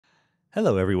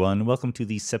Hello, everyone. Welcome to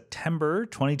the September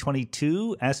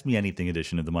 2022 Ask Me Anything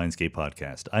edition of the Mindscape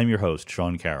podcast. I'm your host,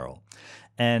 Sean Carroll.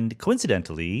 And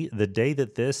coincidentally, the day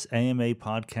that this AMA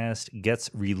podcast gets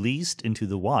released into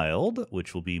the wild,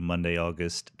 which will be Monday,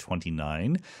 August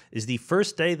 29, is the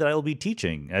first day that I will be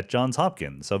teaching at Johns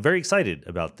Hopkins. So very excited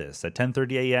about this. At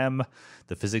 10:30 a.m.,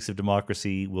 the Physics of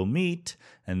Democracy will meet.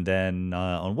 And then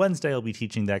on Wednesday, I'll be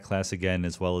teaching that class again,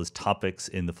 as well as topics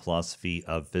in the philosophy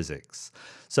of physics.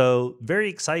 So very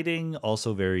exciting,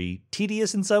 also very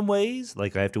tedious in some ways.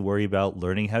 Like I have to worry about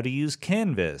learning how to use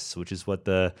Canvas, which is what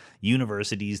the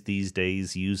universities these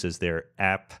days use as their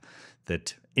app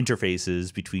that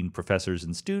interfaces between professors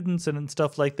and students and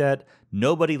stuff like that.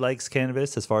 Nobody likes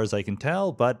Canvas as far as I can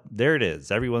tell, but there it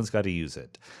is. Everyone's got to use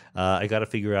it. I got to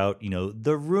figure out,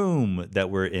 the room that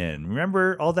we're in.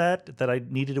 Remember all that I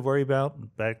needed to worry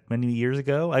about back many years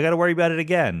ago? I got to worry about it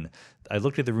again. I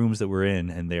looked at the rooms that we're in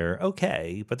and they're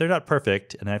okay, but they're not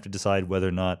perfect. And I have to decide whether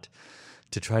or not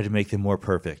to try to make them more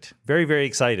perfect. Very, very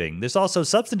exciting. There's also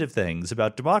substantive things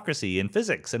about democracy and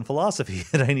physics and philosophy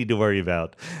that I need to worry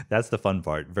about. That's the fun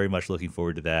part. Very much looking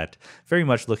forward to that. Very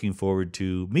much looking forward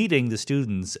to meeting the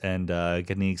students and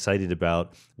getting excited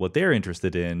about what they're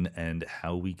interested in and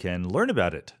how we can learn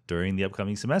about it during the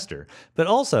upcoming semester. But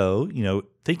also,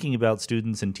 thinking about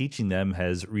students and teaching them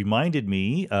has reminded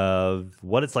me of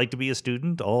what it's like to be a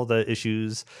student, all the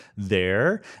issues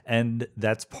there. And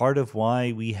that's part of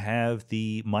why we have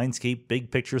the Mindscape Big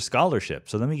Picture Scholarship.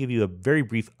 So let me give you a very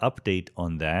brief update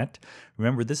on that.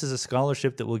 Remember, this is a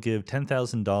scholarship that will give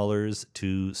 $10,000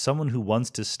 to someone who wants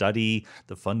to study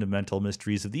the fundamental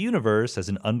mysteries of the universe as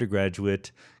an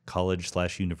undergraduate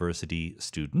college/university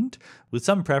student, with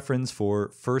some preference for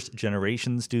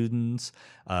first-generation students,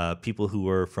 people who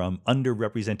are from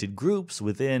underrepresented groups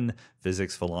within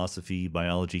physics, philosophy,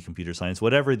 biology, computer science,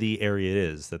 whatever the area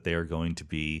is that they are going to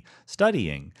be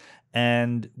studying.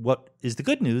 And what is the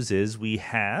good news is we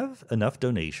have enough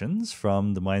donations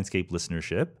from the Mindscape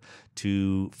listenership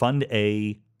to fund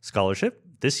a scholarship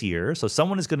this year. So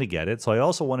someone is going to get it. So I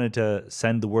also wanted to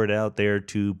send the word out there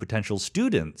to potential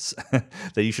students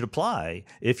that you should apply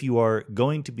if you are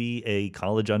going to be a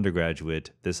college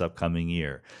undergraduate this upcoming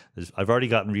year. I've already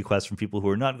gotten requests from people who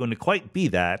are not going to quite be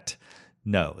that.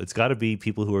 No, it's got to be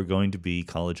people who are going to be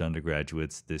college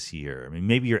undergraduates this year. I mean,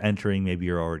 maybe you're entering, maybe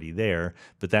you're already there,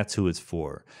 but that's who it's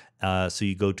for. So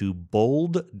you go to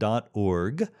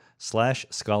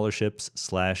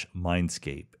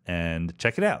bold.org/scholarships/Mindscape and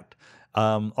check it out.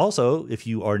 Also, if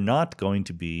you are not going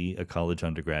to be a college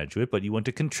undergraduate, but you want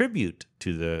to contribute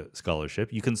to the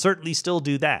scholarship, you can certainly still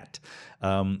do that.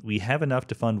 We have enough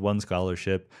to fund one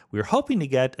scholarship. We're hoping to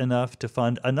get enough to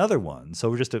fund another one. So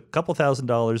we're just a couple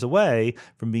 $1,000s away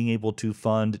from being able to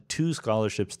fund 2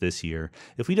 scholarships this year.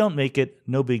 If we don't make it,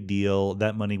 no big deal.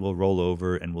 That money will roll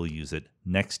over and we'll use it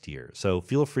next year. So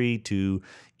feel free to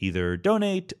either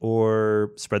donate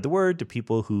or spread the word to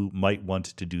people who might want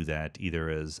to do that, either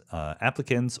as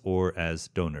applicants or as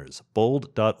donors.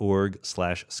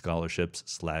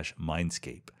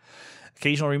 bold.org/scholarships/Mindscape.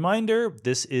 Occasional reminder,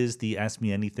 this is the Ask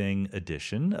Me Anything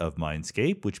edition of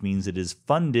Mindscape, which means it is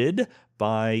funded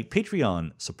by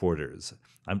Patreon supporters.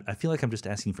 I feel like I'm just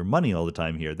asking for money all the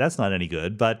time here. That's not any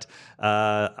good. But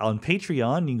on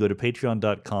Patreon, you can go to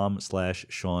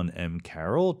patreon.com/Sean M.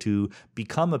 Carroll to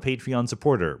become a Patreon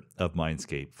supporter of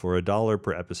Mindscape for $1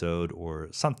 per episode or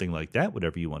something like that,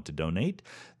 whatever you want to donate.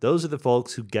 Those are the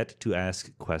folks who get to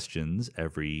ask questions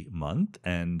every month.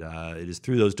 And it is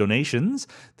through those donations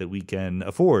that we can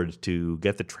afford to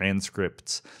get the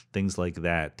transcripts, things like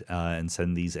that, and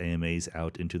send these AMAs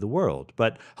out into the world.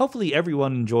 But hopefully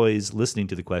everyone enjoys listening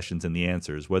to the questions and the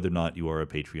answers, whether or not you are a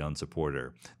Patreon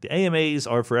supporter. The AMAs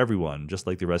are for everyone, just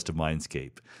like the rest of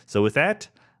Mindscape. So with that,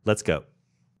 let's go.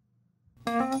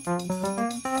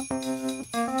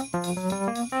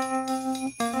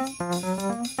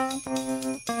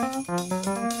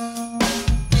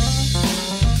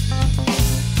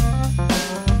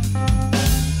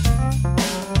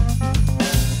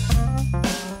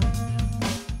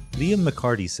 Liam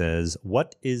McCarty says,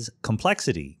 what is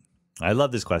complexity? I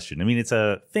love this question. I mean, it's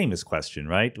a famous question,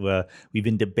 right? We've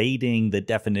been debating the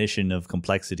definition of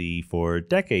complexity for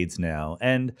decades now.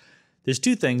 And there's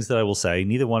 2 things that I will say,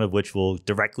 neither one of which will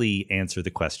directly answer the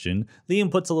question.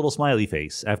 Liam puts a little smiley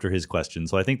face after his question,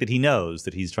 so I think that he knows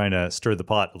that he's trying to stir the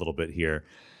pot a little bit here.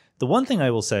 The one thing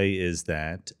I will say is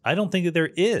that I don't think that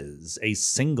there is a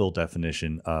single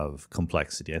definition of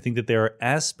complexity. I think that there are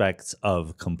aspects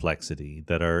of complexity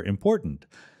that are important.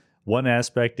 One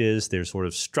aspect is there's sort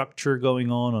of structure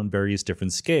going on various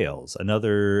different scales.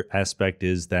 Another aspect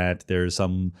is that there's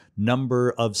some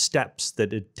number of steps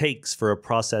that it takes for a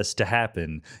process to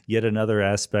happen. Yet another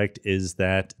aspect is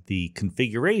that the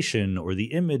configuration or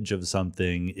the image of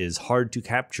something is hard to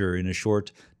capture in a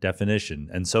short definition,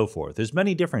 and so forth. There's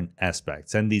many different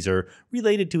aspects, and these are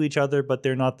related to each other, but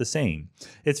they're not the same.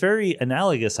 It's very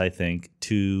analogous, I think,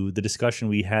 to the discussion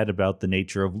we had about the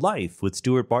nature of life with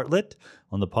Stuart Bartlett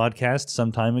on the podcast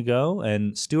some time ago.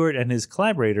 And Stuart and his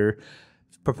collaborator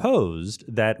proposed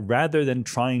that rather than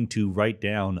trying to write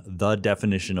down the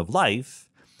definition of life,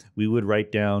 we would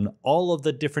write down all of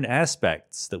the different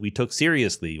aspects that we took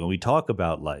seriously when we talk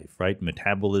about life, right?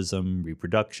 Metabolism,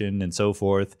 reproduction, and so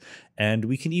forth. And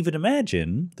we can even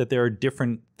imagine that there are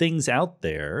different things out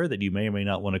there that you may or may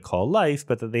not want to call life,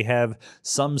 but that they have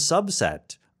some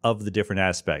subset of the different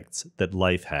aspects that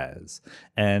life has.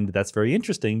 And that's very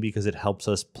interesting because it helps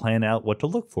us plan out what to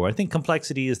look for. I think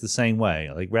complexity is the same way.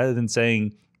 Like, rather than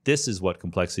saying, this is what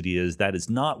complexity is, that is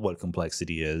not what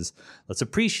complexity is, let's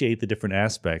appreciate the different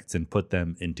aspects and put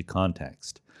them into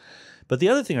context. But the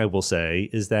other thing I will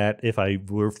say is that if I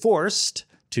were forced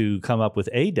to come up with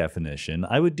a definition,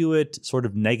 I would do it sort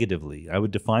of negatively. I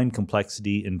would define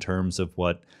complexity in terms of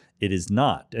what it is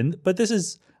not. But this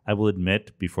is, I will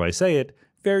admit before I say it,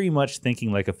 very much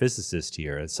thinking like a physicist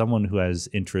here. As someone who has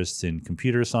interests in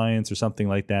computer science or something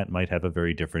like that might have a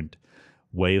very different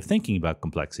way of thinking about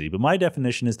complexity. But my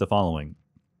definition is the following.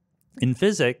 In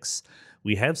physics,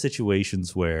 we have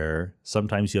situations where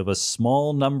sometimes you have a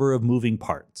small number of moving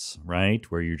parts, right?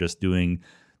 Where you're just doing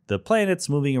the planets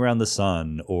moving around the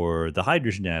sun, or the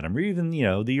hydrogen atom, or even,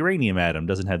 the uranium atom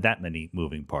doesn't have that many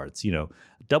moving parts,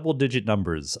 double-digit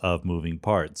numbers of moving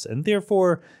parts. And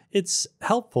therefore, it's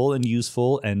helpful and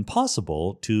useful and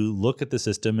possible to look at the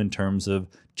system in terms of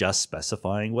just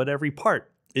specifying what every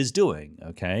part is doing,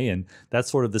 okay? And that's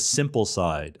sort of the simple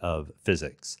side of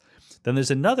physics. Then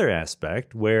there's another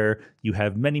aspect where you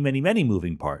have many, many, many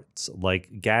moving parts,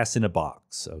 like gas in a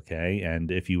box, okay?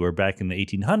 And if you were back in the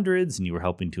 1800s and you were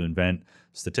helping to invent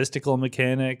statistical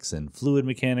mechanics and fluid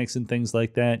mechanics and things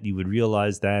like that, you would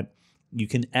realize that you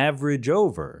can average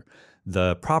over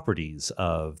the properties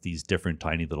of these different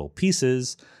tiny little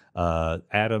pieces,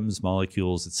 atoms,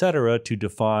 molecules, etc., to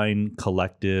define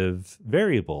collective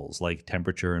variables like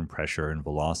temperature and pressure and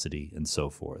velocity and so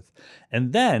forth.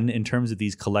 And then, in terms of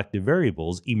these collective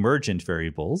variables, emergent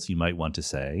variables, you might want to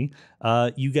say,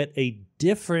 you get a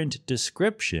different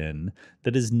description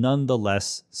that is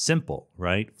nonetheless simple,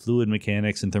 right? Fluid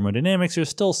mechanics and thermodynamics are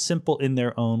still simple in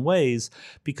their own ways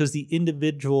because the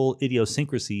individual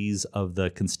idiosyncrasies of the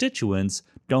constituents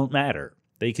don't matter.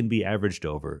 They can be averaged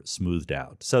over, smoothed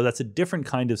out. So that's a different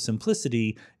kind of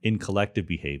simplicity in collective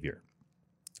behavior.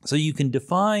 So you can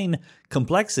define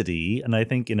complexity, and I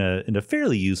think in a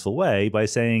fairly useful way, by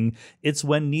saying it's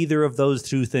when neither of those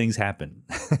two things happen.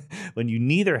 When you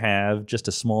neither have just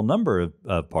a small number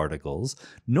of particles,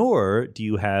 nor do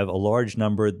you have a large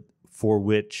number for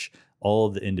which all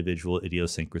of the individual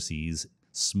idiosyncrasies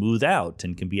smooth out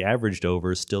and can be averaged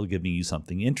over, still giving you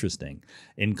something interesting.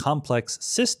 In complex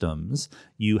systems,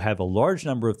 you have a large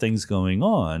number of things going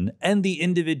on, and the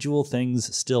individual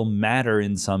things still matter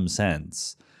in some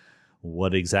sense.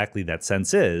 What exactly that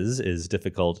sense is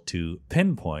difficult to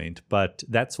pinpoint, but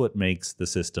that's what makes the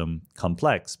system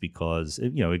complex because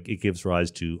it gives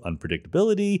rise to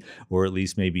unpredictability, or at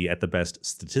least maybe at the best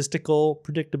statistical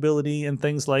predictability and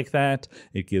things like that.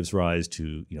 It gives rise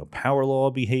to power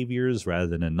law behaviors rather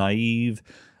than a naive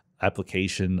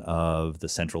application of the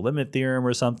central limit theorem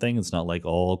or something. It's not like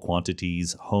all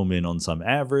quantities home in on some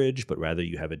average, but rather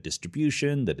you have a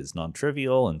distribution that is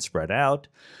non-trivial and spread out.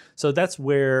 So that's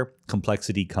where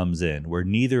complexity comes in, where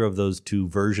neither of those two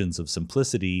versions of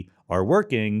simplicity are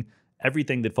working.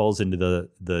 Everything that falls into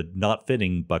the not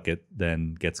fitting bucket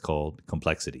then gets called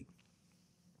complexity.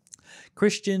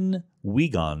 Christian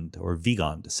Wiegand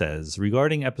says,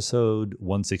 regarding episode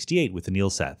 168 with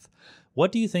Anil Seth,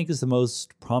 what do you think is the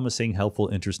most promising, helpful,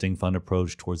 interesting, fun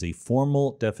approach towards a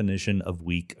formal definition of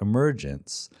weak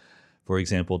emergence? For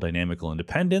example, dynamical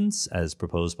independence, as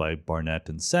proposed by Barnett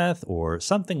and Seth, or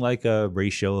something like a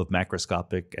ratio of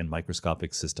macroscopic and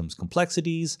microscopic systems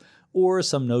complexities, or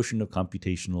some notion of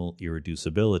computational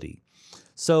irreducibility.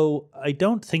 So I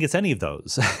don't think it's any of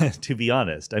those, to be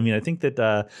honest. I mean, I think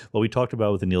that what we talked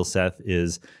about with Anil Seth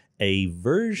is a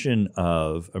version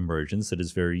of emergence that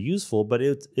is very useful, but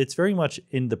it's very much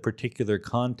in the particular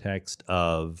context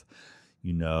of,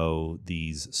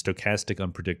 these stochastic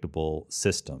unpredictable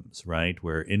systems, right?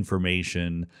 Where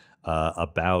information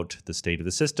about the state of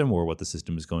the system or what the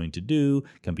system is going to do,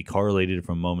 can be correlated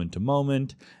from moment to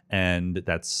moment, and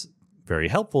that's very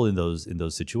helpful in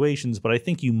those situations. But I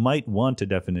think you might want a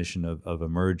definition of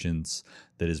emergence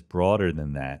that is broader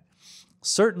than that.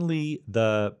 Certainly,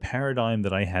 the paradigm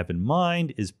that I have in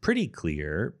mind is pretty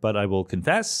clear, but I will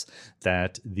confess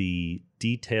that the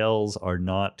details are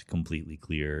not completely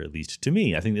clear, at least to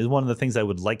me. I think one of the things I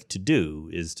would like to do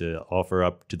is to offer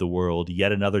up to the world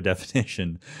yet another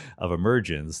definition of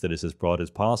emergence that is as broad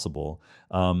as possible.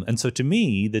 And so to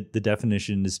me, the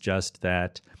definition is just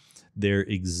that there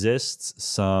exists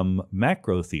some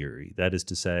macro theory, that is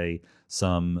to say,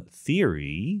 some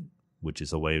theory, which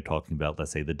is a way of talking about, let's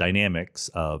say, the dynamics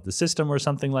of the system or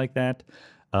something like that,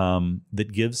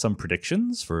 that gives some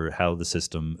predictions for how the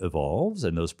system evolves.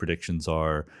 And those predictions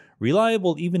are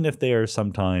reliable, even if they are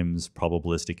sometimes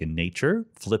probabilistic in nature.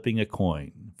 Flipping a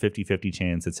coin, 50-50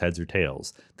 chance it's heads or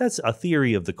tails. That's a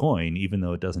theory of the coin, even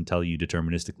though it doesn't tell you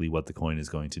deterministically what the coin is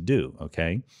going to do,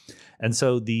 okay? And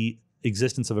so the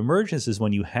existence of emergence is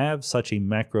when you have such a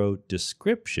macro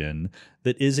description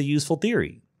that is a useful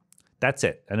theory. That's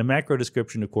it. And a macro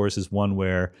description, of course, is one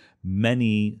where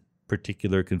many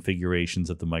particular configurations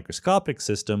of the microscopic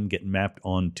system get mapped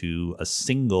onto a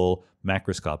single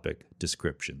macroscopic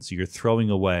description. So you're throwing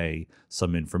away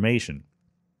some information.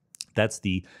 That's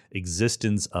the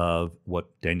existence of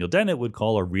what Daniel Dennett would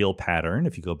call a real pattern.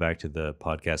 If you go back to the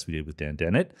podcast we did with Dan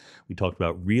Dennett, we talked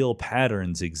about real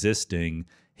patterns existing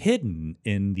hidden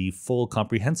in the full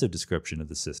comprehensive description of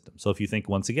the system. So if you think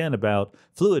once again about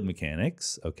fluid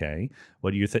mechanics, okay,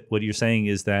 what you're saying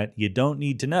is that you don't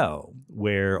need to know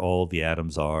where all the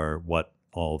atoms are, what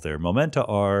all their momenta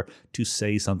are, to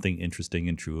say something interesting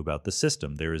and true about the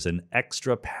system. There is an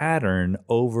extra pattern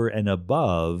over and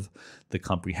above the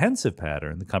comprehensive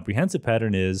pattern. The comprehensive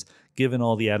pattern is, given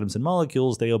all the atoms and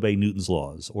molecules, they obey Newton's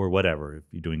laws, or whatever, if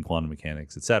you're doing quantum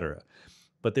mechanics, etc.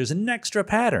 But there's an extra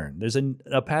pattern. There's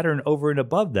a pattern over and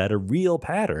above that, a real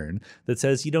pattern that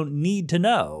says you don't need to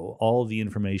know all the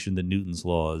information that Newton's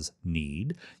laws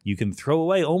need. You can throw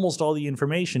away almost all the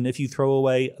information if you throw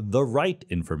away the right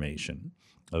information.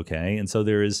 Okay, and so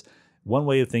there is one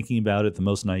way of thinking about it. The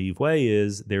most naive way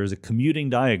is there is a commuting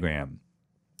diagram.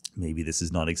 Maybe this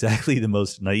is not exactly the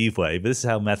most naive way, but this is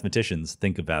how mathematicians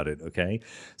think about it. Okay,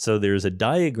 so there's a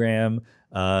diagram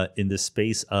in the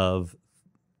space of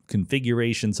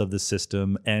configurations of the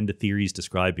system and theories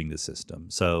describing the system.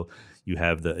 So you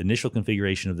have the initial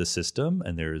configuration of the system,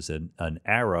 and there's an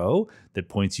arrow that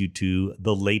points you to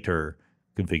the later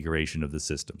configuration of the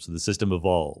system. So the system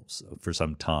evolves for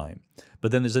some time.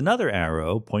 But then there's another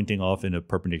arrow pointing off in a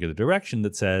perpendicular direction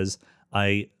that says,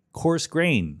 I coarse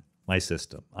grain my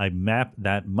system. I map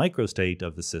that microstate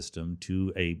of the system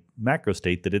to a macro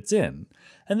state that it's in.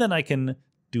 And then I can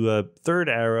do a third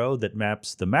arrow that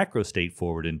maps the macro state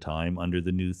forward in time under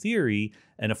the new theory,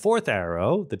 and a fourth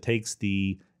arrow that takes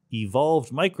the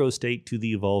evolved microstate to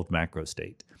the evolved macro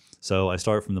state. So I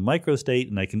start from the micro state,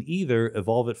 and I can either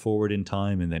evolve it forward in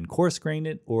time and then coarse grain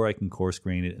it, or I can coarse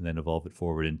grain it and then evolve it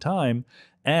forward in time.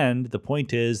 And the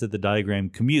point is that the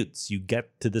diagram commutes. You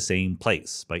get to the same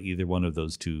place by either one of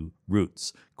those two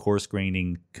routes. Coarse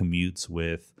graining commutes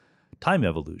with time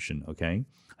evolution, okay?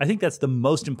 I think that's the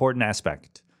most important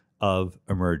aspect of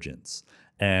emergence.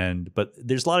 But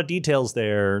there's a lot of details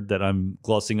there that I'm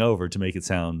glossing over to make it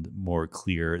sound more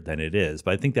clear than it is.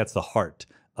 But I think that's the heart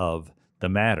of the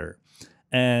matter.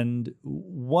 And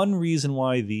one reason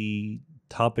why the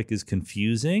topic is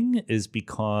confusing is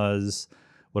because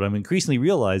what I'm increasingly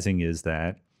realizing is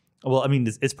that, well, I mean,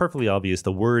 it's perfectly obvious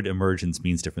the word emergence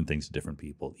means different things to different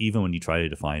people. Even when you try to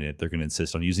define it, they're going to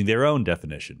insist on using their own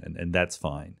definition, and that's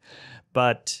fine.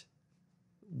 But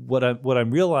what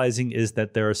I'm realizing is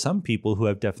that there are some people who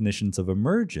have definitions of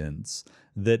emergence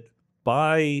that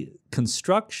by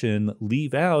construction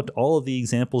leave out all of the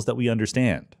examples that we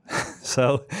understand.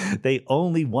 So they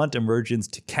only want emergence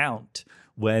to count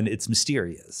when it's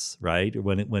mysterious, right? Or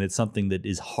when it's something that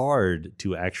is hard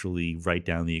to actually write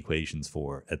down the equations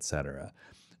for, etc.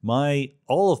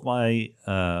 All of my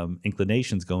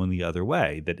inclinations go in the other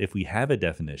way, that if we have a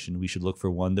definition, we should look for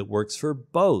one that works for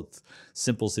both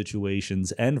simple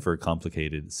situations and for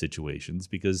complicated situations,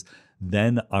 because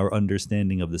then our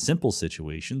understanding of the simple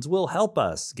situations will help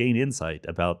us gain insight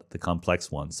about the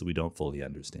complex ones that we don't fully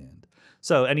understand.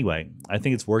 So anyway, I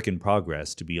think it's work in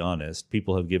progress, to be honest.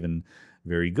 People have given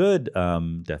very good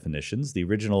definitions.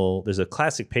 There's a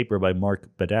classic paper by Mark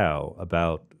Badow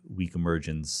about weak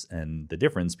emergence and the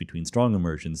difference between strong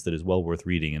emergence that is well worth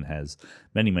reading and has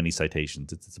many, many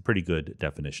citations. It's a pretty good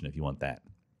definition if you want that.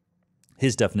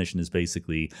 His definition is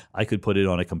basically, I could put it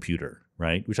on a computer,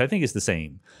 right? Which I think is the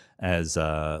same as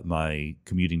my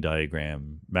commuting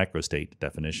diagram macro state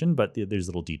definition, but there's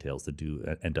little details that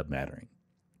do end up mattering.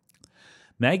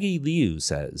 Maggie Liu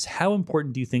says, how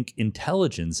important do you think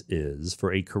intelligence is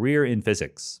for a career in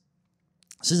physics?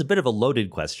 This is a bit of a loaded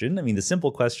question. I mean, the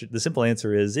simple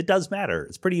answer is it does matter.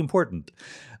 It's pretty important.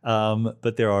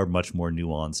 But there are much more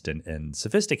nuanced and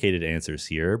sophisticated answers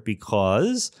here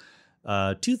because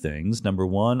two things. Number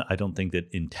one, I don't think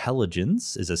that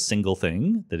intelligence is a single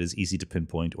thing that is easy to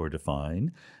pinpoint or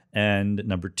define. And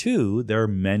number two, there are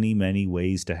many, many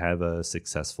ways to have a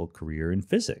successful career in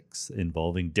physics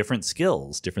involving different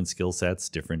skills, different skill sets,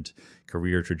 different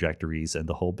career trajectories, and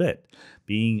the whole bit.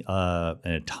 Being an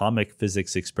atomic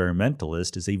physics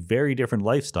experimentalist is a very different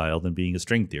lifestyle than being a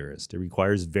string theorist. It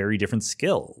requires very different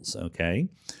skills, okay?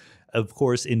 Of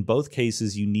course, in both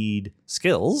cases, you need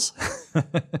skills.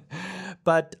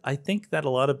 But I think that a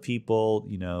lot of people,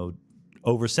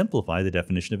 oversimplify the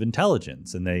definition of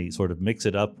intelligence, and they sort of mix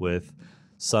it up with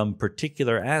some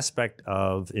particular aspect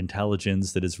of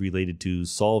intelligence that is related to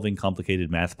solving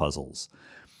complicated math puzzles.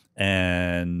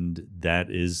 And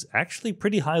that is actually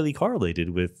pretty highly correlated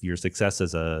with your success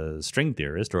as a string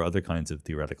theorist or other kinds of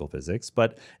theoretical physics,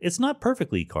 but it's not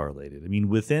perfectly correlated. I mean,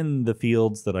 within the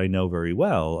fields that I know very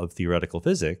well of theoretical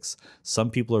physics,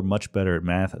 some people are much better at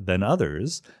math than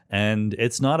others, and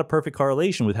it's not a perfect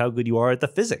correlation with how good you are at the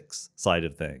physics side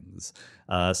of things.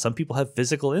 Some people have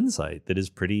physical insight that is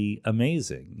pretty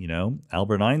amazing.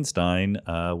 Albert Einstein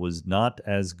was not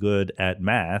as good at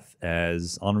math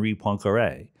as Henri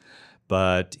Poincaré,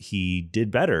 but he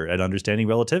did better at understanding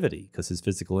relativity because his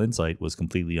physical insight was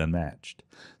completely unmatched.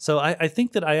 So I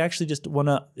think that I actually just want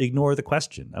to ignore the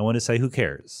question. I want to say, who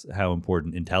cares how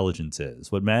important intelligence is?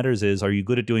 What matters is, are you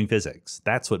good at doing physics?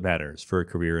 That's what matters for a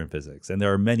career in physics. And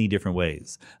there are many different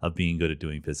ways of being good at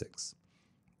doing physics.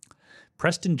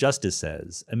 Preston Justice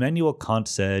says, Immanuel Kant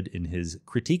said in his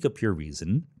Critique of Pure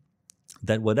Reason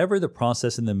that whatever the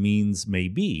process and the means may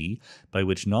be by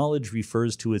which knowledge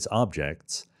refers to its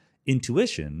objects,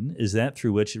 intuition is that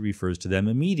through which it refers to them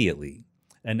immediately,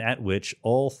 and at which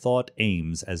all thought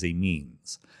aims as a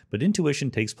means. But intuition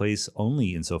takes place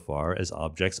only insofar as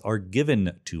objects are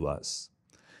given to us.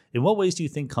 In what ways do you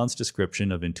think Kant's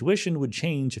description of intuition would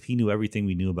change if he knew everything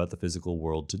we knew about the physical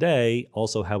world today?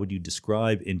 Also, how would you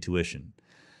describe intuition?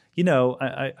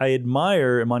 I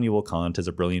admire Immanuel Kant as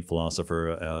a brilliant philosopher,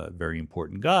 a very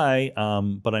important guy,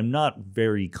 but I'm not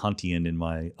very Kantian in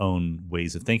my own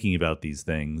ways of thinking about these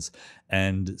things.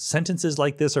 And sentences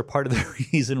like this are part of the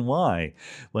reason why.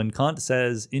 When Kant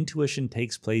says intuition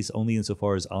takes place only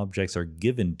insofar as objects are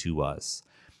given to us,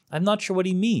 I'm not sure what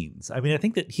he means. I mean, I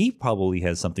think that he probably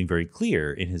has something very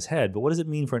clear in his head, but what does it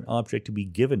mean for an object to be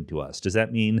given to us? Does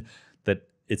that mean that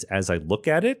it's as I look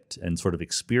at it and sort of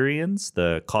experience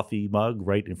the coffee mug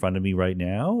right in front of me right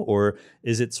now? Or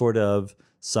is it sort of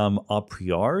some a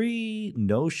priori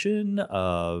notion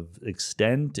of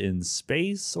extent in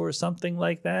space or something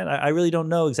like that? I really don't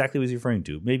know exactly what he's referring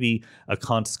to. Maybe a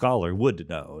Kant scholar would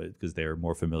know because they're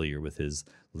more familiar with his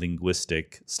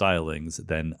linguistic stylings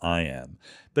than I am.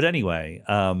 But anyway,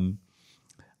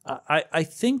 I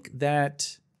think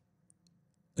that,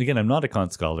 again, I'm not a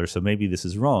Kant scholar, so maybe this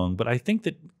is wrong, but I think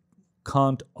that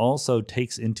Kant also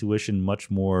takes intuition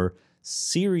much more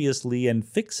seriously and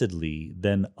fixedly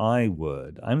than I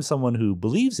would. I'm someone who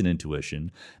believes in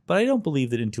intuition, but I don't believe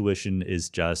that intuition is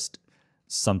just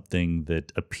something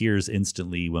that appears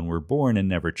instantly when we're born and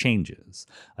never changes.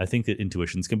 I think that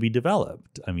intuitions can be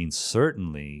developed. I mean,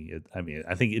 certainly,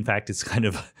 I think, in fact, it's kind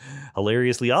of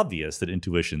hilariously obvious that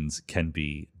intuitions can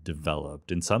be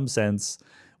developed. In some sense,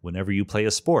 whenever you play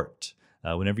a sport,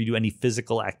 whenever you do any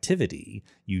physical activity,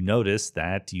 you notice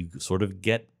that you sort of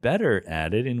get better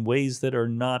at it in ways that are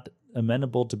not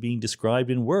amenable to being described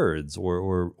in words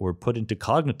or put into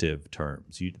cognitive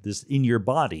terms. This in your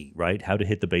body, right? How to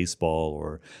hit the baseball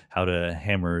or how to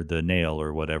hammer the nail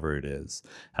or whatever it is.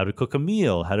 How to cook a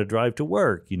meal, how to drive to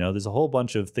work. There's a whole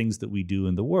bunch of things that we do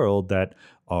in the world that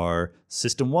are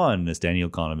system one, as Daniel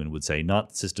Kahneman would say,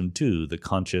 not system two, the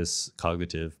conscious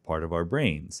cognitive part of our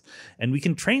brains. And we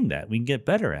can train that. We can get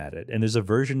better at it. And there's a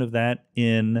version of that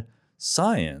in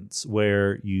science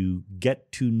where you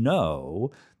get to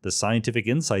know the scientific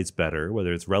insights better,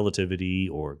 whether it's relativity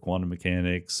or quantum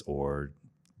mechanics or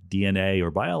DNA or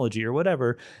biology or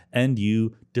whatever, and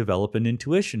you develop an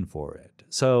intuition for it.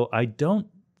 So I don't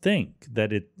think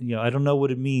that I don't know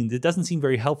what it means. It doesn't seem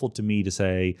very helpful to me to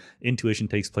say intuition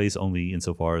takes place only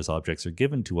insofar as objects are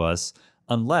given to us,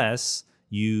 unless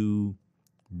you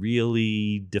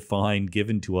really define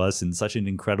given to us in such an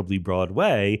incredibly broad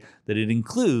way that it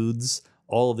includes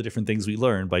all of the different things we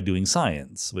learn by doing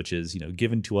science, which is,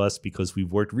 given to us because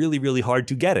we've worked really, really hard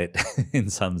to get it in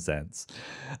some sense.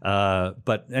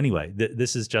 But anyway,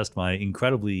 this is just my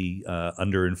incredibly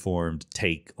underinformed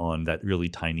take on that really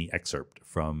tiny excerpt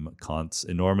from Kant's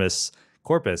enormous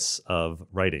corpus of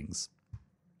writings.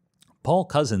 Paul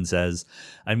Cousin says,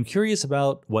 I'm curious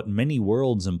about what many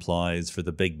worlds implies for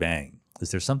the Big Bang. Is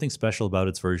there something special about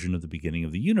its version of the beginning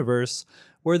of the universe?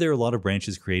 Were there a lot of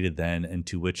branches created then, and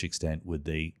to which extent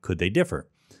could they differ?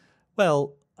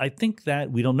 Well, I think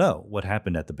that we don't know what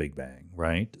happened at the Big Bang,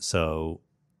 right? So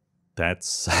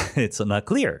it's not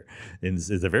clear.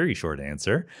 Is a very short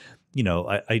answer.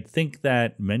 I think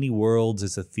that many worlds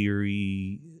is a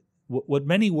theory. What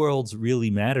many worlds really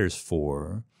matters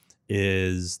for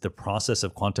is the process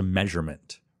of quantum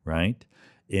measurement, right?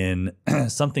 In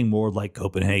something more like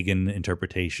Copenhagen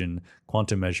interpretation,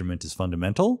 quantum measurement is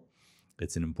fundamental.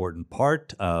 It's an important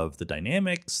part of the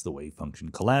dynamics, the wave function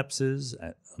collapses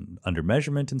under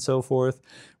measurement and so forth.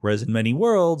 Whereas in many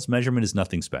worlds, measurement is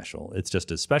nothing special. It's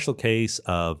just a special case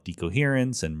of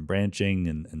decoherence and branching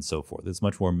and so forth. It's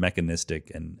much more mechanistic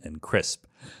and crisp.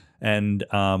 And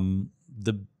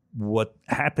what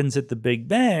happens at the Big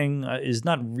Bang is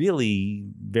not really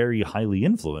very highly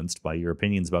influenced by your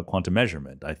opinions about quantum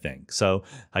measurement, I think. So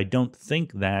I don't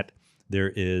think that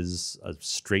there is a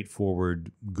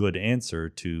straightforward good answer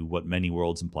to what many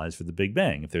worlds implies for the Big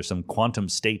Bang. If there's some quantum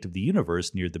state of the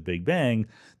universe near the Big Bang,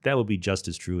 that would be just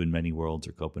as true in many worlds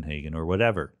or Copenhagen or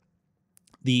whatever.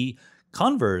 The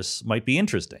converse might be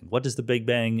interesting. What does the Big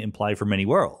Bang imply for many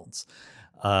worlds?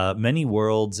 Many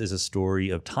worlds is a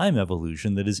story of time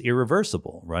evolution that is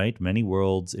irreversible, right? Many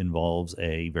worlds involves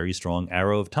a very strong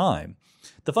arrow of time.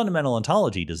 The fundamental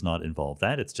ontology does not involve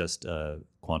that. It's just a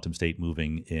quantum state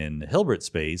moving in Hilbert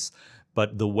space.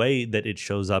 But the way that it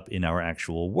shows up in our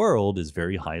actual world is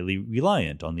very highly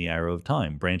reliant on the arrow of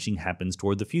time. Branching happens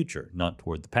toward the future, not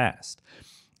toward the past.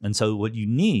 And so what you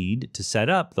need to set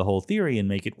up the whole theory and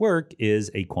make it work is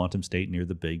a quantum state near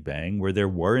the Big Bang where there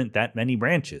weren't that many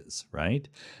branches, right?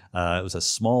 It was a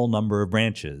small number of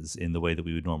branches in the way that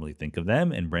we would normally think of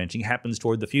them, and branching happens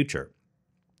toward the future.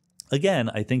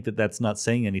 Again, I think that that's not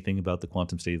saying anything about the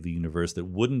quantum state of the universe that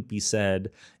wouldn't be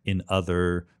said in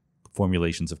other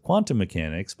formulations of quantum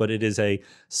mechanics, but it is a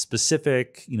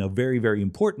specific, very, very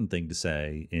important thing to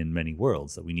say in many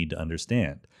worlds that we need to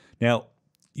understand. Now,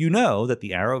 you know that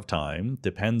the arrow of time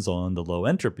depends on the low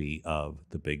entropy of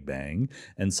the Big Bang.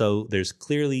 And so there's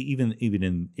clearly, even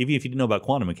if you didn't know about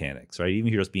quantum mechanics, right? Even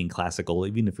if you're just being classical,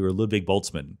 even if you were Ludwig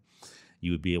Boltzmann,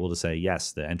 you would be able to say,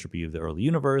 yes, the entropy of the early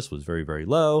universe was very, very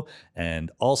low.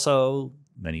 And also,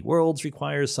 many worlds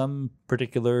require some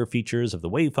particular features of the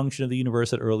wave function of the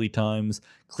universe at early times.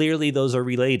 Clearly, those are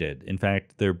related. In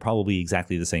fact, they're probably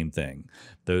exactly the same thing.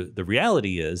 The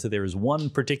reality is that there is one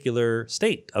particular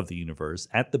state of the universe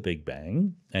at the Big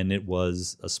Bang, and it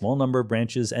was a small number of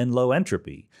branches and low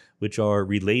entropy, which are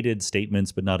related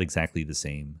statements, but not exactly the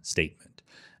same statement.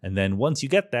 And then once you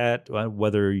get that,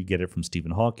 whether you get it from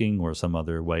Stephen Hawking or some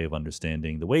other way of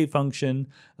understanding the wave function,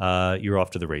 you're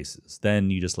off to the races. Then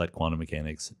you just let quantum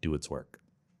mechanics do its work.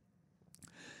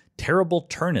 Terrible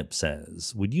Turnip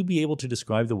says, would you be able to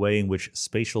describe the way in which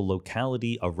spatial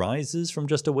locality arises from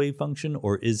just a wave function,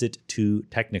 or is it too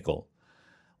technical?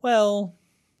 Well,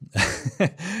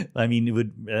 I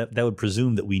mean, that would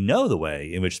presume that we know the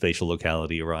way in which spatial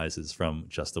locality arises from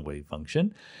just a wave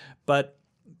function, but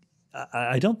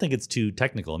I don't think it's too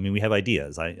technical. I mean, we have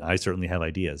ideas. I certainly have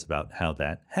ideas about how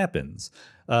that happens.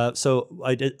 So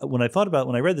when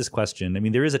I read this question, I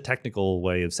mean, there is a technical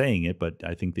way of saying it, but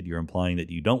I think that you're implying that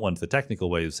you don't want the technical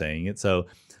way of saying it. So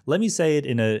let me say it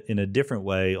in a different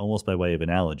way, almost by way of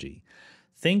analogy.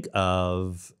 Think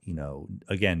of,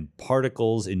 again,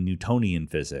 particles in Newtonian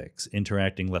physics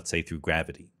interacting, let's say, through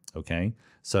gravity. Okay.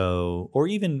 So, or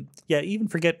even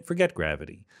forget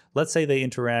gravity. Let's say they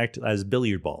interact as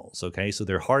billiard balls. Okay. So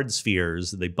they're hard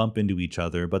spheres. They bump into each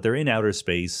other, but they're in outer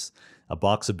space, a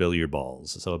box of billiard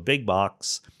balls. So a big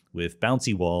box with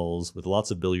bouncy walls with lots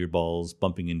of billiard balls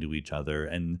bumping into each other.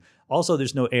 And also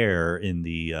there's no air in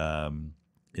the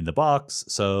box.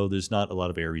 So there's not a lot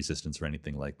of air resistance or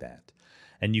anything like that.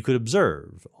 And you could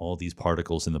observe all these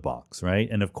particles in the box, right?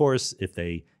 And of course, if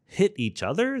they hit each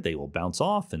other, they will bounce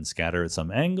off and scatter at some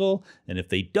angle. And if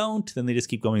they don't, then they just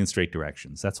keep going in straight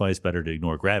directions. That's why it's better to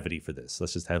ignore gravity for this.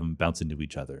 Let's just have them bounce into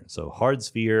each other. So hard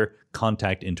sphere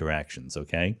contact interactions,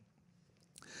 okay?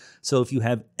 So if you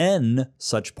have n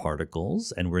such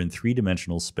particles, and we're in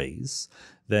three-dimensional space,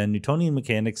 then Newtonian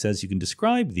mechanics says you can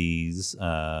describe these,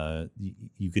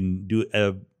 you can do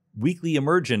weakly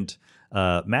emergent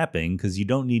mapping, because you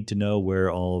don't need to know where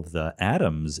all of the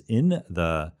atoms in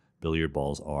the billiard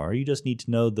balls are. You just need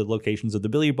to know the locations of the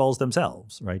billiard balls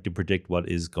themselves, right, to predict what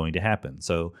is going to happen.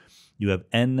 So you have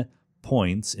n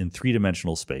points in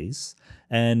three-dimensional space,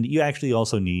 and you actually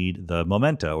also need the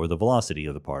momenta, or the velocity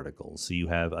of the particles. So you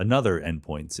have another n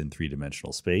points in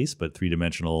three-dimensional space, but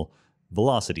three-dimensional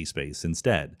velocity space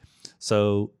instead.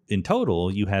 So in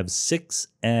total, you have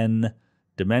 6n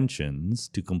dimensions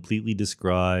to completely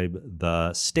describe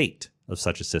the state of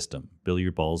such a system,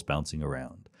 billiard balls bouncing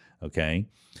around, okay?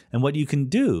 And what you can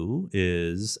do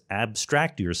is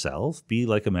abstract yourself, be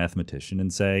like a mathematician,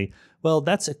 and say, well,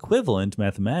 that's equivalent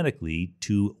mathematically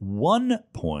to 1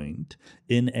 point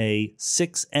in a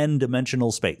 6n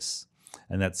dimensional space.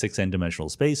 And that 6n dimensional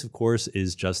space, of course,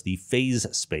 is just the phase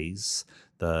space,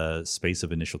 the space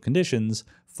of initial conditions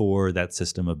for that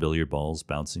system of billiard balls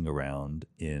bouncing around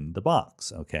in the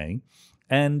box, okay?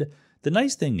 And the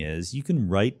nice thing is you can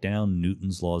write down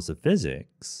Newton's laws of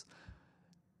physics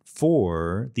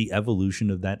for the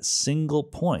evolution of that single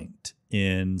point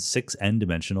in 6n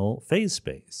dimensional phase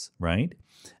space, right?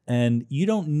 And you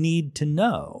don't need to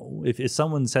know if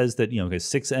someone says that, okay,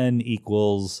 6n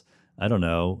equals, I don't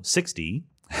know, 60.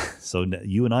 So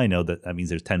you and I know that means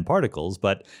there's 10 particles,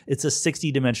 but it's a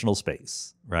 60-dimensional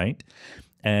space, right?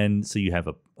 And so you have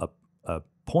a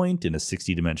point in a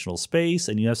 60-dimensional space,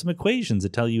 and you have some equations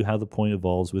that tell you how the point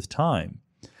evolves with time.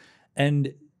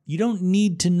 And you don't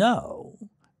need to know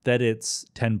that it's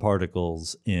 10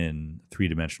 particles in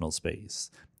three-dimensional space.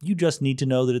 You just need to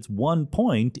know that it's 1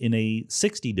 point in a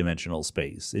 60-dimensional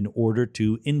space in order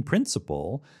to, in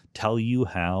principle, tell you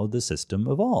how the system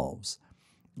evolves,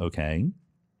 okay?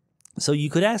 So you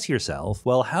could ask yourself,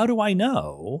 well, how do I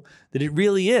know that it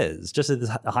really is, just at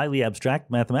this highly abstract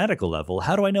mathematical level,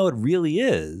 how do I know it really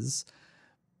is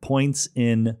points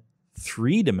in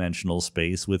three-dimensional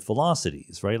space with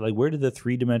velocities, right? Like, where did the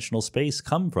three-dimensional space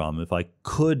come from if I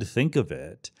could think of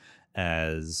it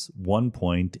as 1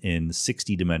 point in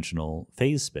 60-dimensional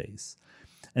phase space?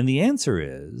 And the answer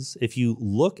is, if you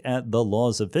look at the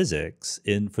laws of physics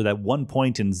for that 1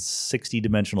 point in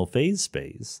 60-dimensional phase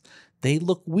space, they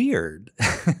look weird.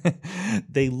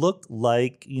 They look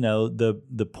like,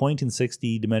 the point in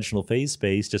 60-dimensional phase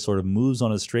space just sort of moves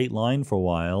on a straight line for a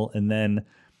while, and then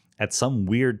at some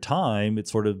weird time, it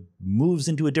sort of moves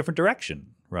into a different direction,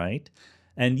 right?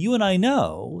 And you and I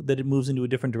know that it moves into a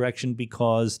different direction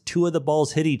because 2 of the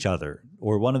balls hit each other,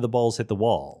 or 1 of the balls hit the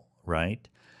wall, right?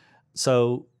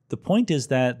 So the point is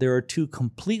that there are 2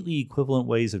 completely equivalent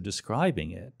ways of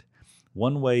describing it.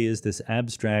 One way is this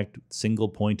abstract single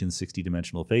point in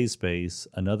 60-dimensional phase space.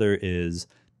 Another is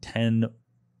 10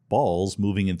 balls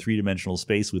moving in three-dimensional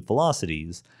space with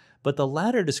velocities. But the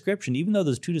latter description, even though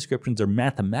those 2 descriptions are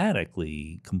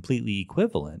mathematically completely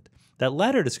equivalent, that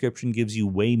latter description gives you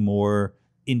way more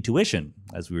intuition,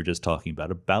 as we were just talking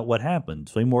about what happened,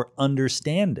 way more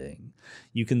understanding.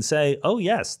 You can say, oh,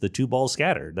 yes, the 2 balls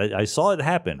scattered. I saw it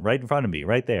happen right in front of me,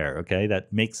 right there. Okay,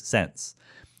 that makes sense.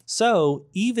 So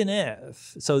you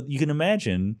can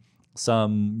imagine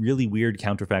some really weird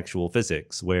counterfactual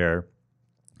physics where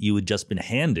you had just been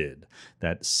handed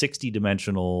that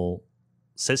 60-dimensional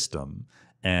system,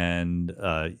 and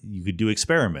you could do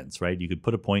experiments, right? You could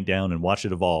put a point down and watch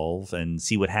it evolve and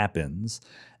see what happens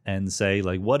and say,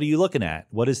 like, what are you looking at?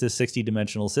 What is this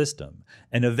 60-dimensional system?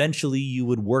 And eventually you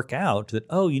would work out that,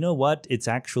 oh, you know what? It's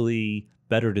actually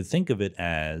better to think of it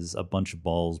as a bunch of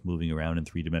balls moving around in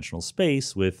three-dimensional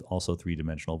space with also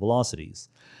three-dimensional velocities.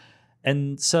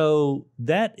 And so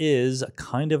that is a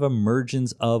kind of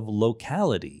emergence of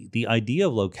locality. The idea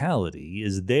of locality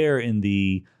is there in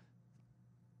the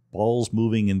balls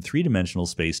moving in three-dimensional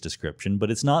space description,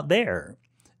 but it's not there.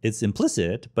 It's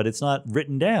implicit, but it's not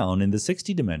written down in the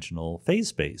 60-dimensional phase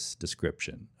space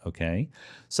description, okay?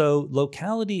 So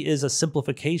locality is a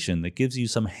simplification that gives you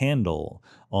some handle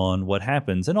on what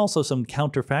happens, and also some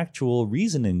counterfactual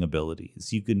reasoning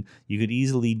abilities. You could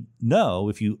easily know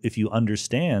if you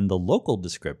understand the local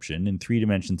description in 3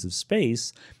 dimensions of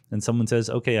space, and someone says,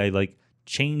 okay, I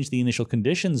change the initial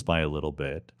conditions by a little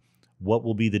bit, what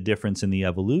will be the difference in the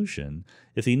evolution?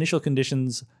 If the initial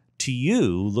conditions to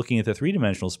you, looking at the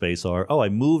 3-dimensional space, are, oh, I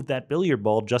moved that billiard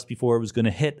ball just before it was going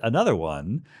to hit another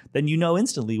one, then you know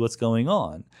instantly what's going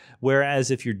on. Whereas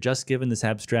if you're just given this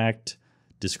abstract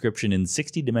description in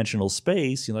 60-dimensional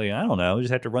space, you're like, I don't know, I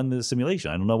just have to run the simulation.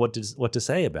 I don't know what to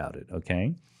say about it,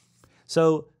 okay?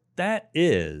 So that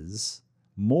is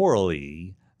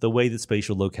morally the way that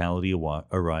spatial locality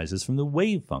arises from the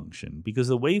wave function, because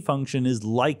the wave function is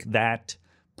like that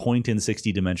point in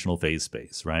 60-dimensional phase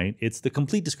space, right? It's the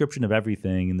complete description of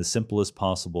everything in the simplest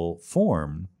possible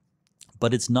form.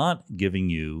 but it's not giving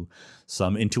you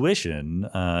some intuition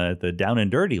at the down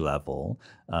and dirty level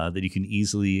that you can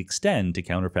easily extend to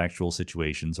counterfactual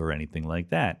situations or anything like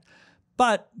that.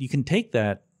 But you can take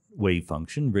that wave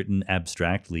function written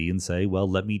abstractly and say, well,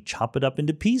 let me chop it up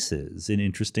into pieces in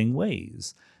interesting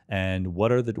ways. And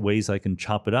what are the ways I can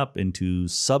chop it up into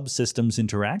subsystems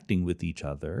interacting with each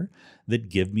other that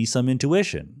give me some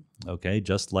intuition? Okay,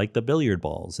 just like the billiard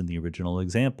balls in the original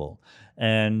example.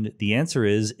 And the answer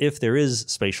is, if there is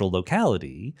spatial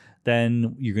locality,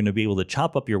 then you're going to be able to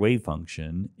chop up your wave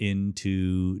function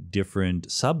into different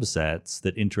subsets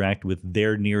that interact with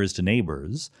their nearest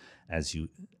neighbors, as you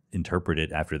interpret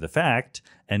it after the fact,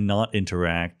 and not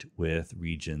interact with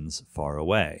regions far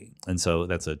away. And so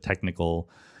that's a technical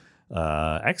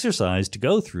exercise to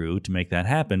go through to make that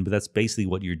happen, but that's basically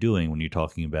what you're doing when you're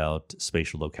talking about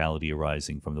spatial locality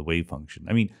arising from the wave function.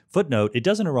 I mean, footnote, it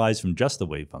doesn't arise from just the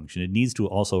wave function. It needs to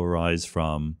also arise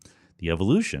from the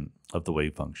evolution of the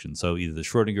wave function. So either the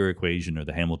Schrodinger equation or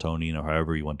the Hamiltonian, or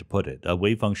however you want to put it. A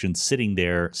wave function sitting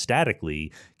there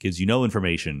statically gives you no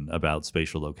information about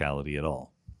spatial locality at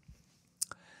all.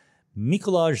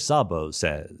 Mikolaj Szabo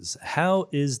says, how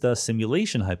is the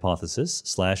simulation hypothesis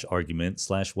 / argument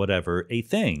 / whatever a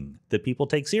thing that people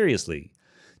take seriously?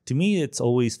 To me, it's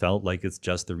always felt like it's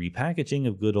just the repackaging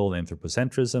of good old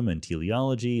anthropocentrism and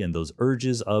teleology and those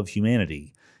urges of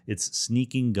humanity. It's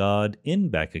sneaking God in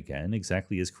back again,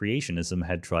 exactly as creationism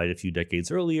had tried a few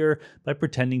decades earlier by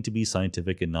pretending to be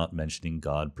scientific and not mentioning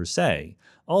God per se.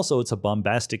 Also, it's a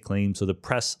bombastic claim, so the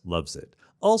press loves it.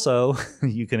 Also,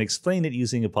 you can explain it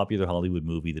using a popular Hollywood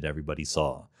movie that everybody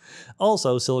saw.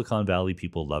 Also, Silicon Valley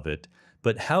people love it.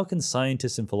 But how can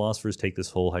scientists and philosophers take this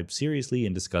whole hype seriously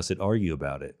and discuss it, argue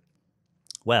about it?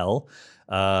 Well,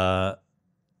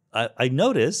 I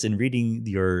notice in reading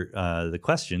your the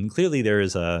question, clearly there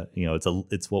is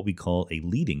it's what we call a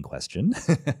leading question.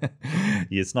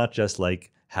 It's not just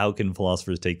like, how can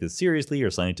philosophers take this seriously or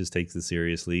scientists take this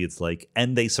seriously? It's like,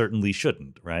 and they certainly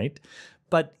shouldn't, right?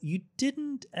 But you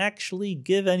didn't actually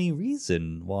give any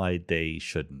reason why they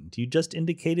shouldn't. You just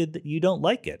indicated that you don't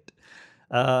like it.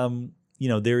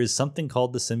 There is something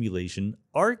called the simulation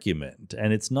argument,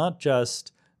 and it's not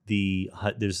just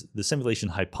there's the simulation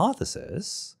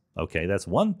hypothesis. Okay, that's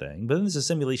one thing. But then there's a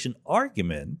simulation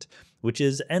argument, which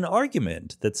is an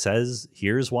argument that says,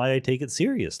 here's why I take it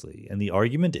seriously. And the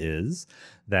argument is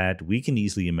that we can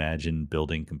easily imagine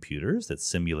building computers that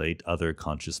simulate other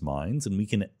conscious minds, and we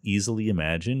can easily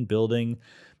imagine building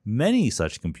many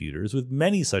such computers with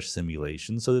many such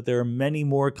simulations so that there are many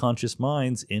more conscious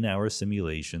minds in our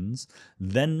simulations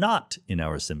than not in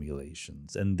our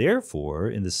simulations. And therefore,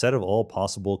 in the set of all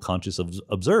possible conscious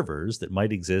observers that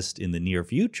might exist in the near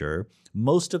future,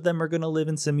 most of them are going to live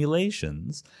in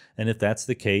simulations. And if that's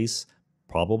the case,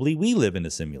 probably we live in a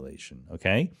simulation,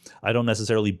 okay? I don't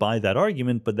necessarily buy that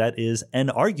argument, but that is an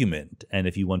argument. And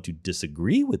if you want to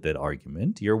disagree with that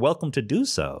argument, you're welcome to do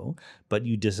so, but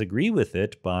you disagree with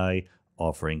it by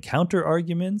offering counter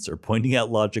arguments or pointing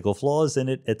out logical flaws in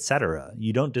it, etc.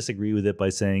 You don't disagree with it by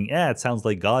saying, it sounds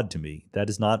like God to me. That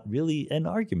is not really an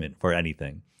argument for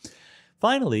anything.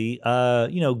 Finally,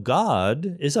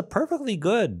 God is a perfectly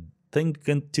good thing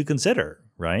to consider,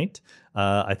 right?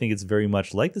 I think it's very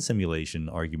much like the simulation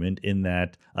argument in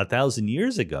that 1,000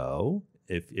 years ago,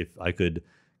 if I could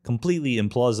completely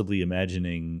implausibly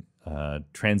imagining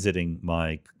transiting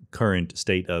my current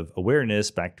state of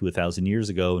awareness back to 1,000 years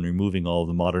ago and removing all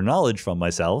the modern knowledge from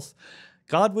myself,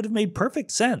 God would have made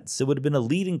perfect sense. It would have been a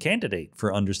leading candidate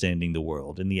for understanding the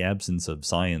world in the absence of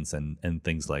science and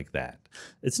things like that.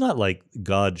 It's not like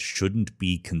God shouldn't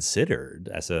be considered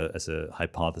as a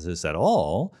hypothesis at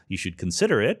all. You should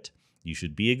consider it. You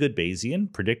should be a good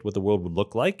Bayesian, predict what the world would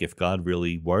look like if God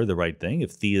really were the right thing,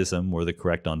 if theism were the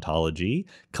correct ontology,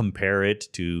 compare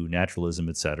it to naturalism,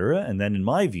 etc. And then, in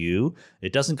my view,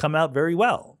 it doesn't come out very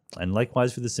well. And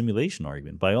likewise for the simulation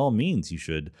argument. By all means, you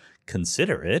should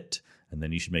consider it, and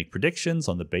then you should make predictions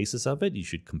on the basis of it. You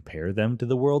should compare them to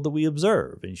the world that we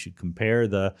observe. And you should compare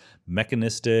the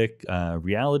mechanistic,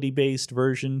 reality-based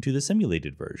version to the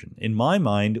simulated version. In my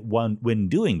mind, when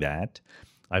doing that,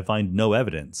 I find no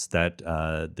evidence that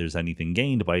there's anything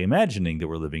gained by imagining that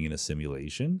we're living in a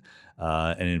simulation.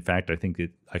 And in fact, I think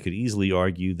that I could easily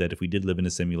argue that if we did live in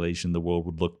a simulation, the world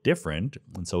would look different.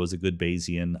 And so as a good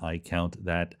Bayesian, I count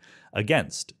that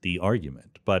against the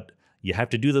argument. But you have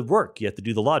to do the work. You have to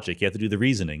do the logic. You have to do the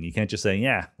reasoning. You can't just say,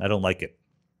 I don't like it.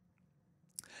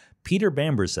 Peter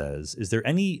Bamber says, is there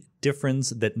any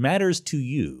difference that matters to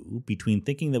you between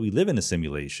thinking that we live in a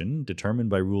simulation determined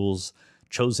by rules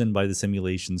chosen by the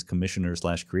simulation's commissioner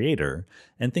 / creator,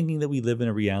 and thinking that we live in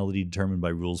a reality determined by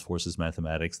rules, forces,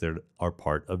 mathematics that are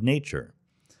part of nature.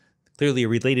 Clearly a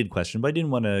related question, but I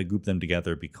didn't want to group them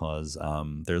together because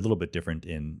they're a little bit different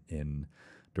in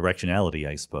directionality,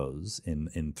 I suppose,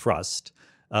 in thrust.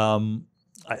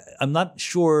 I'm not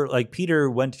sure, like Peter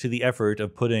went to the effort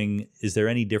of putting, is there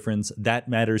any difference that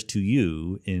matters to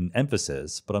you in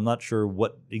emphasis, but I'm not sure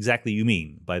what exactly you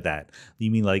mean by that.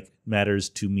 You mean like matters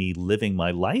to me living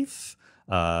my life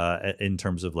in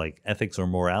terms of like ethics or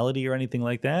morality or anything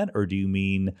like that? Or do you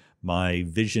mean my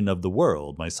vision of the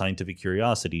world, my scientific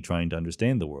curiosity trying to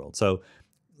understand the world? So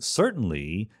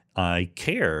certainly I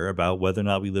care about whether or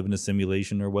not we live in a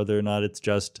simulation or whether or not it's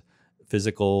just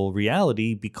physical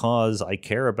reality because I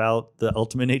care about the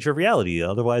ultimate nature of reality.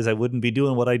 Otherwise, I wouldn't be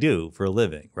doing what I do for a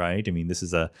living, right? I mean, this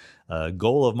is a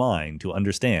goal of mine to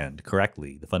understand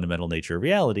correctly the fundamental nature of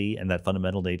reality, and that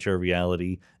fundamental nature of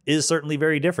reality is certainly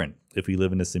very different if we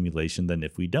live in a simulation than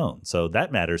if we don't. So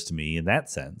that matters to me in that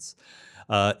sense.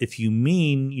 If you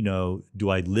mean, do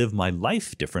I live my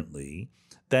life differently,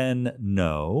 then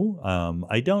no.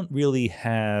 I don't really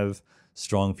have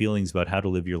strong feelings about how to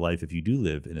live your life if you do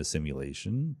live in a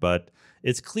simulation, but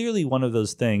it's clearly one of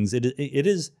those things.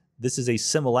 This is a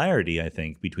similarity, I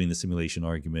think, between the simulation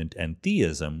argument and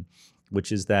theism,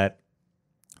 which is that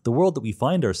the world that we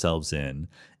find ourselves in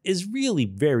is really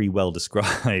very well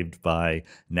described by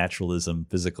naturalism,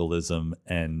 physicalism,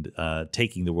 and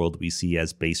taking the world that we see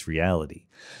as base reality.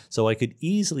 So I could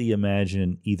easily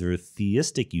imagine either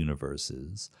theistic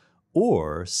universes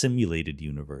or simulated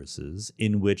universes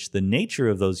in which the nature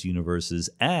of those universes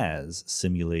as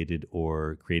simulated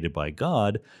or created by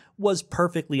God was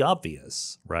perfectly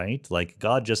obvious, right? Like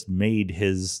God just made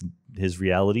his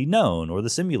reality known, or the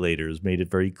simulators made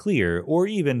it very clear, or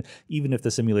even if the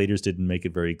simulators didn't make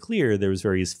it very clear, there was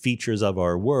various features of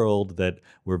our world that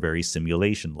were very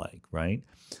simulation-like, right?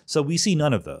 So we see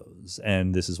none of those,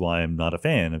 and this is why I'm not a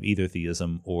fan of either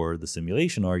theism or the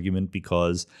simulation argument,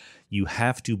 because you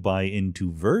have to buy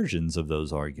into versions of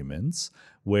those arguments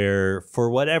where, for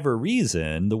whatever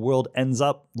reason, the world ends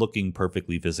up looking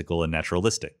perfectly physical and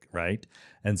naturalistic, right?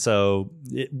 And so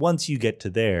once you get to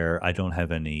there, I don't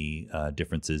have any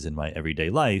differences in my everyday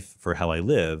life for how I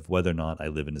live, whether or not I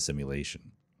live in a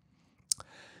simulation.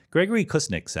 Gregory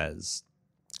Kusnik says,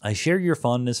 I share your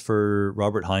fondness for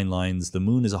Robert Heinlein's The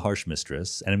Moon is a Harsh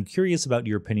Mistress, and I'm curious about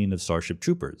your opinion of Starship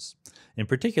Troopers. In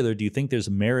particular, do you think there's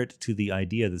merit to the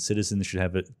idea that citizens should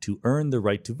have to earn the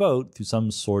right to vote through some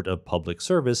sort of public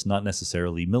service, not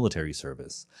necessarily military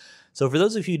service? So for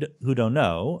those of you who don't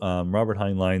know, Robert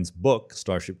Heinlein's book,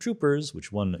 Starship Troopers,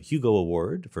 which won a Hugo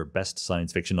Award for Best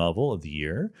Science Fiction Novel of the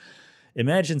Year,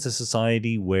 imagines a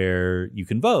society where you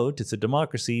can vote, it's a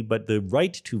democracy, but the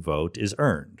right to vote is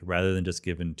earned rather than just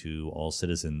given to all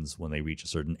citizens when they reach a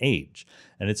certain age.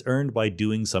 And it's earned by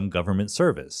doing some government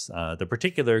service. The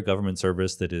particular government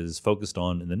service that is focused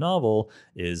on in the novel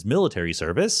is military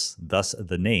service, thus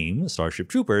the name, Starship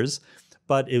Troopers,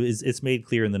 but it's made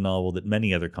clear in the novel that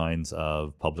many other kinds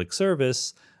of public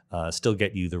service still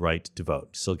get you the right to vote,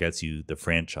 still gets you the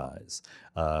franchise.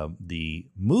 The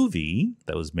movie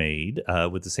that was made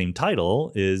with the same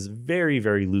title is very,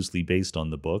 very loosely based on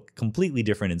the book, completely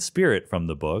different in spirit from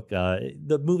the book.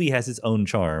 The movie has its own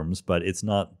charms, but it's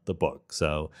not the book,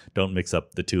 so don't mix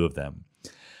up the two of them.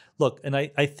 Look, and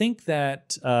I think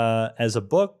that as a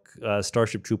book,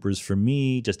 Starship Troopers for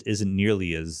me just isn't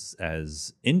nearly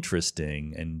as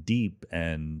interesting and deep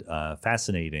and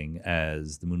fascinating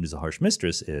as The Moon is a Harsh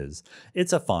Mistress is.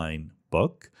 It's a fine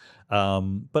book,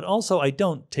 but also I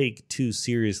don't take too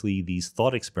seriously these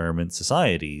thought experiment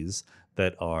societies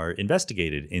that are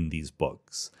investigated in these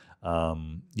books.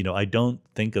 I don't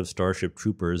think of Starship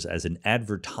Troopers as an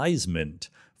advertisement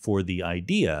for the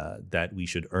idea that we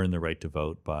should earn the right to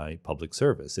vote by public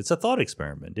service. It's a thought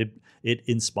experiment. It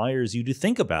inspires you to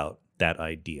think about that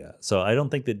idea. So I don't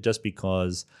think that just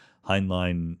because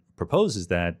Heinlein proposes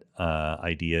that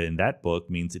idea in that book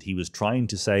means that he was trying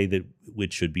to say that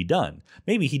it should be done.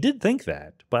 Maybe he did think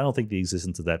that, but I don't think the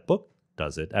existence of that book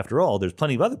does it. After all, there's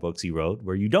plenty of other books he wrote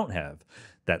where you don't have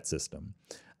that system.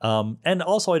 And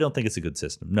also, I don't think it's a good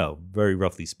system. No, very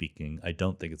roughly speaking, I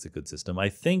don't think it's a good system. I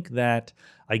think that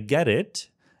I get it.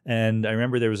 And I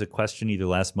remember there was a question either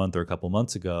last month or a couple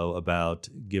months ago about,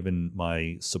 given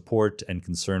my support and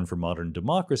concern for modern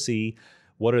democracy,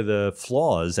 what are the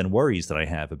flaws and worries that I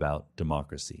have about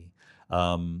democracy?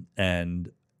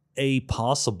 And a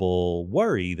possible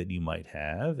worry that you might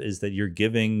have is that you're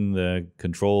giving the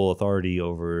control authority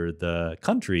over the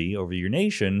country, over your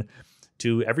nation,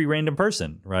 to every random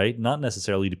person, right? Not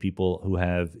necessarily to people who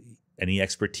have any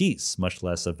expertise, much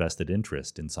less a vested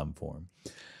interest in some form.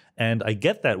 And I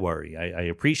get that worry. I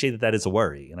appreciate that is a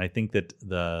worry. And I think that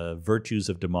the virtues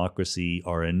of democracy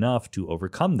are enough to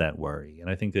overcome that worry. And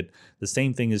I think that the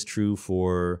same thing is true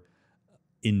for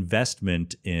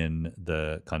investment in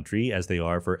the country as they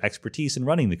are for expertise in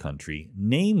running the country.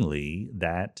 Namely,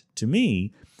 that to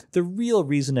me, the real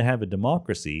reason to have a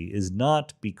democracy is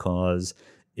not because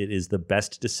it is the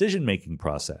best decision-making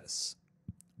process.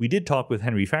 We did talk with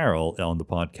Henry Farrell on the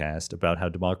podcast about how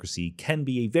democracy can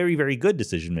be a very, very good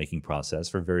decision-making process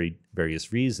for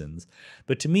various reasons.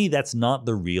 But to me, that's not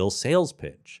the real sales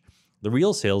pitch. The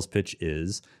real sales pitch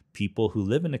is people who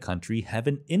live in a country have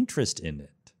an interest in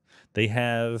it. They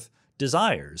have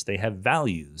desires. They have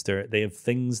values. They have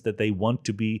things that they want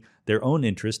to be their own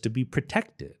interest to be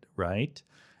protected, right?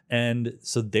 And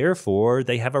so therefore,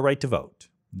 they have a right to vote.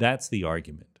 That's the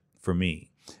argument for me.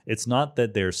 It's not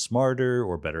that they're smarter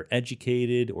or better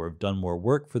educated or have done more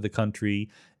work for the country.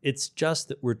 It's just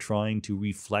that we're trying to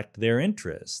reflect their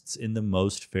interests in the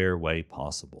most fair way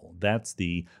possible. That's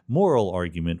the moral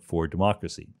argument for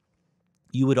democracy.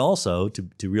 You would also,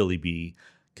 to really be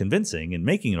convincing in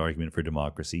making an argument for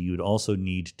democracy, you would also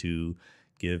need to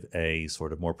give a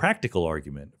sort of more practical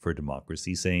argument for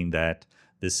democracy, saying that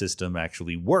this system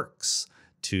actually works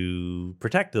to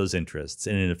protect those interests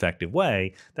in an effective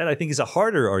way. That I think is a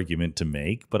harder argument to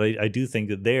make, but I do think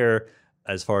that there,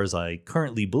 as far as I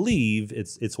currently believe,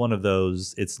 it's one of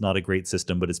those, it's not a great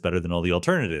system, but it's better than all the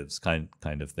alternatives kind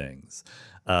of things.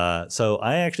 So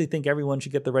I actually think everyone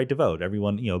should get the right to vote.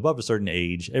 Everyone, above a certain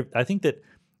age. I think that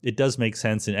it does make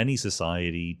sense in any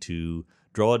society to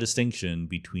draw a distinction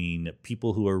between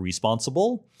people who are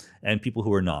responsible and people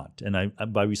who are not. And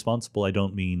by responsible, I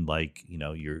don't mean like,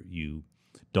 you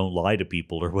don't lie to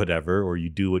people or whatever, or you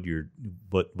do what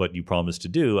you promise to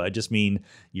do. I just mean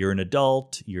you're an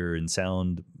adult, you're in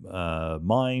sound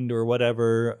mind or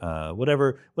whatever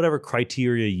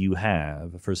criteria you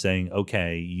have for saying,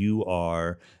 okay, you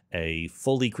are a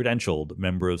fully credentialed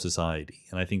member of society.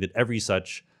 And I think that every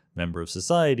such member of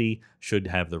society should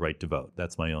have the right to vote.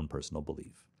 That's my own personal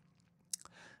belief.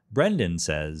 Brendan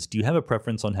says, do you have a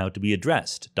preference on how to be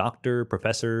addressed? Doctor,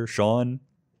 professor, Sean?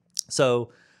 So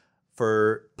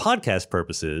for podcast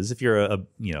purposes, if you're a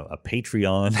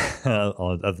Patreon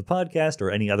of the podcast,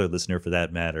 or any other listener for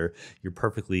that matter, you're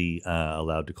perfectly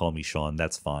allowed to call me Sean.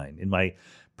 That's fine. In my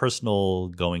personal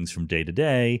goings from day to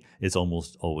day, it's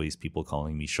almost always people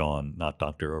calling me Sean, not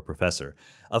doctor or professor.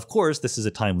 Of course, this is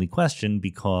a timely question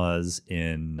because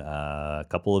in a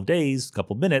couple of days,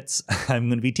 couple minutes, I'm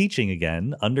going to be teaching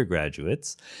again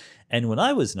undergraduates. And when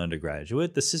I was an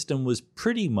undergraduate, the system was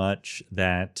pretty much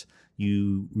that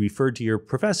you referred to your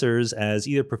professors as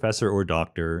either professor or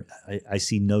doctor. I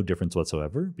see no difference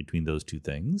whatsoever between those two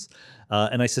things.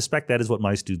 And I suspect that is what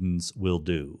my students will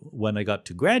do. When I got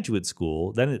to graduate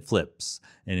school, then it flips.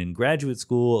 And in graduate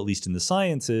school, at least in the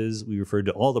sciences, we referred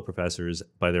to all the professors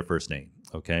by their first name.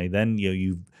 Okay, then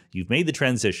you've made the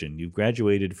transition. You've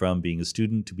graduated from being a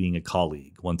student to being a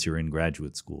colleague once you're in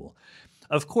graduate school.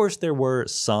 Of course, there were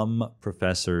some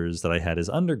professors that I had as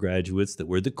undergraduates that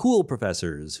were the cool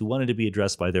professors who wanted to be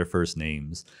addressed by their first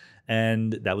names.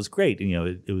 And that was great.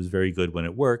 It was very good when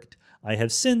it worked. I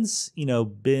have since,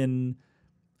 been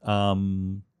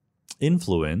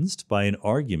influenced by an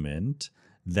argument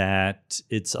that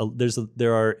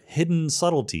there are hidden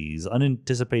subtleties,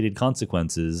 unanticipated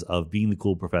consequences of being the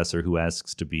cool professor who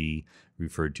asks to be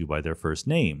referred to by their first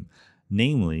name.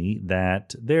 Namely,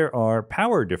 that there are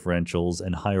power differentials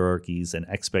and hierarchies and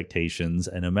expectations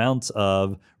and amounts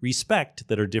of respect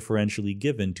that are differentially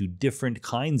given to different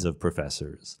kinds of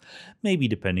professors, maybe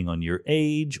depending on your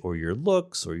age or your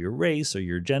looks or your race or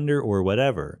your gender or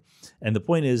whatever. And the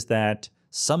point is that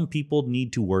some people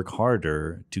need to work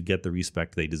harder to get the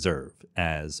respect they deserve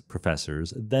as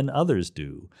professors than others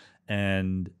do.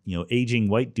 And, aging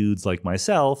white dudes like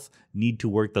myself need to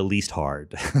work the least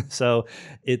hard. So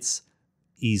it's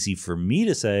easy for me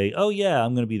to say, oh yeah,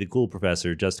 I'm going to be the cool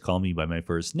professor, just call me by my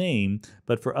first name.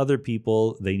 But for other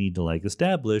people, they need to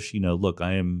establish, look,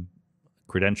 I am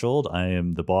credentialed, I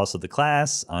am the boss of the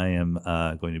class, I am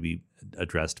going to be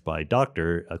addressed by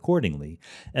doctor accordingly.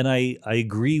 And I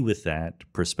agree with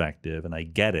that perspective and I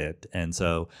get it. And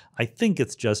so I think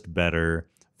it's just better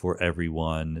for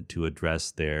everyone to address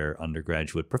their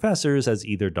undergraduate professors as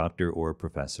either doctor or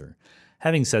professor.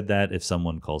 Having said that, if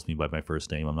someone calls me by my first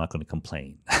name, I'm not going to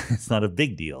complain. It's not a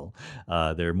big deal.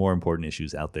 There are more important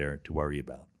issues out there to worry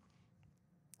about.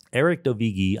 Eric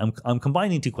Dovigi, I'm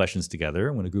combining two questions together.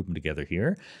 I'm going to group them together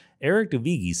here. Eric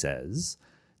Dovigi says,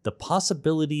 the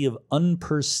possibility of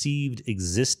unperceived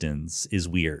existence is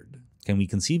weird. Can we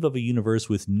conceive of a universe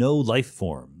with no life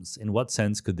forms? In what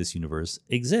sense could this universe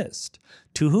exist?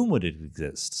 To whom would it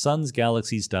exist? Suns,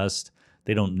 galaxies, dust,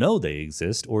 they don't know they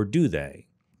exist, or do they?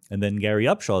 And then Gary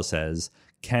Upshaw says,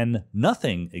 can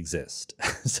nothing exist?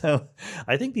 So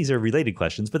I think these are related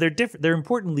questions, but they're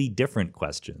importantly different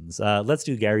questions. Let's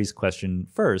do Gary's question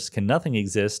first. Can nothing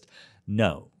exist?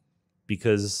 No,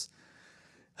 because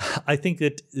I think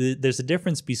that there's a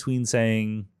difference between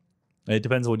saying, it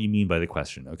depends on what you mean by the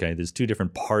question, okay? There's two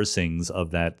different parsings of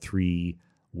that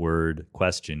 3-word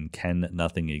question, can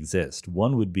nothing exist?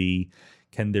 One would be,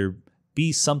 can there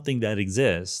be something that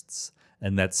exists,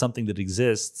 and that something that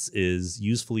exists is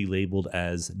usefully labeled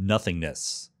as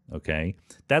nothingness, okay?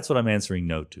 That's what I'm answering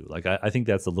no to. Like, I think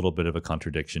that's a little bit of a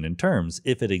contradiction in terms.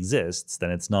 If it exists, then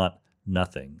it's not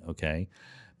nothing, okay?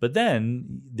 But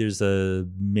then there's a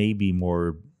maybe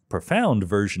more profound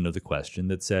version of the question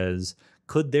that says,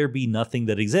 could there be nothing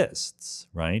that exists,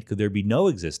 right? Could there be no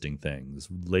existing things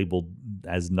labeled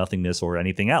as nothingness or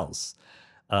anything else?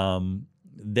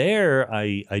 There,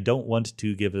 I don't want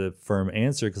to give a firm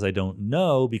answer because I don't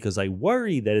know, because I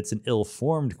worry that it's an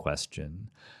ill-formed question,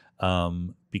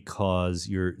 because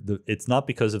it's not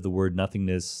because of the word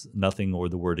nothingness, nothing, or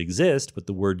the word exist, but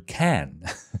the word can.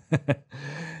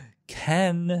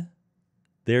 Can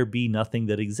there be nothing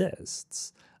that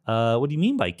exists? What do you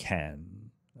mean by can?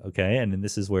 Okay, and then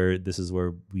this is where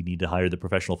we need to hire the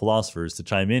professional philosophers to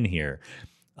chime in here.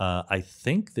 I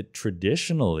think that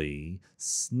traditionally,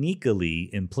 sneakily,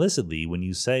 implicitly, when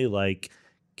you say like,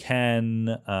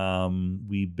 can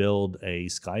we build a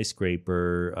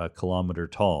skyscraper a kilometer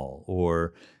tall,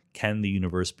 or can the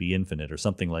universe be infinite, or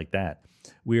something like that,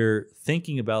 we're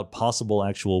thinking about possible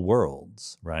actual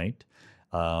worlds, right?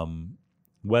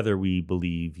 Whether we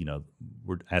believe,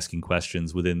 we're asking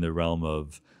questions within the realm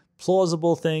of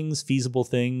plausible things, feasible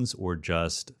things, or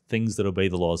just things that obey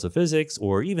the laws of physics,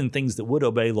 or even things that would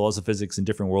obey laws of physics in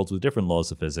different worlds with different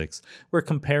laws of physics. We're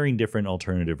comparing different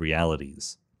alternative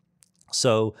realities.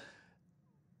 So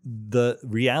the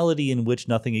reality in which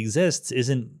nothing exists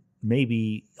isn't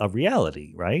maybe a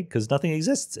reality, right? Because nothing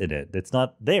exists in it. It's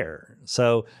not there.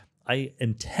 So I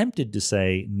am tempted to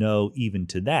say no even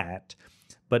to that.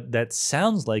 But that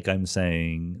sounds like I'm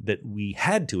saying that we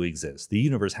had to exist. The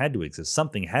universe had to exist.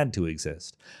 Something had to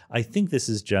exist. I think this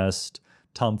is just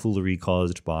tomfoolery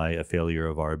caused by a failure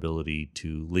of our ability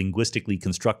to linguistically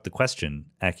construct the question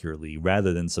accurately,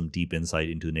 rather than some deep insight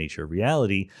into the nature of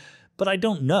reality. But I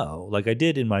don't know. Like I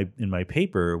did in my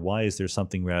paper, why is there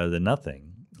something rather than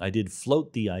nothing? I did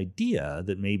float the idea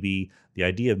that maybe the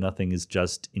idea of nothing is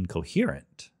just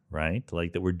incoherent, right?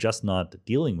 Like that we're just not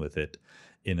dealing with it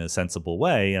in a sensible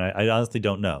way. And I honestly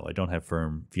don't know. I don't have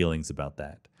firm feelings about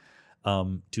that.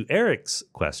 To Eric's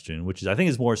question, which I think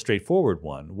is more straightforward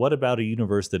one, what about a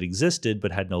universe that existed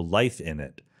but had no life in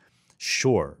it?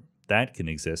 Sure, that can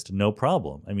exist, no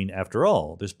problem. I mean, after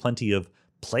all, there's plenty of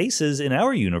places in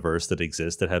our universe that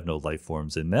exist that have no life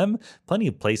forms in them. Plenty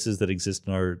of places that exist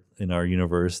in our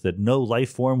universe that no life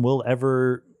form will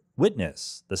ever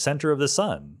witness. The center of the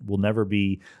sun will never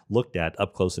be looked at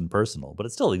up close and personal, but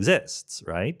it still exists,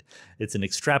 right? It's an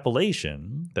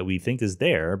extrapolation that we think is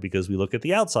there because we look at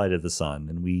the outside of the sun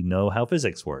and we know how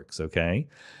physics works, okay?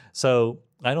 So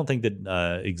I don't think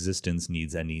that existence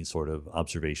needs any sort of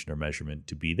observation or measurement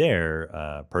to be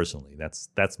there, personally.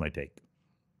 That's my take.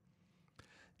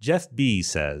 Jeff B.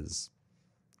 says,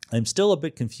 I'm still a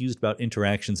bit confused about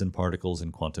interactions in particles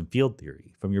in quantum field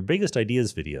theory. From your biggest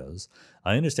ideas videos,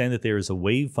 I understand that there is a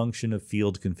wave function of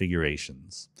field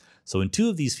configurations. So when two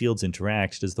of these fields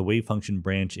interact, does the wave function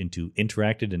branch into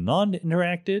interacted and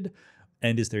non-interacted?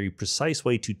 And is there a precise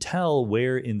way to tell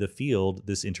where in the field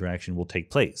this interaction will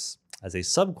take place? As a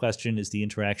sub-question, is the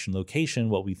interaction location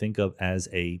what we think of as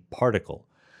a particle?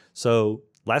 So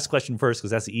last question first,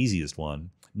 because that's the easiest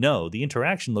one. No, the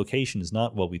interaction location is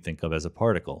not what we think of as a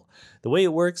particle. The way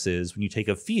it works is when you take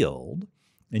a field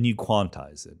and you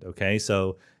quantize it, okay?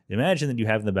 So imagine that you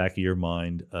have in the back of your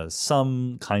mind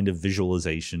some kind of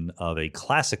visualization of a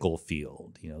classical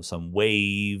field, some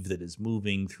wave that is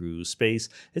moving through space.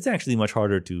 It's actually much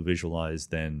harder to visualize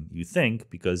than you think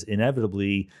because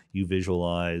inevitably you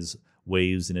visualize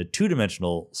waves in a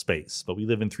two-dimensional space, but we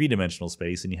live in three-dimensional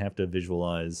space and you have to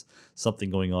visualize something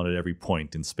going on at every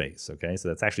point in space, okay? So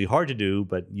that's actually hard to do,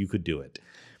 but you could do it.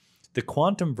 The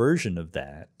quantum version of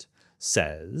that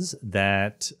says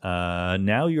that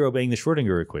now you're obeying the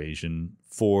Schrodinger equation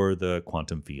for the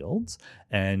quantum fields,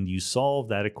 and you solve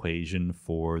that equation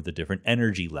for the different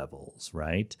energy levels,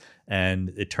 right?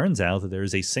 And it turns out that there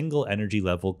is a single energy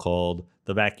level called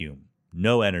the vacuum.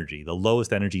 no energy, the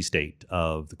lowest energy state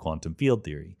of the quantum field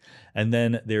theory. And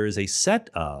then there is a set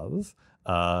of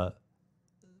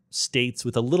states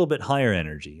with a little bit higher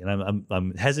energy. And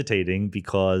I'm hesitating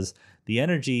because the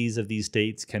energies of these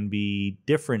states can be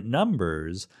different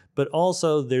numbers, but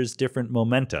also there's different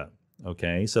momenta.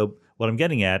 Okay, so what I'm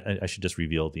getting at, I should just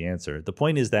reveal the answer. The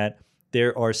point is that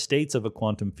there are states of a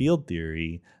quantum field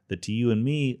theory that to you and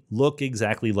me look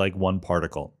exactly like one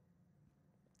particle.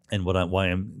 And why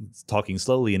I'm talking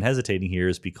slowly and hesitating here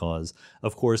is because,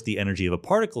 of course, the energy of a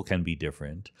particle can be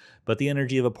different, but the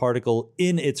energy of a particle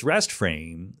in its rest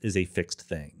frame is a fixed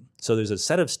thing. So there's a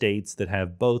set of states that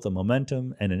have both a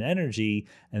momentum and an energy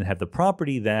and have the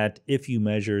property that if you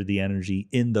measure the energy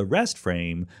in the rest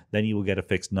frame, then you will get a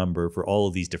fixed number for all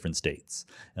of these different states.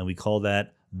 And we call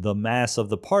that the mass of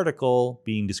the particle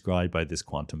being described by this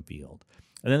quantum field.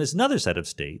 And then there's another set of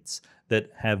states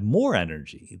that have more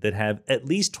energy, that have at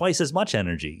least twice as much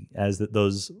energy as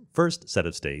those first set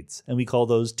of states. And we call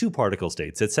those two-particle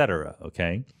states, etc.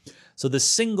 Okay? So the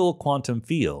single quantum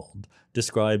field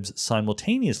describes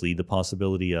simultaneously the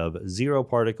possibility of 0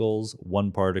 particles,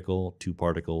 1 particle, 2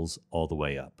 particles, all the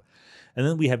way up. And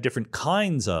then we have different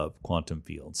kinds of quantum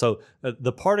fields. So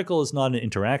the particle is not an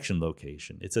interaction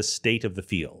location. It's a state of the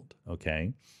field,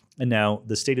 okay? And now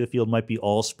the state of the field might be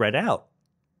all spread out,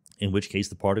 in which case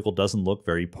the particle doesn't look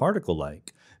very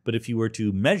particle-like. But if you were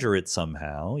to measure it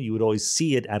somehow, you would always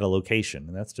see it at a location.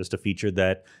 And that's just a feature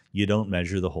that you don't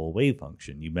measure the whole wave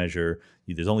function. You measure,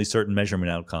 there's only certain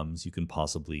measurement outcomes you can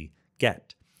possibly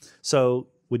get. So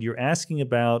when you're asking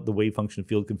about the wave function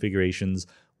field configurations,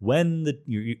 when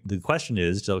the question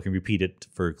is, so I can repeat it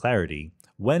for clarity,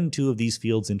 when two of these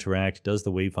fields interact, does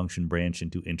the wave function branch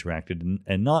into interacted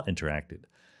and not interacted?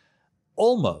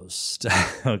 Almost.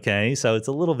 Okay, so it's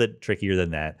a little bit trickier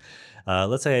than that.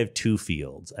 Let's say I have two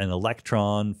fields, an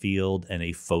electron field and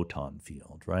a photon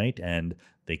field, right? And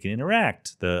they can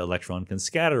interact. The electron can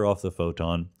scatter off the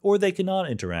photon, or they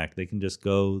cannot interact. They can just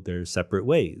go their separate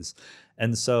ways.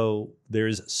 And so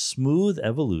there's smooth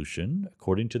evolution,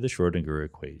 according to the Schrödinger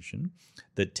equation,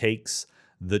 that takes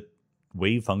the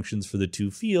wave functions for the two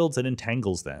fields and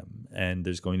entangles them. And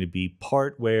there's going to be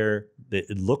part where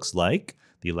it looks like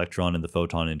the electron and the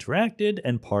photon interacted,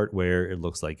 and part where it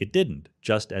looks like it didn't,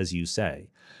 just as you say.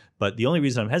 But the only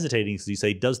reason I'm hesitating is you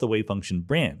say, does the wave function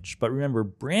branch? But remember,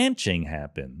 branching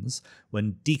happens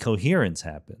when decoherence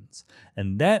happens.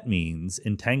 And that means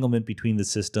entanglement between the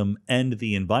system and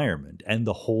the environment and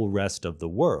the whole rest of the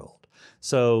world.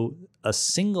 So a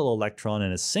single electron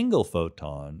and a single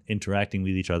photon interacting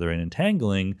with each other and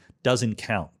entangling doesn't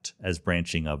count as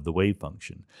branching of the wave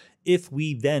function. If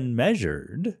we then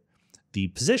measured the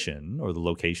position or the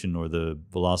location or the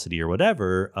velocity or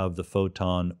whatever of the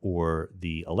photon or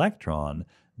the electron,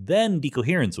 then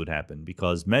decoherence would happen,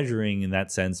 because measuring in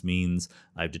that sense means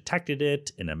I've detected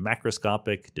it in a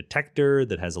macroscopic detector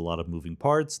that has a lot of moving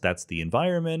parts. That's the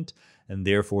environment, and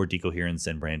therefore decoherence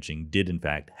and branching did in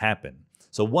fact happen.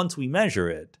 So once we measure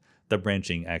it, the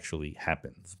branching actually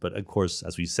happens. But of course,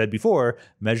 as we said before,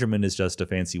 measurement is just a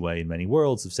fancy way in many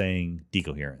worlds of saying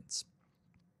decoherence.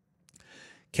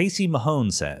 Casey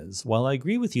Mahone says, while I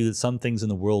agree with you that some things in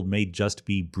the world may just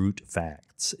be brute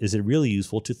facts, is it really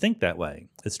useful to think that way?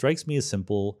 It strikes me as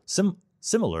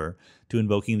similar to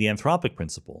invoking the anthropic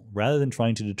principle. Rather than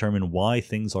trying to determine why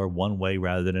things are one way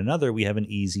rather than another, we have an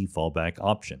easy fallback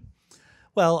option.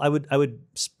 Well, I would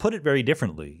put it very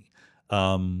differently.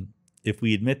 If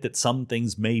we admit that some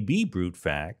things may be brute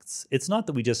facts, it's not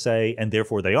that we just say, and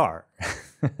therefore they are.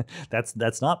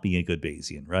 That's not being a good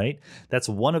Bayesian, right? That's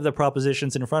one of the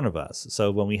propositions in front of us. So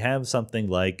when we have something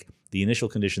like the initial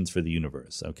conditions for the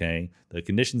universe, okay, the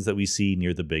conditions that we see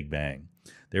near the Big Bang,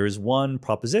 there is one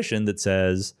proposition that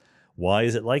says, why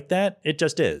is it like that? It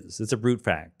just is. It's a brute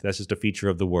fact. That's just a feature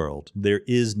of the world. There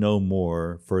is no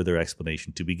more further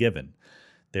explanation to be given.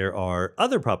 There are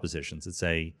other propositions that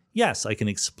say, yes, I can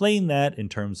explain that in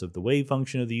terms of the wave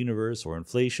function of the universe or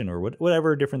inflation or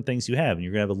whatever different things you have. And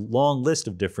you're going to have a long list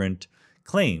of different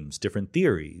claims, different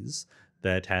theories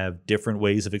that have different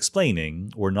ways of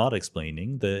explaining or not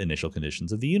explaining the initial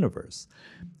conditions of the universe.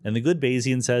 And the good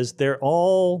Bayesian says they're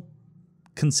all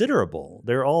considerable.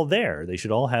 They're all there. They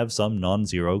should all have some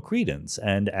non-zero credence.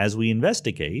 And as we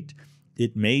investigate,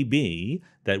 it may be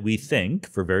that we think,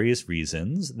 for various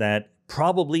reasons, that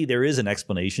probably there is an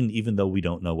explanation even though we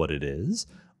don't know what it is.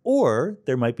 Or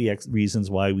there might be reasons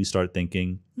why we start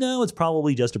thinking, no, it's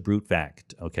probably just a brute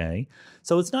fact, okay?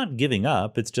 So it's not giving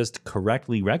up. It's just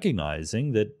correctly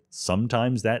recognizing that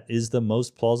sometimes that is the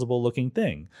most plausible looking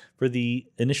thing. For the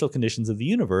initial conditions of the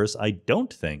universe, I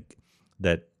don't think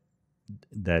that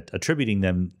attributing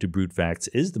them to brute facts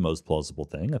is the most plausible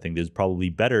thing. I think there's probably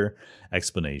better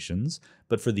explanations.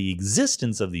 But for the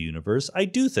existence of the universe, I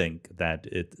do think that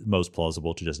it's most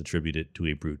plausible to just attribute it to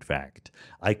a brute fact.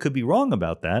 I could be wrong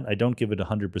about that. I don't give it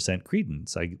 100%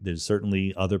 credence. There's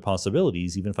certainly other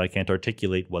possibilities, even if I can't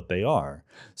articulate what they are.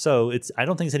 So I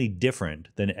don't think it's any different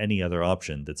than any other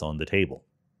option that's on the table.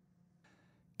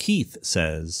 Keith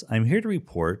says, I'm here to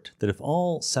report that if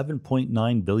all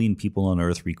 7.9 billion people on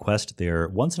Earth request their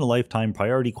once-in-a-lifetime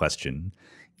priority question,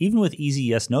 even with easy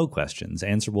yes-no questions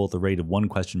answerable at the rate of 1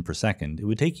 question per second, it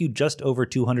would take you just over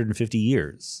 250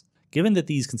 years. Given that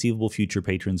these conceivable future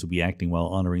patrons would be acting while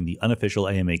honoring the unofficial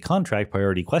AMA contract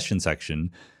priority question section,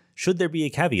 should there be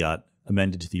a caveat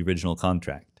amended to the original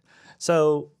contract?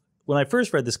 So when I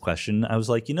first read this question, I was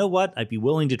like, you know what? I'd be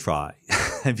willing to try.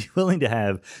 I'd be willing to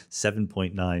have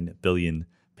 7.9 billion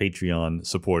Patreon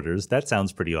supporters. That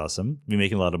sounds pretty awesome. Be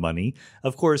making a lot of money.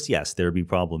 Of course, yes, there would be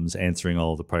problems answering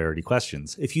all the priority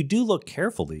questions. If you do look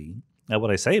carefully at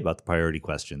what I say about the priority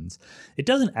questions, it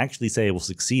doesn't actually say I will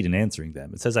succeed in answering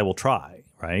them. It says I will try,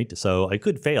 right? So I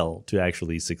could fail to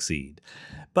actually succeed.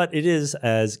 But it is,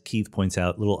 as Keith points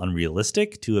out, a little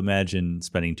unrealistic to imagine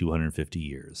spending 250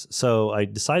 years. So I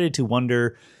decided to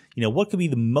wonder, what could be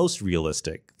the most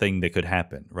realistic thing that could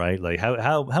happen, right? Like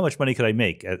how much money could I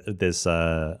make at this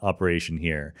operation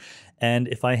here? And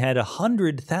if I had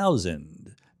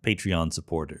 100,000 Patreon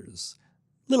supporters,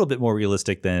 a little bit more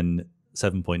realistic than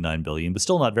 7.9 billion, but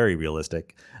still not very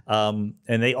realistic. And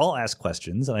they all ask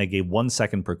questions, and I gave 1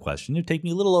 second per question. It'd take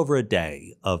me a little over a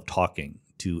day of talking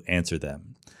to answer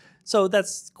them. So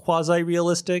that's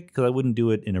quasi-realistic because I wouldn't do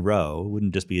it in a row. It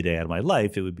wouldn't just be a day out of my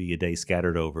life. It would be a day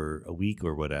scattered over a week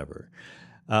or whatever.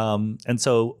 And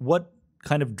so what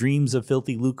kind of dreams of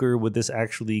filthy lucre would this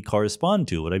actually correspond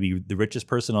to? Would I be the richest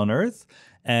person on Earth?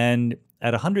 And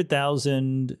at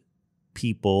 100,000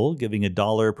 people giving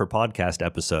 $1 per podcast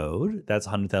episode, that's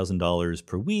 $100,000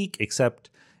 per week, except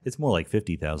it's more like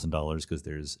 $50,000 because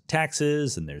there's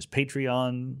taxes and there's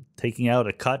Patreon taking out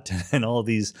a cut and all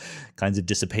these kinds of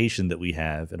dissipation that we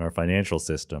have in our financial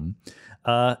system.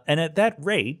 And at that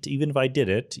rate, even if I did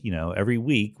it, every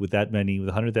week with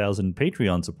 100,000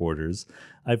 Patreon supporters,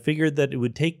 I figured that it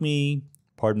would take me,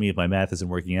 pardon me if my math isn't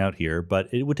working out here,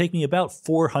 but it would take me about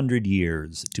 400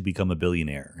 years to become a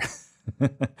billionaire.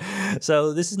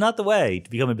 So this is not the way to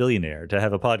become a billionaire, to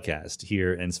have a podcast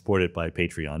here and support it by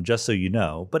Patreon, just so you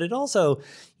know. But it also,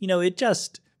 it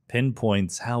just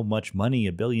pinpoints how much money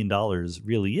 $1 billion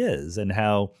really is and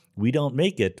how we don't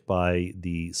make it by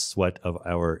the sweat of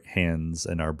our hands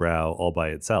and our brow all by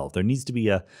itself. There needs to be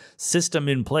a system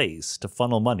in place to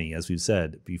funnel money, as we've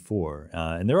said before.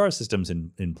 And there are systems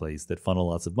in place that funnel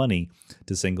lots of money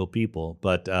to single people,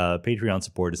 but Patreon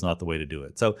support is not the way to do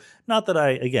it. So not that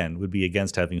I, again, would be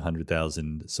against having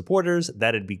 100,000 supporters.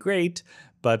 That'd be great,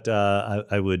 but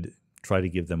I would try to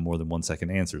give them more than 1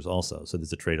 second answers also. So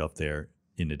there's a trade-off there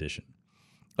in addition.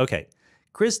 Okay.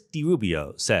 Chris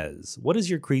DiRubio says, what is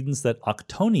your credence that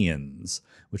octonions,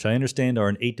 which I understand are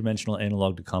an 8-dimensional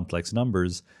analog to complex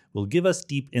numbers, will give us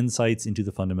deep insights into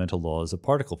the fundamental laws of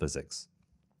particle physics?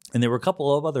 And there were a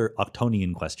couple of other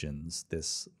octonian questions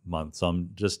this month, so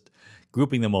I'm just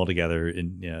grouping them all together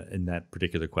in that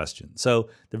particular question. So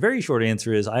the very short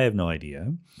answer is I have no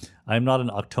idea. I'm not an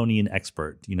octonian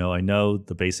expert. I know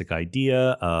the basic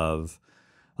idea of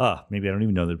maybe I don't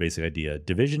even know the basic idea.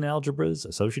 Division algebras,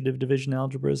 associative division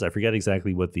algebras. I forget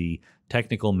exactly what the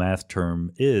technical math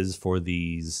term is for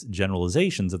these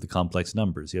generalizations of the complex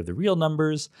numbers. You have the real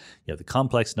numbers, you have the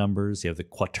complex numbers, you have the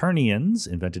quaternions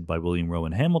invented by William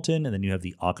Rowan Hamilton, and then you have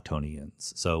the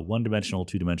octonions. So 1-dimensional,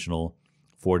 2-dimensional,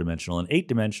 4-dimensional, and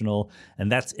 8-dimensional,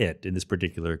 and that's it in this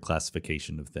particular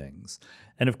classification of things.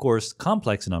 And of course,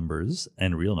 complex numbers,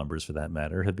 and real numbers for that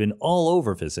matter, have been all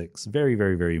over physics. Very,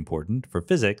 very, very important for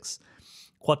physics.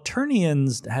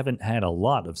 Quaternions haven't had a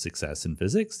lot of success in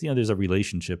physics. There's a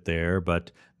relationship there, but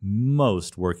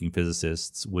most working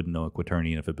physicists wouldn't know a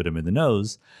quaternion if it bit them in the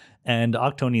nose. And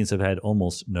octonions have had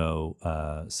almost no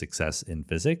success in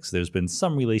physics. There's been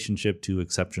some relationship to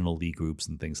exceptional Lie groups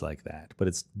and things like that, but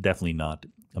it's definitely not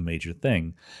a major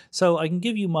thing. So I can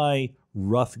give you my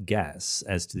rough guess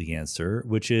as to the answer,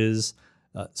 which is,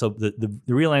 so the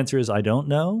real answer is I don't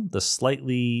know. The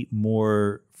slightly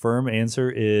more firm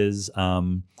answer is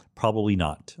probably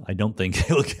not. I don't think it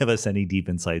will give us any deep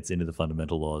insights into the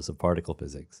fundamental laws of particle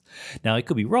physics. Now, I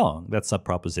could be wrong. That's a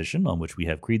proposition on which we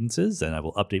have credences, and I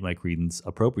will update my credence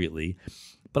appropriately.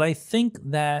 But I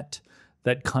think that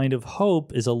kind of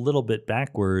hope is a little bit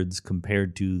backwards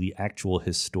compared to the actual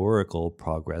historical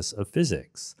progress of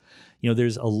physics.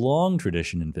 There's a long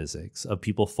tradition in physics of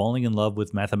people falling in love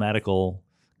with mathematical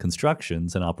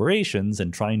constructions and operations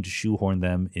and trying to shoehorn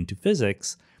them into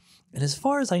physics. And as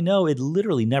far as I know, it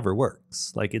literally never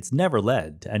works. Like, it's never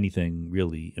led to anything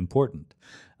really important.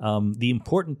 The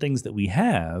important things that we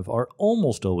have are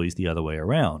almost always the other way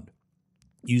around.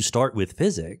 You start with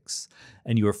physics,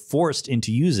 and you are forced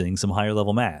into using some higher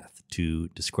level math to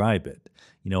describe it.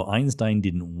 Einstein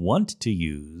didn't want to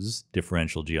use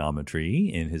differential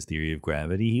geometry in his theory of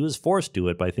gravity. He was forced to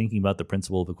it by thinking about the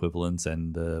principle of equivalence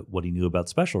and what he knew about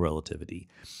special relativity.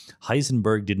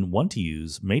 Heisenberg didn't want to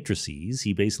use matrices.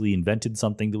 He basically invented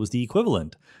something that was the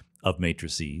equivalent of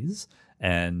matrices.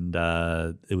 And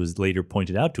it was later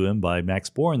pointed out to him by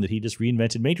Max Born that he just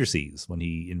reinvented matrices when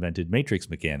he invented matrix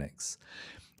mechanics.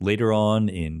 Later on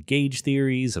in gauge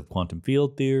theories of quantum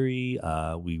field theory,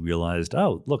 we realized,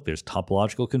 oh, look, there's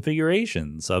topological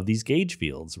configurations of these gauge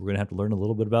fields. We're going to have to learn a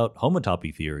little bit about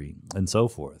homotopy theory and so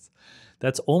forth.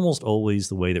 That's almost always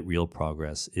the way that real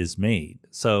progress is made.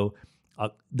 So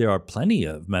there are plenty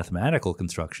of mathematical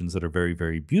constructions that are very,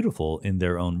 very beautiful in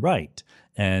their own right.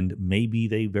 And maybe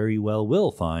they very well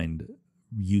will find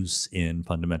use in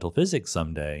fundamental physics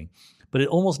someday. But it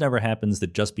almost never happens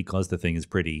that just because the thing is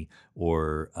pretty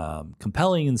or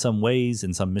compelling in some ways,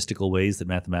 in some mystical ways that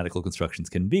mathematical constructions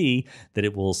can be, that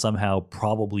it will somehow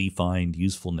probably find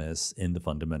usefulness in the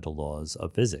fundamental laws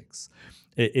of physics.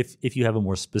 If you have a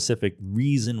more specific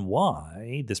reason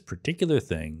why this particular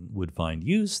thing would find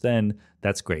use, then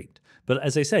that's great. But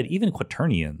as I said, even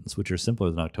quaternions, which are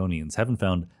simpler than octonions, haven't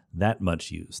found that much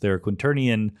use. There are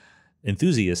quaternion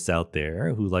enthusiasts out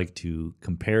there who like to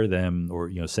compare them or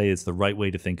say it's the right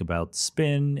way to think about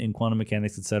spin in quantum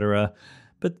mechanics, etc.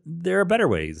 But there are better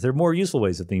ways. There are more useful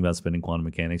ways of thinking about spin in quantum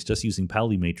mechanics, just using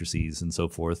Pauli matrices and so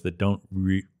forth that don't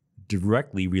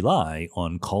directly rely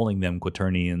on calling them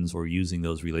quaternions or using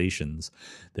those relations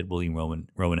that William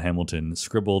Rowan Hamilton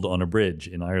scribbled on a bridge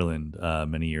in Ireland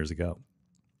many years ago.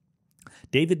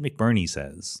 David McBurney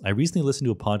says, I recently listened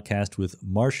to a podcast with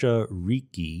Marcia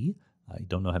Ricci, I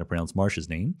don't know how to pronounce Marcia's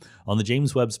name, on the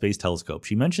James Webb Space Telescope.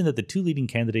 She mentioned that the two leading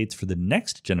candidates for the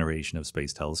next generation of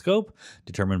space telescope,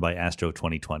 determined by Astro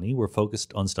 2020, were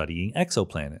focused on studying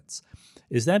exoplanets.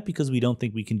 Is that because we don't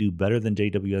think we can do better than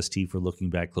JWST for looking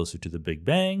back closer to the Big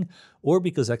Bang, or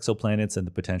because exoplanets and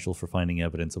the potential for finding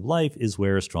evidence of life is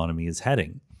where astronomy is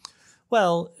heading?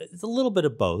 Well, it's a little bit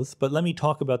of both, but let me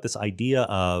talk about this idea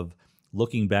of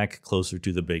looking back closer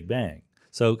to the Big Bang.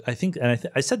 So I think, and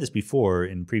I said this before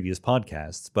in previous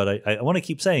podcasts, but I want to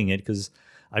keep saying it because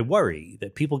I worry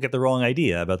that people get the wrong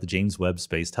idea about the James Webb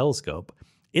Space Telescope.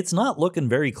 It's not looking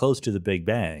very close to the Big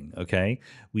Bang, okay?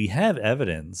 We have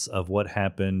evidence of what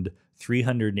happened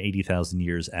 380,000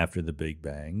 years after the Big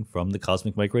Bang from the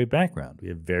cosmic microwave background. We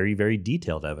have very, very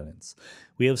detailed evidence.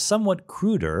 We have somewhat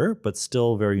cruder, but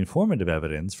still very informative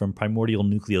evidence from primordial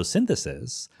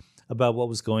nucleosynthesis about what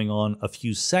was going on a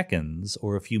few seconds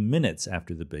or a few minutes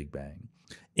after the Big Bang.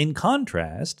 In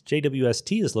contrast,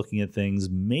 JWST is looking at things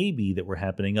maybe that were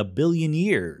happening a billion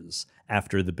years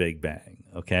after the Big Bang,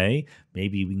 okay?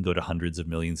 Maybe we can go to hundreds of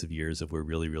millions of years if we're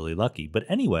really, really lucky. But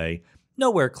anyway,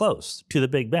 nowhere close to the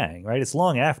Big Bang, right? It's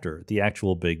long after the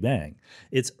actual Big Bang.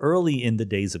 It's early in the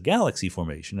days of galaxy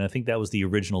formation, and I think that was the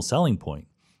original selling point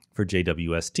for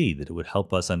JWST, that it would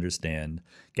help us understand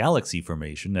galaxy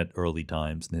formation at early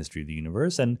times in the history of the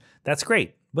universe, and that's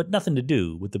great, but nothing to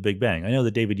do with the Big Bang. I know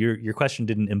that, David, your question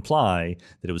didn't imply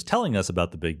that it was telling us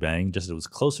about the Big Bang, just that it was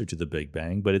closer to the Big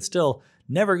Bang, but it's still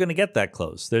never going to get that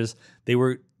close.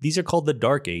 These are called the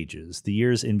Dark Ages, the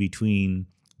years in between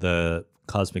the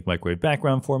cosmic microwave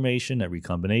background formation at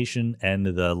recombination and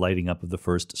the lighting up of the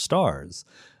first stars.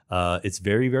 It's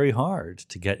very, very hard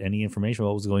to get any information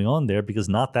about what was going on there because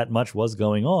not that much was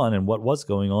going on, and what was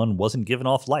going on wasn't giving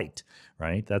off light,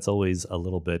 right? That's always a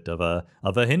little bit of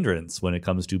a hindrance when it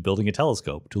comes to building a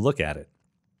telescope to look at it.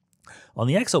 On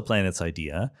the exoplanets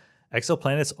idea,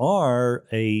 exoplanets are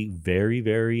a very,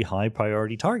 very high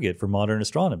priority target for modern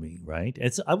astronomy, right?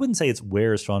 I wouldn't say it's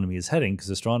where astronomy is heading, because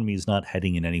astronomy is not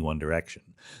heading in any one direction.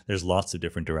 There's lots of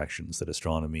different directions that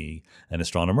astronomy and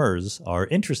astronomers are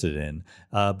interested in,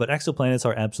 but exoplanets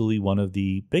are absolutely one of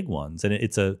the big ones. And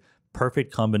it's a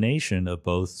perfect combination of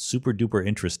both super duper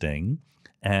interesting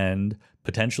and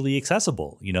potentially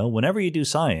accessible. Whenever you do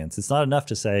science, it's not enough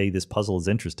to say this puzzle is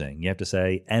interesting. You have to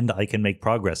say, and I can make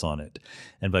progress on it.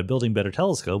 And by building better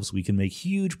telescopes, we can make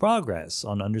huge progress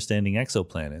on understanding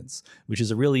exoplanets, which is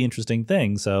a really interesting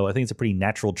thing. So I think it's a pretty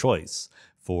natural choice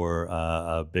for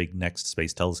a big next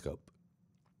space telescope.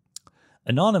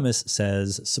 Anonymous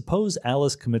says, suppose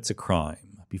Alice commits a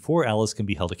crime. Before Alice can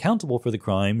be held accountable for the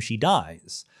crime, she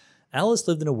dies. Alice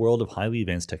lived in a world of highly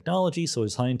advanced technology, so a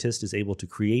scientist is able to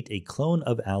create a clone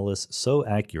of Alice so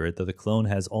accurate that the clone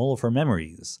has all of her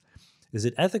memories. Is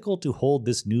it ethical to hold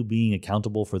this new being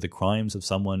accountable for the crimes of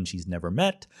someone she's never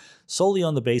met, solely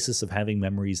on the basis of having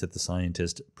memories that the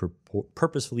scientist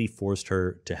purposefully forced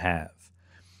her to have?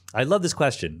 I love this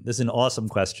question. This is an awesome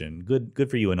question. Good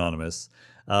for you, Anonymous,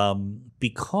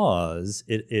 because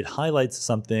it highlights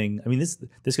something. I mean,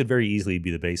 this could very easily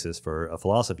be the basis for a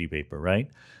philosophy paper, right?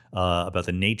 About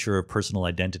the nature of personal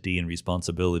identity and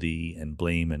responsibility and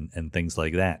blame and things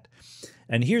like that.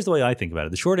 And here's the way I think about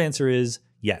it. The short answer is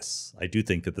yes. I do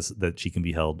think that she can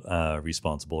be held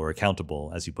responsible or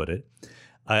accountable, as you put it.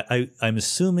 I'm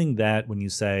assuming that when you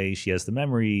say she has the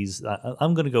memories,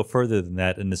 I'm going to go further than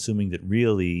that and assuming that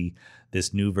really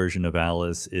this new version of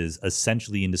Alice is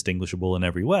essentially indistinguishable in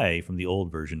every way from the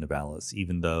old version of Alice,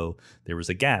 even though there was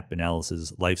a gap in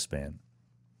Alice's lifespan.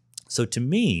 So to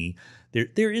me,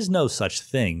 there is no such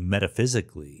thing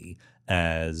metaphysically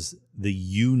as the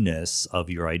you-ness of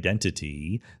your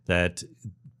identity that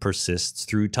persists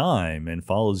through time and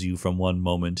follows you from one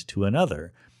moment to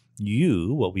another.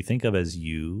 You, what we think of as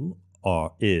you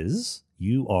are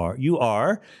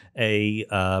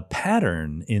a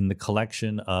pattern in the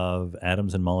collection of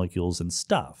atoms and molecules and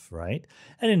stuff, right?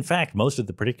 And in fact, most of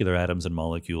the particular atoms and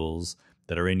molecules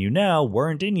that are in you now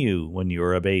weren't in you when you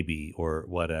were a baby or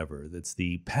whatever. That's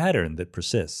the pattern that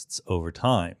persists over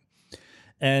time.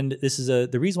 And this is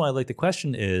the reason why I like the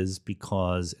question is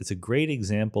because it's a great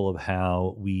example of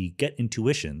how we get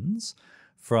intuitions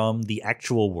from the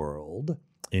actual world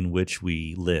in which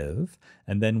we live,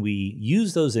 and then we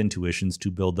use those intuitions to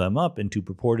build them up into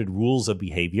purported rules of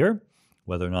behavior,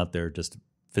 whether or not they're just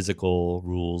physical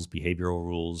rules, behavioral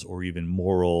rules, or even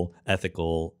moral,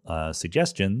 ethical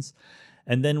suggestions.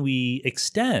 And then we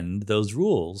extend those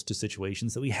rules to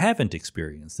situations that we haven't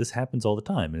experienced. This happens all the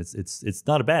time, and it's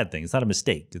not a bad thing. It's not a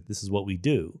mistake. This is what we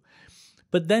do.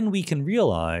 But then we can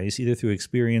realize, either through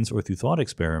experience or through thought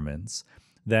experiments,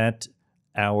 that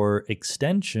our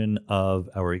extension of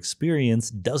our experience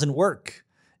doesn't work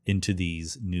into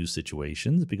these new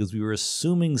situations because we were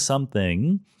assuming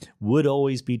something would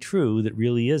always be true that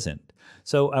really isn't.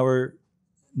 So our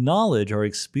knowledge, our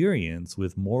experience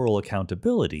with moral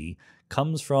accountability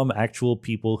comes from actual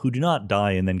people who do not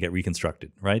die and then get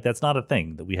reconstructed, right? That's not a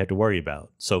thing that we had to worry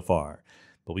about so far,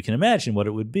 but we can imagine what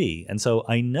it would be. And so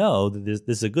I know that this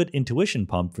is a good intuition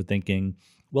pump for thinking,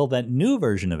 well, that new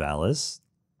version of Alice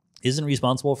isn't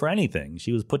responsible for anything.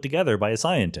 She was put together by a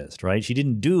scientist, right? She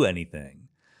didn't do anything.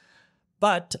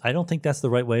 But I don't think that's the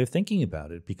right way of thinking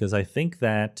about it, because I think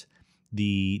that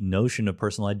the notion of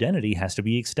personal identity has to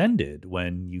be extended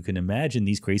when you can imagine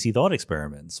these crazy thought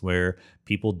experiments where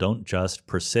people don't just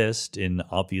persist in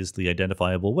obviously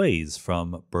identifiable ways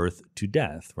from birth to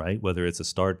death, right? Whether it's a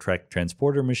Star Trek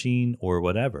transporter machine or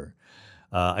whatever.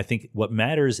 I think what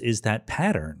matters is that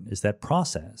pattern, is that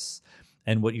process.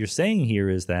 And what you're saying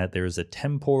here is that there is a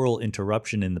temporal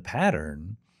interruption in the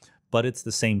pattern, but it's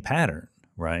the same pattern,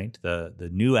 right? The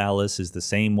new Alice is the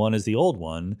same one as the old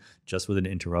one, just with an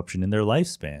interruption in their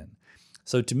lifespan.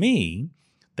 So to me,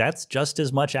 that's just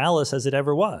as much Alice as it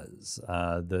ever was.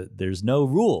 There's no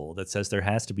rule that says there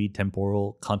has to be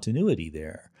temporal continuity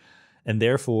there. And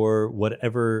therefore,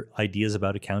 whatever ideas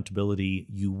about accountability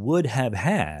you would have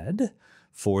had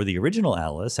for the original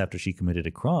Alice after she committed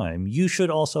a crime, you should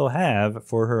also have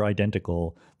for her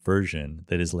identical version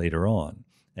that is later on.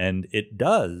 And it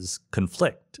does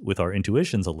conflict with our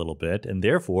intuitions a little bit, and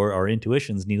therefore our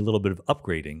intuitions need a little bit of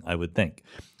upgrading, I would think.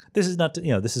 This is not,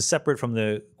 this is separate from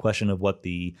the question of what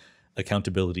the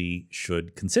accountability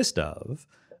should consist of.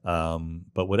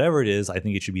 But whatever it is, I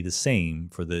think it should be the same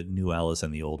for the new Alice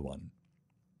and the old one.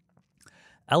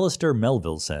 Alistair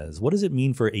Melville says, what does it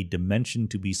mean for a dimension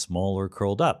to be small or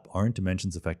curled up? Aren't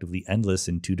dimensions effectively endless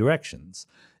in two directions?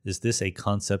 Is this a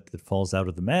concept that falls out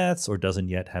of the maths or doesn't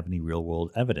yet have any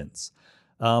real-world evidence?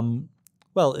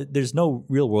 Well, there's no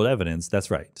real-world evidence.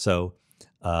 That's right. So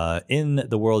in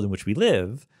the world in which we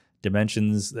live,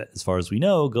 dimensions, as far as we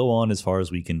know, go on as far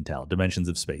as we can tell. Dimensions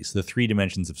of space, the 3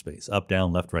 dimensions of space, up,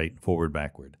 down, left, right, forward,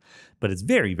 backward. But it's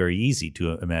very, very easy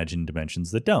to imagine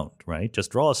dimensions that don't, right?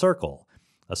 Just draw a circle.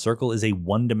 A circle is a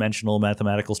one-dimensional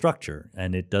mathematical structure,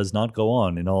 and it does not go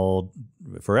on in all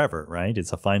forever, right?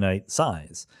 It's a finite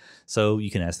size. So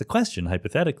you can ask the question,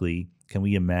 hypothetically, can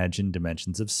we imagine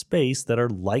dimensions of space that are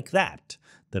like that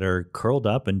are curled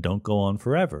up and don't go on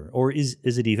forever? Or is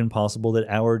it even possible that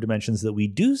our dimensions that we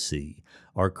do see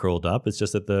are curled up? It's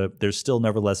just that they're still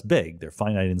nevertheless big. They're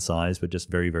finite in size, but just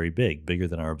very, very big, bigger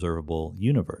than our observable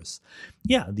universe.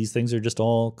 Yeah, these things are just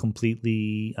all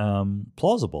completely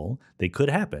plausible. They could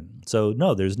happen. So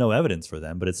no, there's no evidence for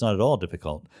them, but it's not at all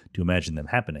difficult to imagine them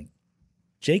happening.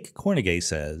 Jake Cornegay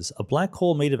says, a black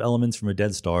hole made of elements from a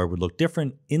dead star would look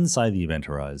different inside the event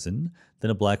horizon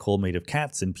than a black hole made of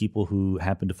cats and people who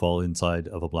happen to fall inside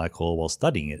of a black hole while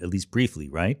studying it, at least briefly,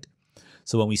 right?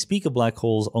 So when we speak of black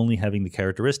holes only having the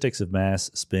characteristics of mass,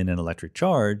 spin, and electric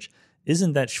charge,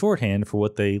 isn't that shorthand for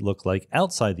what they look like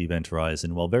outside the event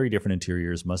horizon, while very different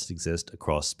interiors must exist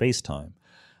across space-time?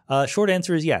 Short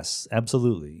answer is yes,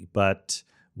 absolutely. But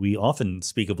we often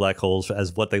speak of black holes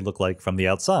as what they look like from the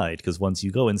outside, because once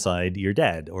you go inside, you're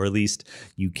dead, or at least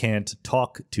you can't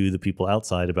talk to the people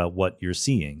outside about what you're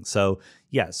seeing. So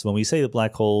yes, when we say that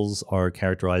black holes are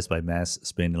characterized by mass,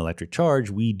 spin, and electric charge,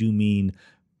 we do mean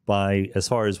by as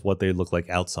far as what they look like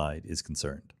outside is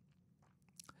concerned.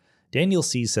 Daniel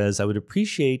C. says, I would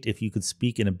appreciate if you could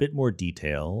speak in a bit more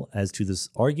detail as to this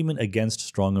argument against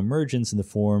strong emergence in the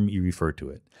form you refer to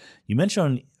it. You mentioned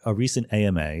on a recent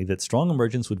AMA that strong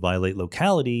emergence would violate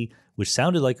locality, which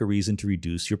sounded like a reason to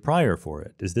reduce your prior for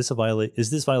it. Is this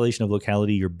violation of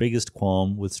locality your biggest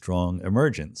qualm with strong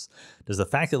emergence? Does the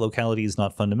fact that locality is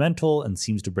not fundamental and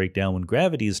seems to break down when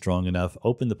gravity is strong enough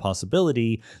open the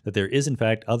possibility that there is in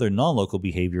fact other non-local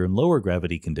behavior in lower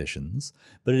gravity conditions,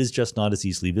 but it is just not as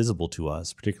easily visible to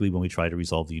us, particularly when we try to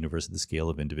resolve the universe at the scale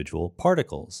of individual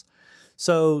particles?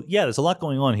 So yeah, there's a lot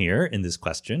going on here in this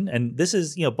question. And this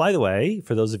is, by the way,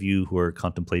 for those of you who are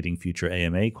contemplating future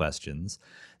AMA questions,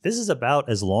 this is about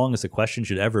as long as a question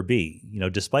should ever be.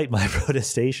 Despite my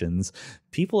protestations,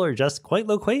 people are just quite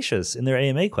loquacious in their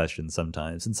AMA questions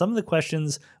sometimes. And some of the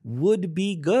questions would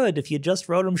be good if you just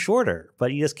wrote them shorter,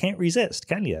 but you just can't resist,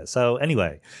 can you? So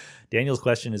anyway, Daniel's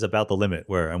question is about the limit,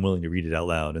 where I'm willing to read it out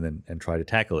loud and try to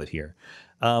tackle it here.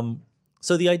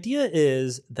 So the idea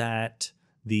is that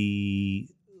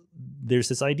there's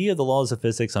this idea of the laws of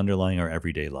physics underlying our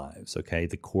everyday lives, okay,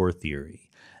 the core theory.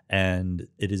 And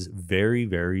it is very,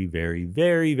 very, very,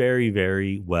 very, very,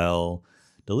 very well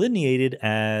delineated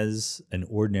as an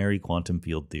ordinary quantum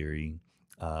field theory,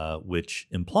 which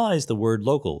implies the word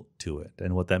local to it.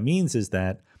 And what that means is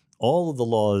that all of the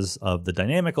laws of the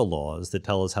dynamical laws that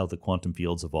tell us how the quantum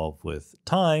fields evolve with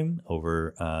time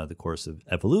over the course of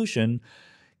evolution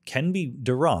can be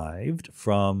derived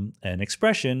from an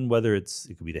expression, whether it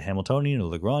could be the Hamiltonian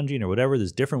or Lagrangian or whatever.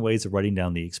 There's different ways of writing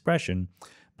down the expression,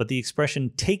 but the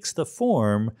expression takes the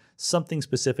form something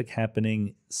specific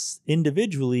happening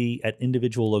individually at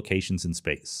individual locations in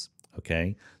space.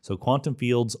 Okay, so quantum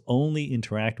fields only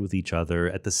interact with each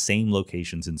other at the same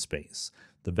locations in space.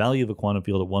 The value of a quantum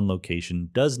field at one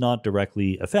location does not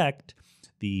directly affect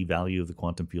the value of the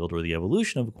quantum field or the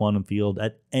evolution of a quantum field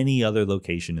at any other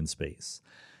location in space.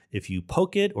 If you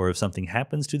poke it, or if something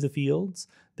happens to the fields,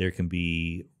 there can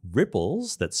be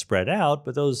ripples that spread out,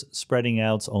 but those spreading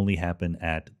outs only happen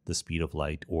at the speed of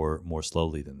light or more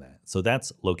slowly than that. So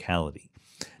that's locality.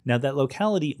 Now, that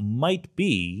locality might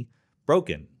be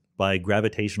broken by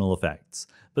gravitational effects,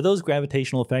 but those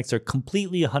gravitational effects are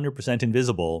completely 100%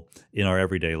 invisible in our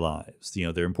everyday lives.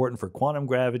 They're important for quantum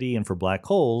gravity and for black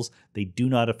holes. They do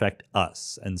not affect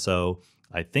us. And so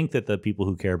I think that the people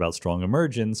who care about strong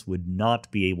emergence would not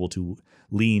be able to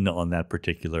lean on that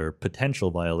particular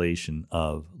potential violation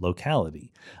of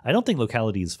locality. I don't think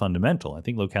locality is fundamental. I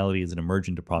think locality is an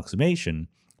emergent approximation.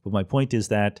 But my point is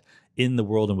that in the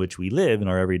world in which we live, in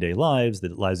our everyday lives, the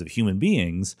lives of human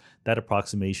beings, that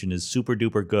approximation is super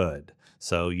duper good.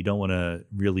 So you don't want to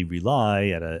really rely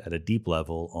at a deep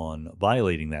level on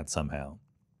violating that somehow.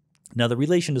 Now, the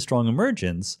relation to strong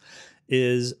emergence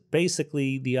is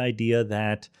basically the idea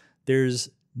that there's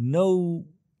no,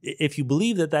 if you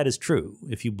believe that that is true,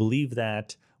 if you believe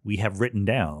that we have written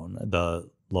down the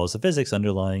laws of physics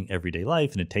underlying everyday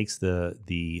life and it takes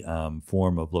the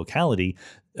form of locality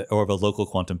or of a local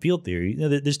quantum field theory,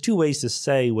 there's two ways to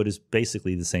say what is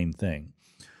basically the same thing.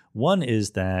 One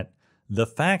is that the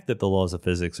fact that the laws of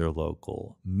physics are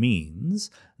local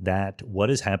means that what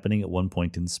is happening at one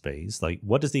point in space, like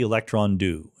what does the electron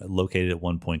do located at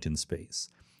one point in space?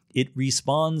 It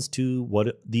responds to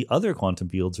what the other quantum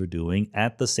fields are doing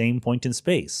at the same point in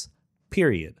space,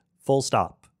 period, full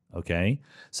stop, okay?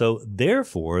 So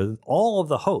therefore, all of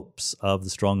the hopes of the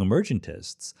strong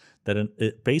emergentists that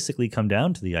it basically come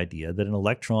down to the idea that an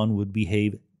electron would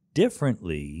behave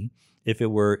differently if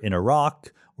it were in a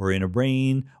rock or in a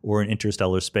brain or in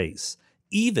interstellar space,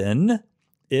 even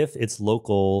if its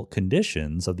local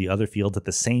conditions of the other fields at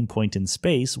the same point in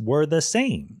space were the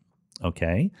same.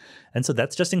 Okay? And so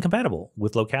that's just incompatible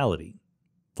with locality.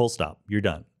 Full stop. You're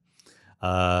done.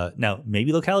 Now,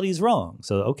 maybe locality is wrong.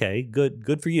 So, okay,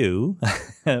 good for you.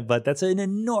 But that's an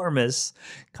enormous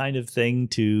kind of thing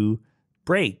to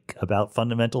break about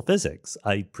fundamental physics.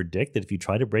 I predict that if you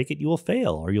try to break it, you will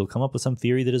fail, or you'll come up with some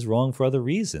theory that is wrong for other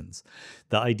reasons.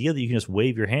 The idea that you can just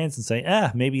wave your hands and say,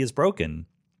 maybe it's broken,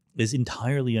 is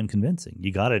entirely unconvincing.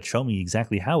 You got to show me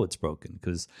exactly how it's broken,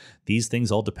 because these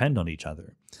things all depend on each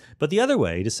other. But the other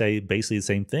way to say basically the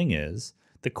same thing is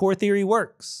the core theory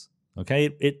works.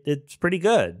 Okay, it's pretty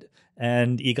good,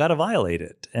 and you got to violate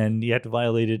it, and you have to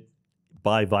violate it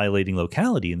by violating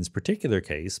locality in this particular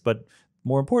case, but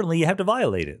more importantly, you have to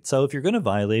violate it. So if you're going to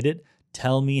violate it,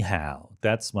 tell me how.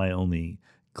 That's my only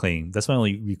claim. That's my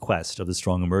only request of the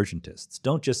strong emergentists.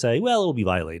 Don't just say, well, it'll be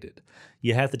violated.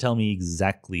 You have to tell me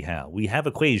exactly how. We have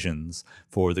equations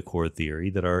for the core theory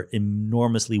that are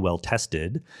enormously well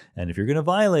tested. And if you're going to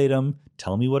violate them,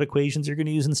 tell me what equations you're going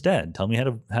to use instead. Tell me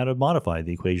how to modify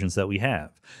the equations that we have.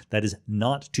 That is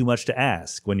not too much to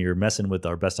ask when you're messing with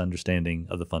our best understanding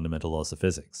of the fundamental laws of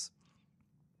physics.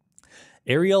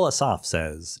 Ariel Asaf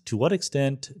says, to what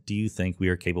extent do you think we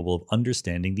are capable of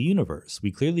understanding the universe?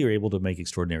 We clearly are able to make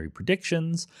extraordinary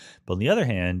predictions, but on the other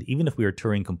hand, even if we are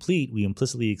Turing complete, we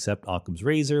implicitly accept Occam's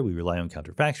razor, we rely on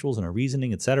counterfactuals in our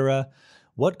reasoning, etc.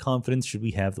 What confidence should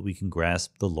we have that we can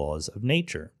grasp the laws of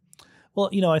nature? Well,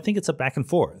 I think it's a back and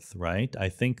forth, right? I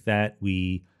think that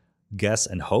we guess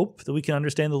and hope that we can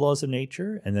understand the laws of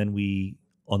nature, and then we,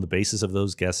 on the basis of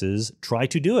those guesses, try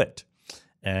to do it.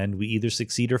 And we either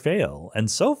succeed or fail.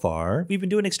 And so far, we've been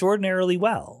doing extraordinarily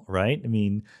well, right? I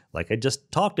mean, like I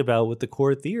just talked about with the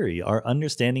core theory, our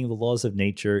understanding of the laws of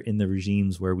nature in the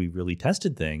regimes where we really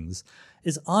tested things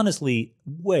is honestly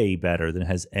way better than it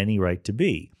has any right to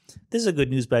be. This is a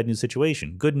good news, bad news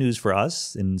situation. Good news for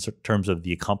us in terms of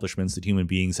the accomplishments that human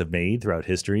beings have made throughout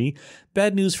history.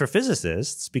 Bad news for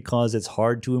physicists because it's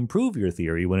hard to improve your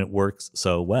theory when it works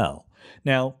so well.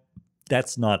 Now,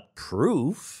 that's not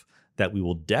proof that we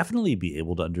will definitely be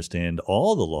able to understand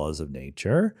all the laws of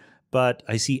nature, but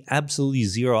I see absolutely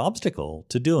zero obstacle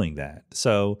to doing that.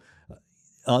 So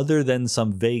other than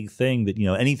some vague thing that,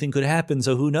 anything could happen,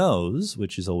 so who knows,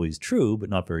 which is always true, but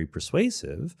not very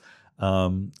persuasive,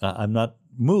 I'm not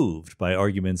moved by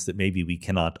arguments that maybe we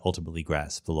cannot ultimately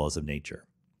grasp the laws of nature.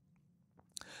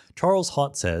 Charles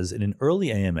Haught says, in an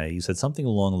early AMA, you said something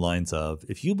along the lines of,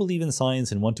 if you believe in science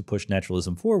and want to push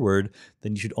naturalism forward,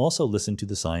 then you should also listen to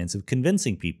the science of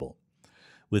convincing people.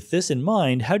 With this in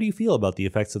mind, how do you feel about the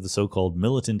effects of the so-called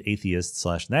militant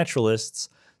atheists/naturalists,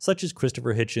 such as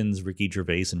Christopher Hitchens, Ricky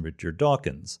Gervais, and Richard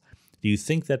Dawkins? Do you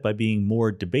think that by being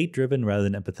more debate-driven rather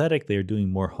than empathetic, they are doing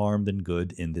more harm than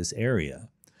good in this area?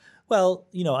 Well,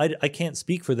 I can't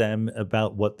speak for them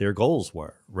about what their goals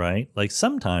were, right? Like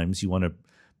sometimes you want to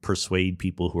persuade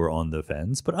people who are on the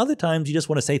fence, but other times you just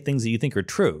want to say things that you think are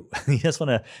true. You just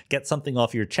want to get something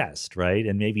off your chest, right?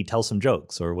 And maybe tell some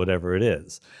jokes or whatever it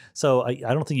is. So I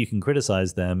don't think you can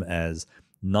criticize them as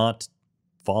not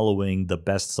following the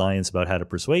best science about how to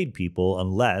persuade people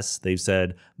unless they've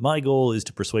said, my goal is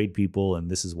to persuade people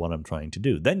and this is what I'm trying to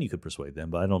do. Then you could persuade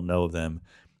them, but I don't know of them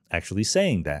actually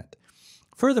saying that.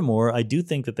 Furthermore, I do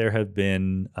think that there have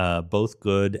been both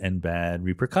good and bad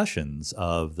repercussions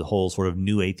of the whole sort of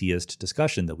new atheist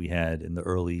discussion that we had in the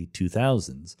early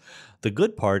 2000s. The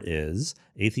good part is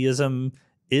atheism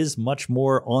is much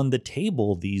more on the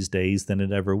table these days than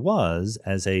it ever was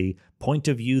as a point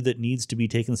of view that needs to be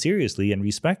taken seriously and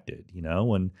respected.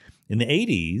 When in the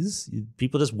 80s,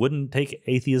 people just wouldn't take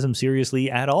atheism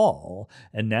seriously at all.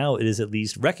 And now it is at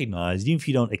least recognized, even if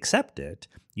you don't accept it,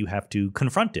 you have to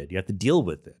confront it. You have to deal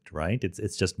with it, right?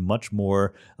 It's just much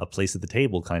more a place at the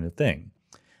table kind of thing.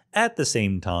 At the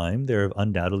same time, there have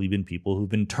undoubtedly been people who've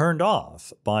been turned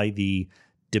off by the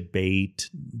debate,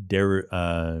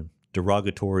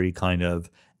 derogatory kind of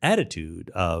attitude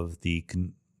of the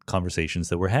conversations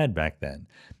that were had back then.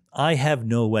 I have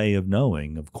no way of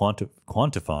knowing, of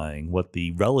quantifying what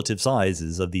the relative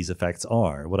sizes of these effects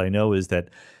are. What I know is that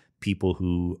people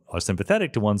who are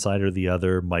sympathetic to one side or the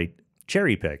other might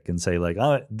cherry pick and say like,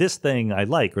 this thing I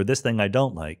like or this thing I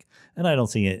don't like. And I don't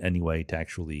see any way to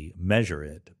actually measure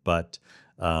it. But,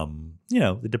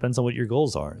 it depends on what your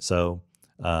goals are. So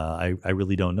I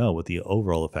really don't know what the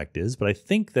overall effect is. But I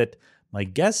think that my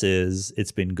guess is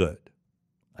it's been good.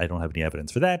 I don't have any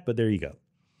evidence for that, but there you go.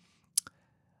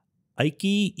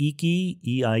 Eike,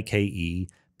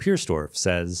 Pierstorff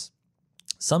says,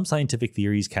 Some scientific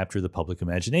theories capture the public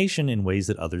imagination in ways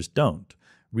that others don't.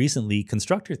 Recently,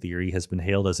 constructor theory has been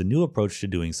hailed as a new approach to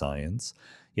doing science,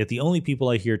 yet the only people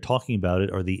I hear talking about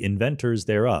it are the inventors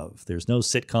thereof. There's no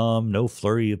sitcom, no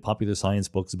flurry of popular science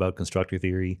books about constructor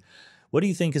theory. What do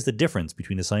you think is the difference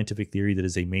between a scientific theory that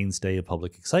is a mainstay of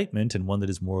public excitement and one that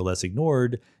is more or less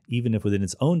ignored, even if within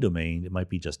its own domain it might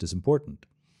be just as important?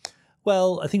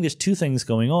 Well, I think there's two things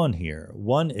going on here.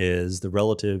 One is the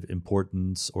relative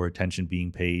importance or attention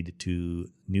being paid to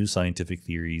new scientific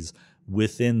theories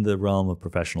within the realm of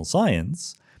professional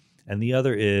science. And the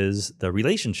other is the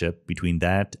relationship between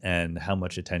that and how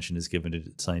much attention is given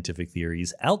to scientific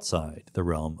theories outside the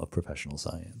realm of professional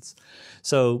science.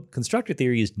 So constructor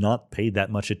theory is not paid that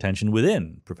much attention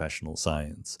within professional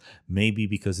science. Maybe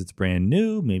because it's brand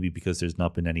new, maybe because there's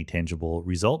not been any tangible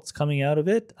results coming out of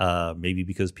it, maybe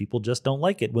because people just don't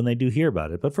like it when they do hear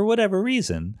about it. But for whatever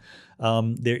reason,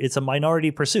 it's a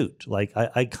minority pursuit. Like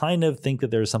I kind of think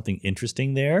that there's something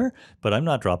interesting there, but I'm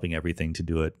not dropping everything to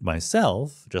do it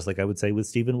myself, just like I would say with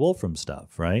Stephen Wolfram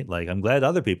stuff, right? Like I'm glad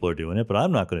other people are doing it, but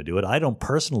I'm not going to do it. I don't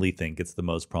personally think it's the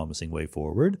most promising way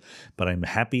forward, but I'm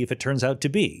happy if it turns out to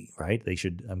be, right?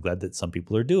 I'm glad that some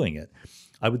people are doing it.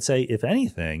 I would say, if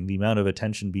anything, the amount of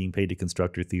attention being paid to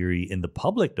constructor theory in the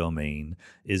public domain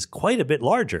is quite a bit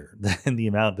larger than the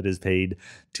amount that is paid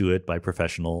to it by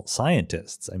professional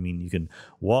scientists. I mean, you can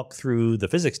walk through the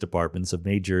physics departments of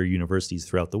major universities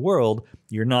throughout the world.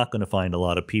 You're not going to find a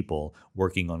lot of people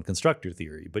working on constructor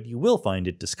theory, but you will find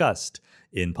it discussed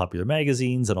in popular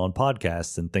magazines and on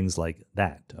podcasts and things like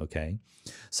that, okay?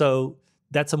 So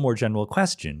that's a more general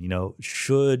question.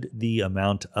 Should the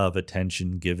amount of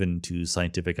attention given to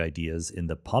scientific ideas in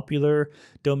the popular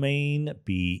domain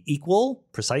be equal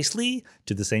precisely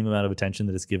to the same amount of attention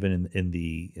that is given in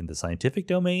the scientific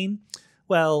domain?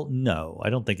 Well, no, I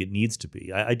don't think it needs to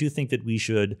be. I do think that we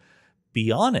should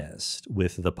be honest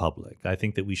with the public. I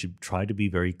think that we should try to be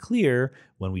very clear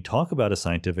when we talk about a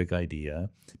scientific idea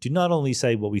to not only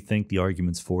say what we think the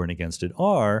arguments for and against it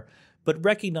are, but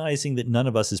recognizing that none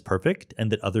of us is perfect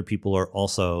and that other people are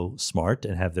also smart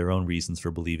and have their own reasons for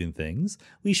believing things,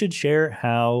 we should share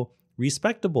how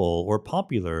respectable or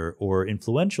popular or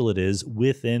influential it is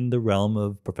within the realm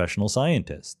of professional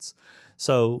scientists.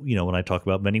 So, when I talk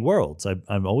about many worlds,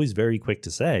 I'm always very quick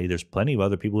to say there's plenty of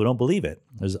other people who don't believe it.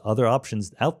 There's other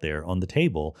options out there on the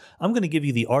table. I'm going to give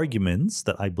you the arguments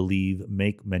that I believe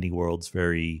make many worlds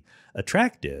very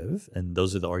attractive, and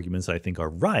those are the arguments that I think are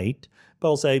right. But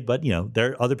I'll say,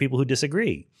 there are other people who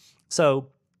disagree. So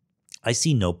I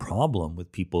see no problem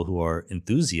with people who are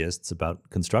enthusiasts about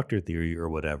constructor theory or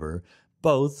whatever,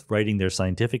 both writing their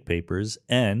scientific papers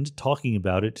and talking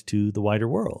about it to the wider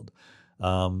world.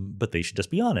 But they should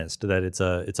just be honest that it's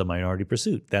a minority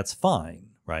pursuit. That's fine,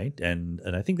 right? And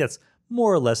I think that's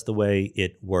more or less the way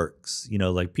it works.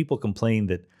 Like people complain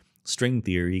that string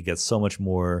theory gets so much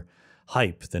more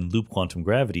hype than loop quantum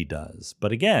gravity does.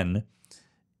 But again,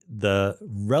 the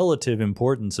relative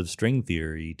importance of string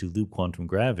theory to loop quantum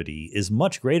gravity is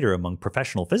much greater among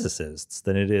professional physicists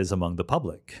than it is among the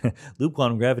public. Loop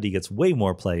quantum gravity gets way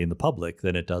more play in the public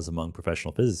than it does among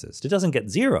professional physicists. It doesn't get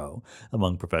zero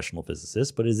among professional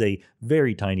physicists, but is a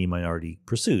very tiny minority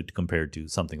pursuit compared to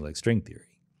something like string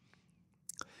theory.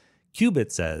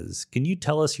 Qubit says, can you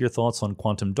tell us your thoughts on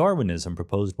quantum Darwinism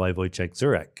proposed by Wojciech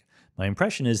Zurek? My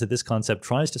impression is that this concept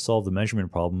tries to solve the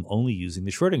measurement problem only using the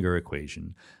Schrödinger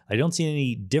equation. I don't see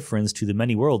any difference to the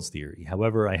many worlds theory.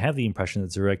 However, I have the impression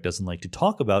that Zurek doesn't like to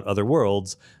talk about other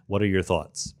worlds. What are your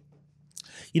thoughts?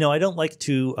 I don't like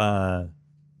to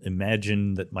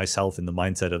imagine that myself in the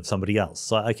mindset of somebody else.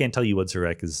 So I can't tell you what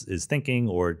Zurek is thinking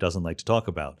or doesn't like to talk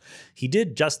about. He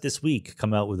did just this week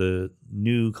come out with a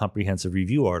new comprehensive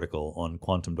review article on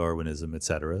quantum Darwinism,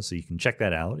 etc. So you can check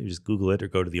that out. You just Google it or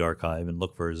go to the archive and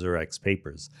look for Zurek's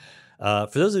papers.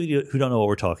 For those of you who don't know what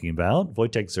we're talking about,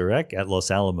 Wojciech Zurek at Los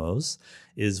Alamos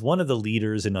is one of the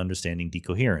leaders in understanding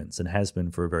decoherence and has been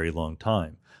for a very long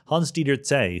time. Hans-Dieter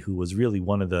Zeh, who was really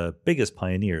one of the biggest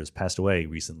pioneers, passed away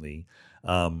recently.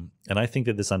 And I think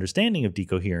that this understanding of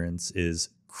decoherence is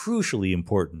crucially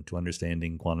important to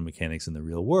understanding quantum mechanics in the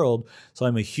real world. So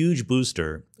I'm a huge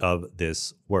booster of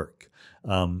this work.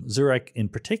 Zurek in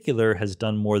particular has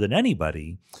done more than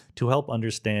anybody to help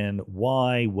understand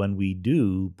why when we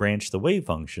do branch the wave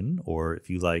function, or if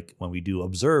you like, when we do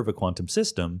observe a quantum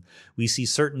system, we see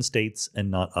certain states and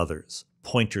not others.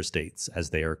 Pointer states,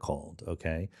 as they are called,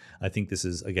 okay? I think this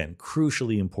is, again,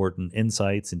 crucially important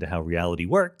insights into how reality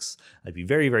works. I'd be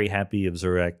very, very happy if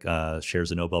Zurek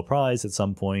shares a Nobel Prize at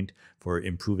some point for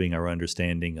improving our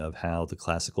understanding of how the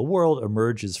classical world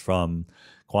emerges from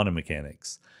quantum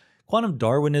mechanics. Quantum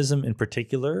Darwinism in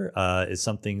particular is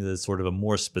something that's sort of a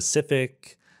more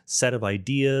specific set of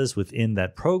ideas within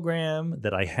that program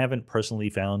that I haven't personally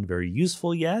found very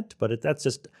useful yet, but that's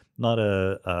just not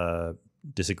a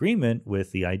disagreement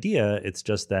with the idea. It's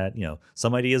just that,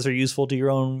 some ideas are useful to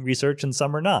your own research and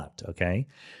some are not. Okay.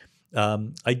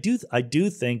 I do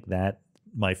think that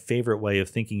my favorite way of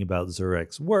thinking about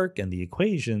Zurek's work and the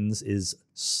equations is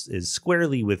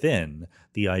squarely within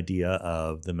the idea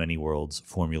of the many worlds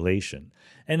formulation.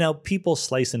 And now people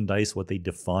slice and dice what they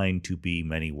define to be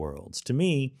many worlds. To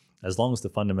me, as long as the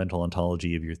fundamental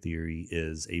ontology of your theory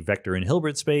is a vector in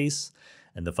Hilbert space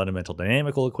and the fundamental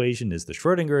dynamical equation is the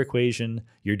Schrödinger equation,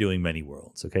 you're doing many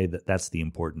worlds. Okay, that's the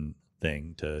important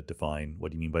thing to define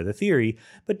what you mean by the theory,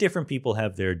 but different people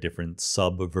have their different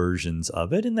subversions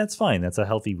of it, and that's fine. That's a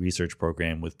healthy research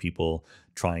program with people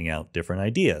trying out different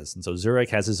ideas. And so Zurek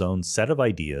has his own set of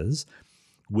ideas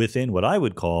within what I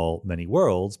would call many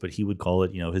worlds, but he would call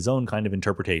it, his own kind of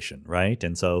interpretation, right?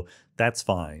 And so that's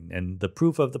fine. And the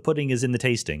proof of the pudding is in the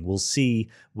tasting. We'll see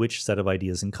which set of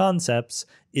ideas and concepts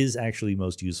is actually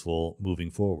most useful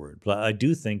moving forward. But I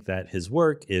do think that his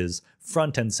work is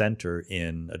front and center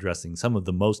in addressing some of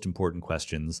the most important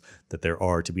questions that there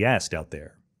are to be asked out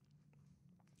there.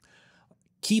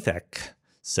 Kefek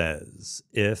says,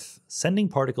 if sending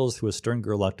particles through a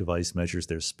Stern-Gerlach device measures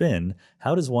their spin,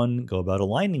 how does one go about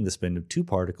aligning the spin of two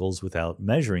particles without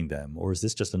measuring them? Or is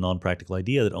this just a non-practical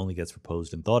idea that only gets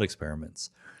proposed in thought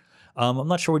experiments? I'm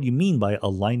not sure what you mean by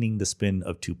aligning the spin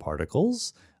of two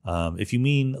particles. If you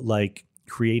mean like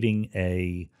creating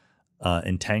a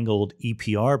entangled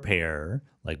EPR pair,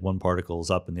 like one particle is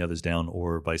up and the other's down,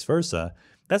 or vice versa,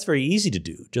 that's very easy to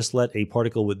do. Just let a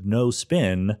particle with no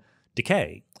spin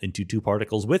decay into two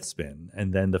particles with spin.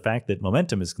 And then the fact that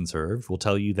momentum is conserved will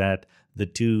tell you that the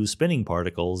two spinning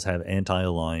particles have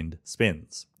anti-aligned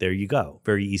spins. There you go.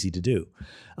 Very easy to do.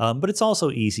 But it's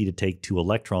also easy to take two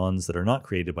electrons that are not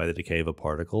created by the decay of a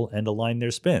particle and align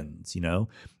their spins.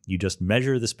 You just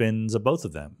measure the spins of both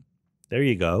of them. There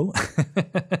you go.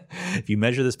 If you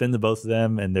measure the spins of both of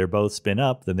them and they're both spin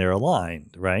up, then they're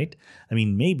aligned, right? I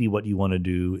mean, maybe what you want to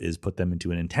do is put them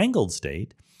into an entangled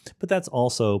state, but that's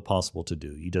also possible to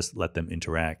do. You just let them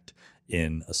interact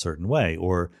in a certain way.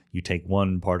 Or you take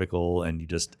one particle and you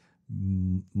just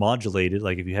modulate it.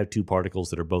 Like if you have two particles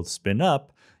that are both spin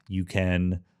up, you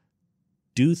can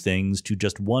do things to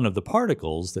just one of the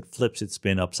particles that flips its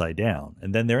spin upside down.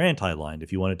 And then they're anti-aligned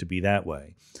if you want it to be that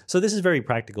way. So this is a very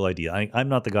practical idea. I'm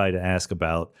not the guy to ask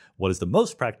about what is the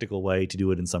most practical way to do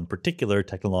it in some particular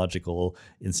technological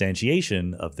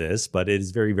instantiation of this, but it is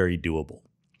very, very doable.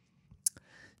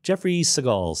 Jeffrey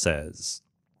Segal says,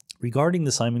 regarding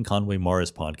the Simon Conway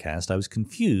Morris podcast, I was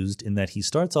confused in that he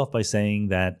starts off by saying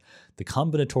that the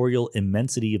combinatorial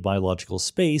immensity of biological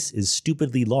space is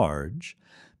stupidly large,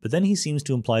 but then he seems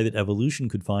to imply that evolution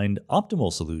could find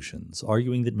optimal solutions,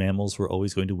 arguing that mammals were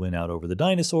always going to win out over the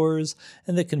dinosaurs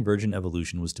and that convergent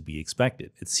evolution was to be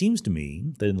expected. It seems to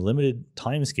me that in the limited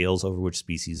timescales over which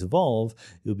species evolve,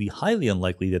 it would be highly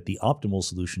unlikely that the optimal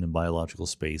solution in biological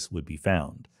space would be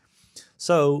found.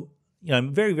 So,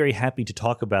 I'm very, very happy to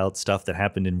talk about stuff that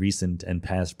happened in recent and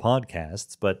past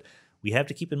podcasts, but we have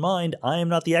to keep in mind, I am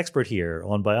not the expert here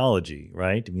on biology,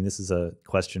 right? I mean, this is a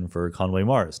question for Conway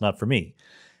Morris, not for me.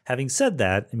 Having said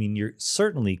that, you're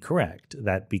certainly correct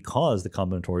that because the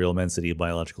combinatorial immensity of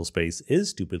biological space is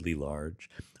stupidly large,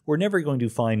 we're never going to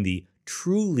find the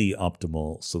truly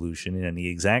optimal solution in any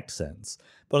exact sense.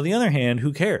 But on the other hand,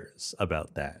 who cares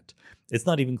about that? It's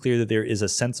not even clear that there is a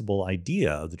sensible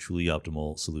idea of the truly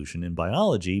optimal solution in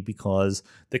biology because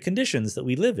the conditions that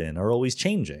we live in are always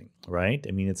changing, right?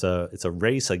 It's a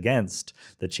race against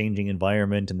the changing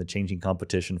environment and the changing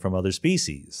competition from other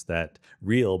species that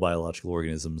real biological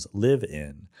organisms live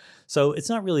in. So it's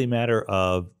not really a matter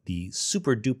of the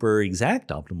super duper exact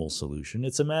optimal solution.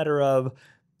 It's a matter of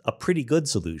a pretty good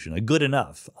solution, a good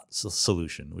enough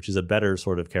solution, which is a better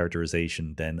sort of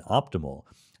characterization than optimal.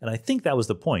 And I think that was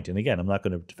the point. And again, I'm not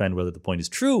going to defend whether the point is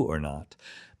true or not.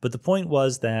 But the point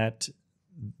was that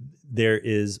there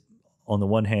is, on the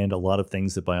one hand, a lot of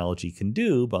things that biology can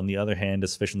do, but on the other hand, a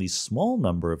sufficiently small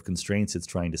number of constraints it's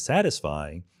trying to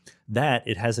satisfy that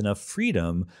it has enough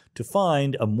freedom to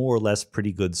find a more or less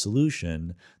pretty good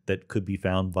solution that could be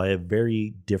found via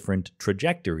very different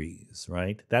trajectories,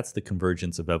 right? That's the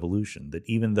convergence of evolution, that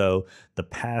even though the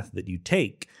path that you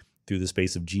take through the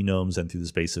space of genomes and through the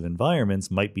space of environments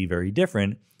might be very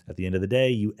different, at the end of the day,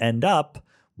 you end up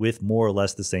with more or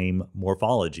less the same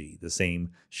morphology, the same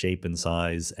shape and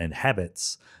size and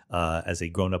habits as a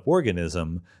grown-up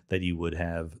organism that you would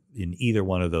have in either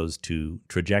one of those two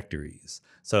trajectories.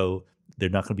 So they're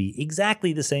not going to be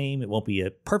exactly the same. It won't be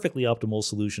a perfectly optimal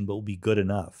solution, but will be good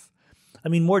enough. I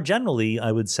mean, more generally,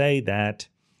 I would say that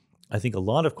I think a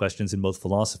lot of questions in both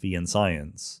philosophy and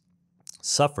science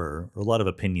suffer, or a lot of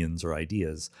opinions or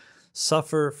ideas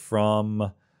suffer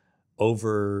from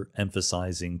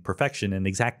overemphasizing perfection and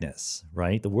exactness,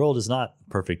 right? The world is not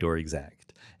perfect or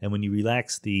exact. And when you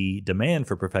relax the demand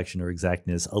for perfection or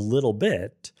exactness a little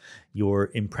bit,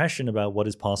 your impression about what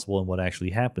is possible and what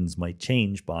actually happens might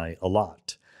change by a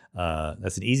lot.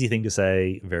 That's an easy thing to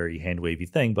say, very hand-wavy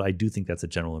thing, but I do think that's a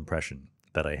general impression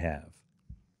that I have.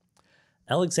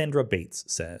 Alexandra Bates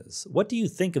says, what do you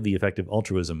think of the effective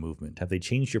altruism movement? Have they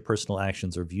changed your personal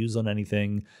actions or views on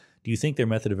anything? Do you think their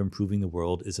method of improving the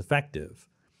world is effective?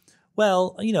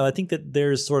 Well, I think that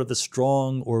there's sort of the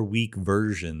strong or weak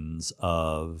versions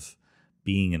of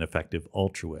being an effective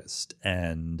altruist.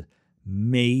 And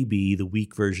maybe the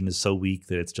weak version is so weak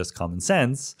that it's just common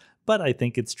sense. But I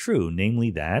think it's true,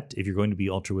 namely that if you're going to be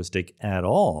altruistic at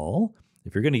all,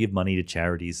 if you're going to give money to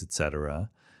charities, etc.,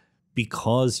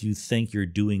 because you think you're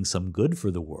doing some good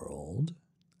for the world,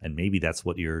 and maybe that's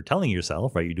what you're telling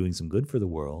yourself, right? You're doing some good for the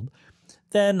world,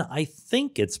 then I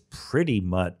think it's pretty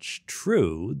much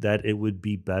true that it would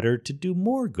be better to do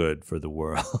more good for the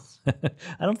world.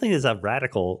 I don't think it's a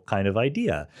radical kind of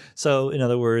idea. So, in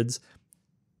other words,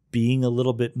 being a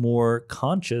little bit more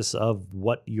conscious of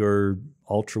what your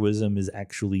altruism is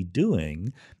actually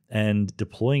doing and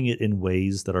deploying it in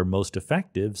ways that are most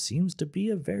effective seems to be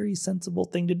a very sensible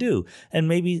thing to do. And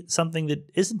maybe something that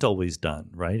isn't always done,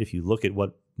 right? If you look at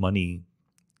what money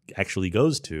actually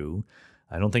goes to,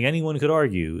 I don't think anyone could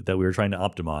argue that we were trying to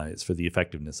optimize for the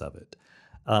effectiveness of it.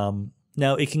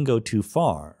 Now, it can go too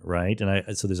far, right?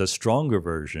 And so there's a stronger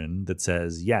version that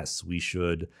says, yes, we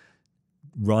should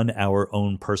run our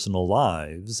own personal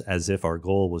lives as if our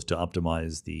goal was to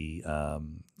optimize the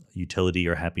utility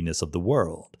or happiness of the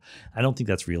world. I don't think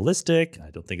that's realistic. I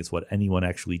don't think it's what anyone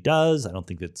actually does. I don't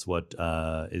think that's what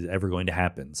is ever going to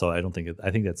happen. So I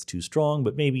think that's too strong,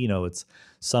 but maybe, it's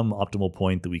some optimal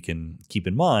point that we can keep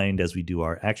in mind as we do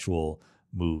our actual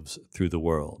moves through the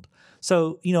world.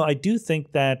 So, I do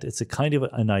think that it's a kind of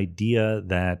an idea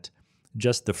that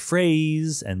just the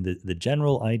phrase and the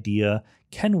general idea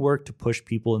can work to push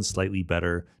people in slightly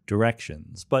better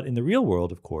directions. But in the real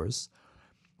world, of course,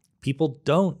 people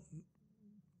don't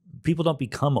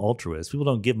become altruists. People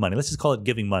don't give money. Let's just call it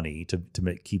giving money to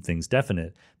keep things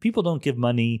definite. People don't give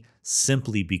money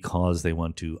simply because they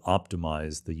want to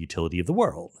optimize the utility of the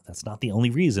world. That's not the only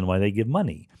reason why they give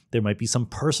money. There might be some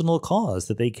personal cause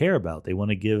that they care about. They want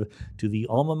to give to the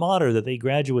alma mater that they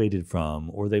graduated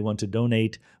from, or they want to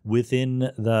donate within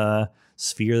the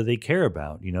sphere that they care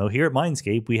about. Here at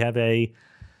Mindscape, we have a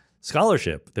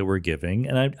scholarship that we're giving.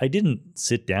 And I didn't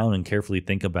sit down and carefully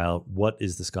think about what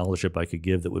is the scholarship I could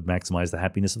give that would maximize the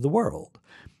happiness of the world.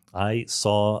 I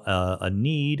saw a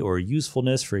need or a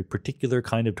usefulness for a particular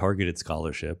kind of targeted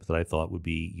scholarship that I thought would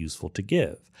be useful to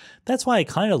give. That's why I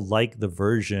kind of like the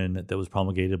version that was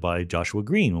promulgated by Joshua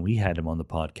Green when we had him on the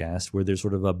podcast, where there's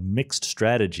sort of a mixed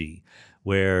strategy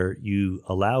where you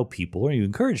allow people or you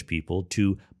encourage people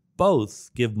to both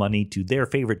give money to their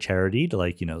favorite charity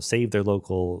to save their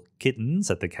local kittens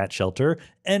at the cat shelter,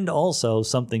 and also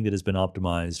something that has been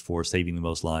optimized for saving the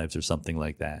most lives or something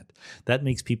like that. That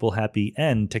makes people happy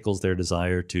and tickles their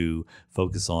desire to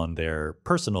focus on their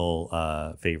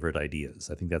personal favorite ideas.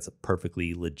 I think that's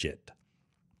perfectly legit.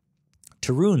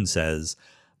 Tarun says,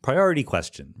 priority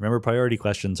question. Remember, priority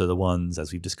questions are the ones,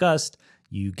 as we've discussed,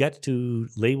 you get to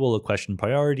label a question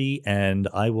priority, and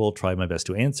I will try my best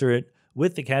to answer it,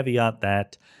 with the caveat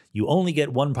that you only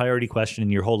get one priority question in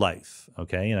your whole life,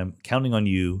 okay? And I'm counting on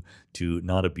you to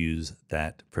not abuse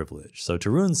that privilege. So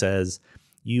Tarun says,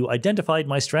 you identified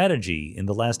my strategy in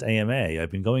the last AMA. I've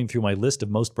been going through my list of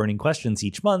most burning questions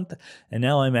each month, and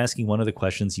now I'm asking one of the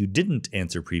questions you didn't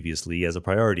answer previously as a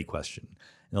priority question.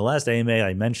 In the last AMA,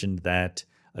 I mentioned that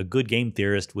a good game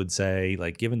theorist would say,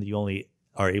 given that you only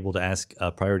are able to ask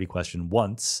a priority question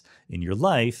once in your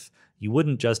life, you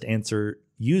wouldn't just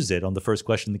use it on the first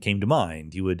question that came to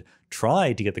mind. You would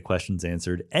try to get the questions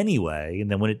answered anyway, and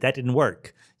then when that didn't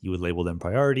work, you would label them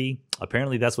priority.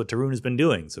 Apparently, that's what Tarun has been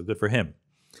doing, so good for him.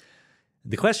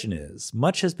 The question is,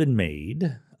 much has been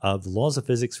made of the laws of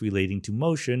physics relating to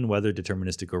motion, whether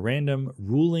deterministic or random,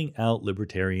 ruling out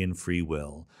libertarian free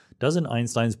will. Doesn't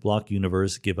Einstein's block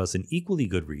universe give us an equally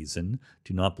good reason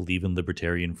to not believe in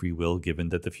libertarian free will, given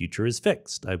that the future is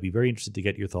fixed? I'd be very interested to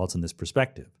get your thoughts on this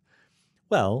perspective.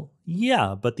 Well,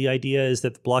 yeah, but the idea is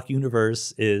that the block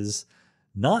universe is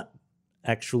not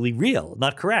actually real,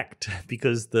 not correct,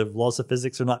 because the laws of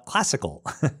physics are not classical.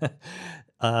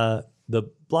 the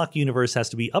block universe has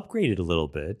to be upgraded a little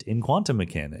bit in quantum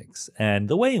mechanics. And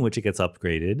the way in which it gets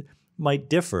upgraded might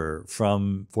differ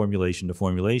from formulation to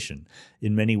formulation.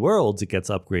 In many worlds, it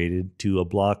gets upgraded to a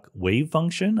block wave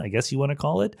function, I guess you want to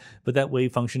call it, but that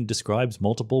wave function describes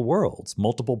multiple worlds,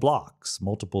 multiple blocks,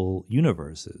 multiple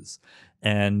universes.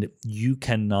 And you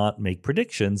cannot make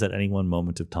predictions at any one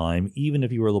moment of time, even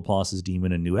if you were Laplace's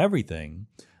demon and knew everything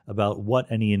about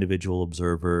what any individual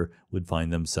observer would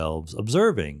find themselves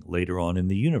observing later on in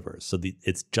the universe. So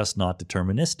it's just not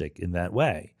deterministic in that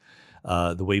way.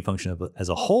 The wave function as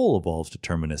a whole evolves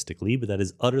deterministically, but that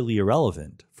is utterly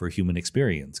irrelevant for human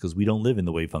experience because we don't live in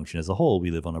the wave function as a whole. We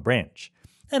live on a branch.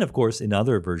 And of course, in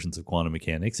other versions of quantum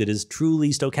mechanics, it is truly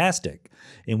stochastic,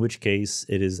 in which case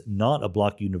it is not a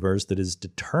block universe that is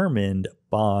determined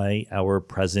by our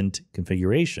present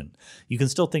configuration. You can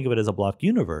still think of it as a block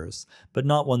universe, but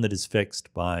not one that is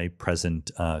fixed by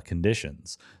present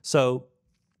conditions. So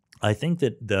I think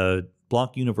that the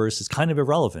block universe is kind of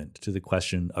irrelevant to the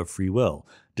question of free will.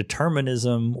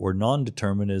 Determinism or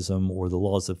non-determinism or the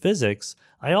laws of physics,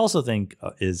 I also think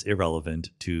is irrelevant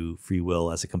to free will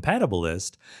as a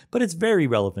compatibilist, but it's very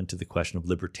relevant to the question of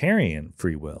libertarian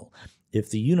free will. If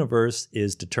the universe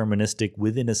is deterministic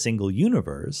within a single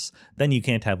universe, then you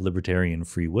can't have libertarian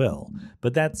free will.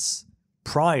 But that's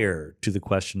prior to the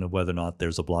question of whether or not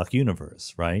there's a block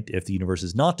universe, right? If the universe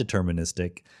is not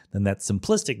deterministic, then that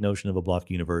simplistic notion of a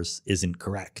block universe isn't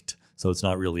correct. So it's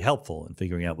not really helpful in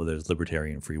figuring out whether there's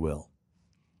libertarian free will.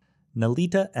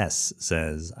 Nalita S.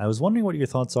 says, I was wondering what your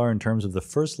thoughts are in terms of the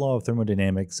first law of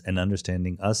thermodynamics and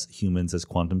understanding us humans as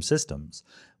quantum systems.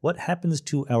 What happens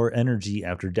to our energy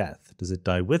after death? Does it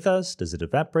die with us? Does it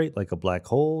evaporate like a black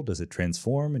hole? Does it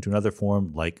transform into another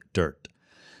form like dirt?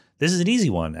 This is an easy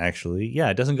one, actually.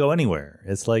 Yeah, it doesn't go anywhere.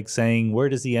 It's like saying, where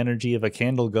does the energy of a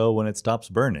candle go when it stops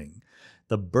burning?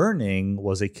 The burning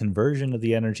was a conversion of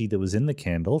the energy that was in the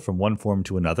candle from one form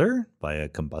to another by a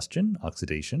combustion,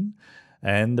 oxidation.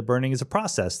 And the burning is a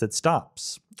process that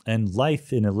stops. And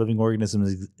life in a living organism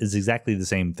is exactly the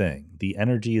same thing. The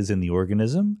energy is in the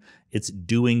organism. It's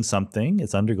doing something.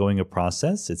 It's undergoing a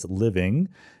process. It's living.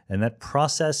 And that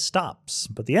process stops.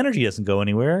 But the energy doesn't go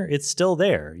anywhere. It's still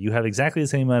there. You have exactly the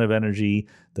same amount of energy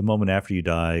the moment after you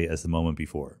die as the moment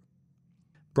before.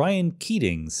 Brian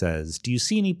Keating says, do you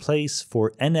see any place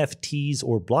for NFTs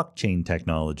or blockchain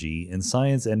technology in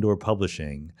science and/or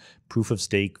publishing, proof of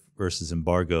stake versus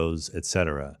embargoes,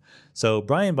 etc.? So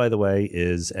Brian, by the way,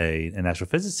 is an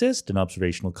astrophysicist, an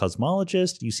observational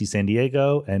cosmologist, UC San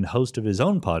Diego, and host of his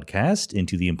own podcast,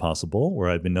 Into the Impossible, where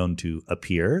I've been known to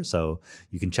appear. So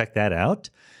you can check that out.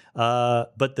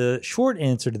 But the short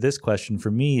answer to this question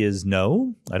for me is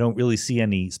no, I don't really see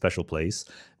any special place.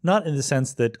 Not in the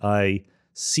sense that I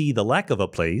see the lack of a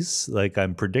place, like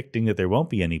I'm predicting that there won't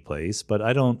be any place, but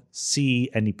I don't see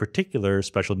any particular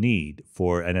special need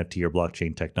for NFT or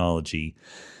blockchain technology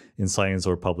in science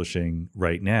or publishing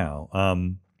right now.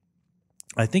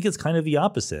 I think it's kind of the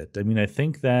opposite. I mean, I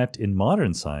think that in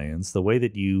modern science, the way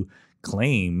that you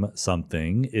claim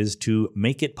something is to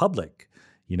make it public.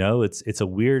 You know, it's a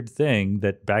weird thing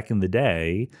that back in the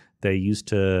day, they used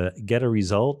to get a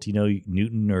result, you know,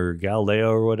 Newton or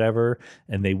Galileo or whatever,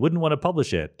 and they wouldn't want to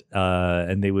publish it.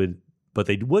 But they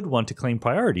would want to claim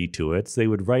priority to it. So they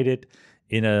would write it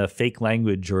in a fake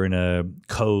language or in a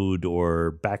code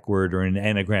or backward or an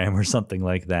anagram or something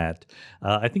like that.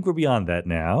 I think we're beyond that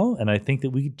now. And I think that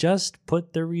we just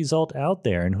put the result out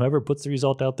there, and whoever puts the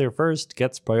result out there first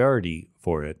gets priority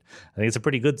for it. I think it's a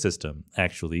pretty good system,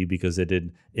 actually, because it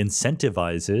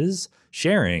incentivizes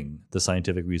sharing the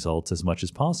scientific results as much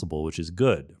as possible, which is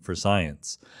good for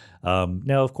science.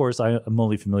 Now, of course, I'm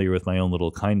only familiar with my own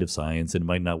little kind of science, and it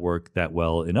might not work that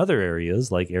well in other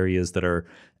areas, like areas that are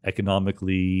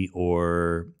economically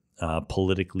or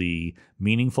politically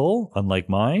meaningful, unlike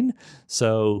mine.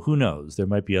 So who knows? There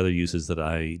might be other uses that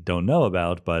I don't know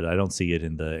about, but I don't see it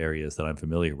in the areas that I'm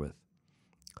familiar with.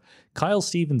 Kyle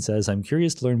Stevens says, I'm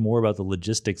curious to learn more about the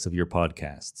logistics of your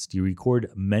podcasts. Do you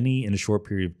record many in a short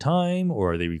period of time,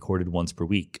 or are they recorded once per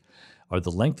week? Are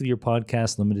the length of your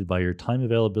podcast limited by your time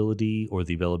availability or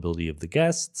the availability of the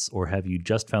guests, or have you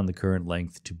just found the current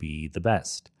length to be the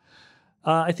best?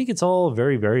 I think it's all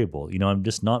very variable. You know, I'm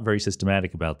just not very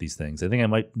systematic about these things. I think I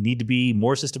might need to be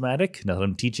more systematic now that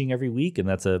I'm teaching every week, and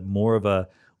that's more of a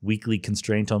weekly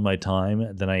constraint on my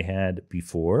time than I had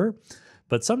before.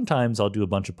 But sometimes I'll do a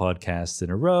bunch of podcasts in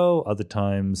a row. Other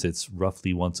times it's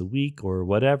roughly once a week or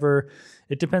whatever.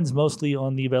 It depends mostly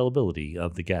on the availability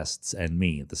of the guests and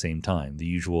me at the same time, the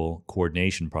usual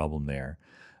coordination problem there.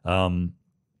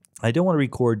 I don't want to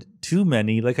record too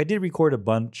many. Like I did record a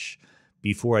bunch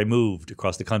before I moved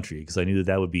across the country because I knew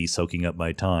that would be soaking up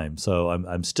my time. So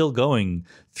I'm still going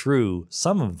through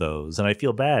some of those, and I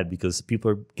feel bad because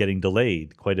people are getting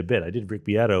delayed quite a bit. I did Rick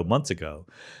Beato months ago,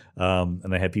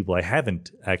 and I have people I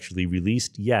haven't actually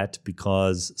released yet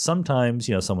because sometimes,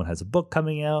 someone has a book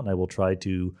coming out, and I will try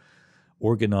to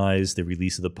organize the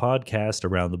release of the podcast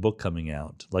around the book coming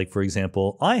out. Like, for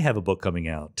example, I have a book coming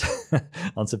out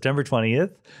on September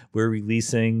 20th. We're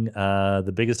releasing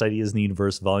The Biggest Ideas in the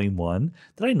Universe, Volume 1.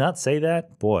 Did I not say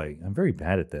that? Boy, I'm very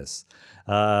bad at this.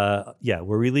 We're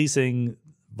releasing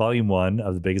Volume 1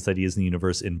 of The Biggest Ideas in the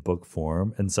Universe in book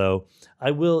form. And so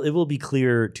it will be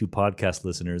clear to podcast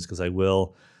listeners because I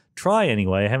will try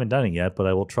anyway. I haven't done it yet, but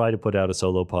I will try to put out a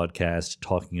solo podcast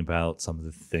talking about some of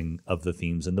the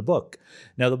themes in the book.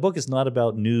 Now, the book is not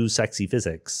about new, sexy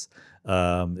physics.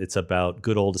 It's about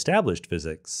good old established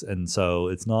physics. And so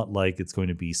it's not like it's going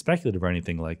to be speculative or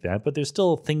anything like that, but there's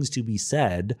still things to be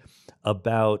said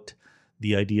about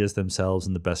the ideas themselves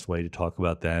and the best way to talk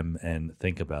about them and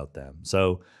think about them.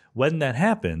 So when that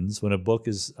happens, when a book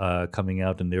is coming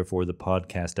out and therefore the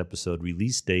podcast episode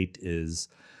release date is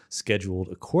scheduled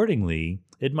accordingly,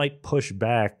 it might push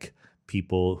back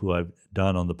people who I've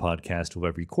done on the podcast who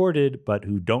I've recorded, but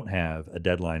who don't have a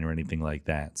deadline or anything like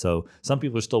that. So some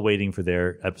people are still waiting for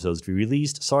their episodes to be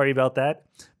released. Sorry about that,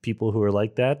 people who are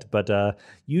like that. But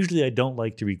usually I don't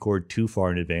like to record too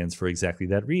far in advance for exactly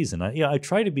that reason. I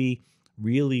try to be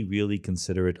really, really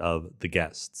considerate of the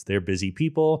guests. They're busy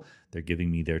people. They're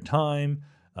giving me their time.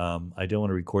 I don't want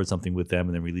to record something with them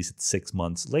and then release it 6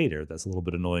 months later. That's a little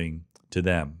bit annoying to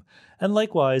them. And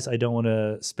likewise, I don't want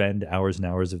to spend hours and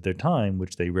hours of their time,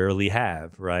 which they rarely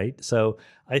have, right? So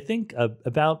I think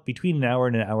about between an hour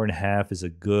and a half is a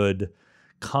good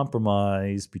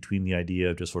compromise between the idea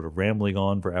of just sort of rambling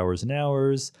on for hours and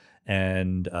hours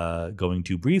and going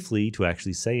too briefly to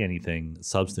actually say anything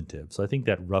substantive. So I think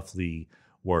that roughly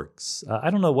works.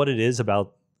 I don't know what it is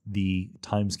about the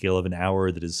time scale of an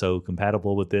hour that is so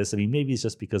compatible with this. I mean, maybe it's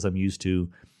just because I'm used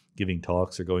to giving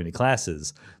talks or going to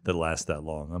classes that last that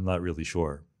long. I'm not really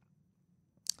sure.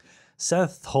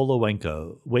 Seth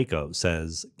Holowenko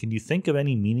says, can you think of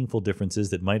any meaningful differences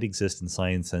that might exist in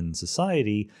science and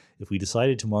society if we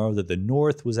decided tomorrow that the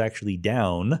North was actually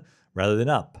down rather than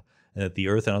up, and that the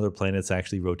Earth and other planets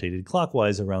actually rotated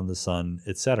clockwise around the sun,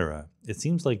 etc.? It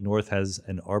seems like North has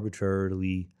an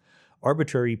arbitrary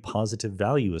positive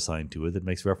value assigned to it that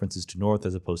makes references to North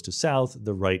as opposed to South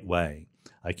the right way.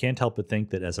 I can't help but think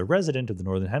that as a resident of the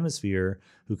Northern Hemisphere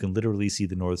who can literally see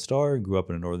the North Star and grew up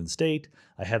in a northern state,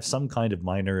 I have some kind of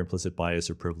minor implicit bias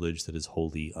or privilege that is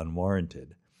wholly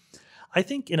unwarranted. I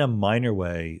think in a minor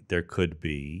way there could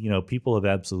be. People have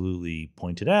absolutely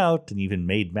pointed out and even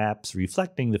made maps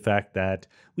reflecting the fact that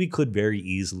we could very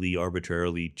easily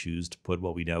arbitrarily choose to put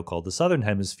what we now call the Southern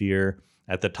Hemisphere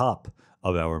at the top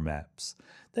of our maps.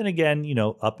 Then again,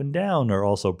 up and down are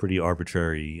also pretty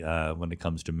arbitrary when it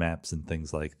comes to maps and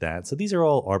things like that. So these are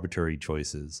all arbitrary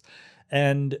choices.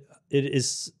 And it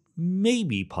is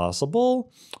maybe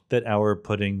possible that our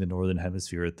putting the Northern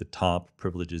Hemisphere at the top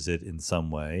privileges it in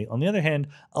some way. On the other hand,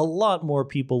 a lot more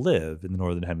people live in the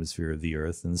Northern Hemisphere of the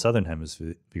Earth than the Southern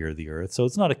Hemisphere of the Earth. So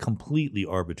it's not a completely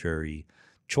arbitrary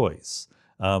choice.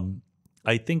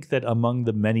 I think that among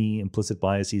the many implicit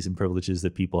biases and privileges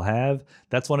that people have,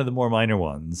 that's one of the more minor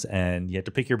ones. And you have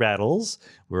to pick your battles.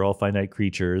 We're all finite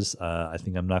creatures. I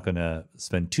think I'm not going to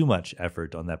spend too much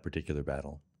effort on that particular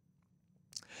battle.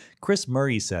 Chris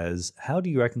Murray says, how do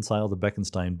you reconcile the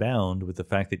Bekenstein bound with the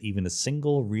fact that even a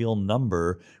single real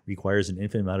number requires an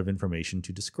infinite amount of information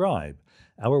to describe?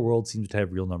 Our world seems to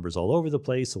have real numbers all over the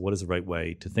place, so what is the right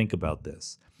way to think about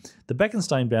this? The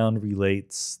Bekenstein bound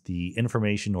relates the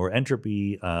information or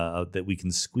entropy that we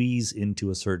can squeeze into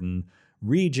a certain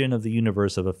region of the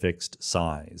universe of a fixed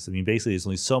size. I mean, basically, there's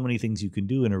only so many things you can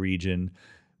do in a region.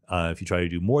 If you try to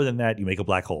do more than that, you make a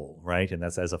black hole, right? And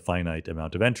that's as a finite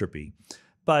amount of entropy.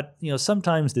 But,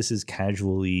 sometimes this is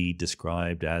casually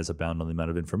described as a bound on the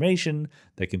amount of information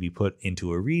that can be put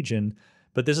into a region.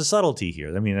 But there's a subtlety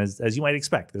here. I mean, as you might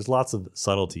expect, there's lots of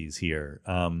subtleties here.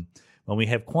 When we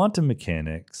have quantum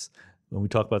mechanics, when we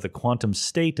talk about the quantum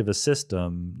state of a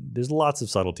system, there's lots of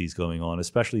subtleties going on,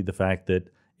 especially the fact that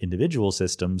individual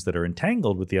systems that are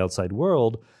entangled with the outside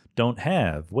world don't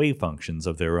have wave functions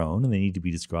of their own, and they need to be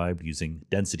described using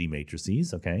density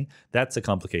matrices, okay? That's a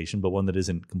complication, but one that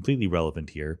isn't completely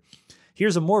relevant here.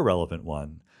 Here's a more relevant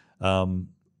one.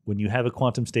 When you have a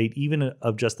quantum state, even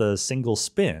of just a single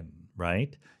spin,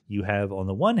 right? You have, on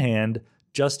the one hand,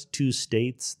 just two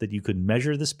states that you could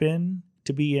measure the spin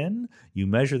to be in. You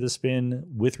measure the spin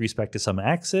with respect to some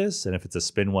axis, and if it's a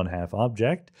spin 1/2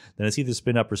 object, then it's either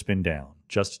spin up or spin down,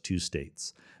 just two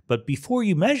states. But before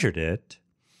you measured it,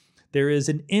 there is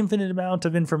an infinite amount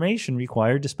of information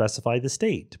required to specify the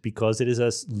state because it is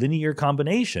a linear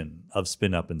combination of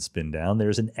spin up and spin down.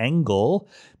 There's an angle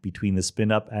between the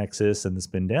spin up axis and the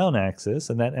spin down axis,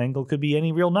 and that angle could be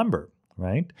any real number,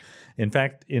 right? In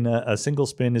fact, in a single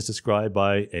spin is described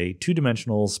by a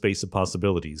two-dimensional space of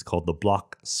possibilities called the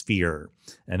Bloch sphere.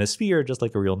 And a sphere, just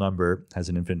like a real number, has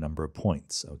an infinite number of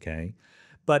points, okay?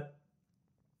 But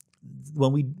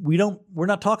when we're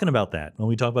not talking about that. When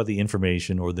we talk about the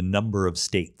information or the number of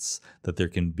states that there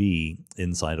can be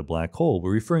inside a black hole,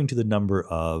 we're referring to the number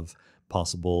of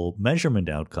possible measurement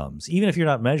outcomes, even if you're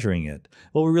not measuring it.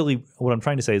 What I'm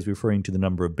trying to say is referring to the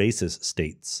number of basis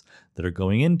states that are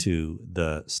going into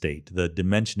the state, the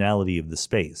dimensionality of the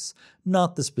space,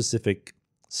 not the specific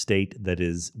state that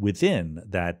is within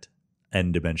that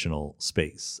n-dimensional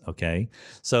space, okay?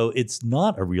 So it's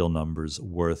not a real number's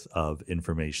worth of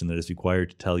information that is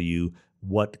required to tell you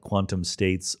what quantum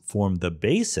states form the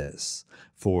basis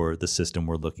for the system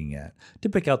we're looking at. To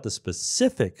pick out the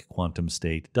specific quantum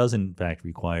state does in fact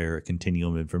require a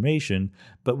continuum of information,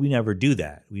 but we never do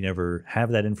that. We never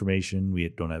have that information. We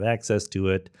don't have access to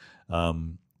it.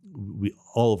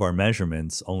 All of our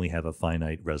measurements only have a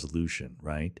finite resolution,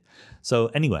 right? So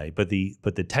anyway, but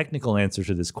the technical answer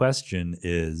to this question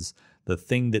is the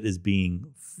thing that is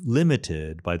being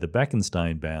limited by the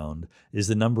Bekenstein bound is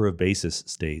the number of basis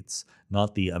states,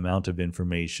 not the amount of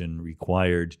information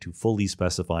required to fully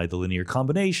specify the linear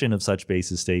combination of such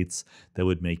basis states that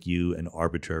would make you an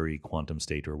arbitrary quantum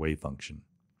state or wave function.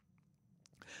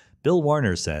 Bill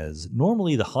Warner says,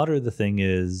 normally the hotter a thing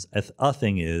is,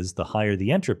 the higher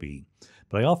the entropy.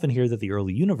 But I often hear that the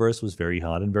early universe was very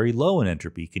hot and very low in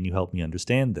entropy. Can you help me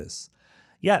understand this?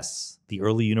 Yes, the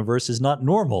early universe is not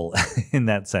normal in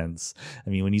that sense. I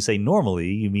mean, when you say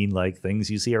normally, you mean like things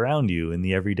you see around you in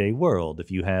the everyday world. If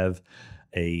you have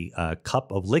a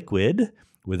cup of liquid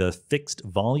with a fixed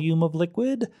volume of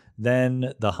liquid,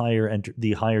 then the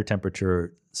higher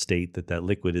temperature state that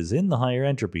liquid is in, the higher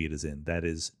entropy it is in. That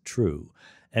is true.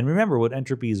 And remember, what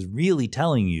entropy is really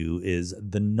telling you is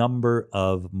the number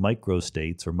of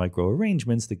microstates or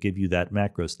microarrangements that give you that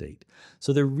macro state.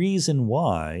 So the reason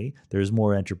why there's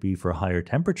more entropy for a higher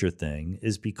temperature thing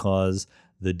is because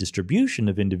the distribution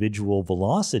of individual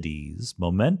velocities,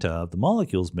 momenta of the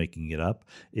molecules making it up,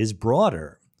 is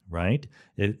broader, right?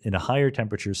 In a higher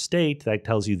temperature state, that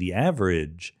tells you the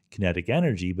average kinetic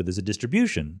energy, but there's a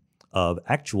distribution of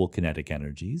actual kinetic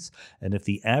energies. And if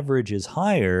the average is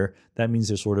higher, that means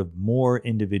there's sort of more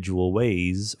individual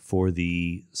ways for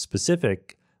the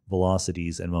specific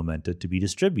velocities and momenta to be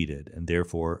distributed, and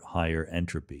therefore higher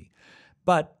entropy.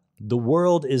 But the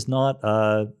world is not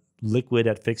a liquid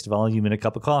at fixed volume in a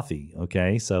cup of coffee,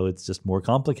 okay? So it's just more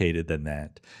complicated than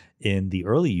that. In the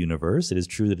early universe, it is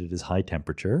true that it is high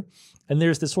temperature, and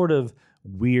there's this sort of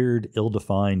weird,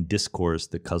 ill-defined discourse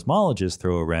that cosmologists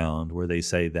throw around where they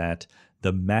say that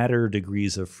the matter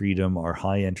degrees of freedom are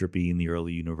high entropy in the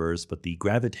early universe, but the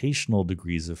gravitational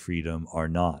degrees of freedom are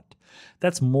not.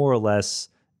 That's more or less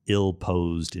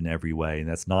ill-posed in every way, and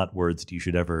that's not words that you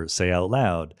should ever say out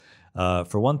loud.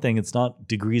 For one thing, it's not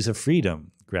degrees of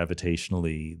freedom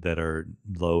gravitationally that are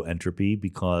low entropy,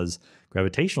 because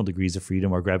gravitational degrees of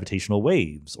freedom are gravitational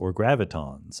waves or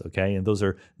gravitons, okay? And those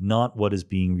are not what is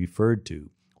being referred to.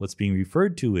 What's being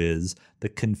referred to is the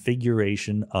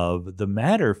configuration of the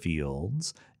matter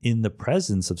fields in the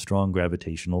presence of strong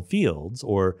gravitational fields,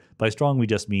 or by strong we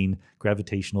just mean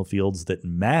gravitational fields that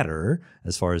matter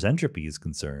as far as entropy is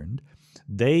concerned.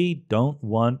 They don't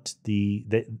want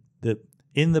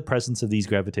in the presence of these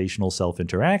gravitational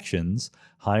self-interactions,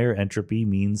 higher entropy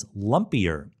means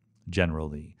lumpier,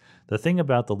 generally. The thing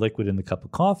about the liquid in the cup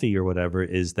of coffee or whatever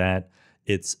is that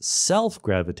its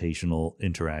self-gravitational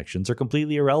interactions are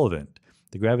completely irrelevant.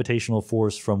 The gravitational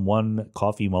force from one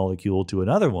coffee molecule to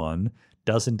another one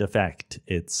doesn't affect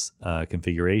its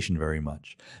configuration very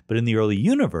much. But in the early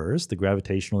universe, the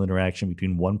gravitational interaction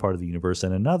between one part of the universe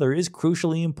and another is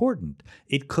crucially important.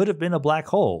 It could have been a black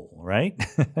hole, right?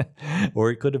 Or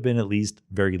it could have been at least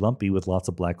very lumpy with lots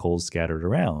of black holes scattered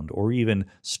around, or even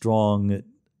strong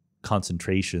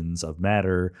concentrations of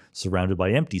matter surrounded by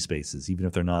empty spaces, even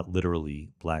if they're not literally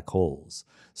black holes.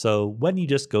 So when you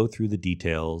just go through the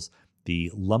details,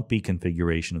 the lumpy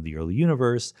configuration of the early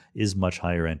universe is much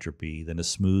higher entropy than a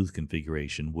smooth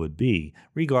configuration would be,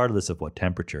 regardless of what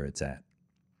temperature it's at.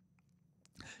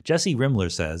 Jesse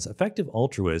Rimler says, effective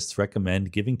altruists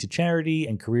recommend giving to charity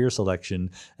and career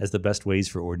selection as the best ways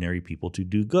for ordinary people to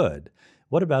do good.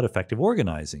 What about effective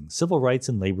organizing? Civil rights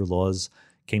and labor laws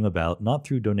came about not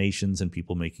through donations and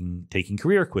people taking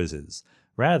career quizzes.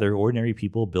 Rather, ordinary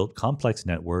people built complex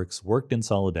networks, worked in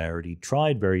solidarity,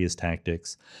 tried various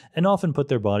tactics, and often put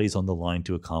their bodies on the line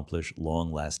to accomplish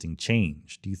long-lasting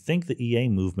change. Do you think the EA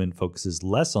movement focuses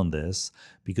less on this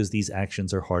because these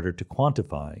actions are harder to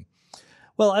quantify?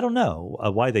 Well, I don't know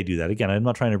why they do that. Again, I'm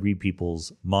not trying to read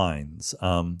people's minds.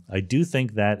 I do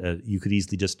think that you could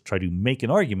easily just try to make an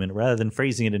argument rather than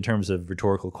phrasing it in terms of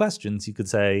rhetorical questions. You could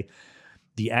say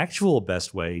the actual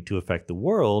best way to affect the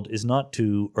world is not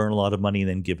to earn a lot of money and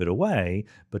then give it away,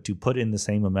 but to put in the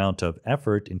same amount of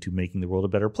effort into making the world a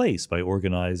better place by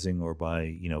organizing or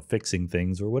by, fixing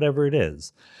things or whatever it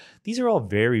is. These are all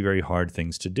very, very hard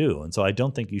things to do. And so I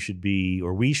don't think you should be,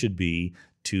 or we should be,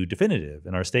 too definitive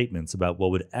in our statements about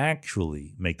what would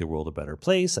actually make the world a better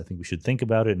place. I think we should think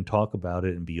about it and talk about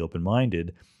it and be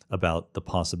open-minded about the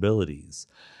possibilities.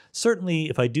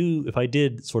 Certainly, if I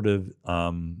did sort of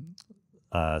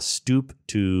stoop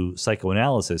to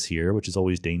psychoanalysis here, which is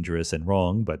always dangerous and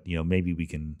wrong, but maybe we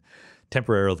can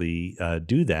temporarily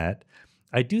do that.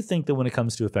 I do think that when it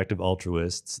comes to effective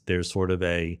altruists, there's sort of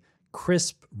a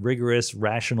crisp, rigorous,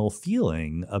 rational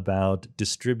feeling about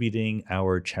distributing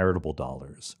our charitable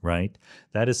dollars, right?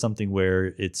 That is something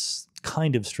where it's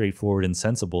kind of straightforward and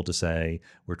sensible to say,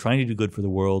 we're trying to do good for the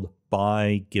world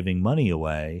by giving money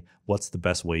away. What's the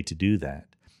best way to do that?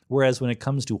 Whereas when it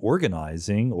comes to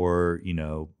organizing or,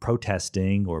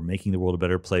 protesting or making the world a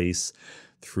better place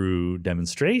through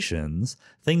demonstrations,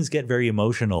 things get very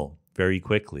emotional very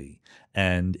quickly.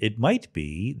 And it might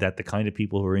be that the kind of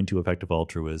people who are into effective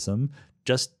altruism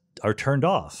just are turned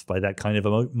off by that kind of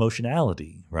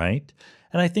emotionality, right?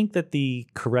 And I think that the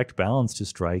correct balance to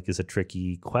strike is a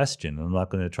tricky question. I'm not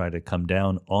going to try to come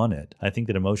down on it. I think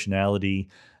that emotionality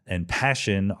and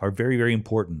passion are very, very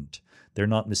important. They're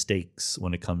not mistakes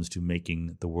when it comes to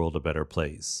making the world a better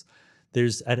place.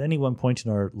 There's, at any one point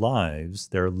in our lives,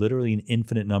 there are literally an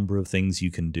infinite number of things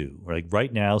you can do. Like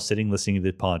right now, sitting listening to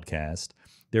the podcast,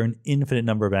 there are an infinite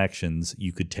number of actions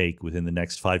you could take within the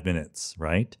next 5 minutes,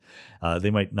 right?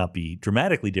 They might not be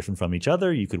dramatically different from each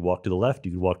other. You could walk to the left,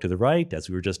 you could walk to the right. As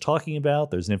we were just talking about,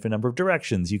 there's an infinite number of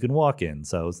directions you can walk in.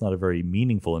 So it's not a very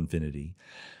meaningful infinity.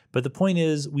 But the point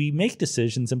is, we make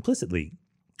decisions implicitly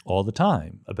all the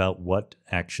time about what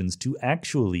actions to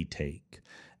actually take.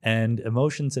 And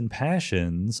emotions and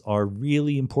passions are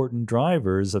really important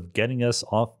drivers of getting us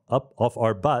off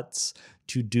our butts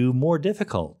to do more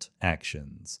difficult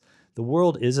actions. The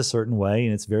world is a certain way,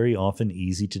 and it's very often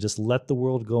easy to just let the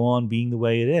world go on being the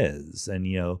way it is and,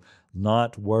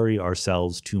 not worry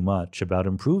ourselves too much about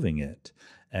improving it.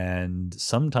 And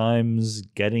sometimes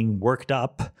getting worked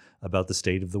up about the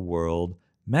state of the world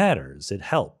matters. It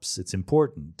helps. It's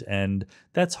important. And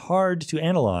that's hard to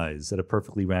analyze at a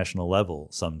perfectly rational level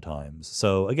sometimes.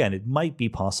 So again, it might be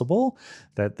possible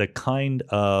that the kind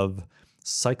of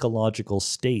psychological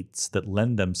states that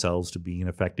lend themselves to being an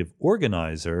effective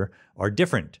organizer are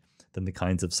different than the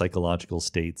kinds of psychological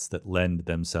states that lend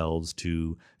themselves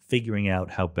to figuring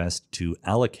out how best to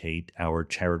allocate our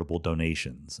charitable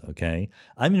donations. Okay?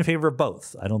 I'm in favor of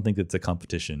both. I don't think it's a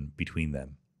competition between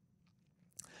them.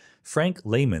 Frank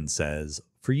Lehman says,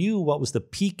 for you, what was the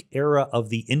peak era of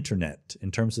the internet in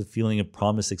terms of feeling of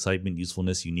promise, excitement,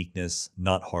 usefulness, uniqueness,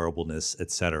 not horribleness,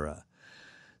 etc.?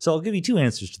 So I'll give you two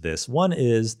answers to this. One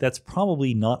is that's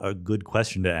probably not a good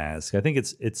question to ask. I think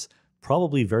it's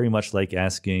probably very much like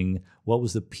asking what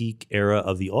was the peak era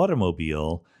of the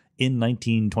automobile in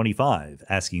 1925,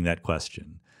 asking that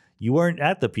question. You weren't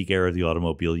at the peak era of the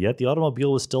automobile yet. The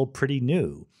automobile was still pretty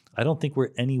new. I don't think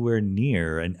we're anywhere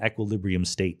near an equilibrium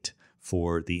state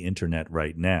for the internet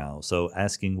right now. So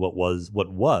asking what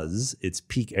was its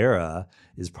peak era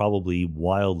is probably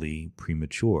wildly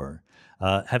premature.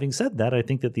 Having said that, I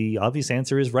think that the obvious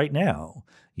answer is right now.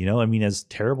 As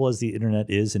terrible as the internet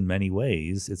is in many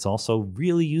ways, it's also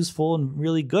really useful and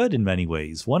really good in many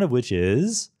ways. One of which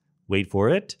is, wait for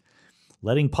it,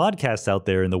 letting podcasts out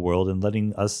there in the world and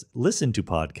letting us listen to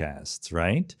podcasts,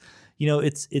 right?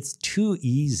 It's too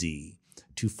easy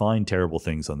to find terrible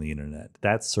things on the internet.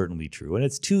 That's certainly true. And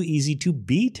it's too easy to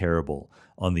be terrible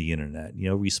on the internet,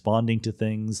 responding to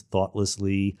things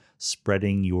thoughtlessly,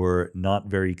 spreading your not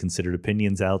very considered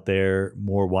opinions out there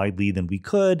more widely than we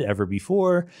could ever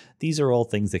before. These are all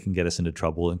things that can get us into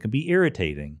trouble and can be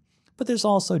irritating. But there's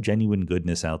also genuine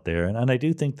goodness out there. And I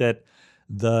do think that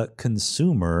the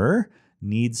consumer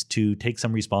needs to take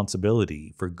some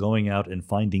responsibility for going out and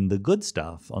finding the good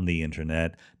stuff on the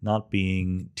internet, not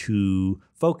being too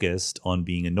focused on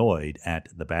being annoyed at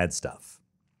the bad stuff.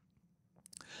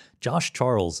 Josh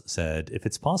Charles said, if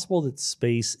it's possible that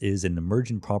space is an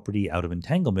emergent property out of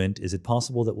entanglement, is it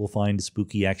possible that we'll find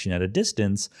spooky action at a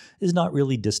distance is not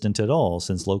really distant at all,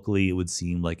 since locally it would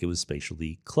seem like it was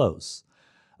spatially close?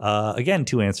 Again,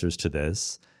 two answers to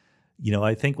this.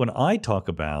 I think when I talk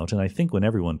about, and I think when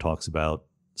everyone talks about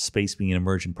space being an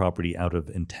emergent property out of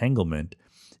entanglement,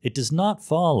 it does not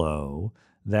follow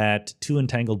that two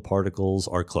entangled particles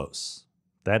are close.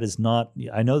 That is not,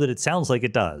 I know that it sounds like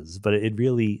it does, but it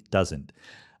really doesn't.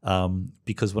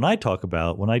 Because when I talk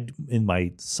about, in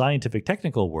my scientific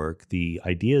technical work, the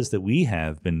ideas that we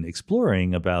have been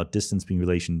exploring about distance being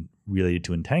related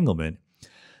to entanglement,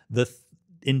 the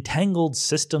entangled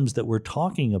systems that we're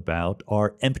talking about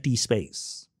are empty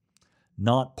space,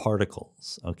 not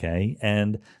particles, okay?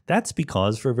 And that's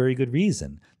because, for a very good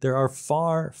reason, there are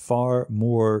far, far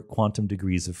more quantum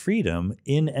degrees of freedom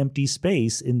in empty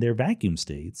space in their vacuum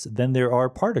states than there are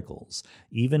particles,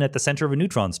 even at the center of a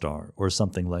neutron star or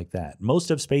something like that.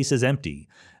 Most of space is empty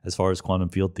as far as quantum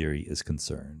field theory is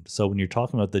concerned. So when you're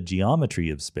talking about the geometry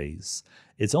of space,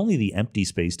 it's only the empty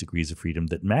space degrees of freedom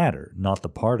that matter, not the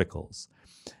particles.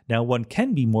 Now, one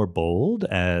can be more bold,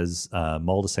 as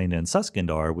Maldacena and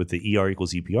Susskind are, with the ER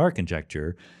equals EPR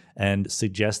conjecture, and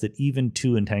suggest that even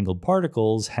two entangled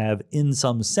particles have, in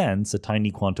some sense, a tiny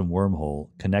quantum wormhole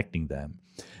connecting them.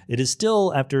 It is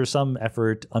still, after some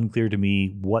effort, unclear to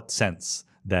me what sense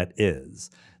that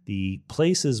is. The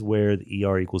places where the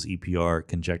ER equals EPR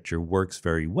conjecture works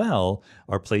very well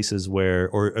are places where,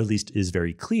 or at least is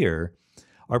very clear,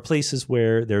 are places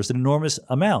where there's an enormous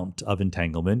amount of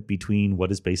entanglement between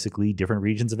what is basically different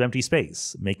regions of empty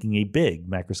space, making a big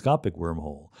macroscopic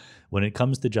wormhole. When it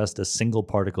comes to just a single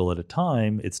particle at a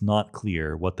time, it's not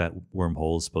clear what that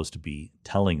wormhole is supposed to be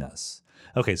telling us.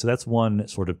 Okay, so that's one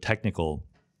sort of technical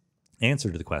answer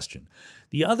to the question.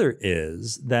 The other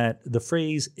is that the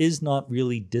phrase is not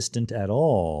really distant at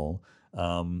all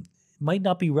might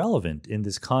not be relevant in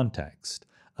this context.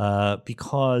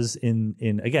 Because in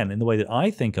the way that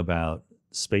I think about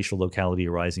spatial locality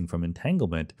arising from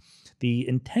entanglement, the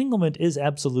entanglement is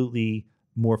absolutely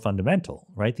more fundamental,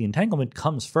 right? The entanglement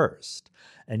comes first,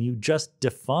 and you just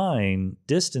define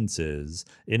distances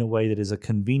in a way that is a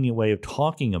convenient way of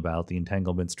talking about the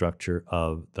entanglement structure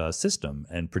of the system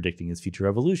and predicting its future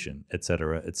evolution, et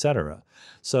cetera, et cetera.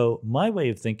 So my way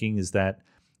of thinking is that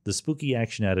the spooky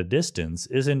action at a distance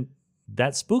isn't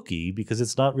that spooky because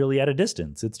it's not really at a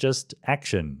distance. It's just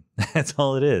action. That's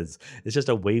all it is. It's just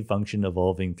a wave function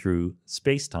evolving through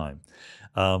space-time,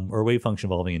 or a wave function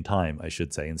evolving in time, I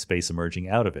should say, and space emerging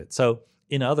out of it. So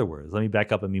in other words, let me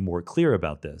back up and be more clear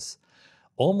about this.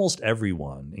 Almost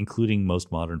everyone, including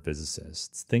most modern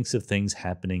physicists, thinks of things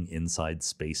happening inside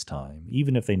space-time,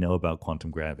 even if they know about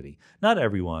quantum gravity. Not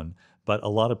everyone, but a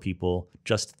lot of people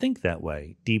just think that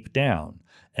way deep down.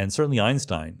 And certainly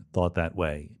Einstein thought that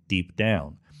way deep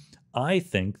down. I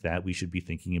think that we should be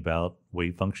thinking about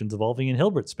wave functions evolving in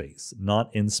Hilbert space,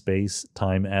 not in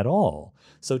space-time at all.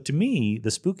 So to me,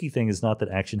 the spooky thing is not that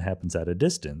action happens at a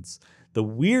distance. The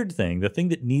weird thing, the thing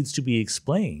that needs to be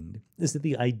explained, is that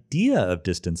the idea of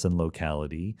distance and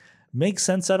locality makes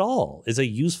sense at all, is a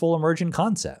useful emergent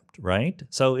concept, right?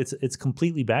 So it's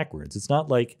completely backwards. It's not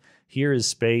like here is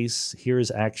space, here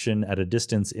is action at a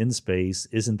distance in space.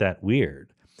 Isn't that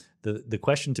weird? The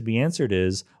question to be answered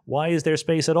is, why is there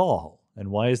space at all? And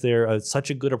why is there such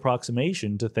a good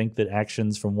approximation to think that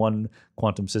actions from one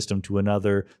quantum system to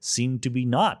another seem to be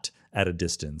not at a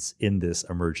distance in this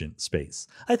emergent space?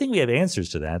 I think we have answers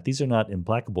to that. These are not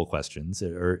implacable questions,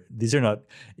 or these are not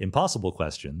impossible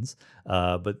questions,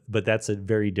 but that's a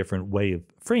very different way of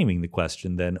framing the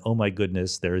question than, oh my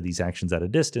goodness, there are these actions at a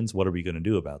distance. What are we going to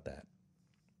do about that?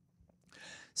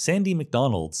 Sandy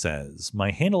McDonald says,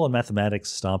 my handle on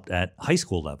mathematics stopped at high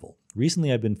school level.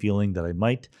 Recently, I've been feeling that I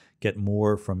might get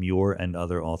more from your and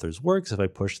other authors' works if I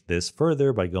push this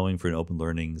further by going for an open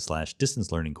learning /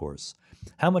 distance learning course.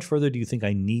 How much further do you think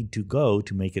I need to go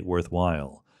to make it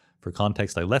worthwhile? For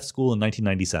context, I left school in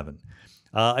 1997.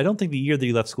 I don't think the year that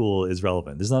you left school is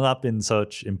relevant. There's not been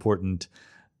such important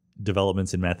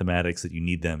developments in mathematics that you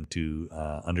need them to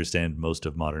understand most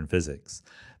of modern physics.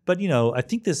 But, I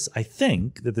think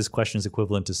that this question is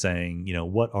equivalent to saying,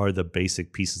 what are the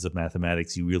basic pieces of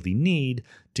mathematics you really need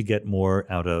to get more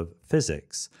out of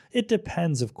physics? It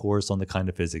depends, of course, on the kind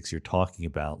of physics you're talking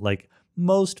about. Like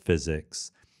most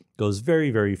physics goes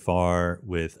very, very far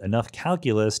with enough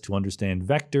calculus to understand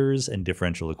vectors and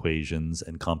differential equations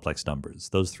and complex numbers.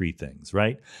 Those three things,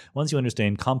 right? Once you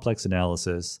understand complex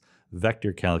analysis,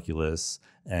 vector calculus,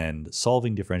 and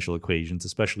solving differential equations,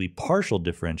 especially partial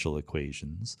differential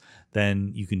equations,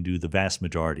 then you can do the vast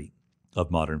majority of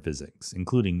modern physics,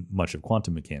 including much of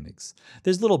quantum mechanics.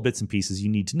 There's little bits and pieces you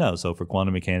need to know. So for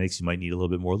quantum mechanics, you might need a little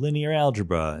bit more linear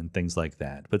algebra and things like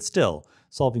that. But still,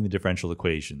 solving the differential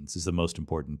equations is the most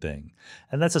important thing.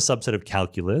 And that's a subset of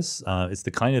calculus. It's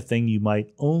the kind of thing you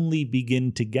might only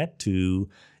begin to get to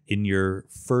in your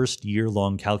first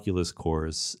year-long calculus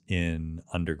course in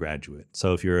undergraduate.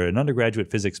 So if you're an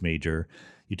undergraduate physics major,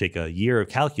 you take a year of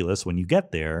calculus when you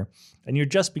get there, and you're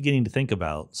just beginning to think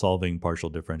about solving partial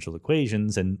differential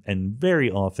equations. And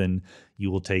very often you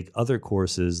will take other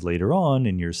courses later on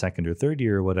in your second or third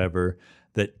year or whatever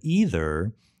that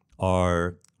either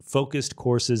are focused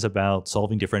courses about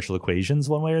solving differential equations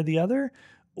one way or the other,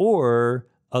 or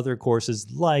other courses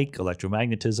like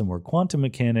electromagnetism or quantum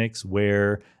mechanics,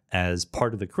 where as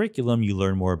part of the curriculum, you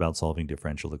learn more about solving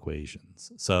differential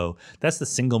equations. So that's the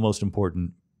single most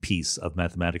important piece of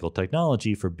mathematical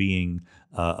technology for being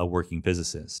a working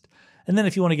physicist. And then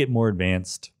if you want to get more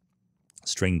advanced,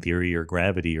 string theory or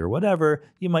gravity or whatever,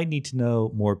 you might need to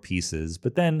know more pieces.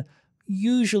 But then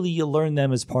usually you learn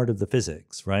them as part of the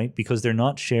physics, right? Because they're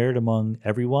not shared among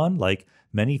everyone. Like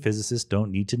many physicists don't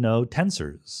need to know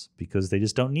tensors because they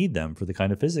just don't need them for the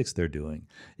kind of physics they're doing.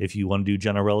 If you want to do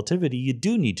general relativity, you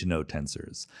do need to know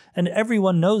tensors. And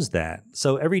everyone knows that.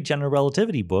 So every general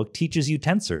relativity book teaches you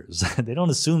tensors. They don't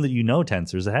assume that you know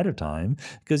tensors ahead of time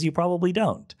because you probably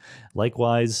don't.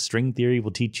 Likewise, string theory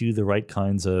will teach you the right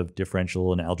kinds of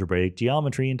differential and algebraic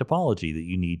geometry and topology that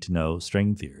you need to know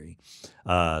string theory.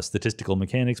 Statistical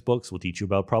mechanics books will teach you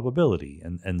about probability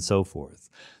and so forth.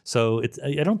 So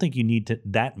I don't think you need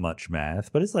that much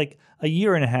math, but it's like a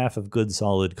year and a half of good,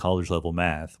 solid college level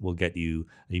math will get you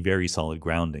a very solid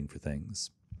grounding for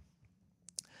things.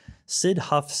 Sid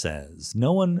Huff says,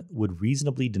 no one would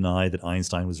reasonably deny that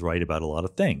Einstein was right about a lot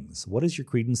of things. What is your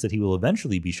credence that he will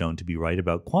eventually be shown to be right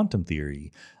about quantum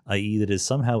theory, i.e. that is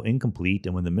somehow incomplete,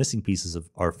 and when the missing pieces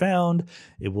are found,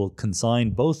 it will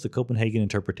consign both the Copenhagen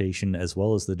interpretation as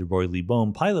well as the de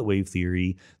Broglie-Bohm pilot wave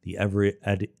theory, the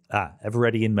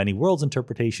Everettian many worlds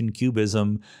interpretation,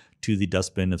 cubism, to the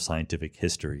dustbin of scientific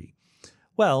history?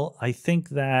 Well, I think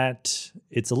that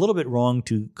it's a little bit wrong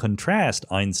to contrast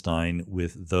Einstein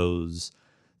with those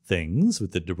things,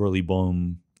 with the de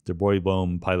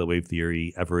Broglie-Bohm pilot wave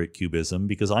theory, Everett cubism,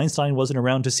 because Einstein wasn't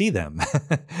around to see them.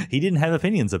 He didn't have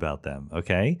opinions about them,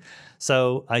 okay?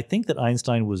 So I think that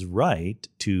Einstein was right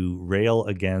to rail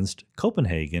against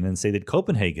Copenhagen and say that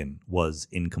Copenhagen was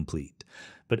incomplete.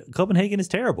 But Copenhagen is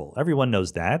terrible. Everyone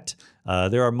knows that.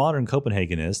 There are modern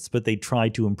Copenhagenists, but they try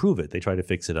to improve it. They try to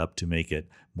fix it up to make it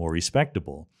more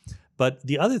respectable. But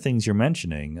the other things you're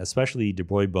mentioning, especially de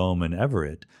Broglie-Bohm and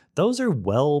Everett, those are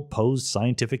well-posed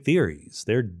scientific theories.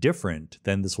 They're different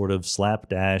than the sort of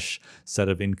slapdash set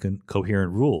of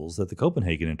incoherent rules that the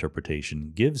Copenhagen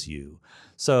interpretation gives you.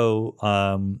 So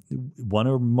one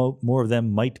or more of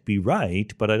them might be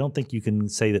right, but I don't think you can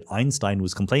say that Einstein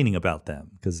was complaining about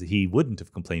them, because he wouldn't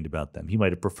have complained about them. He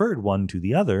might have preferred one to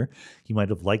the other. He might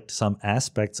have liked some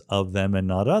aspects of them and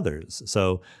not others.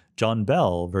 So John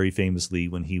Bell, very famously,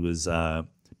 when he was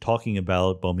talking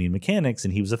about Bohmian mechanics,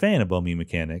 and he was a fan of Bohmian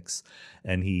mechanics,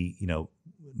 and he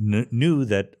knew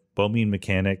that Bohmian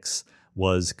mechanics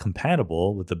was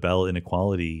compatible with the Bell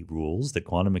inequality rules that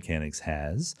quantum mechanics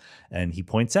has. And he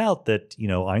points out that,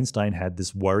 Einstein had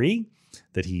this worry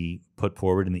that he put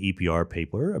forward in the EPR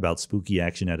paper about spooky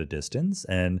action at a distance.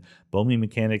 And Bohmian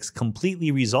mechanics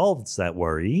completely resolves that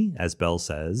worry, as Bell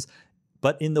says,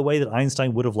 but in the way that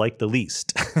Einstein would have liked the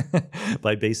least,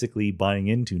 by basically buying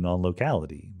into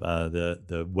non-locality.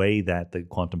 The way that the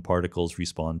quantum particles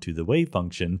respond to the wave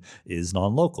function is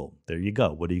non-local. There you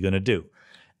go. What are you going to do?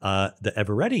 The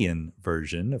Everettian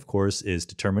version, of course, is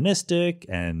deterministic,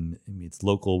 and it's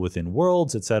local within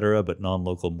worlds, etc., but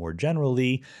non-local more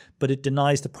generally. But it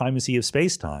denies the primacy of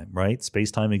space-time, right?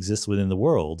 Space-time exists within the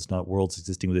worlds, not worlds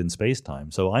existing within space-time.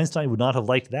 So Einstein would not have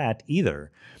liked that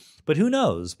either. But who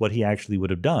knows what he actually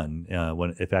would have done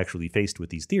if actually faced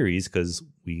with these theories, because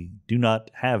we do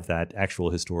not have that actual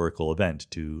historical event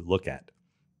to look at.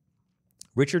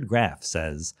 Richard Graff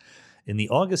says, in the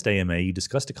August AMA, you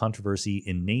discussed a controversy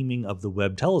in naming of the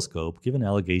Webb telescope, given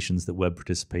allegations that Webb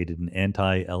participated in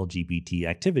anti-LGBT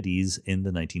activities in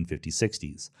the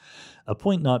 1950s-60s. A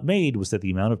point not made was that the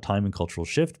amount of time and cultural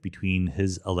shift between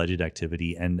his alleged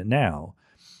activity and now.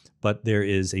 But there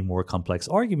is a more complex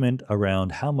argument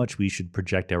around how much we should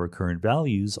project our current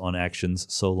values on actions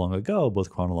so long ago, both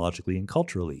chronologically and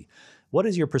culturally. What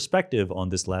is your perspective on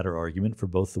this latter argument for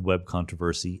both the Webb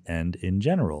controversy and in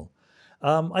general?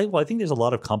 I think there's a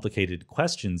lot of complicated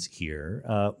questions here.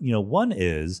 One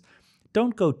is,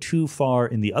 don't go too far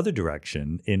in the other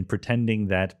direction in pretending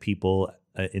that people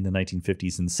in the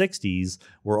 1950s and 60s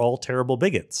were all terrible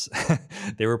bigots.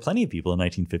 There were plenty of people in the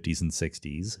 1950s and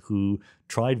 60s who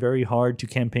tried very hard to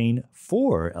campaign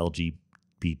for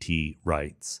LGBT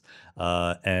rights.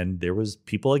 And there was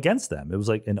people against them. It was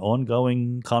like an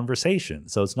ongoing conversation.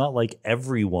 So it's not like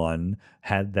everyone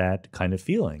had that kind of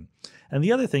feeling. And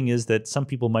the other thing is that some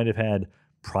people might have had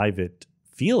private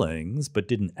feelings but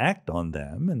didn't act on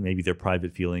them, and maybe their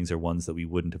private feelings are ones that we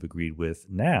wouldn't have agreed with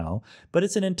now, but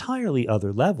it's an entirely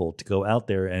other level to go out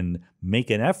there and make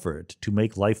an effort to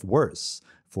make life worse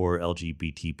for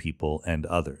LGBT people and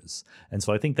others. And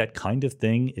so I think that kind of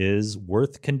thing is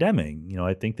worth condemning. You know,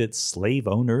 I think that slave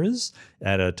owners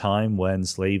at a time when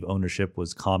slave ownership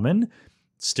was common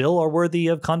still are worthy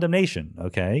of condemnation,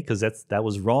 okay? Because that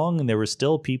was wrong, and there were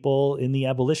still people in the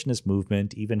abolitionist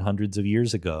movement, even hundreds of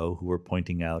years ago, who were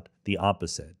pointing out the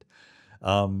opposite.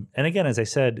 And again, as I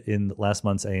said in last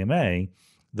month's AMA,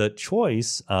 the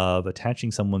choice of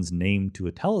attaching someone's name to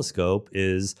a telescope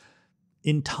is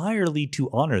entirely to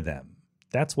honor them.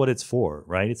 That's what it's for,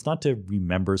 right? It's not to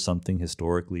remember something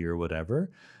historically or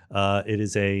whatever. It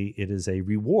is a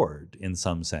reward in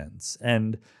some sense.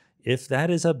 And if that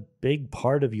is a big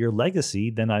part of your legacy,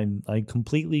 then I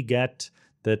completely get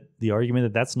that the argument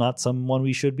that that's not someone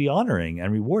we should be honoring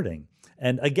and rewarding.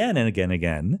 And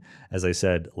again, as I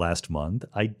said last month,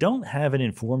 I don't have an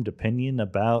informed opinion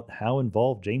about how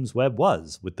involved James Webb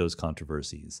was with those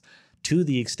controversies. To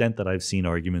the extent that I've seen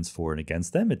arguments for and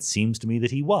against them, it seems to me that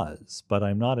he was, but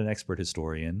I'm not an expert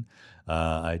historian.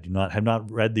 I have not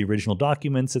read the original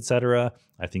documents, etc.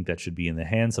 I think that should be in the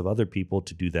hands of other people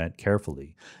to do that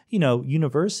carefully. You know,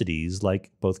 universities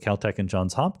like both Caltech and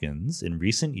Johns Hopkins in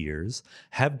recent years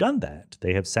have done that.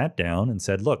 They have sat down and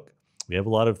said, look, we have a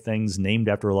lot of things named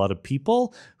after a lot of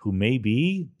people who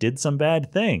maybe did some bad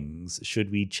things.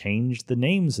 Should we change the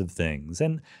names of things?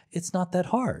 And it's not that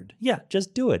hard. Yeah,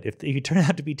 just do it. If you turn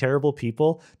out to be terrible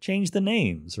people, change the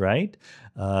names, right?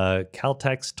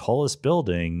 Caltech's tallest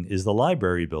building is the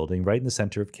library building right in the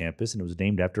center of campus, and it was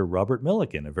named after Robert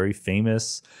Millikan, a very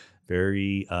famous,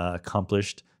 very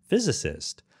accomplished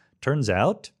physicist. Turns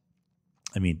out,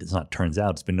 it's not turns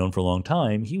out, it's been known for a long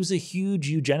time, he was a huge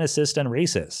eugenicist and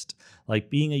racist. Like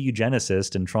being a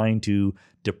eugenicist and trying to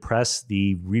depress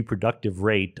the reproductive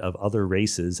rate of other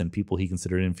races and people he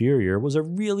considered inferior was a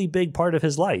really big part of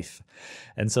his life.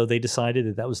 And so they decided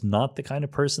that that was not the kind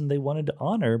of person they wanted to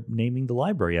honor, naming the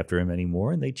library after him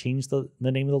anymore, and they changed the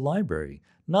name of the library.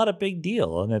 Not a big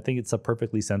deal, and I think it's a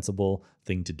perfectly sensible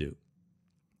thing to do.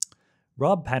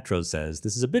 Rob Patro says,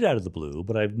 this is a bit out of the blue,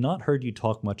 but I've not heard you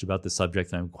talk much about the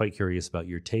subject, and I'm quite curious about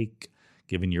your take,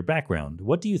 given your background.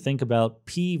 What do you think about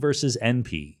P versus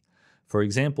NP? For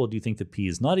example, do you think that P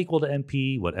is not equal to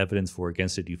NP? What evidence for or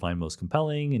against it do you find most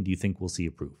compelling? And do you think we'll see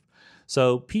a proof?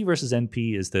 So P versus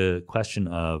NP is the question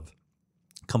of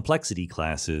complexity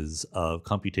classes of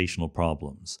computational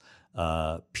problems.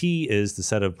 P is the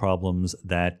set of problems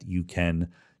that you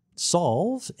can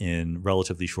solve in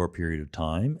relatively short period of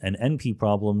time, and NP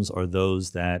problems are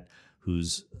those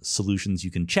whose solutions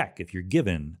you can check. If you're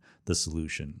given the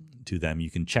solution to them,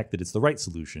 you can check that it's the right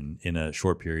solution in a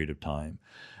short period of time.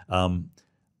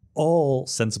 All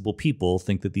sensible people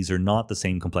think that these are not the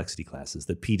same complexity classes,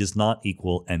 that P does not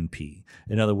equal NP.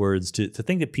 In other words, to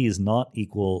think that P is not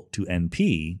equal to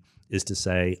NP is to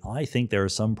say, I think there are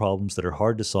some problems that are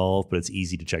hard to solve, but it's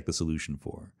easy to check the solution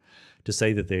for. To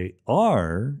say that they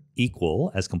are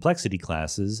equal as complexity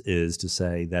classes is to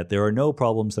say that there are no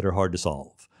problems that are hard to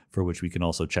solve, for which we can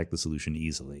also check the solution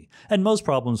easily. And most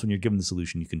problems, when you're given the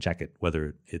solution, you can check it,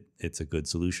 whether it's a good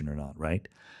solution or not, right?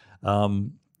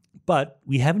 But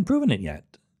we haven't proven it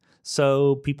yet.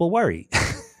 So people worry.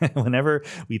 Whenever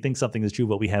we think something is true,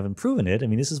 but we haven't proven it,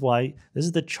 this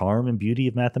is the charm and beauty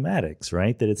of mathematics,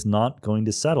 right? That it's not going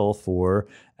to settle for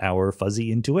our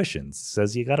fuzzy intuitions. It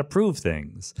says you got to prove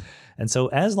things. And so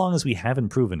as long as we haven't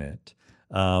proven it,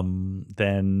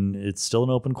 then it's still an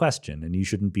open question, and you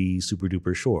shouldn't be super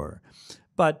duper sure.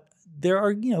 But there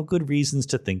are, good reasons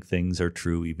to think things are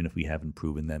true, even if we haven't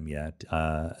proven them yet.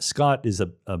 Scott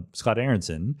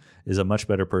Aronson is a much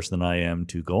better person than I am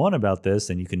to go on about this,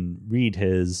 and you can read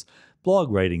his blog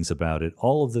writings about it.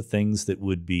 All of the things that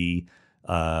would be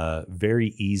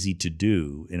very easy to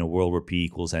do in a world where P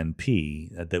equals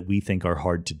NP that we think are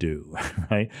hard to do,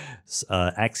 right?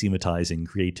 Axiomatizing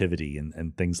creativity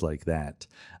and things like that.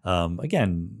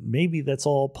 Again, maybe that's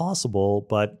all possible,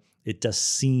 but it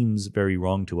just seems very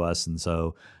wrong to us. And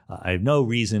so I have no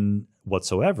reason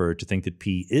whatsoever to think that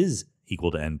P is equal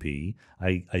to NP.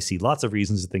 I see lots of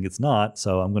reasons to think it's not,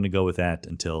 so I'm going to go with that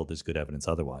until there's good evidence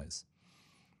otherwise.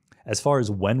 As far as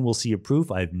when we'll see a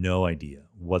proof, I have no idea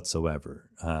whatsoever.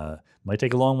 Might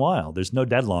take a long while. There's no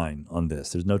deadline on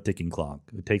this. There's no ticking clock.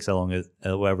 It takes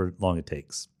however long it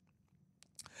takes.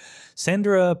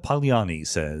 Sandra Pagliani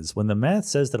says, when the math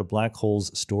says that a black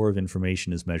hole's store of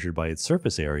information is measured by its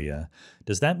surface area,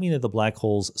 does that mean that the black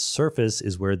hole's surface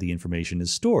is where the information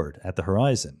is stored, at the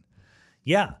horizon?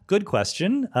 Yeah, good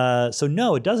question. So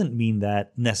no, it doesn't mean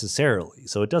that necessarily.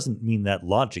 So it doesn't mean that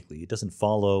logically. It doesn't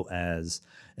follow as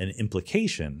an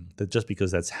implication that just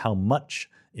because that's how much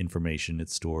information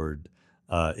it's stored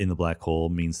in the black hole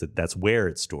means that that's where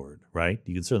it's stored, right?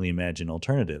 You can certainly imagine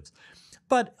alternatives.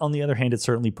 But on the other hand, it's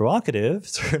certainly provocative,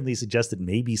 certainly suggests that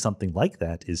maybe something like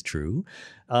that is true.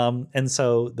 And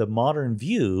so the modern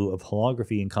view of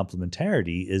holography and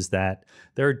complementarity is that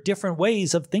there are different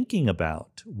ways of thinking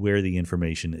about where the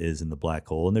information is in the black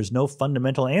hole, and there's no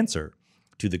fundamental answer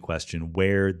to the question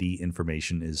where the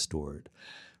information is stored.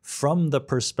 From the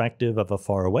perspective of a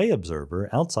faraway observer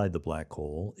outside the black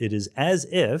hole, it is as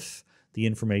if the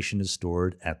information is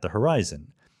stored at the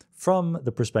horizon. From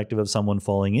the perspective of someone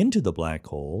falling into the black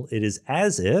hole, it is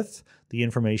as if the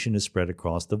information is spread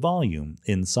across the volume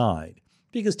inside,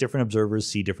 because different observers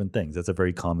see different things. That's a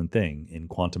very common thing in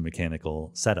quantum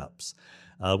mechanical setups.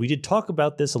 We did talk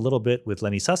about this a little bit with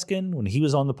Lenny Susskind when he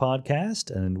was on the podcast,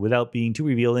 and without being too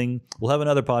revealing, we'll have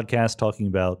another podcast talking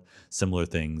about similar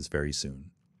things very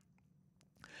soon.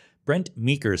 Brent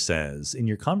Meeker says, in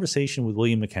your conversation with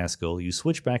William MacAskill, you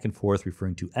switch back and forth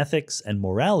referring to ethics and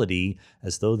morality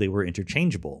as though they were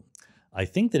interchangeable. I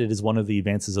think that it is one of the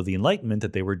advances of the Enlightenment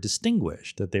that they were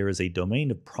distinguished, that there is a domain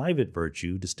of private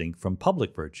virtue distinct from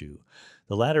public virtue.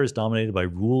 The latter is dominated by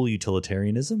rule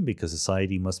utilitarianism because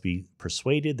society must be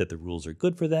persuaded that the rules are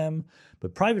good for them,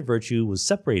 but private virtue was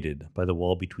separated by the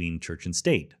wall between church and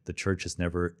state. The church has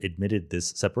never admitted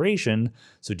this separation,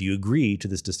 so do you agree to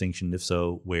this distinction? If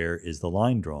so, where is the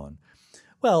line drawn?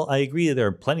 Well, I agree that there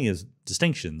are plenty of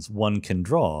distinctions one can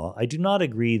draw. I do not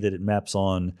agree that it maps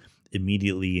on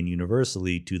immediately and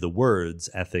universally to the words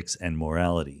ethics and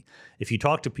morality. If you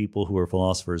talk to people who are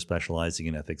philosophers specializing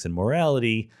in ethics and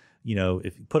morality, you know,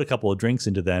 if you put a couple of drinks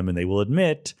into them and they will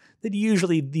admit that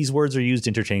usually these words are used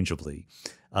interchangeably.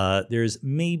 There's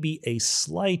maybe a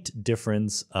slight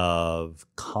difference of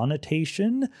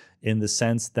connotation in the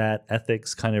sense that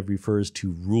ethics kind of refers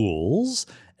to rules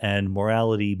and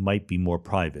morality might be more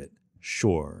private.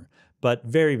 Sure. But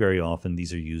very, very often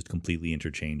these are used completely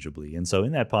interchangeably. And so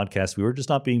in that podcast, we were just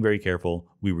not being very careful.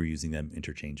 We were using them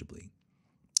interchangeably.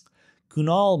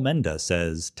 Kunal Menda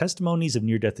says, testimonies of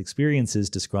near-death experiences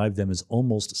describe them as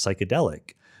almost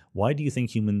psychedelic. Why do you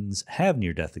think humans have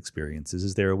near-death experiences?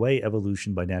 Is there a way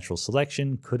evolution by natural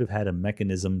selection could have had a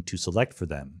mechanism to select for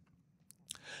them?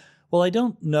 Well, I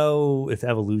don't know if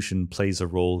evolution plays a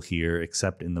role here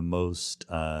except in the most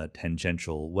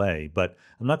tangential way, but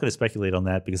I'm not going to speculate on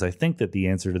that because I think that the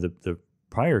answer to the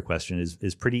prior question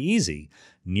is pretty easy.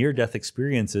 Near-death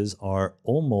experiences are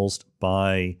almost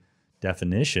by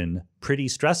definition pretty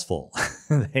stressful.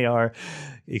 They are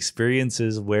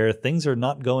experiences where things are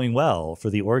not going well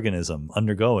for the organism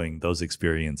undergoing those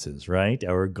experiences, right?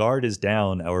 Our guard is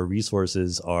down, our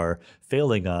resources are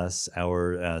failing us,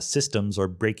 our systems are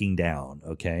breaking down,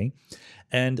 okay?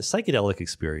 And psychedelic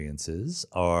experiences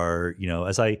are, you know,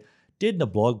 as I did in a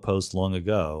blog post long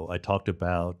ago, I talked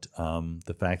about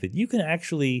the fact that you can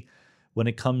actually, when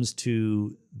it comes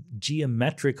to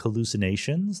geometric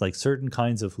hallucinations, like certain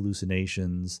kinds of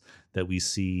hallucinations that we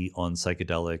see on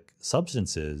psychedelic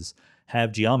substances,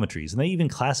 have geometries. And they even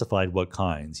classified what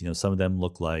kinds. You know, some of them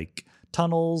look like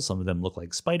tunnels, some of them look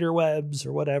like spider webs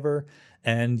or whatever.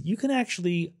 And you can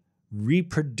actually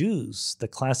reproduce the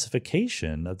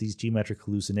classification of these geometric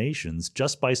hallucinations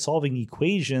just by solving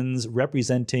equations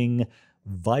representing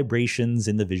vibrations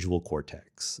in the visual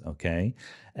cortex, okay?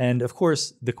 And of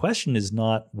course, the question is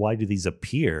not why do these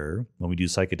appear when we do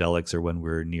psychedelics or when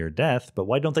we're near death, but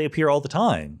why don't they appear all the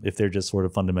time if they're just sort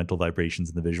of fundamental vibrations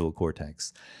in the visual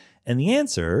cortex? And the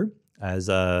answer, as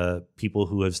people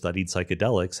who have studied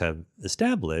psychedelics have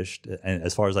established, and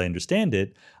as far as I understand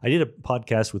it, I did a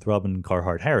podcast with Robin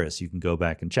Carhart Harris. You can go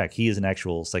back and check. He is an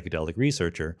actual psychedelic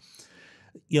researcher.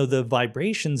 You know, the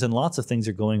vibrations and lots of things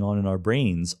are going on in our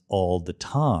brains all the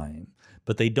time,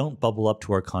 but they don't bubble up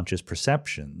to our conscious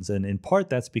perceptions. And in part,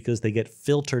 that's because they get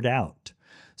filtered out.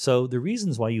 So the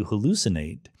reasons why you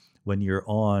hallucinate when you're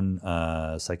on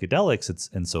psychedelics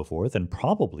and so forth, and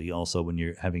probably also when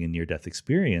you're having a near-death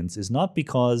experience, is not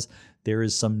because there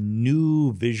is some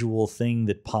new visual thing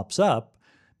that pops up,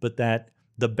 but that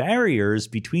the barriers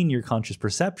between your conscious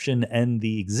perception and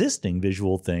the existing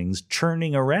visual things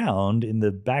churning around in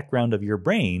the background of your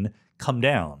brain come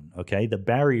down, okay? The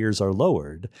barriers are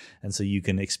lowered, and so you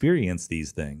can experience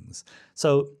these things.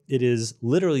 So it is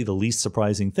literally the least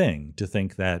surprising thing to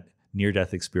think that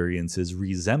near-death experiences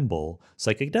resemble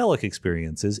psychedelic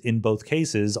experiences. In both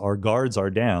cases, our guards are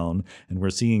down, and we're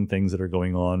seeing things that are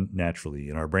going on naturally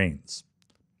in our brains.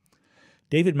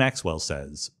 David Maxwell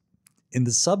says, in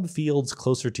the subfields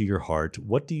closer to your heart,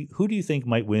 who do you think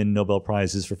might win Nobel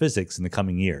Prizes for physics in the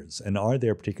coming years? And are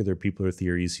there particular people or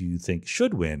theories who you think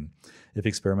should win if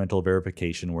experimental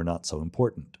verification were not so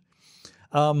important?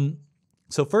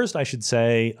 So first, I should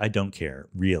say I don't care,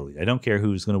 really. I don't care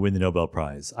who's going to win the Nobel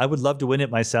Prize. I would love to win it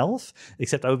myself,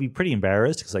 except I would be pretty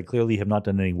embarrassed because I clearly have not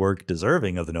done any work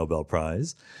deserving of the Nobel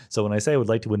Prize. So when I say I would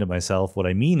like to win it myself, what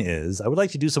I mean is I would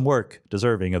like to do some work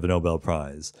deserving of the Nobel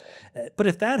Prize. But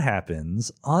if that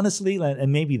happens, honestly,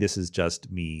 and maybe this is just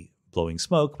me blowing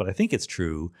smoke, but I think it's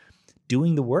true,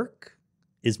 doing the work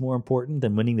is more important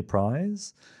than winning the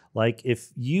prize. Like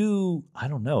if you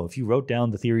wrote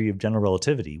down the theory of general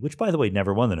relativity, which by the way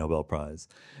never won the Nobel Prize,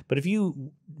 but if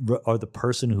you are the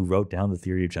person who wrote down the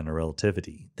theory of general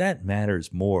relativity, that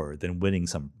matters more than winning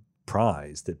some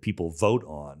prize that people vote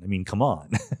on. I mean, come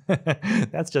on.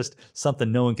 That's just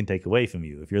something no one can take away from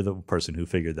you if you're the person who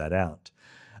figured that out.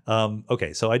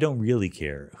 Okay, so I don't really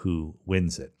care who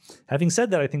wins it. Having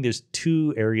said that, I think there's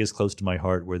two areas close to my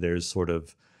heart where there's sort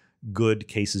of good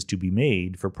cases to be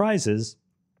made for prizes.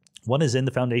 One is in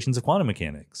the foundations of quantum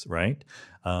mechanics, right?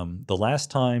 The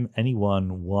last time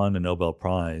anyone won a Nobel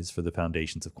Prize for the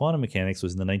foundations of quantum mechanics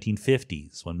was in the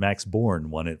 1950s when Max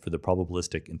Born won it for the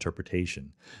probabilistic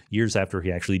interpretation, years after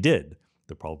he actually did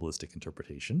the probabilistic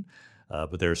interpretation.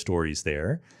 But there are stories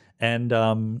there. And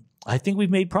I think we've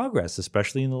made progress,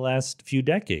 especially in the last few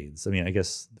decades. I mean, I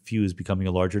guess few is becoming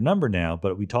a larger number now,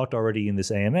 but we talked already in this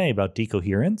AMA about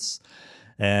decoherence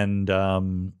and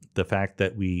the fact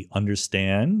that we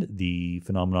understand the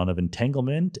phenomenon of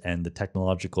entanglement and the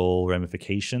technological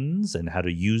ramifications and how to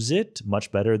use it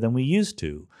much better than we used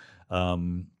to.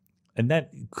 And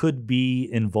that could be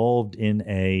involved in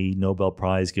a Nobel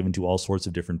Prize given to all sorts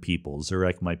of different people.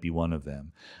 Zurek might be one of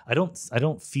them. I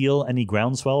don't feel any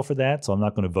groundswell for that, so I'm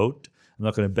not going to vote. I'm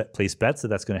not going to place bets that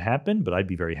that's going to happen, but I'd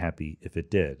be very happy if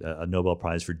it did. A Nobel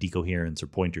Prize for decoherence or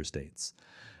pointer states.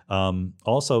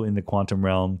 Also in the quantum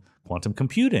realm, quantum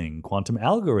computing, quantum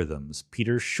algorithms,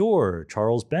 Peter Shor,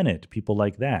 Charles Bennett, people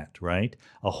like that, right?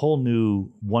 A whole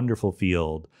new wonderful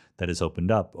field that has opened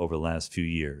up over the last few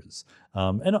years.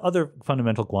 And other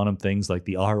fundamental quantum things like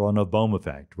the Aharonov-Bohm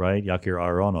effect, right? Yakir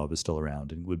Aharonov is still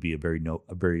around and would be a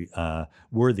very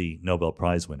worthy Nobel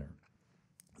Prize winner.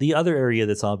 The other area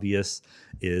that's obvious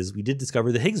is we did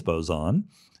discover the Higgs boson,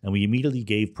 and we immediately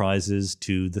gave prizes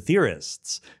to the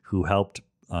theorists who helped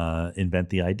invent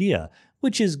the idea,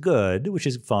 which is good, which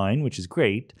is fine, which is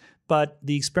great, but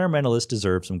the experimentalists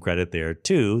deserve some credit there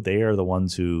too. They are the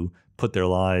ones who put their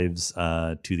lives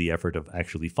to the effort of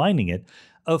actually finding it.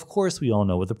 Of course, we all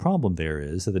know what the problem there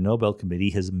is, that the Nobel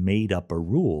Committee has made up a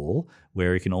rule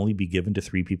where it can only be given to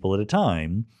 3 people at a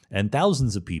time, and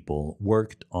thousands of people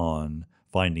worked on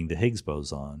finding the Higgs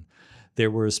boson.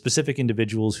 There were specific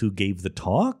individuals who gave the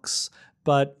talks,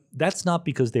 but that's not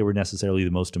because they were necessarily the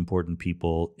most important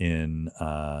people in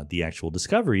the actual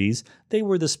discoveries. They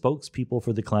were the spokespeople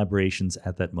for the collaborations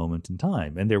at that moment in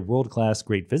time. And they're world-class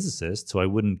great physicists, so I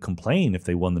wouldn't complain if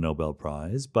they won the Nobel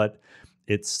Prize, but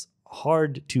it's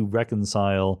hard to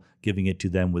reconcile giving it to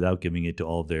them without giving it to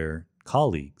all their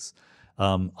colleagues.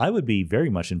 I would be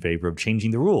very much in favor of changing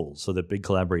the rules so that big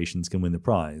collaborations can win the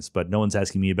prize, but no one's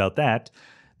asking me about that.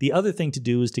 The other thing to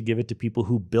do is to give it to people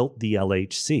who built the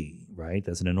LHC, right?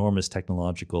 That's an enormous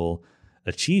technological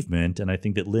achievement. And I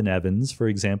think that Lynn Evans, for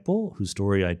example, whose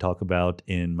story I talk about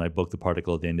in my book, The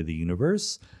Particle at the End of the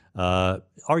Universe,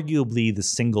 arguably the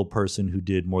single person who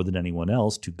did more than anyone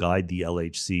else to guide the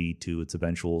LHC to its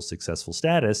eventual successful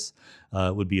status,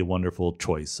 would be a wonderful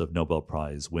choice of Nobel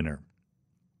Prize winner.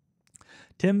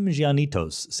 Tim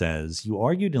Giannitos says, you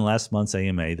argued in last month's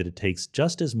AMA that it takes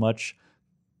just as much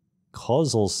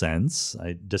causal sense,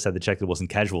 I just had to check that it wasn't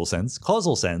casual sense,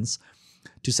 causal sense,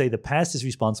 to say the past is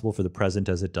responsible for the present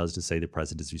as it does to say the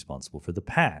present is responsible for the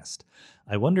past.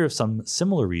 I wonder if some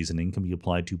similar reasoning can be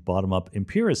applied to bottom-up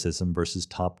empiricism versus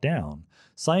top-down.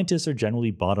 Scientists are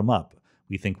generally bottom-up.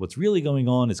 We think what's really going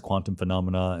on is quantum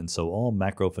phenomena, and so all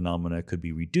macro phenomena could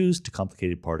be reduced to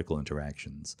complicated particle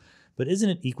interactions. But isn't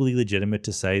it equally legitimate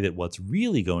to say that what's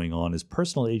really going on is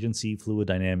personal agency, fluid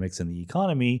dynamics, and the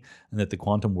economy, and that the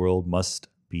quantum world must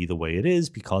be the way it is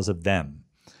because of them?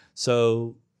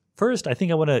 So first, I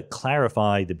think I want to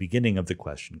clarify the beginning of the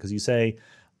question, because you say,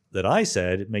 that I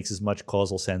said, it makes as much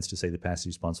causal sense to say the past is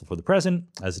responsible for the present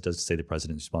as it does to say the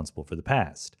present is responsible for the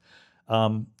past.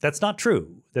 That's not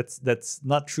true. That's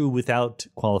not true without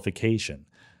qualification.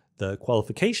 The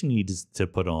qualification you need to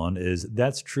put on is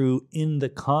that's true in the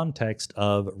context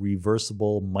of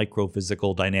reversible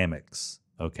microphysical dynamics.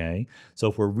 Okay, so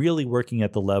if we're really working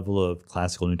at the level of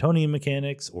classical Newtonian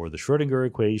mechanics or the Schrödinger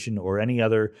equation or any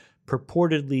other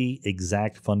purportedly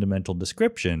exact fundamental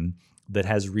description that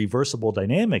has reversible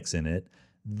dynamics in it,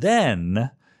 then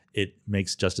it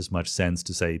makes just as much sense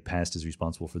to say past is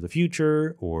responsible for the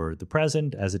future or the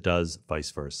present as it does vice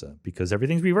versa, because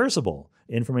everything's reversible.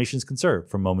 Information is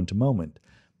conserved from moment to moment.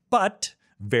 But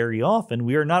very often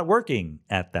we are not working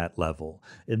at that level.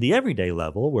 In the everyday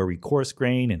level, where we coarse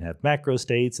grain and have macro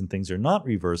states and things are not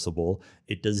reversible,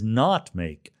 it does not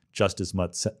make just as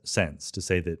much sense to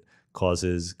say that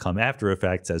causes come after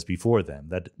effects as before them.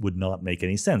 That would not make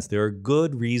any sense. There are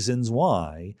good reasons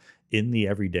why in the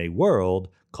everyday world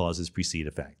causes precede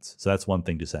effects. So that's one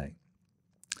thing to say.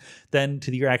 Then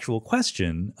to your actual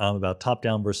question about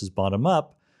top-down versus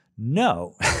bottom-up,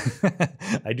 no,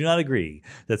 I do not agree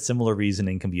that similar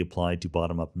reasoning can be applied to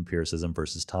bottom-up empiricism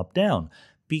versus top-down,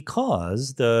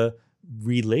 because the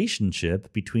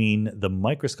relationship between the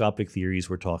microscopic theories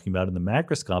we're talking about and the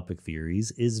macroscopic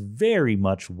theories is very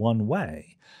much one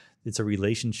way. It's a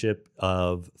relationship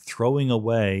of throwing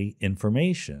away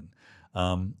information.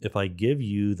 If I give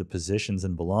you the positions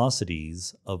and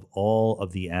velocities of all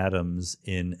of the atoms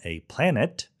in a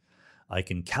planet, I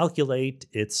can calculate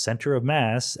its center of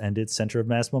mass and its center of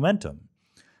mass momentum.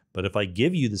 But if I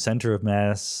give you the center of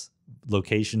mass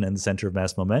location and the center of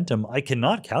mass momentum, I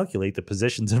cannot calculate the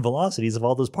positions and velocities of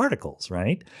all those particles,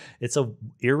 right? It's a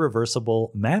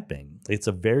irreversible mapping. It's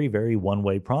a very, very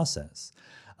one-way process.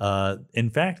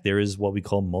 In fact, there is what we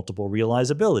call multiple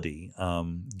realizability.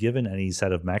 Given any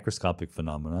set of macroscopic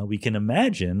phenomena, we can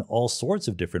imagine all sorts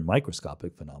of different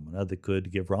microscopic phenomena that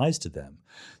could give rise to them.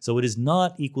 So it is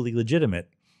not equally legitimate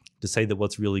to say that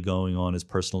what's really going on is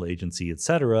personal agency,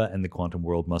 etc., and the quantum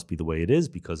world must be the way it is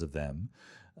because of them.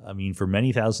 I mean, for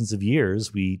many thousands of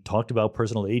years, we talked about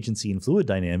personal agency in fluid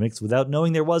dynamics without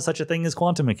knowing there was such a thing as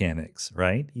quantum mechanics,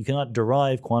 right? You cannot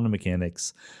derive quantum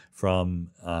mechanics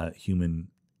from human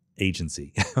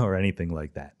agency or anything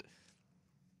like that.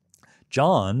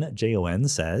 John, Jon,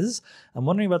 says, I'm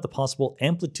wondering about the possible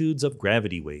amplitudes of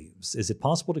gravity waves. Is it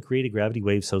possible to create a gravity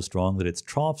wave so strong that its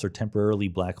troughs are temporarily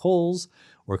black holes,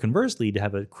 or conversely, to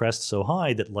have a crest so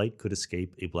high that light could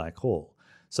escape a black hole?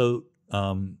 So,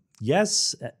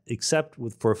 yes, except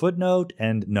for a footnote,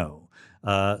 and no.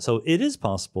 So it is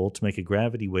possible to make a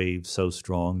gravity wave so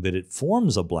strong that it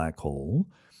forms a black hole,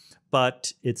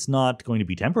 but it's not going to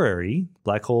be temporary.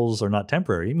 Black holes are not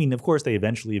temporary. I mean, of course, they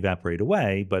eventually evaporate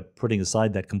away, but putting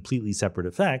aside that completely separate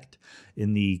effect,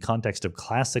 in the context of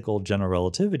classical general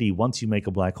relativity, once you make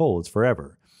a black hole, it's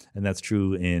forever. And that's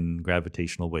true in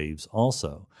gravitational waves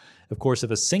also. Of course,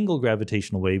 if a single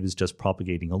gravitational wave is just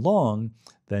propagating along,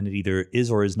 then it either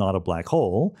is or is not a black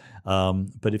hole.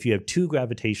 But if you have two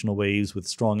gravitational waves with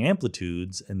strong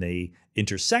amplitudes and they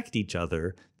intersect each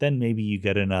other, then maybe you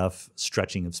get enough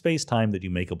stretching of space-time that you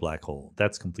make a black hole.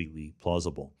 That's completely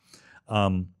plausible.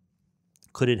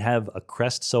 Could it have a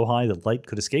crest so high that light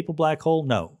could escape a black hole?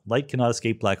 No, light cannot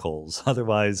escape black holes.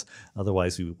 Otherwise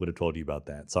we would have told you about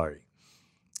that. Sorry.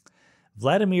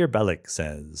 Vladimir Belik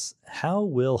says, how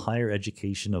will higher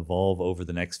education evolve over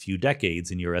the next few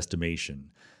decades in your estimation?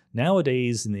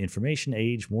 Nowadays, in the information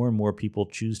age, more and more people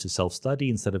choose to self-study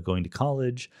instead of going to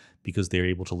college because they're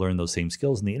able to learn those same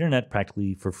skills on the internet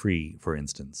practically for free, for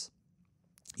instance.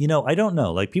 You know, I don't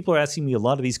know. Like, people are asking me a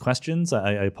lot of these questions.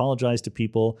 I apologize to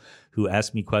people who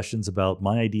ask me questions about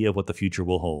my idea of what the future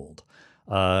will hold.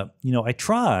 I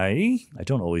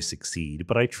don't always succeed,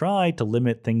 but I try to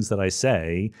limit things that I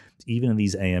say, even in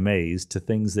these AMAs, to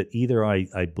things that either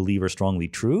I believe are strongly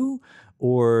true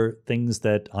or things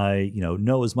that I,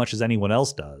 know as much as anyone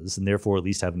else does, and therefore at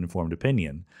least have an informed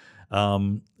opinion.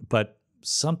 But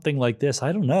something like this,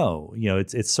 I don't know.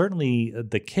 It's certainly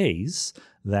the case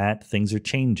that things are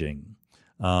changing.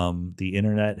 The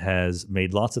internet has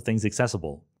made lots of things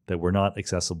accessible that were not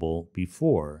accessible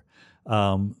before.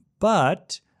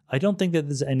 But I don't think that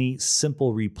there's any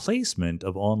simple replacement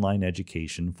of online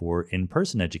education for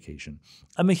in-person education.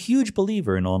 I'm a huge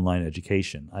believer in online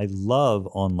education. I love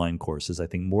online courses. I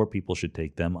think more people should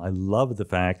take them. I love the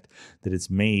fact that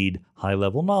it's made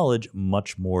high-level knowledge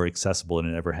much more accessible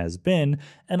than it ever has been,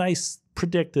 and I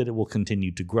predict that it will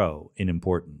continue to grow in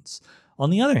importance.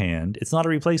 On the other hand, it's not a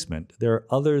replacement. There are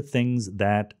other things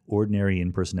that ordinary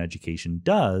in-person education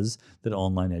does that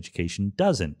online education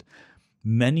doesn't.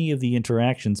 many of the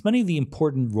interactions, many of the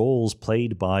important roles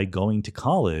played by going to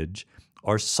college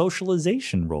are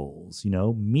socialization roles,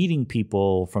 meeting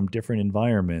people from different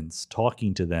environments,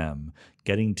 talking to them,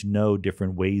 getting to know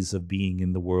different ways of being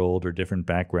in the world or different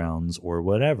backgrounds or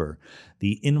whatever.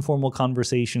 The informal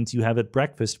conversations you have at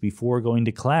breakfast before going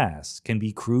to class can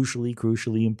be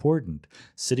crucially important.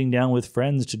 Sitting down with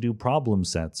friends to do problem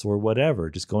sets or whatever,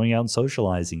 just going out and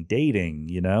socializing, dating,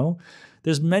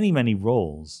 There's many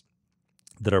roles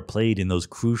that are played in those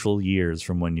crucial years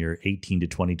from when you're 18 to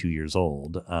 22 years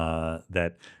old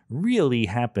that really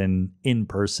happen in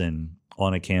person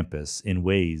on a campus in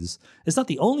ways. It's not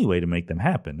the only way to make them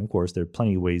happen. Of course, there are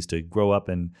plenty of ways to grow up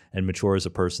and mature as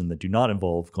a person that do not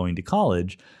involve going to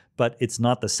college, but it's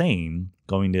not the same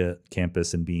going to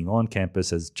campus and being on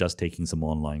campus as just taking some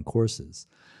online courses.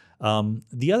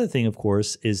 The other thing, of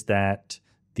course, is that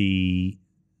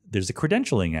there's a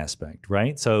credentialing aspect,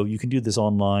 right? So you can do this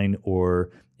online or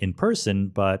in person,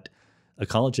 but a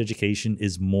college education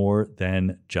is more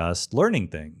than just learning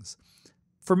things.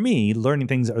 For me, learning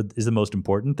things is the most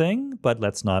important thing, but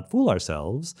let's not fool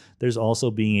ourselves. There's also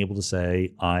being able to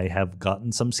say, I have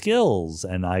gotten some skills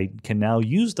and I can now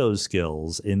use those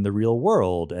skills in the real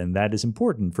world. And that is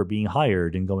important for being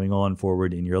hired and going on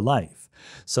forward in your life.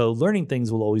 So learning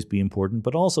things will always be important,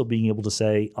 but also being able to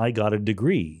say, I got a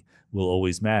degree will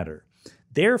always matter.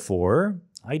 Therefore,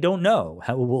 I don't know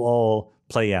how it will all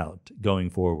play out going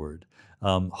forward.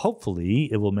 Hopefully,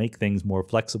 it will make things more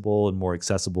flexible and more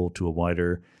accessible to a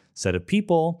wider set of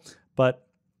people, but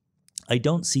I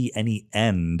don't see any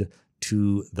end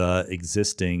to the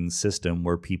existing system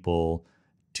where people,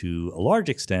 to a large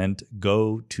extent,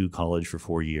 go to college for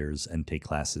 4 years and take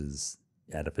classes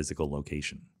at a physical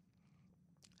location.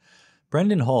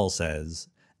 Brendan Hall says,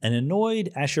 an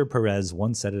annoyed Asher Perez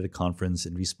once said at a conference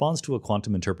in response to a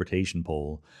quantum interpretation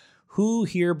poll, "Who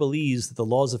here believes that the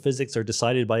laws of physics are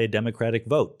decided by a democratic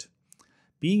vote?"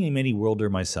 Being a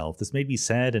many-worlder myself, this made me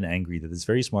sad and angry that this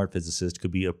very smart physicist could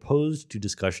be opposed to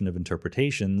discussion of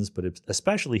interpretations, but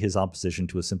especially his opposition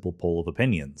to a simple poll of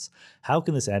opinions. How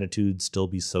can this attitude still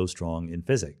be so strong in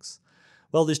physics?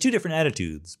 Well, there's two different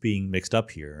attitudes being mixed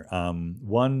up here.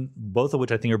 Both of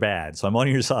which I think are bad, so I'm on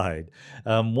your side.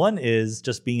 One is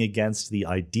just being against the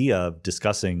idea of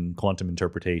discussing quantum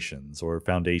interpretations or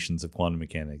foundations of quantum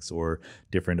mechanics or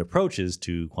different approaches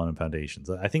to quantum foundations.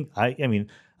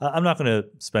 I'm not going to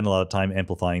spend a lot of time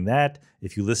amplifying that.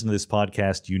 If you listen to this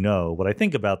podcast, you know what I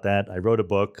think about that. I wrote a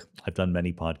book. I've done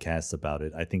many podcasts about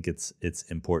it. I think it's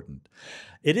important.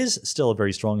 It is still a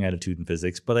very strong attitude in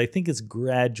physics, but I think it's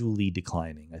gradually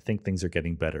declining. I think things are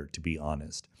getting better, to be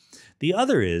honest. The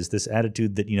other is this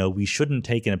attitude that, we shouldn't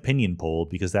take an opinion poll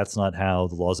because that's not how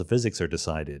the laws of physics are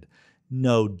decided.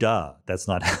 No, duh. That's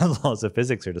not how the laws of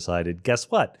physics are decided.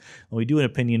 Guess what? When we do an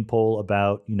opinion poll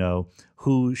about,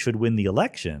 who should win the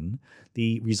election,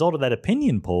 the result of that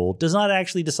opinion poll does not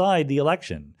actually decide the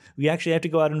election. We actually have to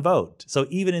go out and vote. So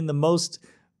even in the most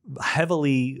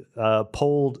heavily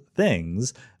polled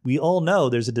things, we all know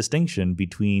there's a distinction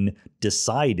between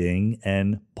deciding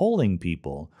and polling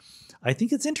people. I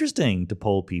think it's interesting to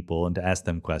poll people and to ask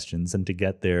them questions and to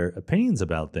get their opinions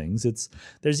about things.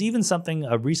 There's even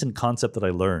a recent concept that I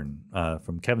learned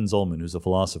from Kevin Zollman, who's a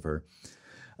philosopher.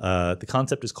 The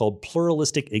concept is called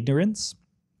pluralistic ignorance.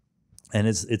 And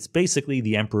it's basically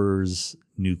the emperor's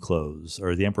new clothes,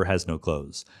 or the emperor has no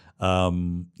clothes.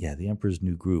 The emperor's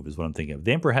new groove is what I'm thinking of.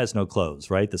 The emperor has no clothes,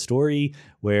 right? The story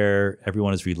where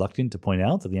everyone is reluctant to point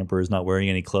out that the emperor is not wearing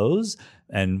any clothes.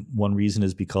 And one reason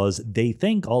is because they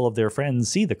think all of their friends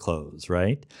see the clothes,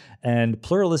 right? And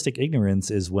pluralistic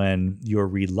ignorance is when you're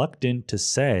reluctant to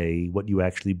say what you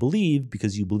actually believe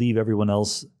because you believe everyone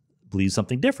else believes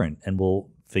something different and will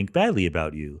think badly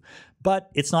about you.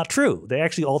 But it's not true. They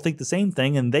actually all think the same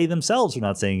thing, and they themselves are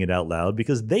not saying it out loud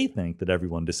because they think that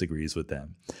everyone disagrees with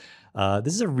them.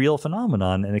 This is a real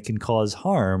phenomenon, and it can cause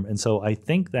harm. And so I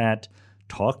think that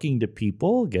talking to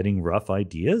people, getting rough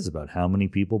ideas about how many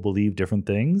people believe different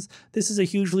things, this is a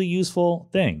hugely useful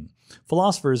thing.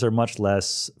 Philosophers are much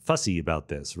less fussy about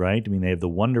this, right? They have the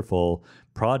wonderful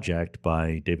project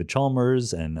by David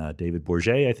Chalmers and David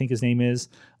Bourget, I think his name is,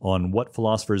 on what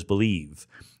philosophers believe.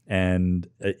 And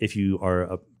if you are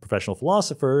a professional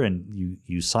philosopher and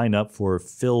you sign up for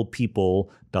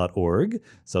philpeople.org,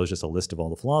 so it's just a list of all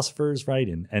the philosophers, right?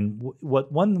 And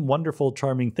what one wonderful,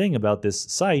 charming thing about this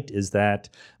site is that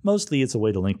mostly it's a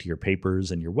way to link to your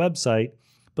papers and your website,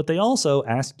 but they also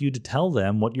ask you to tell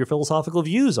them what your philosophical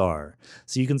views are.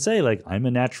 So you can say, like, I'm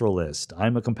a naturalist,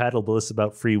 I'm a compatibilist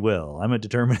about free will, I'm a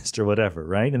determinist or whatever,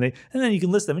 right? And then you can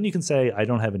list them and you can say, I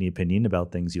don't have any opinion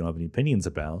about things you don't have any opinions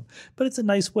about, but it's a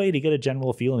nice way to get a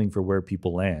general feeling for where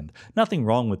people land. Nothing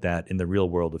wrong with that in the real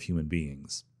world of human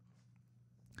beings.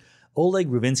 Oleg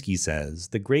Rubinsky says,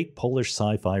 the great Polish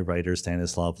sci-fi writer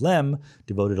Stanislaw Lem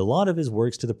devoted a lot of his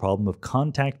works to the problem of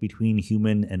contact between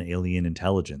human and alien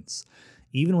intelligence.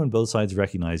 Even when both sides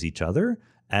recognize each other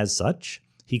as such,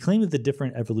 he claimed that the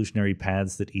different evolutionary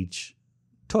paths that each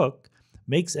took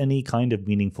makes any kind of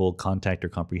meaningful contact or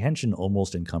comprehension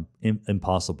almost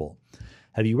impossible.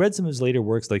 Have you read some of his later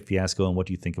works like Fiasco, and what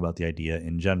do you think about the idea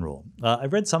in general?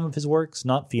 I've read some of his works,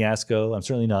 not Fiasco. I'm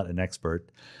certainly not an expert.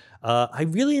 I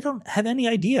really don't have any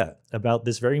idea about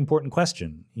this very important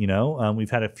question.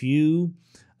 We've had a few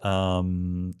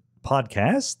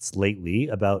podcasts lately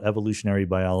about evolutionary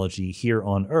biology here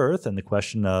on Earth and the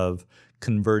question of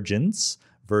convergence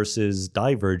versus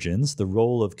divergence, the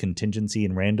role of contingency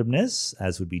and randomness,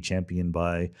 as would be championed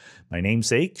by my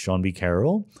namesake, Sean B.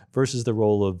 Carroll, versus the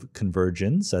role of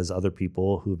convergence, as other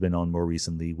people who've been on more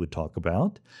recently would talk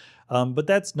about. But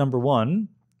that's number one,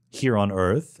 here on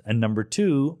Earth, and number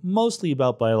two, mostly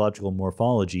about biological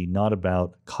morphology, not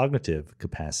about cognitive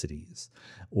capacities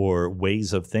or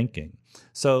ways of thinking.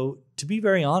 So to be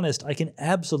very honest, I can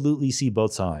absolutely see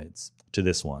both sides to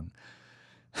this one.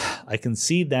 I can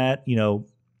see that,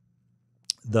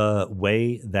 the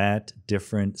way that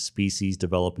different species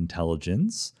develop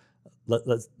intelligence.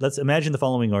 Let's imagine the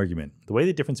following argument. The way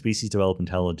that different species develop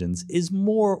intelligence is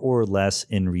more or less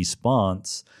in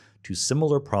response to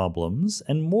similar problems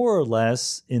and more or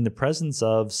less in the presence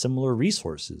of similar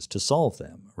resources to solve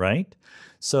them, right?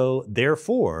 So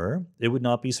therefore, it would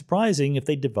not be surprising if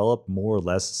they developed more or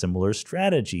less similar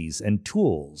strategies and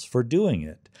tools for doing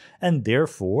it. And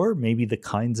therefore, maybe the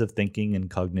kinds of thinking and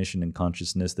cognition and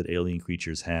consciousness that alien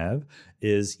creatures have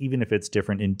is, even if it's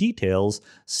different in details,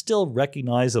 still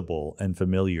recognizable and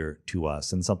familiar to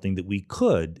us and something that we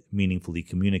could meaningfully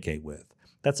communicate with.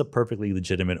 That's a perfectly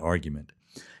legitimate argument.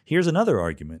 Here's another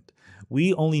argument.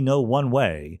 We only know one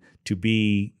way to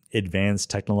be advanced,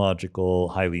 technological,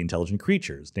 highly intelligent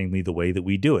creatures, namely the way that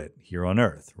we do it here on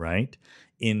Earth, right?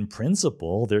 In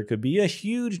principle, there could be a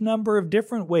huge number of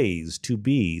different ways to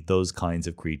be those kinds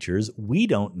of creatures. We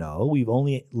don't know. We've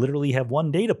only literally have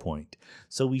one data point.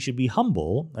 So we should be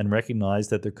humble and recognize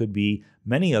that there could be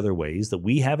many other ways that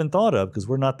we haven't thought of because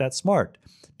we're not that smart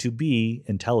to be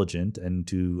intelligent and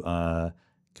to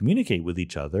communicate with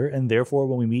each other, and therefore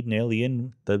when we meet an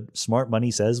alien, the smart money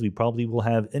says we probably will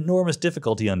have enormous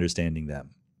difficulty understanding them.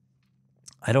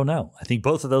 I don't know. I think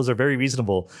both of those are very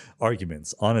reasonable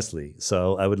arguments, honestly.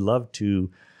 So I would love to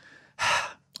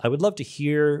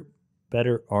hear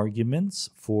better arguments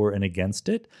for and against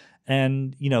it.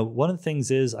 And one of the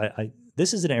things is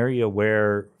this is an area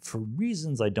where, for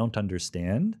reasons I don't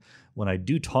understand, when I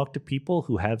do talk to people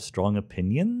who have strong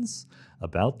opinions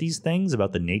about these things,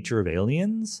 about the nature of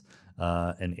aliens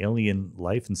and alien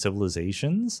life and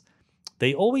civilizations,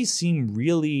 they always seem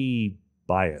really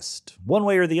biased, one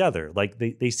way or the other. Like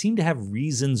they seem to have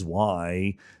reasons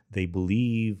why they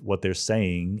believe what they're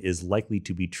saying is likely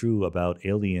to be true about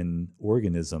alien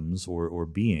organisms or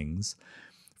beings,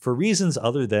 for reasons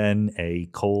other than a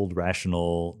cold,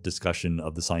 rational discussion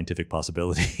of the scientific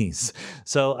possibilities.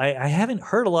 So I haven't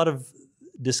heard a lot of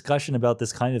discussion about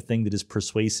this kind of thing that is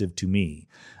persuasive to me.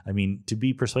 I mean, to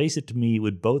be persuasive to me, it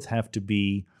would both have to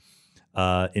be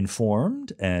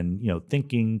informed and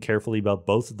thinking carefully about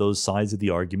both of those sides of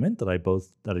the argument that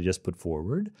I just put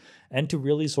forward, and to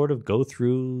really sort of go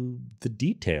through the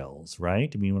details,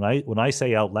 right? I mean, when I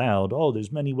say out loud, oh,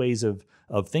 there's many ways of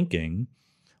thinking.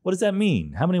 What does that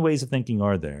mean? How many ways of thinking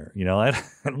are there? I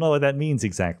don't know what that means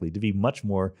exactly. To be much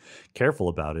more careful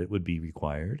about it would be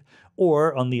required.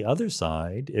 Or on the other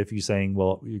side, if you're saying,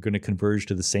 well, you're going to converge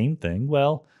to the same thing,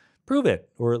 well, prove it,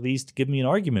 or at least give me an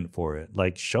argument for it.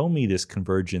 Like, show me this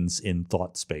convergence in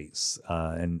thought space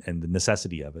and the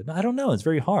necessity of it. I don't know. It's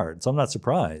very hard. So I'm not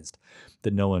surprised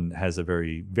that no one has a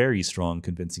very, very strong,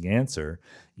 convincing answer,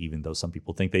 even though some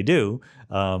people think they do.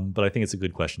 But I think it's a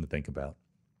good question to think about.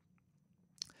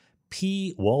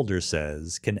 P. Walder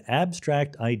says, can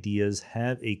abstract ideas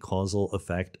have a causal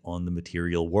effect on the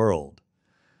material world?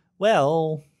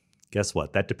 Well, guess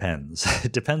what? That depends.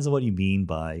 It depends on what you mean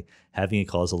by having a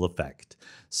causal effect.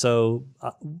 So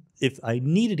if I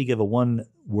needed to give a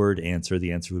one-word answer,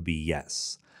 the answer would be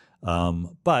yes.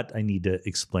 But I need to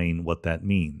explain what that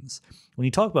means. When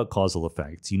you talk about causal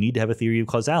effects, you need to have a theory of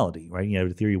causality, right? You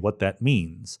have a theory of what that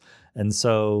means. And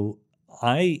so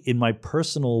in my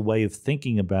personal way of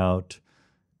thinking about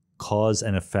cause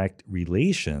and effect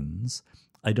relations,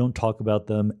 I don't talk about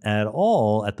them at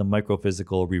all at the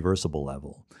microphysical reversible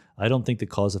level. I don't think the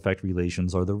cause-effect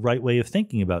relations are the right way of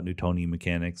thinking about Newtonian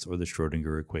mechanics or the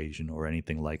Schrödinger equation or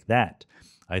anything like that.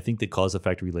 I think the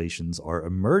cause-effect relations are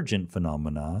emergent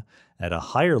phenomena at a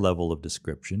higher level of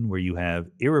description where you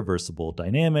have irreversible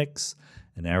dynamics,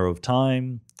 an arrow of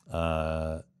time,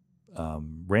 randomness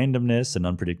and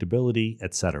unpredictability,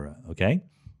 etc. Okay?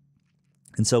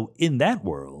 And so in that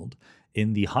world,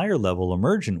 in the higher level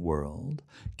emergent world,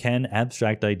 can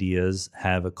abstract ideas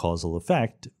have a causal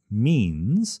effect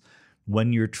means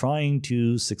when you're trying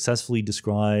to successfully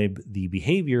describe the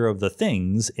behavior of the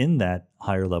things in that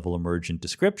higher level emergent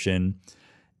description,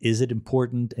 is it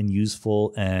important and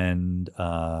useful and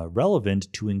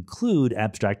relevant to include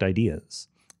abstract ideas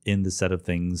in the set of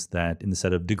things in the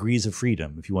set of degrees of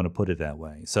freedom, if you want to put it that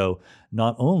way. So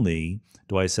not only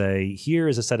do I say, here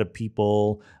is a set of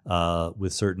people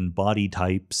with certain body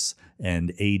types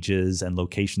and ages and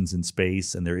locations in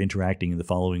space, and they're interacting in the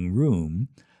following room,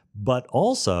 but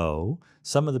also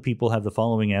some of the people have the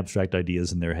following abstract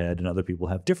ideas in their head and other people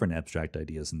have different abstract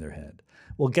ideas in their head.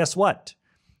 Well, guess what?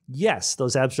 Yes,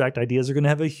 those abstract ideas are going to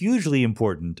have a hugely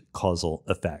important causal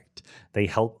effect. They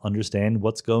help understand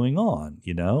what's going on,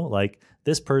 like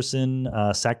this person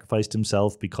sacrificed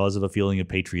himself because of a feeling of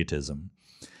patriotism.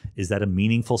 Is that a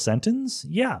meaningful sentence?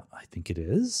 Yeah, I think it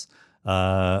is.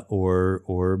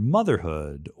 Or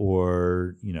motherhood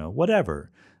or,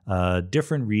 whatever.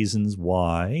 Different reasons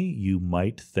why you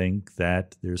might think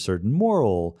that there's certain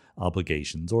moral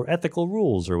obligations or ethical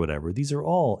rules or whatever. These are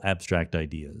all abstract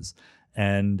ideas.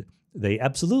 And they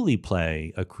absolutely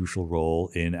play a crucial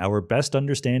role in our best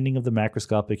understanding of the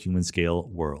macroscopic human scale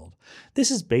world.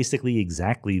 This is basically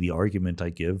exactly the argument I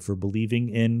give for believing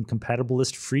in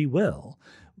compatibilist free will.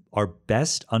 Our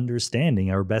best understanding,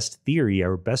 our best theory,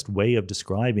 our best way of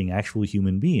describing actual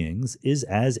human beings is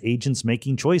as agents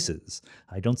making choices.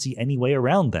 I don't see any way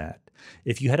around that.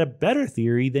 If you had a better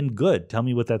theory, then good. Tell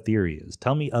me what that theory is.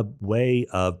 Tell me a way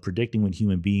of predicting what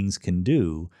human beings can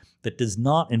do that does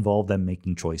not involve them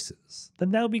making choices. Then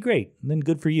that would be great. And then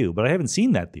good for you. But I haven't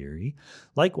seen that theory.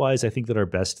 Likewise, I think that our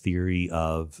best theory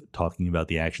of talking about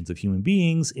the actions of human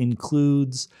beings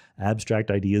includes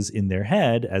abstract ideas in their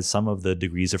head as some of the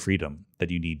degrees of freedom that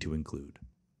you need to include.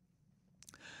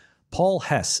 Paul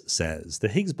Hess says, the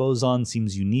Higgs boson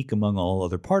seems unique among all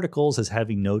other particles as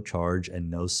having no charge and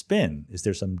no spin. Is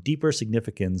there some deeper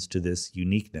significance to this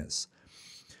uniqueness?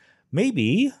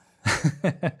 Maybe,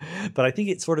 but I think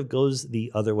it sort of goes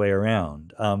the other way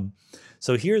around.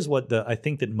 So here's what I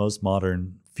think that most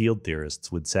modern field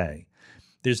theorists would say.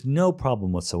 There's no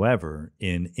problem whatsoever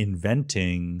in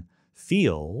inventing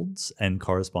fields and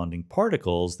corresponding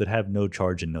particles that have no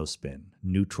charge and no spin,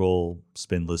 neutral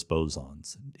spinless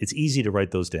bosons. It's easy to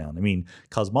write those down. I mean,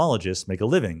 cosmologists make a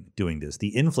living doing this.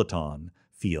 The inflaton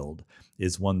field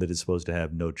is one that is supposed to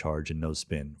have no charge and no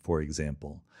spin, for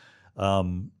example.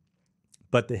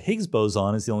 But the Higgs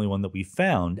boson is the only one that we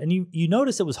found. And you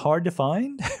notice it was hard to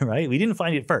find, right? We didn't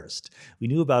find it first. We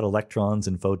knew about electrons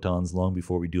and photons long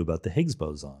before we knew about the Higgs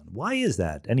boson. Why is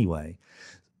that anyway?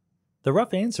 The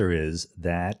rough answer is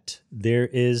that there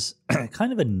is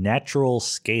kind of a natural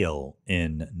scale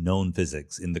in known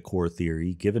physics in the core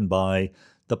theory given by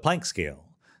the Planck scale,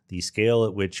 the scale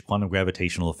at which quantum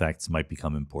gravitational effects might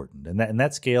become important. And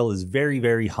that scale is very,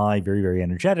 very high, very, very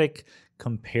energetic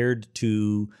compared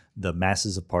to the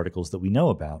masses of particles that we know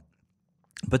about.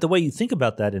 But the way you think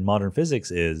about that in modern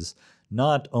physics is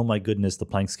not, oh my goodness, the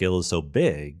Planck scale is so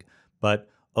big, but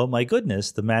oh my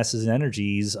goodness, the masses and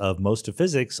energies of most of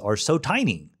physics are so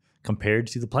tiny compared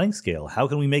to the Planck scale. How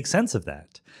can we make sense of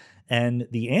that? And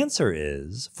the answer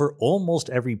is, for almost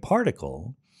every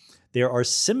particle, there are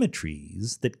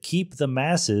symmetries that keep the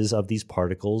masses of these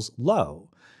particles low.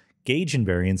 Gauge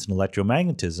invariance in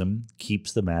electromagnetism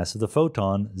keeps the mass of the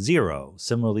photon zero.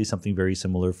 Similarly, something very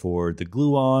similar for the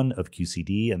gluon of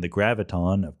QCD and the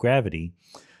graviton of gravity.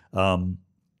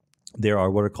 There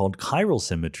are what are called chiral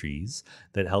symmetries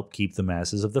that help keep the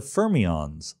masses of the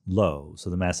fermions low. So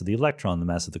the mass of the electron, the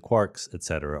mass of the quarks,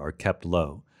 etc., are kept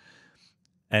low.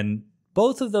 And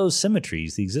both of those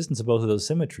symmetries, the existence of both of those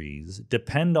symmetries,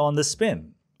 depend on the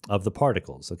spin of the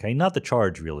particles. Okay, not the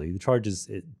charge really. The charge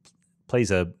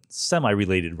plays a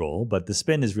semi-related role, but the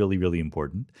spin is really, really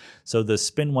important. So the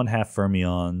spin 1/2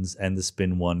 fermions and the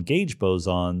spin 1 gauge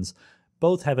bosons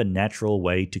both have a natural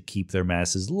way to keep their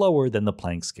masses lower than the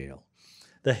Planck scale.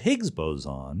 The Higgs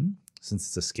boson, since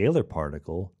it's a scalar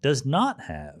particle, does not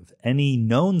have any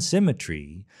known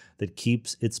symmetry that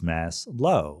keeps its mass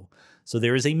low. So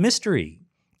there is a mystery.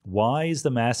 Why is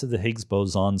the mass of the Higgs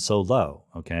boson so low?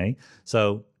 Okay,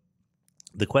 so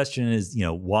the question is,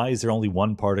 why is there only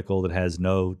one particle that has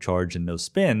no charge and no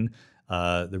spin?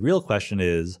 The real question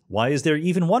is, why is there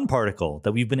even one particle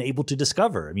that we've been able to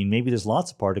discover? I mean, maybe there's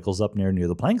lots of particles up near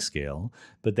the Planck scale,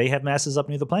 but they have masses up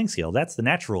near the Planck scale. That's the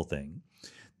natural thing.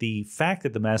 The fact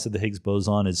that the mass of the Higgs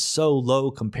boson is so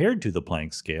low compared to the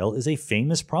Planck scale is a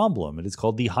famous problem. It is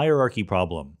called the hierarchy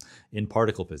problem in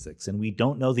particle physics, and we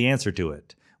don't know the answer to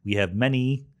it. We have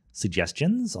many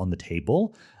suggestions on the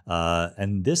table,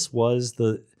 and there's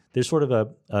sort of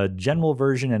a general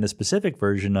version and a specific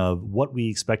version of what we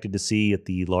expected to see at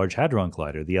the Large Hadron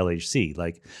Collider, the LHC.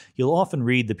 Like, you'll often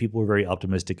read that people are very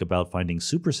optimistic about finding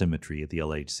supersymmetry at the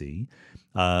LHC.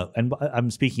 And I'm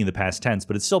speaking in the past tense,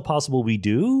 but it's still possible we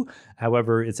do.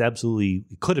 However, it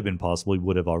could have been possible we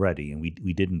would have already, and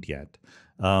we didn't yet.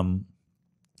 And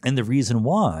the reason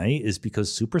why is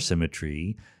because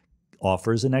supersymmetry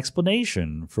offers an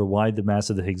explanation for why the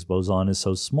mass of the Higgs boson is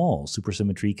so small.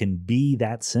 Supersymmetry can be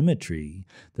that symmetry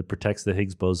that protects the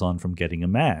Higgs boson from getting a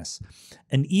mass.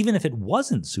 And even if it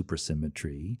wasn't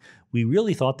supersymmetry, we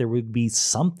really thought there would be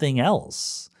something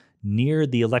else near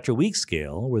the electroweak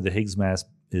scale where the Higgs mass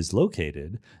is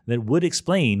located that would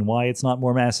explain why it's not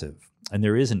more massive. And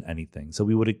there isn't anything. So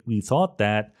we thought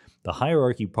that the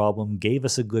hierarchy problem gave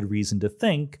us a good reason to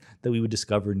think that we would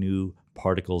discover new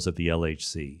particles at the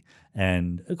LHC.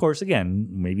 And of course, again,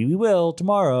 maybe we will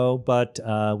tomorrow, but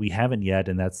we haven't yet,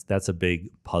 and that's a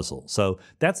big puzzle. So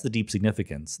that's the deep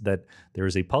significance, that there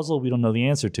is a puzzle we don't know the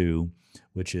answer to,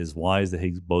 which is why is the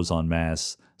Higgs boson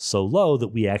mass so low that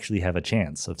we actually have a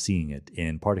chance of seeing it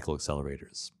in particle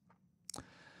accelerators.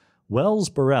 Wells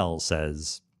Burrell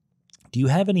says, do you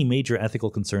have any major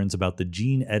ethical concerns about the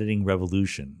gene editing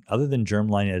revolution, other than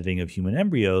germline editing of human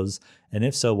embryos, and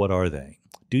if so, what are they?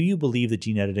 Do you believe that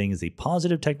gene editing is a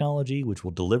positive technology which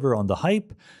will deliver on the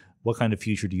hype? What kind of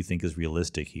future do you think is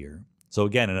realistic here? So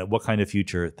again, what kind of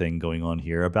future thing going on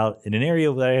here in an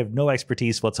area where I have no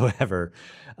expertise whatsoever,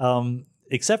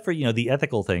 except for, the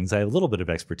ethical things. I have a little bit of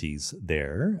expertise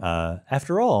there.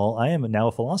 After all, I am now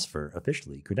a philosopher,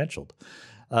 officially credentialed.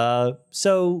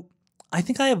 So I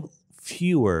think I have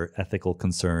fewer ethical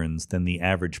concerns than the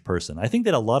average person. I think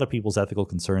that a lot of people's ethical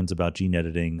concerns about gene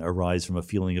editing arise from a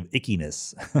feeling of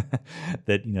ickiness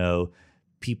that,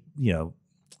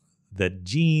 that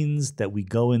genes that we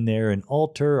go in there and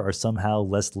alter are somehow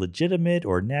less legitimate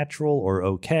or natural or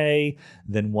okay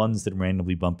than ones that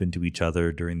randomly bump into each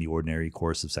other during the ordinary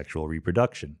course of sexual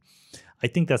reproduction. I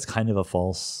think that's kind of a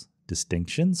false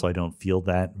distinction, so I don't feel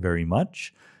that very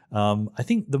much. I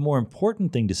think the more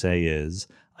important thing to say is,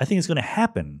 I think it's going to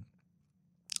happen.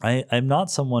 I'm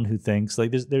not someone who thinks,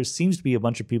 like, there seems to be a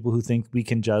bunch of people who think we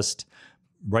can just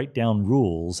write down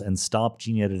rules and stop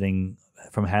gene editing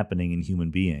from happening in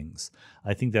human beings.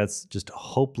 I think that's just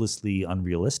hopelessly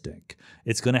unrealistic.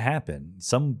 It's going to happen.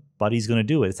 Somebody's going to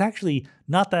do it. It's actually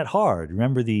not that hard.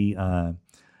 Remember the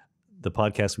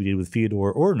podcast we did with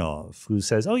Fyodor Ornov, who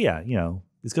says, oh yeah,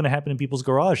 it's going to happen in people's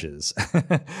garages.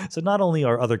 So not only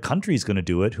are other countries going to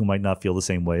do it who might not feel the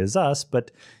same way as us,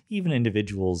 but even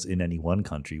individuals in any one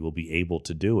country will be able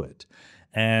to do it.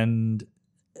 And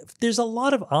there's a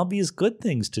lot of obvious good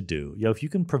things to do. If you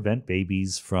can prevent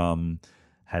babies from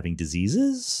having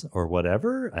diseases or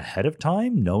whatever ahead of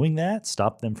time, knowing that,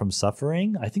 stop them from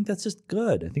suffering, I think that's just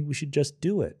good. I think we should just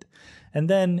do it. And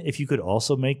then if you could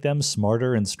also make them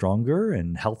smarter and stronger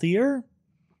and healthier,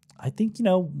 I think,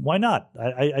 why not?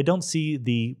 I don't see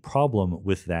the problem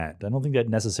with that. I don't think that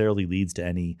necessarily leads to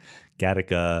any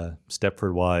Gattaca,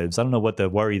 Stepford Wives. I don't know what the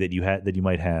worry that you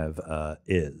might have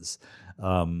is.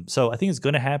 So I think it's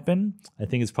going to happen. I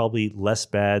think it's probably less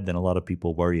bad than a lot of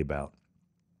people worry about.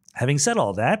 Having said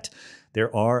all that,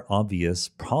 there are obvious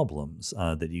problems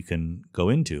that you can go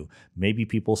into. Maybe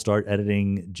people start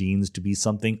editing genes to be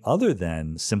something other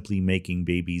than simply making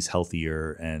babies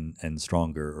healthier and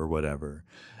stronger or whatever.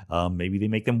 Maybe they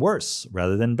make them worse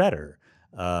rather than better.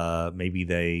 Maybe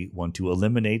they want to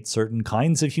eliminate certain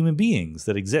kinds of human beings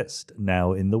that exist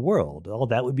now in the world. Oh,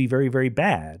 that would be very, very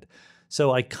bad.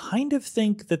 So I kind of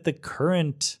think that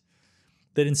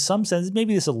that in some sense,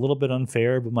 maybe this is a little bit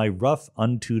unfair, but my rough,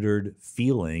 untutored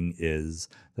feeling is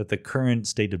that the current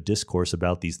state of discourse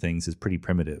about these things is pretty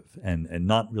primitive and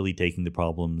not really taking the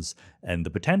problems and the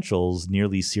potentials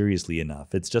nearly seriously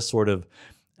enough. It's just sort of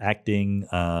acting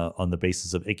on the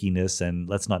basis of ickiness and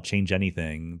let's not change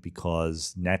anything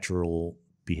because natural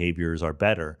behaviors are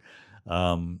better.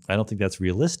 I don't think that's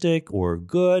realistic or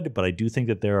good, but I do think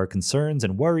that there are concerns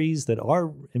and worries that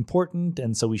are important,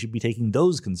 and so we should be taking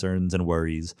those concerns and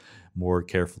worries more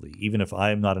carefully, even if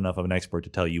I'm not enough of an expert to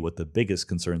tell you what the biggest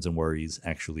concerns and worries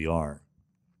actually are.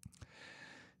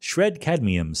 Shred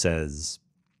Cadmium says,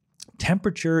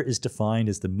 Temperature is defined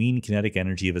as the mean kinetic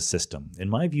energy of a system. In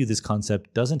my view, this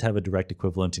concept doesn't have a direct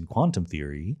equivalent in quantum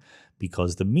theory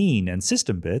because the mean and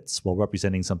system bits, while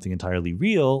representing something entirely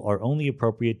real, are only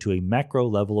appropriate to a macro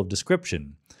level of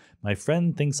description. My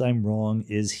friend thinks I'm wrong.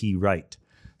 Is he right?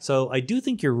 So I do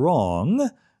think you're wrong,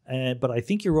 but I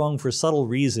think you're wrong for a subtle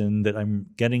reason that I'm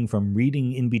getting from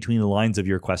reading in between the lines of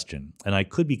your question. And I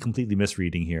could be completely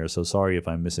misreading here, so sorry if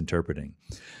I'm misinterpreting.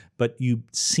 But you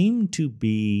seem to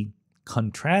be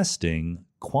contrasting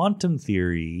quantum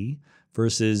theory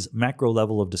versus macro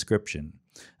level of description.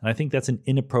 And I think that's an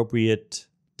inappropriate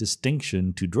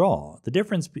distinction to draw. The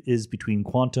difference is between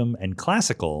quantum and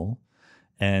classical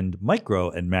and micro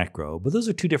and macro, but those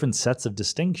are two different sets of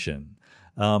distinction.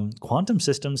 Quantum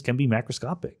systems can be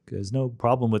macroscopic. There's no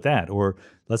problem with that. Or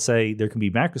let's say there can be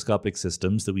macroscopic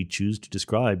systems that we choose to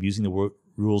describe using the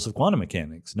rules of quantum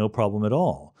mechanics. No problem at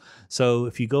all. So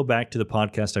if you go back to the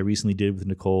podcast I recently did with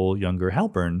Nicole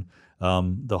Younger-Halpern,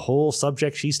 the whole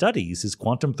subject she studies is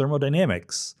quantum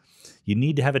thermodynamics. You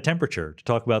need to have a temperature to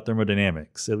talk about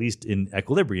thermodynamics. At least in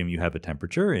equilibrium, you have a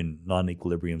temperature. In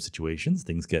non-equilibrium situations,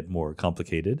 things get more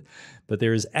complicated. But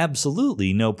there is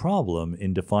absolutely no problem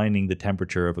in defining the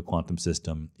temperature of a quantum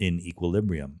system in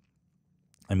equilibrium.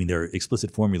 I mean, there are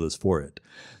explicit formulas for it.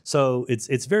 So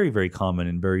it's very, very common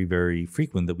and very, very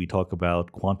frequent that we talk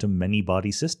about quantum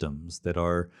many-body systems that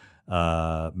are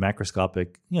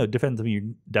macroscopic, depends on your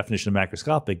definition of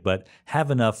macroscopic, but have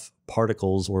enough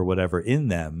particles or whatever in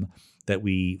them that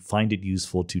we find it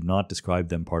useful to not describe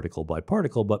them particle by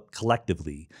particle, but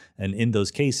collectively. And in those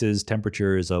cases,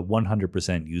 temperature is a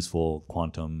 100% useful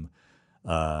quantum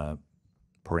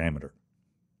parameter.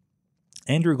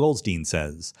 Andrew Goldstein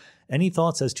says, any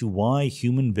thoughts as to why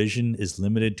human vision is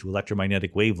limited to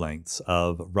electromagnetic wavelengths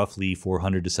of roughly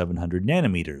 400 to 700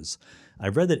 nanometers?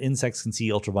 I've read that insects can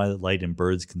see ultraviolet light and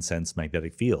birds can sense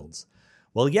magnetic fields.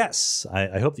 Well, yes,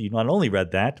 I hope that you not only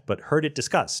read that, but heard it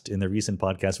discussed in the recent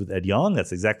podcast with Ed Yong.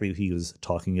 That's exactly what he was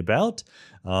talking about.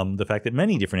 The fact that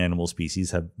many different animal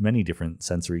species have many different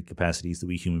sensory capacities that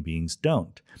we human beings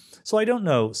don't. So I don't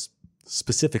know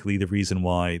specifically the reason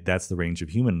why that's the range of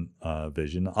human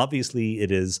vision. Obviously,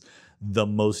 it is the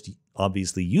most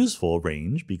obviously useful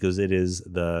range because it is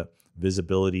the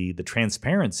visibility, the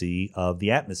transparency of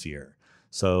the atmosphere.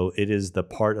 So it is the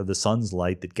part of the sun's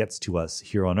light that gets to us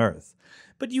here on Earth.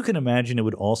 But you can imagine it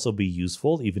would also be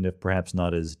useful, even if perhaps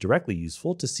not as directly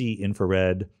useful, to see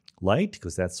infrared light,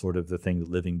 because that's sort of the thing that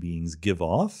living beings give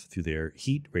off through their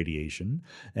heat radiation,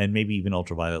 and maybe even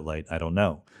ultraviolet light, I don't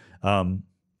know.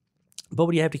 But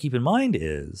what you have to keep in mind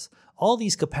is all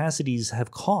these capacities have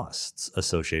costs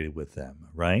associated with them,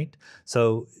 right?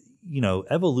 So,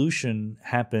 evolution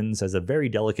happens as a very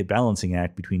delicate balancing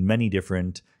act between many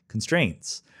different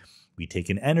constraints. We take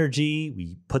in energy,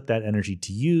 we put that energy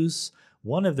to use.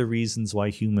 One of the reasons why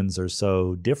humans are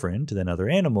so different than other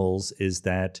animals is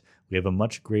that we have a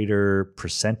much greater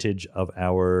percentage of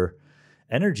our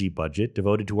energy budget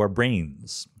devoted to our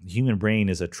brains. The human brain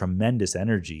is a tremendous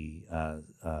energy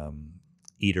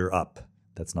eater up.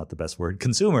 That's not the best word,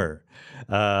 consumer.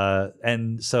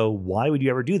 And so why would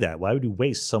you ever do that? Why would you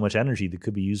waste so much energy that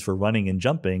could be used for running and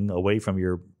jumping away from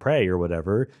your prey or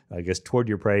whatever, I guess toward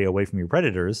your prey, away from your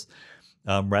predators,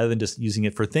 rather than just using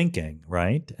it for thinking,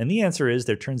 right? And the answer is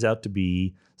there turns out to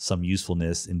be some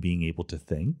usefulness in being able to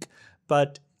think,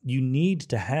 but you need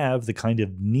to have the kind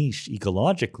of niche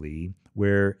ecologically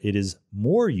where it is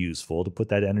more useful to put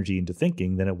that energy into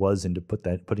thinking than it was into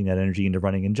putting that energy into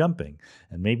running and jumping.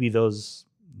 And maybe those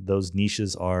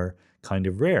niches are kind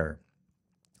of rare.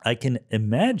 I can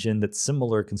imagine that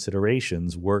similar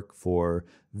considerations work for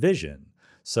vision.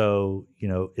 So,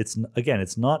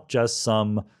 it's not just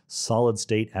some solid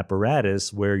state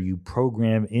apparatus where you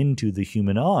program into the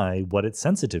human eye what it's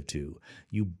sensitive to.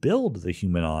 You build the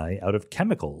human eye out of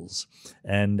chemicals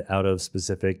and out of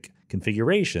specific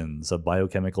configurations of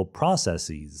biochemical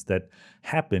processes that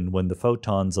happen when the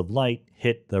photons of light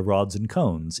hit the rods and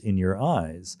cones in your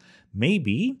eyes.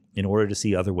 Maybe, in order to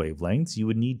see other wavelengths, you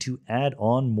would need to add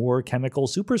on more chemical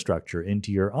superstructure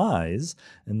into your eyes,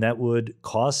 and that would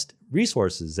cost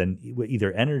resources and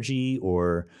either energy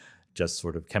or just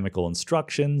sort of chemical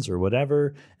instructions or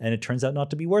whatever, and it turns out not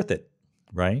to be worth it,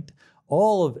 right?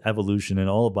 All of evolution and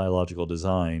all of biological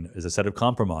design is a set of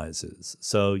compromises.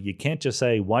 So you can't just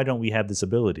say, why don't we have this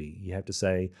ability? You have to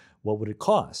say, what would it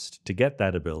cost to get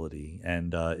that ability,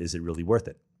 and is it really worth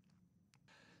it?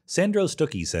 Sandro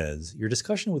Stuckey says, your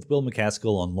discussion with Will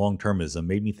MacAskill on long-termism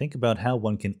made me think about how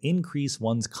one can increase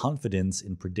one's confidence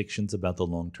in predictions about the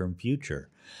long-term future.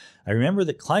 I remember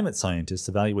that climate scientists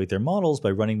evaluate their models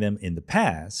by running them in the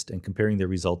past and comparing their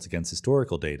results against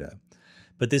historical data.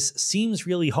 But this seems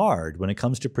really hard when it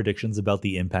comes to predictions about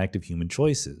the impact of human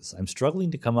choices. I'm struggling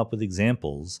to come up with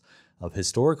examples of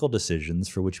historical decisions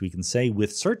for which we can say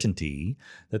with certainty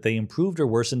that they improved or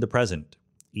worsened the present.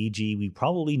 E.g., we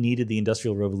probably needed the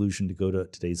Industrial Revolution to go to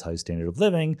today's high standard of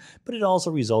living, but it also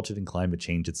resulted in climate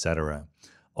change, etc.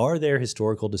 Are there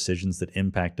historical decisions that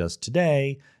impact us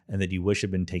today and that you wish had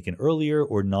been taken earlier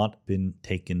or not been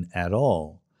taken at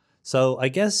all? So I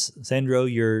guess, Sandro,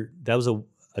 that was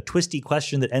a twisty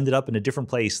question that ended up in a different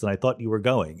place than I thought you were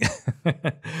going.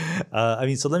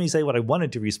 So let me say what I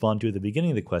wanted to respond to at the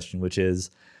beginning of the question, which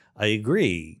is, I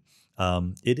agree.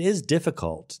 It is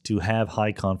difficult to have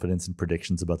high confidence in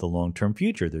predictions about the long-term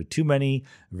future. There are too many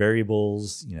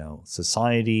variables.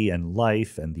 Society and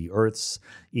life and the Earth's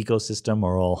ecosystem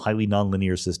are all highly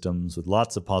nonlinear systems with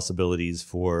lots of possibilities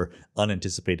for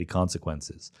unanticipated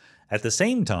consequences. At the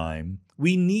same time,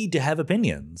 we need to have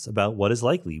opinions about what is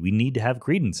likely. We need to have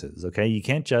credences, okay? You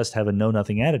can't just have a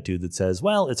know-nothing attitude that says,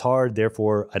 well, it's hard,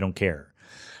 therefore I don't care.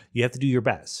 You have to do your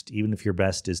best, even if your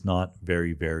best is not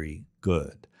very, very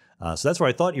good. So that's where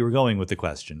I thought you were going with the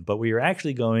question. But where you're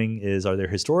actually going is, are there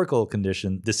historical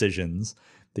decisions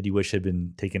that you wish had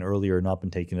been taken earlier or not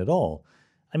been taken at all?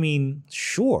 I mean,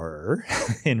 sure.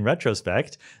 In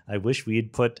retrospect, I wish we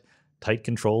had put tight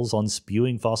controls on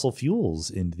spewing fossil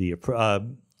fuels into the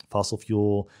fossil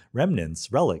fuel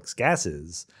remnants, relics,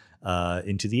 gases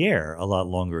into the air a lot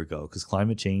longer ago, because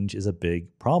climate change is a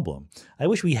big problem. I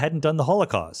wish we hadn't done the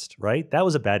Holocaust, right? That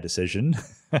was a bad decision.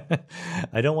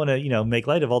 I don't want to, make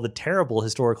light of all the terrible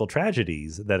historical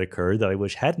tragedies that occurred that I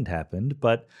wish hadn't happened,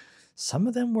 but some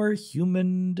of them were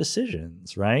human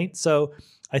decisions, right? So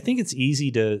I think it's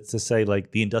easy to say,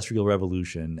 like, the Industrial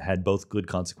Revolution had both good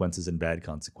consequences and bad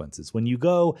consequences. When you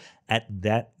go at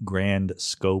that grand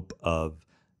scope of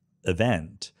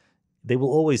event, they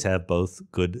will always have both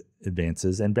good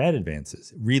advances and bad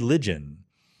advances. Religion,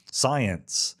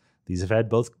 science, these have had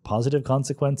both positive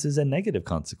consequences and negative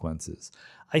consequences.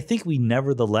 I think we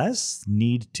nevertheless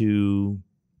need to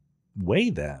weigh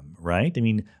them, right? I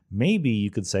mean, maybe you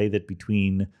could say that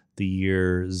between the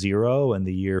year 0 and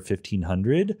the year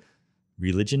 1500,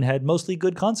 religion had mostly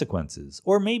good consequences,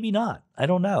 or maybe not. I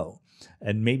don't know.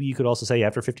 And maybe you could also say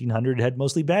after 1500 it had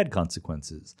mostly bad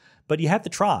consequences. But you have to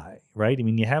try, right? I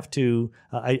mean, you have to.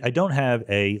 I don't have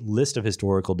a list of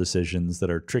historical decisions that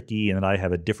are tricky and that I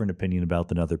have a different opinion about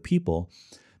than other people.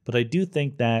 But I do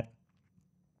think that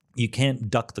you can't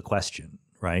duck the question,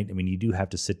 right? I mean, you do have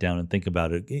to sit down and think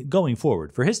about it going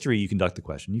forward. For history, you can duck the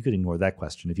question. You could ignore that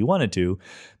question if you wanted to.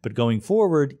 But going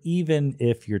forward, even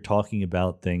if you're talking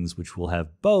about things which will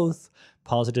have both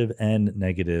positive and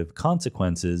negative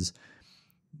consequences,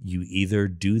 you either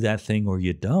do that thing or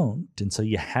you don't. And so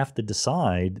you have to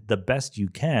decide the best you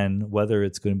can whether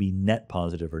it's going to be net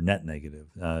positive or net negative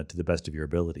to the best of your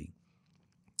ability.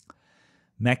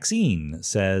 Maxine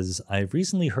says, I've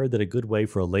recently heard that a good way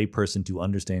for a layperson to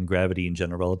understand gravity and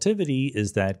general relativity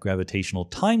is that gravitational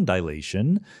time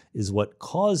dilation is what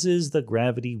causes the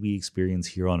gravity we experience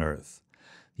here on Earth.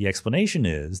 The explanation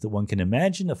is that one can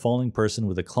imagine a falling person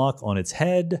with a clock on its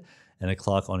head and a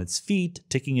clock on its feet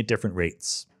ticking at different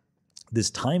rates. This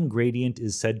time gradient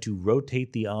is said to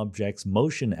rotate the object's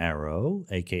motion arrow,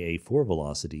 aka forward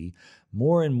velocity,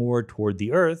 more and more toward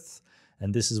the Earth,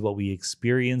 and this is what we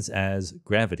experience as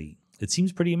gravity. It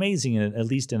seems pretty amazing, and at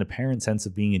least an apparent sense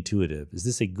of being intuitive. Is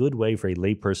this a good way for a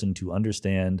layperson to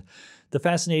understand the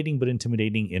fascinating but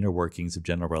intimidating inner workings of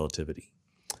general relativity?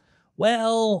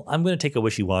 Well, I'm going to take a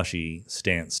wishy-washy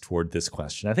stance toward this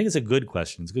question. I think it's a good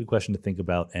question. It's a good question to think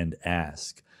about and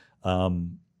ask.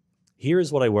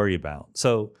 Here's what I worry about.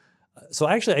 So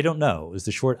actually, I don't know. Is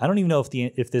the short? I don't even know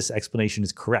if this explanation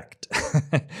is correct.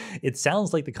 It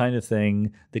sounds like the kind of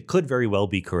thing that could very well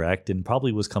be correct and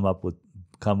probably was come up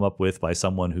with by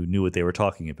someone who knew what they were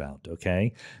talking about.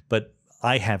 Okay, but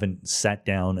I haven't sat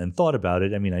down and thought about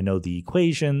it. I mean, I know the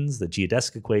equations, the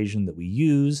geodesic equation that we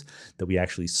use, that we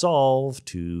actually solve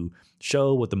to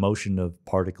show what the motion of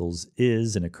particles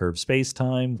is in a curved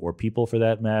space-time, or people for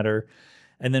that matter.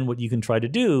 And then what you can try to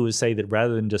do is say that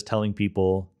rather than just telling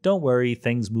people, don't worry,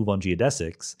 things move on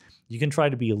geodesics, you can try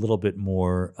to be a little bit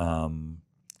more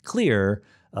clear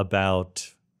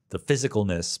about the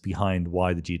physicalness behind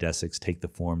why the geodesics take the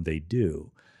form they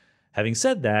do. Having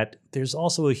said that, there's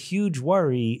also a huge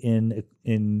worry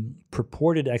in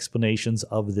purported explanations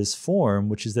of this form,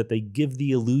 which is that they give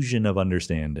the illusion of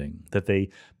understanding, that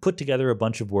they put together a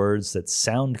bunch of words that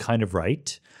sound kind of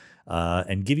right,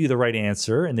 and give you the right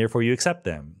answer, and therefore you accept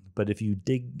them. But if you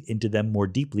dig into them more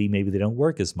deeply, maybe they don't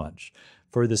work as much.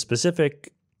 For the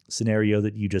specific scenario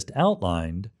that you just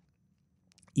outlined,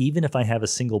 even if I have a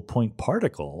single point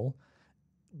particle,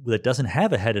 that doesn't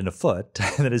have a head and a foot,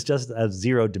 that is just of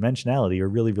zero dimensionality or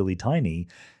really, really tiny,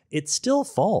 it still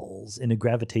falls in a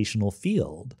gravitational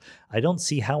field. I don't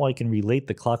see how I can relate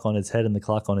the clock on its head and the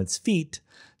clock on its feet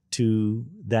to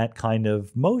that kind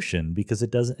of motion, because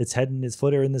its head and its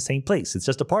foot are in the same place. It's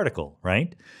just a particle,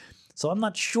 right? So I'm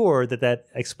not sure that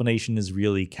explanation is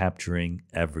really capturing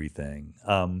everything.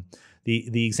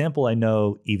 The example I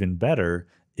know even better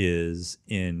is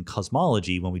in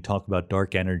cosmology, when we talk about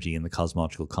dark energy and the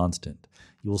cosmological constant.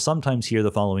 You will sometimes hear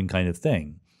the following kind of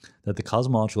thing, that the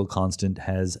cosmological constant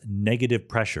has negative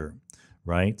pressure,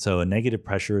 right? So a negative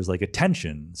pressure is like a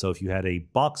tension. So if you had a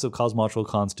box of cosmological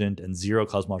constant and zero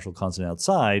cosmological constant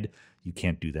outside, you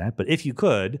can't do that. But if you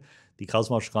could, the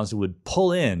cosmological constant would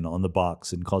pull in on the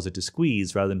box and cause it to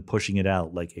squeeze rather than pushing it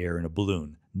out like air in a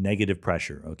balloon. Negative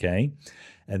pressure, okay?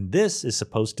 And this is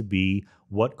supposed to be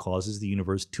what causes the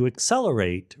universe to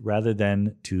accelerate rather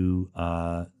than to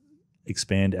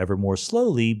expand ever more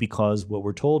slowly, because what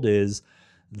we're told is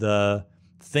the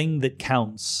thing that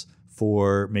counts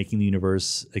for making the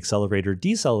universe accelerate or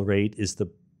decelerate is the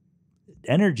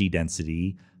energy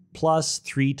density plus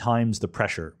 3 times the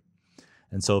pressure.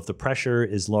 And so if the pressure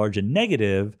is large and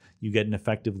negative, you get an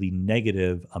effectively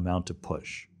negative amount of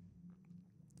push.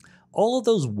 All of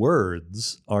those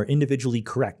words are individually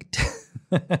correct.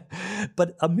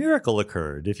 But a miracle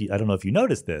occurred. I don't know if you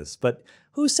noticed this, but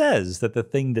who says that the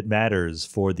thing that matters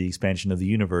for the expansion of the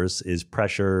universe is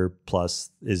pressure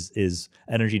plus is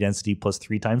energy density plus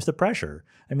 3 times the pressure?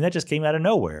 I mean, that just came out of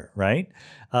nowhere, right?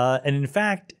 And in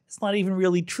fact, it's not even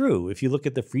really true. If you look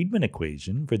at the Friedmann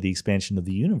equation for the expansion of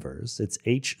the universe, it's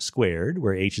h squared,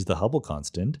 where h is the Hubble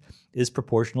constant, is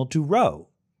proportional to rho,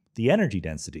 the energy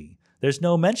density. There's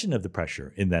no mention of the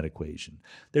pressure in that equation.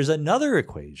 There's another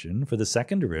equation for the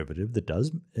second derivative that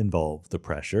does involve the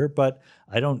pressure, but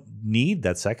I don't need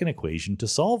that second equation to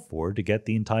solve for to get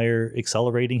the entire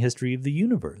accelerating history of the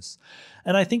universe.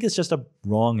 And I think it's just a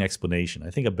wrong explanation. I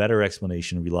think a better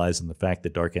explanation relies on the fact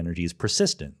that dark energy is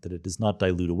persistent, that it does not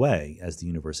dilute away as the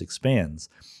universe expands.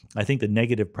 I think the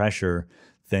negative pressure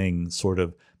thing sort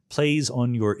of plays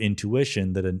on your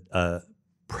intuition that a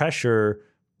pressure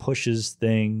pushes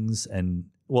things and,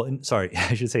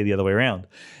 I should say the other way around.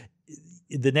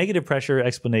 The negative pressure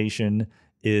explanation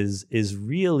is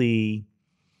really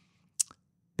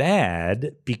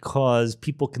bad because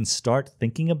people can start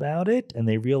thinking about it and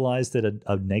they realize that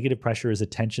a negative pressure is a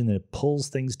tension and it pulls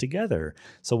things together.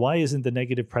 So why isn't the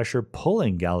negative pressure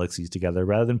pulling galaxies together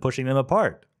rather than pushing them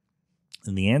apart?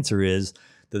 And the answer is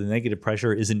that the negative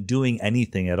pressure isn't doing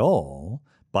anything at all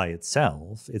by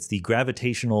itself. It's the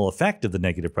gravitational effect of the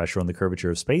negative pressure on the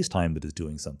curvature of space-time that is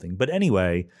doing something. But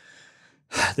anyway,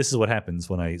 this is what happens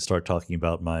when I start talking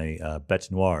about my bêtes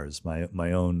noires,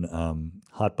 my own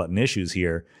hot button issues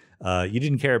here. You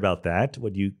didn't care about that.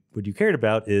 What you cared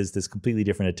about is this completely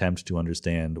different attempt to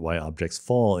understand why objects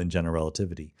fall in general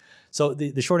relativity. So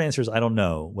the short answer is I don't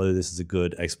know whether this is a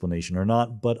good explanation or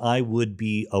not, but I would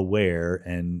be aware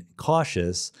and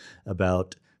cautious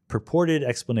about purported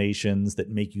explanations that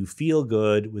make you feel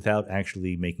good without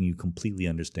actually making you completely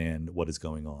understand what is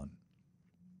going on.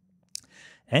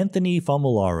 Anthony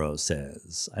Famolaro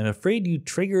says, I'm afraid you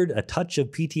triggered a touch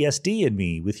of PTSD in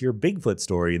me with your Bigfoot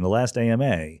story in the last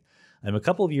AMA. I'm a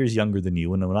couple of years younger than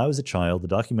you, and when I was a child, the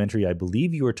documentary I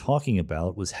believe you were talking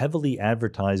about was heavily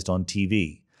advertised on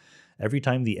TV. Every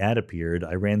time the ad appeared,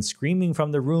 I ran screaming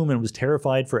from the room and was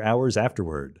terrified for hours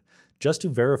afterward. Just to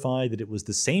verify that it was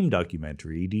the same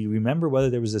documentary, do you remember whether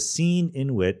there was a scene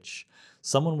in which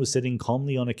someone was sitting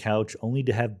calmly on a couch only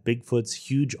to have Bigfoot's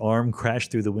huge arm crash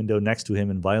through the window next to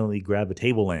him and violently grab a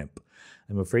table lamp?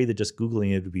 I'm afraid that just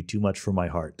Googling it would be too much for my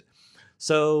heart.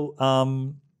 So,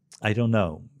 I don't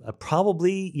know.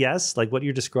 Probably, yes, like what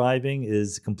you're describing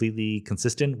is completely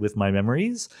consistent with my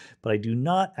memories, but I do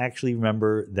not actually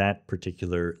remember that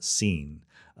particular scene.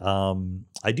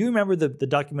 I do remember the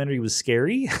documentary was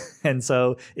scary, and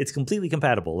so it's completely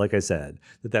compatible, like I said,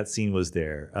 that scene was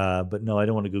there. But no, I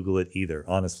don't want to Google it either,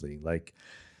 honestly. Like,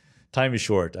 time is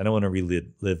short. I don't want to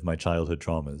relive my childhood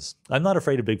traumas. I'm not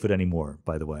afraid of Bigfoot anymore,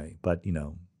 by the way, but,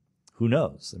 who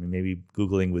knows? I mean, maybe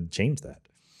Googling would change that.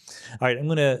 All right, I'm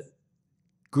going to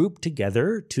group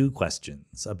together 2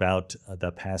 questions about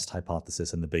the past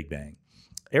hypothesis and the Big Bang.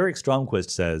 Eric Stromquist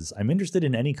says, I'm interested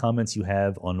in any comments you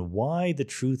have on why the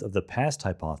truth of the past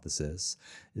hypothesis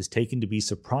is taken to be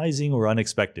surprising or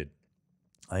unexpected.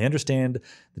 I understand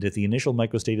that if the initial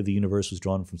microstate of the universe was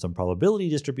drawn from some probability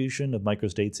distribution of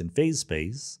microstates in phase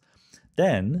space,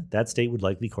 then that state would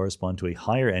likely correspond to a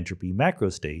higher entropy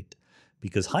macrostate,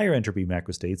 because higher entropy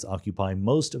macrostates occupy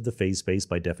most of the phase space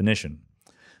by definition.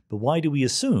 But why do we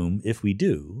assume, if we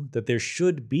do, that there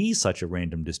should be such a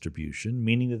random distribution,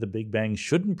 meaning that the Big Bang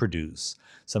shouldn't produce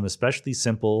some especially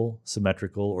simple,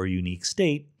 symmetrical, or unique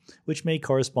state, which may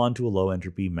correspond to a low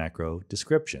entropy macro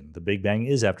description? The Big Bang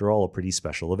is, after all, a pretty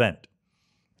special event.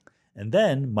 And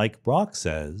then Mike Brock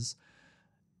says,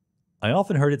 I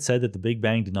often heard it said that the Big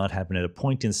Bang did not happen at a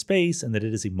point in space and that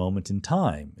it is a moment in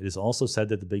time. It is also said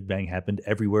that the Big Bang happened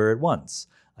everywhere at once.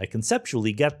 I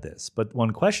conceptually get this, but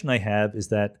one question I have is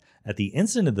that at the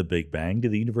instant of the Big Bang,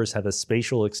 did the universe have a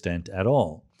spatial extent at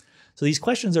all? So these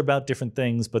questions are about different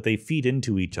things, but they feed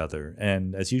into each other.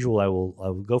 And as usual, I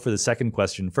will go for the second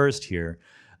question first here.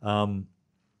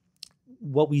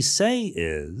 What we say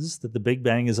is that the Big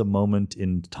Bang is a moment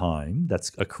in time.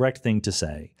 That's a correct thing to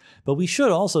say. But we should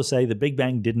also say the Big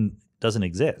Bang doesn't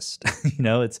exist.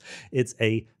 It's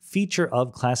a feature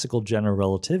of classical general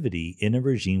relativity in a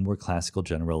regime where classical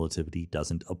general relativity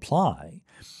doesn't apply.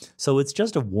 So it's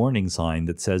just a warning sign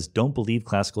that says, don't believe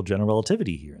classical general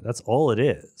relativity here. That's all it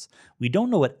is. We don't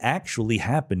know what actually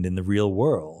happened in the real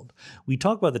world. We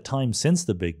talk about the time since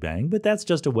the Big Bang, but that's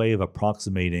just a way of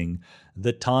approximating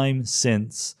the time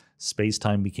since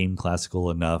space-time became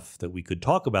classical enough that we could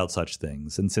talk about such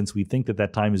things. And since we think that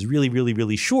that time is really, really,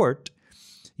 really short,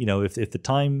 if the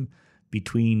time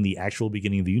between the actual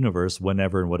beginning of the universe,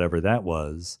 whenever and whatever that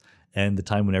was, and the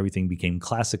time when everything became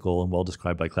classical and well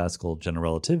described by classical general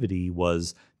relativity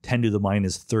was 10 to the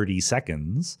minus 30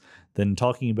 seconds, then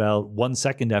talking about 1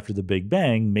 second after the Big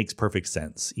Bang makes perfect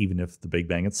sense, even if the Big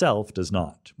Bang itself does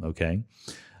not, okay?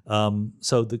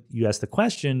 You asked the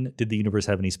question, did the universe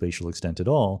have any spatial extent at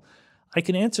all? I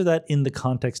can answer that in the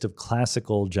context of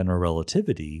classical general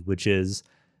relativity, which is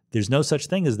there's no such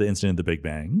thing as the instant of the Big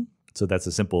Bang. So that's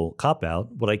a simple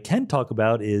cop-out. What I can talk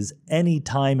about is any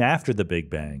time after the Big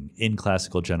Bang in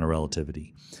classical general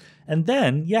relativity. And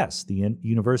then, yes, the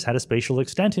universe had a spatial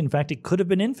extent. In fact, it could have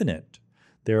been infinite.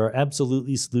 There are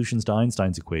absolutely solutions to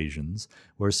Einstein's equations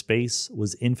where space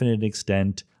was infinite in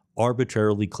extent,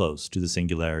 arbitrarily close to the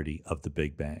singularity of the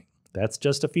Big Bang. That's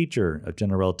just a feature of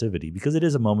general relativity because it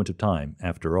is a moment of time,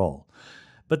 after all.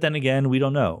 But then again, we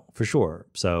don't know for sure.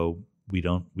 So we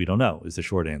don't know is the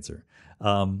short answer.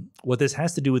 What this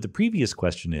has to do with the previous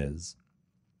question is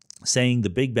saying the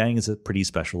Big Bang is a pretty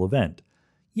special event.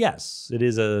 Yes, it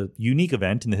is a unique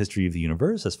event in the history of the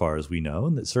universe, as far as we know,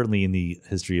 and certainly in the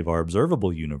history of our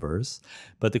observable universe.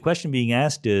 But the question being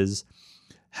asked is,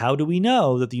 how do we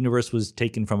know that the universe was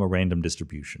taken from a random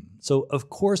distribution? So, of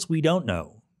course, we don't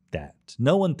know that.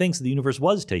 No one thinks the universe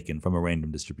was taken from a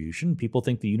random distribution. People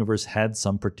think the universe had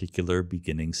some particular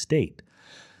beginning state.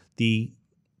 The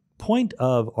point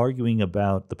of arguing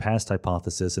about the past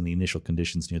hypothesis and the initial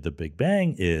conditions near the Big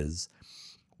Bang is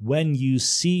when you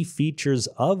see features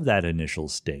of that initial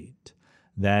state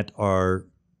that are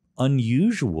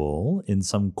unusual in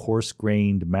some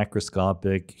coarse-grained,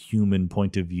 macroscopic, human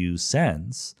point of view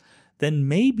sense, then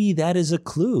maybe that is a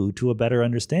clue to a better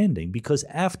understanding, because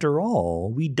after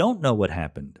all, we don't know what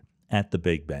happened at the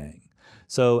Big Bang.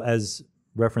 So as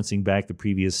referencing back the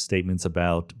previous statements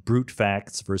about brute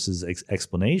facts versus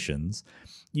explanations,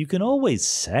 you can always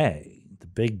say the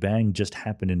Big Bang just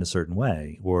happened in a certain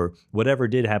way, or whatever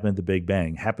did happen at the Big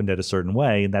Bang happened at a certain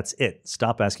way, and that's it.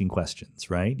 Stop asking questions,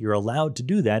 right? You're allowed to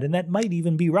do that, and that might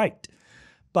even be right.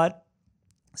 But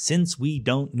since we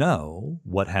don't know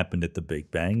what happened at the Big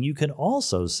Bang, you can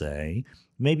also say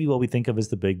maybe what we think of as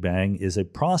the Big Bang is a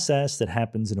process that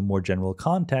happens in a more general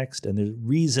context, and there's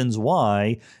reasons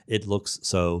why it looks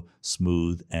so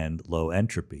smooth and low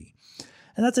entropy.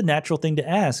 And that's a natural thing to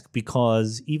ask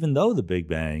because even though the Big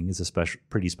Bang is a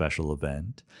pretty special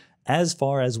event, as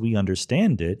far as we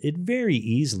understand it, it very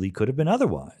easily could have been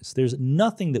otherwise. There's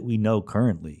nothing that we know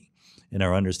currently in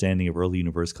our understanding of early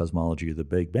universe cosmology or the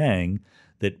Big Bang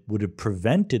that would have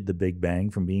prevented the Big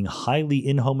Bang from being highly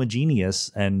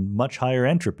inhomogeneous and much higher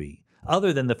entropy,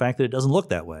 other than the fact that it doesn't look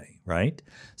that way, right?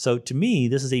 So to me,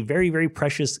 this is a very, very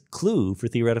precious clue for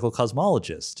theoretical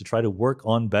cosmologists to try to work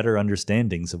on better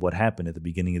understandings of what happened at the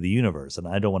beginning of the universe, and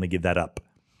I don't want to give that up.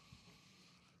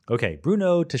 Okay,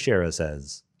 Bruno Teixeira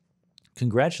says,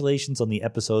 congratulations on the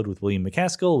episode with William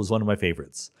MacAskill. It was one of my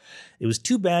favorites. It was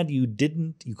too bad you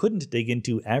couldn't dig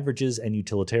into averages and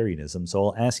utilitarianism, so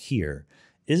I'll ask here,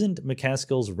 isn't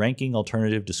MacAskill's ranking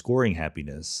alternative to scoring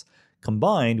happiness,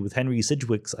 combined with Henry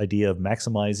Sidgwick's idea of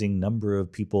maximizing number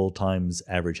of people times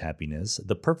average happiness,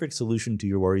 the perfect solution to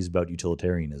your worries about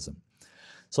utilitarianism?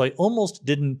 So I almost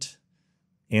didn't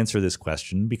answer this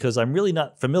question because I'm really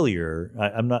not familiar.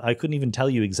 I couldn't even tell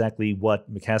you exactly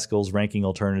what MacAskill's ranking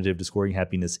alternative to scoring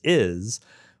happiness is,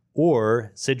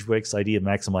 or Sidgwick's idea of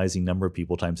maximizing number of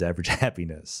people times average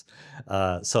happiness.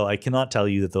 So I cannot tell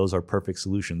you that those are perfect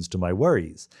solutions to my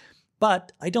worries.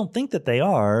 But I don't think that they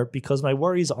are, because my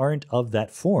worries aren't of that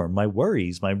form. My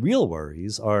worries, my real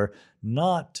worries, are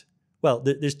not, well,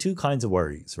 there's two kinds of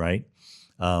worries, right?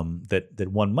 That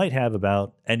one might have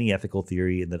about any ethical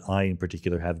theory, and that I in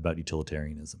particular have about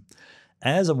utilitarianism.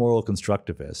 As a moral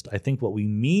constructivist, I think what we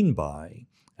mean by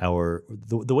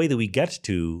the way that we get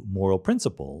to moral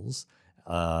principles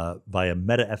via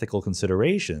meta-ethical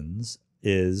considerations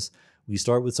is we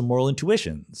start with some moral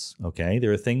intuitions, okay?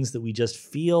 There are things that we just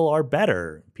feel are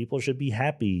better. People should be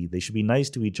happy. They should be nice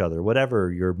to each other,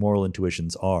 whatever your moral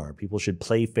intuitions are. People should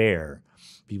play fair.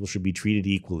 People should be treated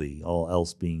equally, all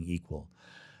else being equal.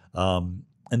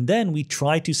 And then we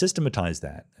try to systematize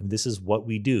that. And this is what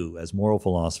we do as moral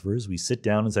philosophers. We sit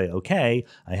down and say, okay,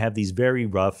 I have these very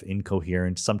rough,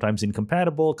 incoherent, sometimes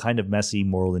incompatible, kind of messy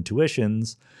moral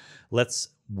intuitions. Let's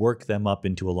work them up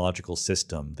into a logical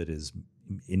system that is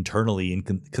internally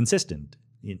consistent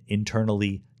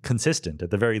at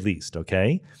the very least,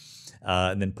 okay?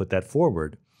 And then put that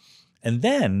forward. And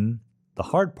then the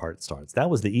hard part starts. That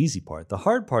was the easy part. The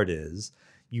hard part is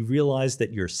you realize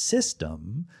that your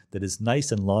system that is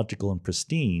nice and logical and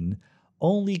pristine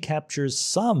only captures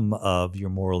some of your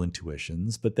moral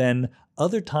intuitions, but then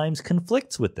other times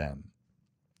conflicts with them.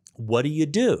 What do you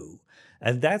do?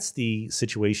 And that's the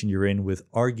situation you're in with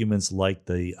arguments like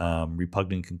the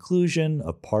repugnant conclusion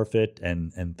of Parfit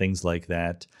and things like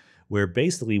that, where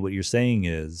basically what you're saying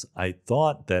is, I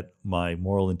thought that my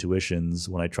moral intuitions,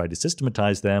 when I tried to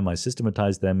systematize them, I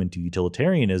systematized them into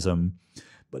utilitarianism,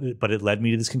 but it led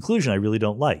me to this conclusion I really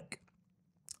don't like.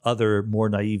 Other more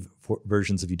naive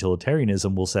versions of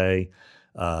utilitarianism will say,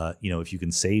 if you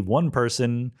can save one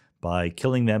person by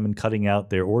killing them and cutting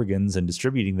out their organs and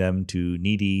distributing them to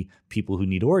needy people who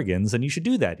need organs, then you should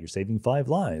do that. You're saving 5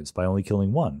 lives by only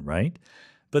killing one, right?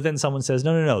 But then someone says,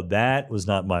 no, that was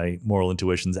not my moral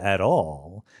intuitions at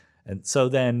all. And so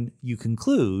then you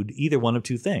conclude either one of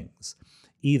two things.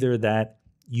 Either that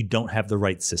you don't have the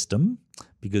right system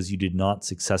because you did not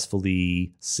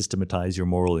successfully systematize your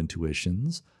moral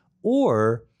intuitions,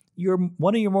 or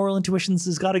one of your moral intuitions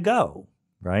has got to go,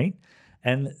 right?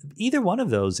 And either one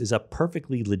of those is a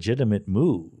perfectly legitimate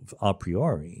move a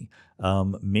priori.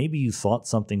 Maybe you thought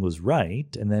something was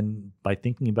right, and then by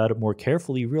thinking about it more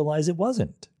carefully, you realize it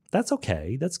wasn't. That's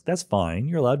okay. That's fine.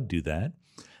 You're allowed to do that.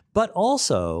 But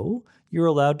also, you're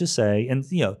allowed to say, and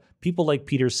people like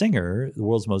Peter Singer, the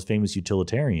world's most famous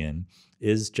utilitarian,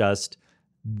 is just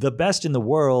the best in the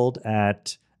world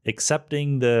at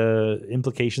accepting the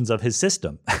implications of his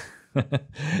system,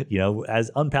 as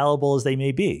unpalatable as they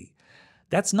may be.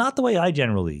 That's not the way I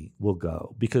generally will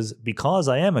go, because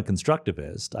I am a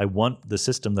constructivist, I want the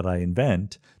system that I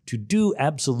invent to do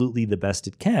absolutely the best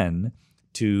it can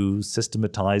to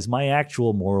systematize my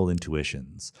actual moral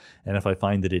intuitions. And if I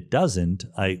find that it doesn't,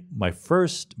 my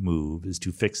first move is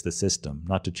to fix the system,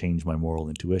 not to change my moral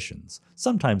intuitions.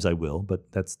 Sometimes I will, but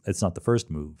it's not the first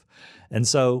move. And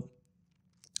so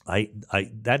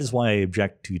that is why I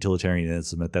object to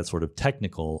utilitarianism at that sort of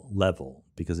technical level,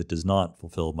 because it does not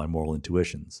fulfill my moral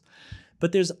intuitions.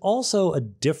 But there's also a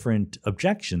different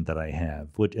objection that I have,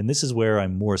 and this is where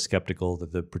I'm more skeptical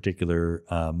that the particular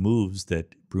moves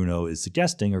that Bruno is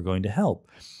suggesting are going to help.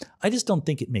 I just don't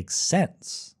think it makes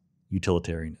sense,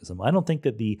 utilitarianism. I don't think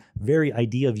that the very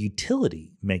idea of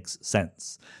utility makes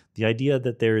sense. The idea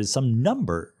that there is some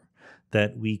number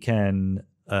that we can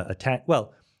attach.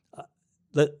 Well,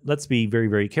 let's be very,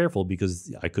 very careful,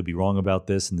 because I could be wrong about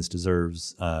this, and this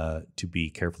deserves to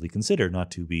be carefully considered, not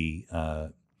to be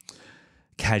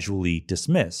casually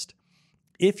dismissed.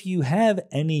 If you have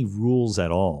any rules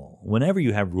at all, whenever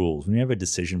you have rules, when you have a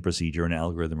decision procedure, an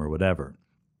algorithm or whatever,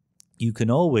 you can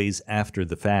always, after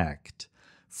the fact,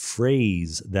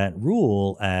 phrase that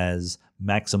rule as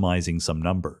maximizing some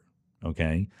number,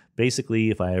 okay? Basically,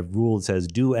 if I have a rule that says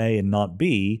do A and not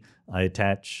B, I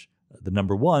attach the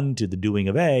number 1 to the doing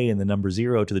of A and the number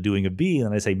 0 to the doing of B,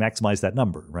 and I say maximize that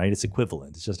number, right? It's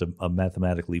equivalent. It's just a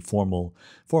mathematically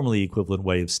formally equivalent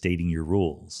way of stating your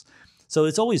rules. So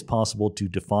it's always possible to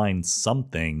define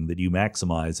something that you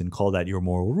maximize and call that your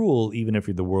moral rule, even if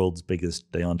you're the world's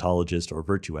biggest deontologist or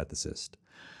virtue ethicist.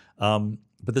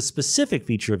 But the specific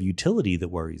feature of utility that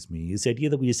worries me is the idea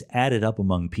that we just add it up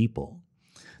among people.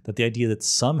 that the idea that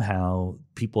somehow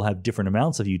people have different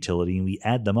amounts of utility and we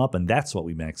add them up and that's what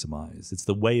we maximize. It's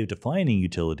the way of defining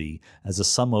utility as a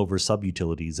sum over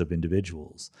subutilities of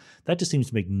individuals. That just seems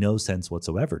to make no sense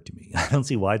whatsoever to me. I don't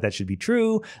see why that should be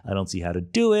true. I don't see how to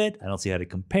do it. I don't see how to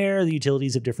compare the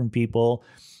utilities of different people.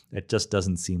 It just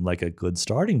doesn't seem like a good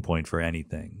starting point for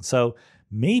anything. So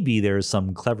maybe there's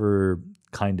some clever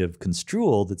kind of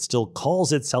construal that still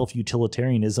calls itself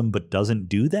utilitarianism but doesn't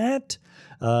do that.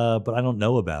 But I don't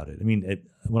know about it. I mean,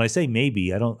 when I say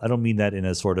maybe, I don't mean that in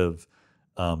a sort of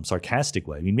sarcastic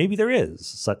way. I mean, maybe there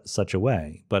is such a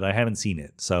way, but I haven't seen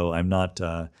it. So I'm not,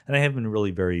 and I haven't been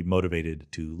really very motivated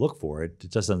to look for it.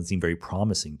 It just doesn't seem very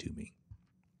promising to me.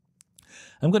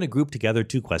 I'm going to group together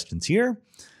two questions here.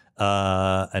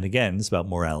 And again, it's about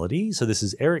morality. So this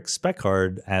is Eric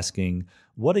Speckard asking,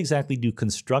 what exactly do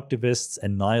constructivists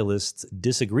and nihilists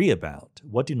disagree about?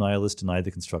 What do nihilists deny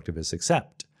the constructivists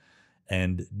accept?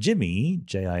 And Jimmy,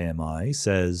 Jimi,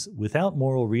 says, without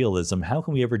moral realism, how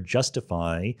can we ever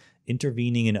justify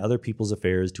intervening in other people's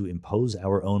affairs to impose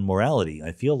our own morality?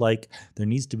 I feel like there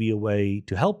needs to be a way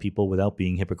to help people without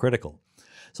being hypocritical.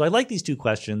 So I like these two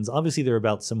questions. Obviously, they're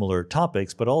about similar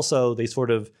topics, but also they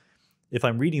sort of, if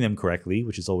I'm reading them correctly,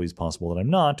 which is always possible that I'm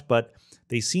not, but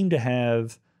they seem to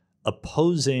have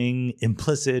opposing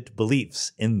implicit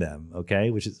beliefs in them,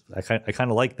 okay? Which is, I kind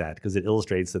of like that because it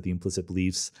illustrates that the implicit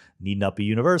beliefs need not be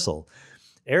universal.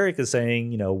 Eric is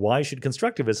saying, why should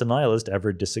constructivists and nihilists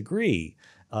ever disagree?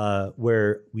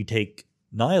 Where we take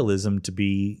nihilism to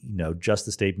be, just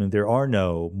the statement, there are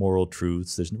no moral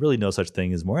truths. There's really no such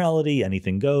thing as morality.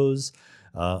 Anything goes.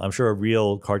 I'm sure a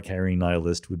real card-carrying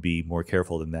nihilist would be more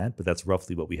careful than that, but that's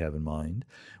roughly what we have in mind.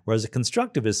 Whereas a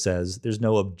constructivist says there's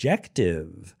no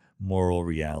objective moral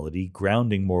reality,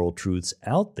 grounding moral truths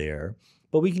out there,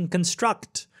 but we can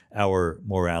construct our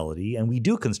morality, and we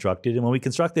do construct it, and when we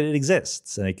construct it, it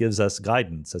exists, and it gives us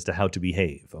guidance as to how to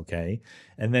behave, okay?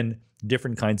 And then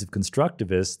different kinds of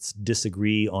constructivists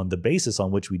disagree on the basis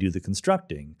on which we do the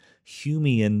constructing.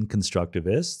 Humean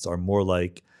constructivists are more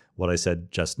like what I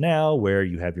said just now, where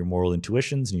you have your moral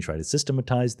intuitions and you try to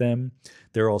systematize them.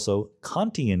 There are also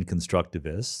Kantian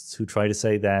constructivists who try to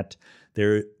say that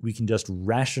we can just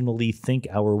rationally think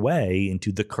our way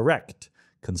into the correct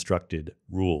constructed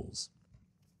rules.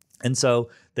 And so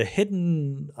the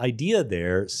hidden idea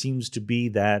there seems to be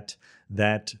that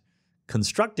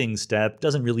constructing step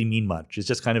doesn't really mean much. It's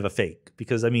just kind of a fake.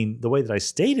 Because, the way that I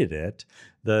stated it,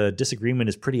 the disagreement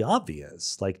is pretty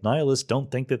obvious. Like, nihilists don't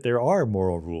think that there are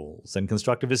moral rules, and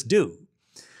constructivists do.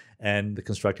 And the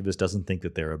constructivist doesn't think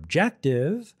that they're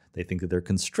objective. They think that they're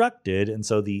constructed. And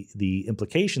so the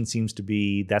implication seems to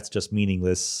be that's just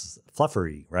meaningless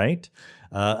fluffery, right?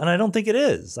 And I don't think it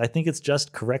is. I think it's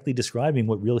just correctly describing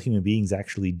what real human beings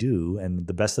actually do and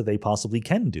the best that they possibly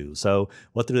can do. So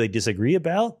what do they disagree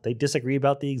about? They disagree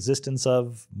about the existence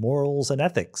of morals and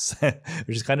ethics,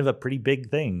 which is kind of a pretty big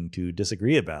thing to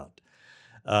disagree about.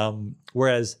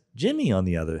 Whereas Jimmy, on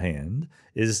the other hand,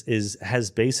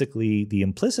 has basically the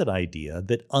implicit idea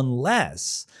that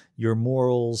unless your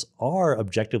morals are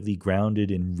objectively grounded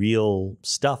in real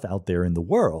stuff out there in the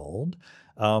world,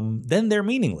 then they're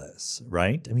meaningless,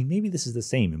 right? Maybe this is the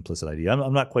same implicit idea.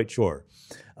 I'm not quite sure.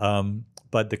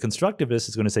 But the constructivist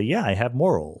is going to say, yeah, I have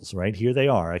morals, right? Here they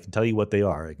are. I can tell you what they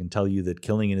are. I can tell you that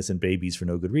killing innocent babies for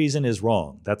no good reason is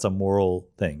wrong. That's a moral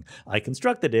thing. I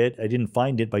constructed it. I didn't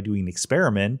find it by doing an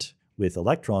experiment with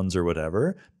electrons or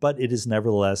whatever, but it is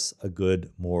nevertheless a good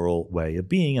moral way of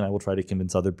being, and I will try to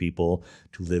convince other people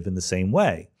to live in the same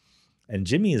way. And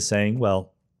Jimmy is saying,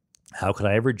 well, how could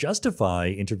I ever justify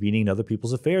intervening in other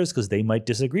people's affairs because they might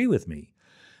disagree with me?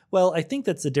 Well, I think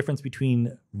that's the difference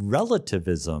between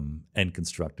relativism and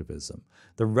constructivism.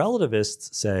 The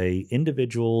relativists say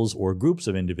individuals or groups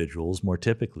of individuals, more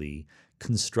typically,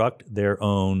 construct their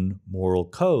own moral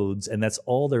codes, and that's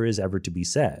all there is ever to be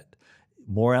said.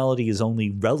 Morality is only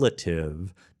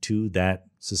relative to that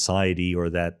society or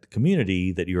that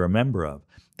community that you're a member of.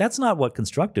 That's not what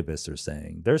constructivists are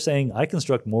saying. They're saying, I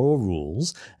construct moral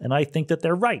rules, and I think that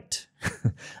they're right.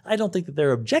 I don't think that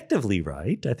they're objectively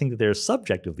right. I think that they're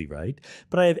subjectively right.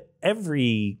 But I have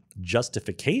every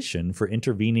justification for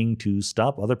intervening to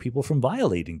stop other people from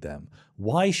violating them.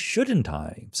 Why shouldn't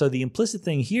I? So the implicit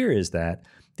thing here is that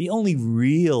the only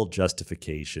real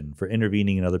justification for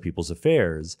intervening in other people's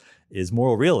affairs is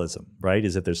moral realism, right?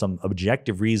 Is that there's some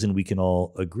objective reason we can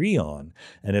all agree on.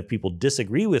 And if people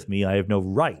disagree with me, I have no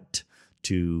right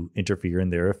to interfere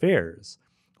in their affairs.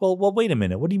 Well, wait a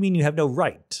minute. What do you mean you have no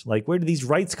right? Like, where do these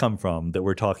rights come from that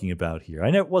we're talking about here?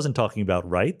 I wasn't talking about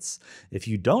rights. If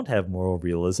you don't have moral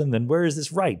realism, then where is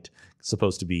this right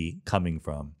supposed to be coming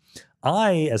from?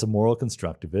 I, as a moral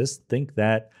constructivist, think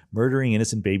that murdering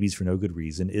innocent babies for no good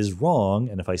reason is wrong.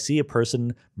 And if I see a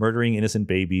person murdering innocent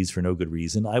babies for no good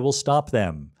reason, I will stop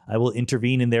them. I will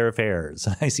intervene in their affairs.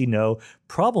 I see no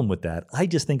problem with that. I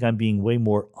just think I'm being way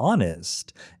more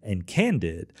honest and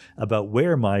candid about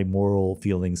where my moral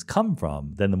feelings come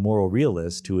from than the moral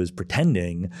realist who is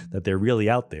pretending that they're really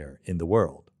out there in the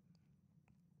world.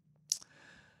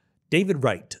 David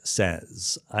Wright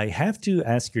says, I have to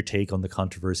ask your take on the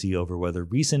controversy over whether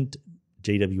recent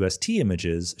JWST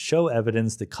images show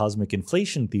evidence that cosmic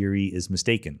inflation theory is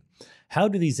mistaken. How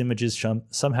do these images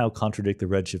somehow contradict the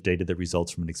redshift data that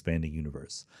results from an expanding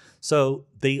universe? So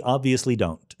they obviously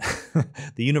don't.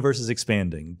 The universe is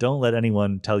expanding. Don't let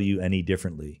anyone tell you any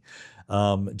differently.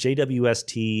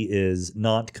 JWST is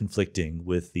not conflicting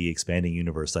with the expanding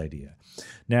universe idea.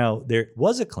 Now, there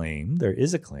is a claim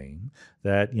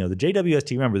that, the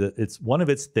JWST, remember that it's one of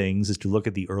its things is to look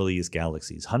at the earliest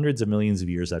galaxies, hundreds of millions of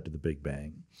years after the Big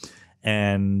Bang.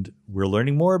 And we're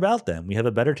learning more about them. We have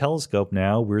a better telescope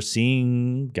now. We're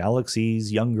seeing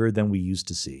galaxies younger than we used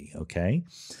to see, okay?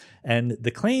 And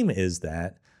the claim is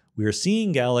that we're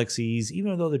seeing galaxies,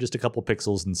 even though they're just a couple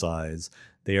pixels in size,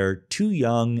 they are too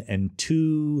young and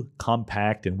too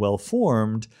compact and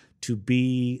well-formed to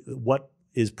be what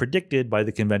is predicted by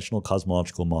the conventional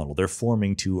cosmological model. They're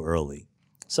forming too early.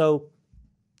 So,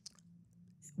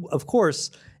 of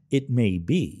course, it may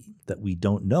be that we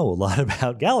don't know a lot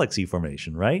about galaxy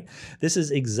formation, right? This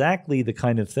is exactly the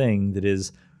kind of thing that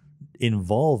is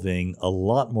involving a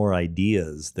lot more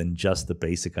ideas than just the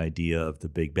basic idea of the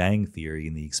Big Bang theory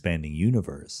and the expanding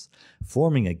universe.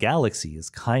 Forming a galaxy is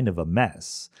kind of a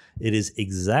mess. It is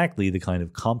exactly the kind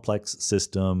of complex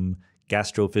system,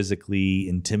 gastrophysically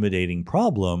intimidating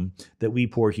problem that we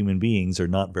poor human beings are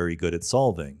not very good at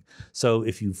solving. So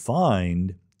if you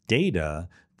find data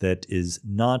that is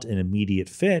not an immediate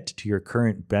fit to your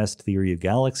current best theory of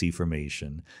galaxy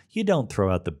formation, you don't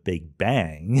throw out the Big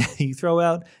Bang. You throw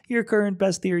out your current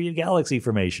best theory of galaxy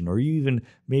formation, or you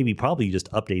even probably just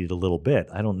update it a little bit.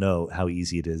 I don't know how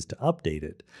easy it is to update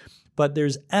it. But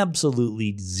there's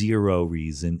absolutely zero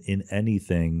reason in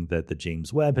anything that the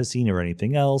James Webb has seen or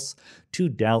anything else to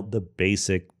doubt the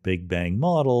basic Big Bang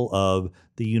model of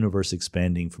the universe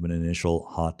expanding from an initial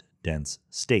hot, dense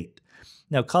state.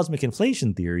 Now, cosmic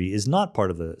inflation theory is not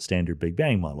part of the standard Big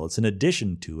Bang model. It's an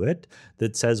addition to it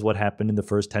that says what happened in the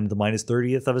first 10 to the minus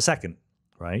 30th of a second,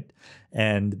 right?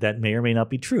 And that may or may not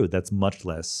be true. That's much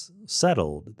less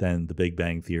settled than the Big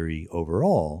Bang theory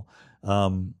overall.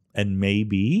 And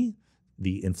maybe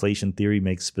the inflation theory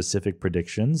makes specific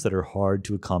predictions that are hard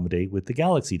to accommodate with the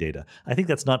galaxy data. I think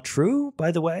that's not true,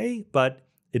 by the way, but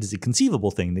it is a conceivable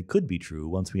thing that could be true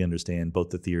once we understand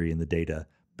both the theory and the data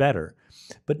better.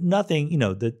 But nothing,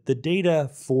 the data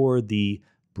for the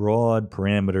broad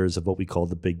parameters of what we call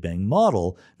the Big Bang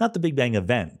model, not the Big Bang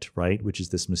event, right, which is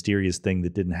this mysterious thing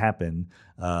that didn't happen,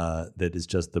 that is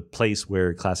just the place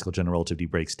where classical general relativity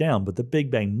breaks down. But the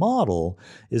Big Bang model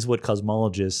is what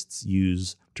cosmologists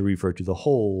use to refer to the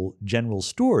whole general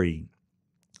story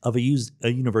of a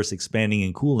universe expanding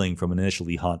and cooling from an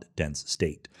initially hot, dense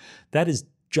state. That is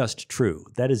just true.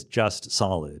 That is just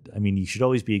solid. I mean, you should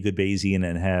always be a good Bayesian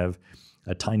and have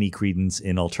a tiny credence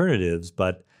in alternatives,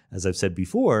 but as I've said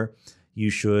before, you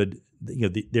should,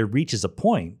 there reaches a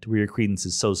point where your credence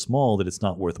is so small that it's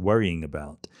not worth worrying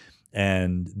about.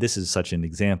 And this is such an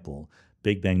example.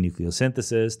 Big Bang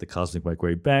nucleosynthesis, the cosmic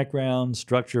microwave background,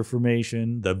 structure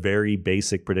formation, the very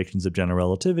basic predictions of general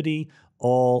relativity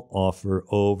all offer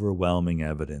overwhelming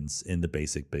evidence in the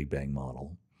basic Big Bang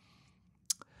model.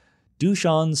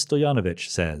 Dusan Stoyanovich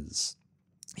says,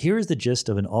 here is the gist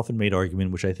of an often made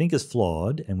argument which I think is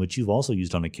flawed and which you've also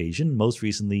used on occasion, most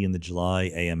recently in the July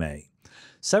AMA.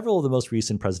 Several of the most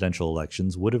recent presidential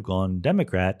elections would have gone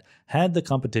Democrat had the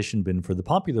competition been for the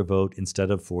popular vote instead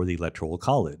of for the Electoral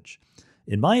College.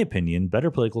 In my opinion,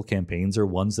 better political campaigns are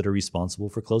ones that are responsible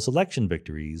for close election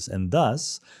victories, and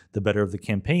thus, the better of the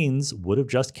campaigns would have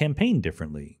just campaigned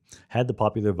differently, had the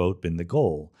popular vote been the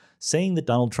goal. Saying that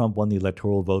Donald Trump won the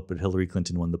electoral vote but Hillary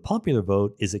Clinton won the popular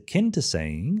vote is akin to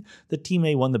saying that Team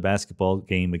A won the basketball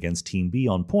game against Team B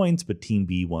on points, but Team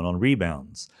B won on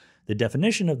rebounds. The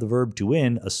definition of the verb to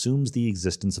win assumes the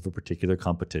existence of a particular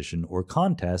competition or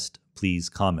contest. Please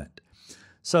comment.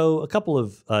 So a couple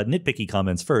of nitpicky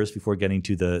comments first before getting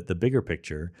to the bigger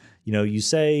picture. You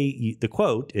say, the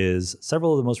quote is,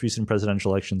 several of the most recent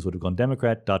presidential elections would have gone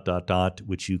Democrat, ...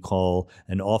 which you call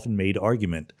an often made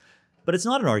argument. But it's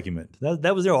not an argument.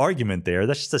 That was their argument there.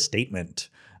 That's just a statement.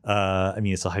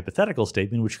 It's a hypothetical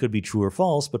statement, which could be true or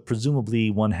false, but presumably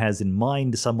one has in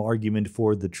mind some argument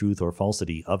for the truth or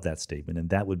falsity of that statement, and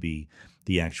that would be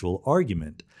the actual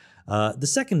argument. The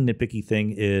second nitpicky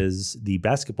thing is the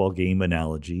basketball game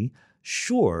analogy.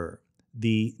 Sure,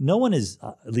 no one is,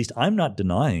 at least I'm not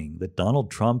denying that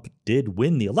Donald Trump did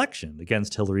win the election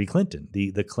against Hillary Clinton.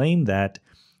 The claim that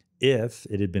if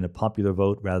it had been a popular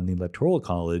vote rather than the Electoral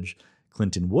College,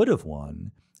 Clinton would have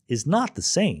won is not the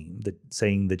same that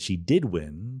saying that she did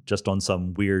win just on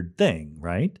some weird thing,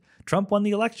 right? Trump won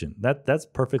the election. That's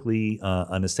perfectly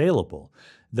unassailable.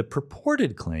 The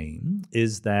purported claim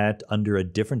is that under a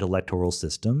different electoral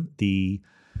system, the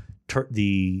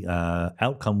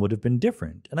outcome would have been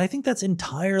different. And I think that's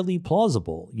entirely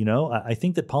plausible. I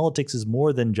think that politics is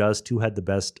more than just who had the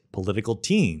best political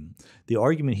team. The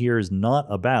argument here is not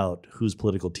about whose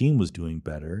political team was doing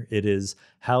better. It is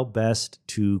how best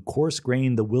to coarse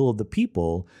grain the will of the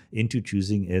people into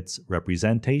choosing its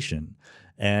representation.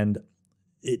 And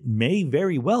it may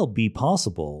very well be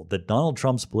possible that Donald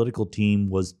Trump's political team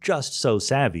was just so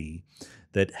savvy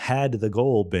that had the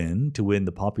goal been to win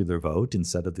the popular vote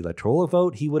instead of the electoral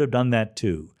vote, he would have done that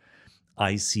too.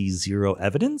 I see zero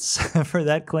evidence for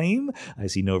that claim. I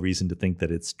see no reason to think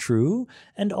that it's true.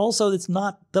 And also, it's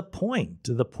not the point.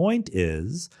 The point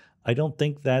is, I don't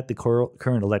think that the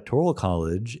current electoral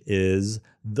college is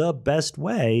the best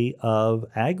way of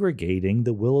aggregating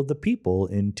the will of the people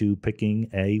into picking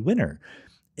a winner.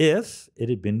 If it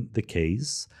had been the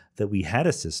case that we had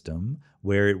a system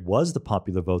where it was the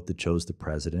popular vote that chose the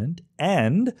president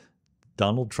and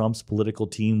Donald Trump's political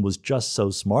team was just so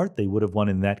smart they would have won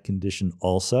in that condition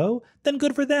also, then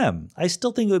good for them. I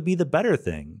still think it would be the better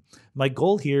thing. My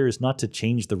goal here is not to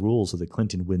change the rules so that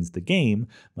Clinton wins the game.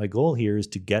 My goal here is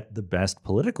to get the best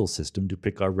political system to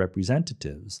pick our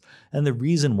representatives. And the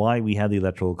reason why we have the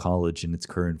Electoral College in its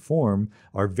current form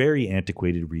are very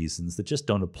antiquated reasons that just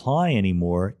don't apply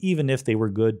anymore, even if they were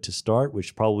good to start,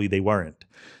 which probably they weren't.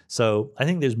 So I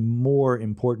think there's more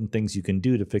important things you can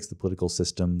do to fix the political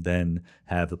system than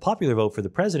have the popular vote for the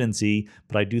presidency,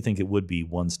 but I do think it would be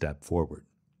one step forward.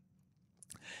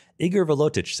 Igor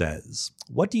Volotich says,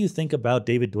 what do you think about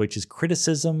David Deutsch's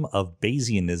criticism of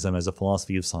Bayesianism as a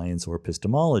philosophy of science or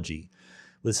epistemology?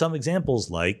 With some examples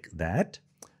like that,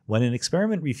 when an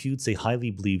experiment refutes a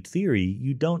highly believed theory,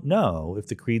 you don't know if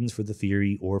the credence for the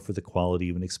theory or for the quality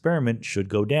of an experiment should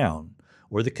go down.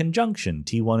 Or the conjunction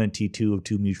T1 and T2 of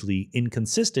two mutually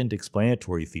inconsistent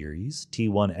explanatory theories,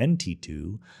 T1 and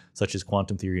T2, such as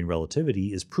quantum theory and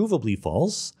relativity, is provably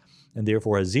false and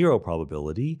therefore has zero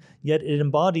probability, yet it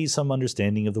embodies some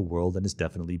understanding of the world and is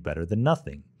definitely better than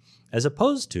nothing. As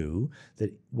opposed to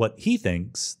that what he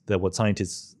thinks that what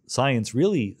science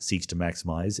really seeks to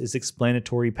maximize is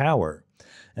explanatory power,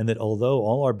 and that although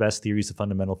all our best theories of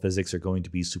fundamental physics are going to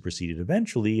be superseded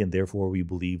eventually, and therefore we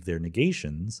believe they're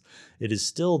negations, it is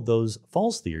still those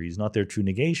false theories, not their true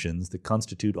negations, that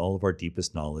constitute all of our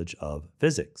deepest knowledge of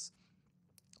physics.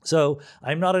 So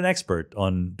I'm not an expert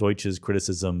on Deutsch's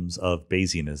criticisms of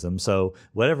Bayesianism, so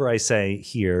whatever I say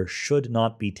here should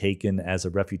not be taken as a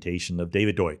refutation of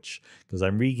David Deutsch, because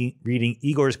I'm reading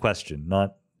Igor's question,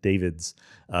 not David's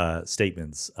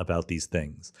statements about these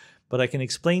things. But I can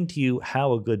explain to you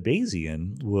how a good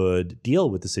Bayesian would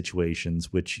deal with the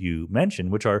situations which you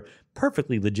mentioned, which are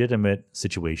perfectly legitimate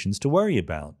situations to worry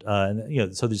about.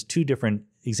 So there's two different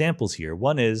examples here.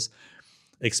 One is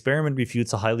experiment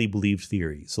refutes a highly believed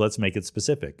theory. So let's make it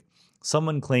specific.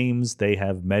 Someone claims they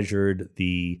have measured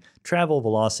the travel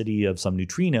velocity of some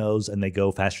neutrinos and they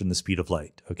go faster than the speed of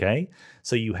light. Okay,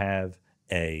 so you have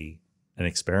an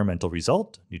experimental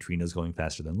result, neutrinos going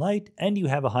faster than light, and you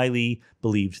have a highly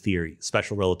believed theory,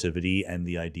 special relativity, and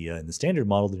the idea in the standard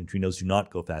model that neutrinos do not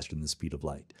go faster than the speed of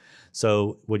light.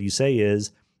 So what you say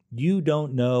is, you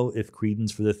don't know if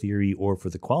credence for the theory or for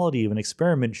the quality of an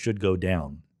experiment should go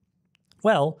down.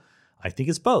 Well, I think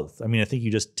it's both. I think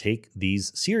you just take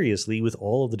these seriously with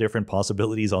all of the different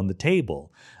possibilities on the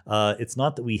table. It's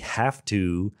not that we have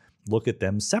to look at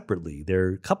them separately.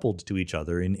 They're coupled to each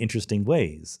other in interesting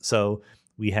ways. So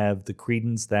we have the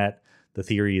credence that the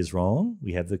theory is wrong.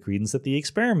 We have the credence that the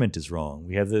experiment is wrong.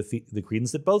 We have the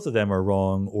credence that both of them are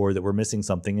wrong or that we're missing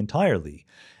something entirely.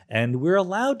 And we're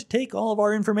allowed to take all of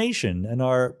our information and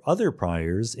our other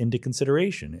priors into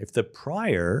consideration. If the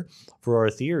prior for our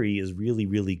theory is really,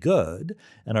 really good,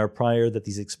 and our prior that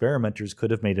these experimenters could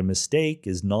have made a mistake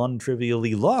is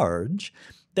non-trivially large,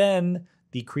 then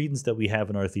the credence that we have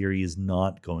in our theory is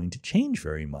not going to change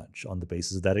very much on the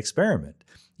basis of that experiment.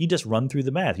 You just run through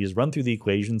the math. You just run through the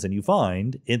equations and you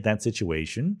find in that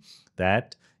situation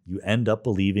that you end up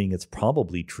believing it's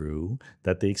probably true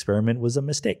that the experiment was a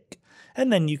mistake.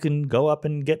 And then you can go up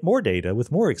and get more data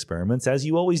with more experiments, as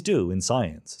you always do in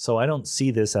science. So I don't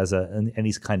see this as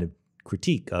any kind of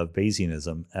critique of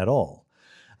Bayesianism at all.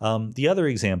 The other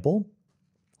example,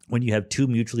 when you have two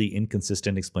mutually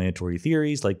inconsistent explanatory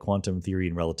theories like quantum theory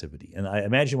and relativity. And I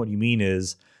imagine what you mean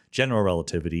is general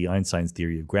relativity, Einstein's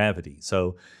theory of gravity.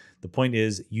 So the point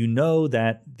is, you know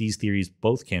that these theories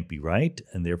both can't be right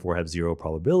and therefore have zero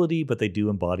probability, but they do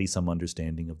embody some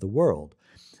understanding of the world.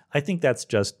 I think that's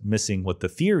just missing what the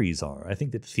theories are. I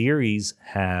think that theories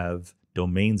have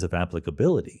domains of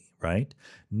applicability, right?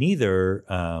 Neither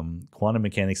quantum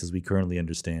mechanics as we currently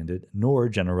understand it, nor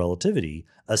general relativity,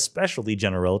 especially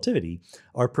general relativity,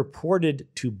 are purported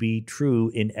to be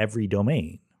true in every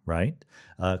domain, right?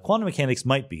 Quantum mechanics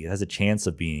might be, it has a chance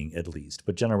of being at least,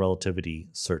 but general relativity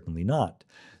certainly not.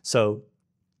 So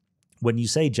when you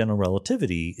say general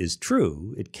relativity is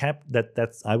true,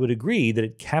 I would agree that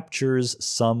it captures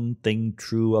something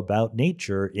true about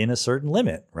nature in a certain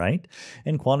limit, right?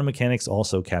 And quantum mechanics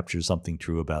also captures something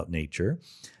true about nature.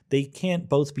 They can't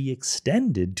both be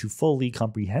extended to fully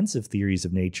comprehensive theories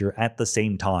of nature at the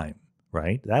same time,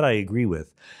 right? That I agree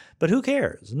with. But who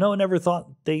cares? No one ever thought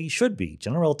they should be.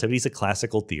 General relativity is a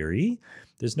classical theory.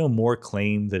 There's no more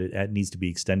claim that it needs to be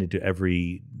extended to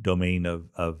every domain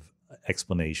of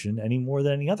explanation any more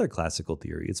than any other classical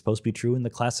theory. It's supposed to be true in the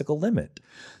classical limit.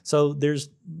 So there's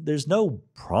no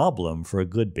problem for a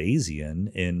good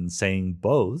Bayesian in saying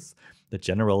both that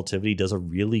general relativity does a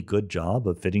really good job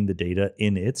of fitting the data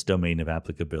in its domain of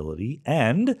applicability,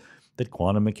 and that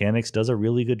quantum mechanics does a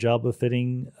really good job of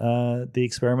fitting the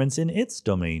experiments in its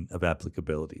domain of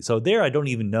applicability. So there, I don't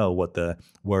even know what the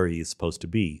worry is supposed to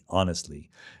be, honestly.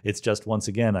 It's just, once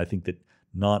again, I think that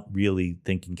not really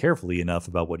thinking carefully enough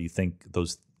about what you think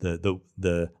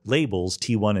the labels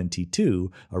T1 and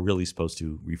T2 are really supposed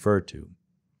to refer to.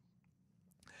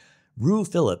 Rue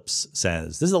Phillips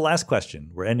says, this is the last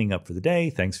question. We're ending up for the day.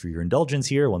 Thanks for your indulgence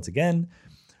here once again.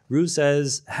 Rue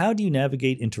says, how do you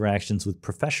navigate interactions with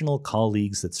professional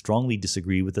colleagues that strongly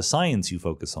disagree with the science you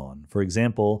focus on? For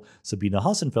example, Sabine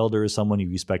Hassenfelder is someone you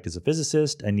respect as a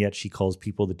physicist, and yet she calls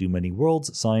people that do many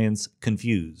worlds science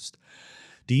confused.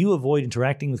 Do you avoid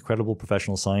interacting with credible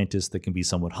professional scientists that can be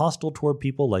somewhat hostile toward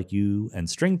people like you and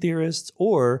string theorists,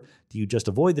 or do you just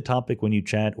avoid the topic when you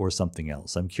chat, or something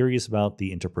else? I'm curious about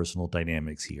the interpersonal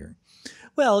dynamics here.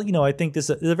 Well, I think this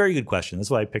is a very good question.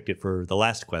 That's why I picked it for the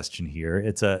last question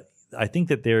here. I think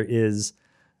that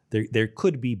there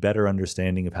could be better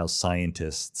understanding of how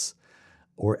scientists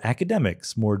or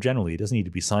academics more generally, it doesn't need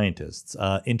to be scientists,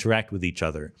 interact with each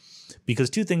other. Because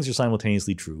two things are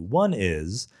simultaneously true. One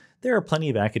is there are plenty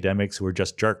of academics who are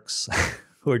just jerks,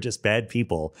 who are just bad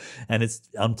people, and it's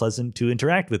unpleasant to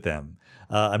interact with them.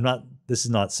 This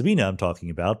is not Sabina I'm talking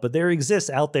about, but there exists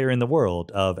out there in the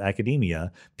world of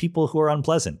academia people who are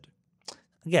unpleasant.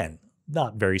 Again,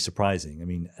 not very surprising. I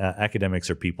mean, academics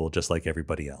are people just like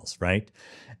everybody else, right?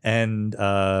 And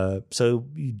so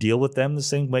you deal with them the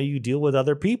same way you deal with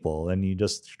other people, and you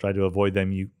just try to avoid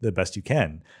them the best you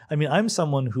can. I mean, I'm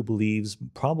someone who believes,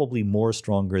 probably more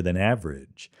stronger than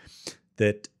average,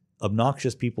 that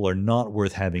obnoxious people are not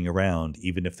worth having around,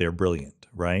 even if they're brilliant,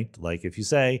 right? Like if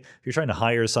you're trying to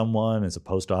hire someone as a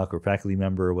postdoc or faculty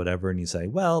member or whatever, and you say,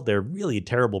 well, they're really a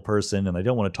terrible person and I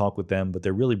don't want to talk with them, but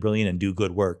they're really brilliant and do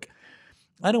good work.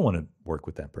 I don't want to work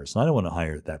with that person. I don't want to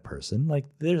hire that person. Like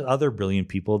there's other brilliant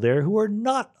people there who are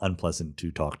not unpleasant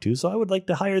to talk to. So I would like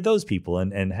to hire those people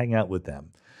and hang out with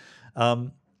them.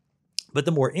 But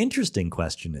the more interesting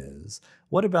question is,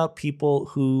 what about people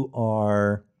who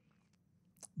are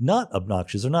not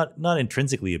obnoxious or not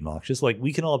intrinsically obnoxious? Like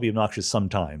we can all be obnoxious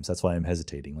sometimes. That's why I'm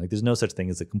hesitating. Like there's no such thing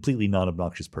as a completely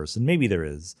non-obnoxious person. Maybe there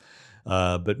is.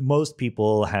 But most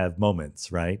people have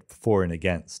moments, right? For and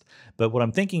against. But what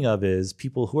I'm thinking of is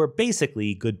people who are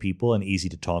basically good people and easy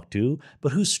to talk to,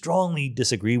 but who strongly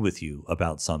disagree with you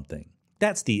about something.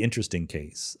 That's the interesting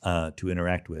case to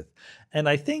interact with. And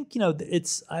I think,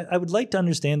 I would like to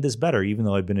understand this better, even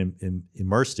though I've been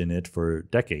immersed in it for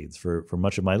decades, for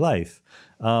much of my life.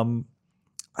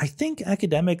 I think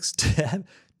academics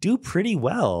do pretty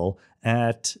well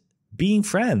at being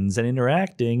friends and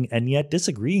interacting and yet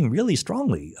disagreeing really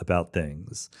strongly about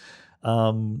things.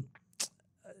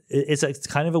 It's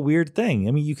kind of a weird thing.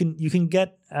 I mean, you can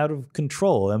get out of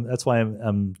control. That's why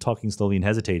I'm talking slowly and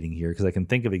hesitating here, because I can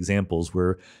think of examples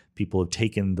where people have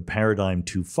taken the paradigm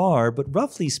too far. But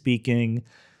roughly speaking,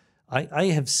 I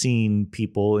have seen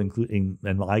people, including,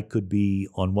 and I could be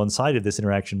on one side of this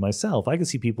interaction myself. I could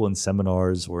see people in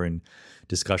seminars or in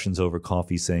discussions over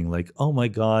coffee saying like, "Oh my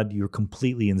God, you're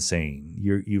completely insane.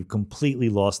 You've completely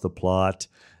lost the plot.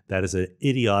 That is an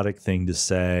idiotic thing to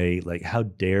say. Like, how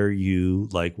dare you?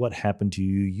 Like, what happened to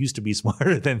you? You used to be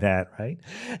smarter than that, right?"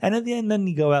 And at the end, then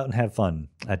you go out and have fun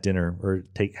at dinner or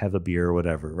have a beer or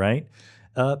whatever, right?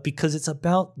 Because it's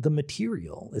about the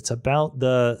material. It's about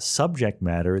the subject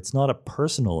matter. It's not a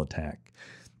personal attack.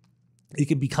 It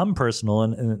can become personal,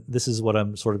 and this is what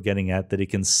I'm sort of getting at, that it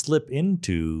can slip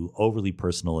into overly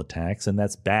personal attacks, and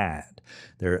that's bad.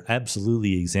 There are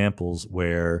absolutely examples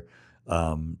where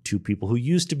two people who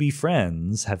used to be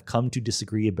friends have come to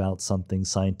disagree about something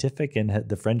scientific, and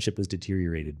the friendship has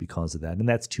deteriorated because of that, and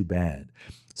that's too bad.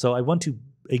 So I want to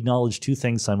acknowledge two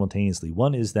things simultaneously.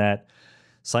 One is that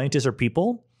scientists are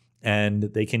people, and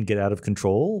they can get out of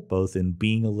control, both in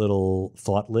being a little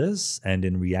thoughtless and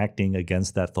in reacting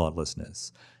against that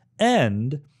thoughtlessness.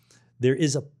 And there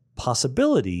is a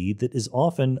possibility that is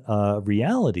often a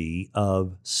reality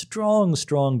of strong,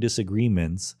 strong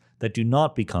disagreements that do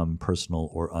not become personal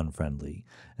or unfriendly.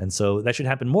 And so that should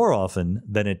happen more often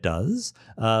than it does,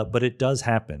 but it does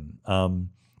happen.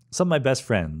 Some of my best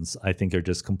friends, I think, are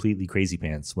just completely crazy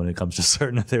pants when it comes to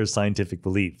certain of their scientific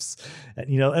beliefs. And,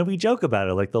 and we joke about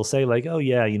it. Like, they'll say like, "Oh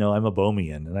yeah, I'm a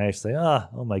Bohemian." And I say,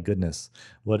 "Oh my goodness,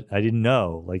 what, I didn't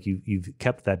know. Like, you've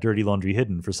kept that dirty laundry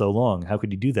hidden for so long. How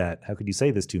could you do that? How could you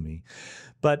say this to me?"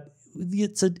 But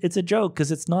it's a joke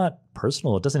because it's not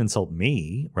personal. It doesn't insult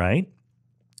me, right?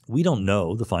 We don't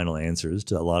know the final answers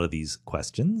to a lot of these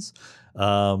questions.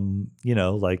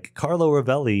 Like Carlo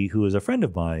Rovelli, who is a friend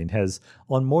of mine, has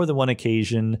on more than one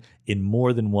occasion in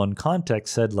more than one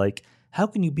context said like, "How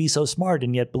can you be so smart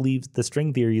and yet believe the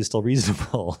string theory is still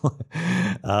reasonable?"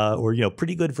 Or,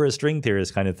 pretty good for a string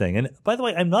theorist kind of thing. And by the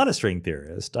way, I'm not a string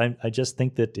theorist. I just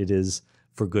think that it is,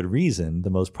 for good reason, the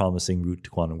most promising route to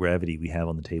quantum gravity we have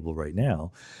on the table right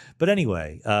now. But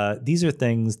anyway, these are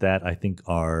things that I think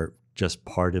are just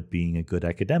part of being a good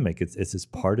academic. It's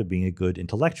just part of being a good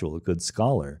intellectual, a good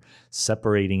scholar,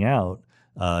 separating out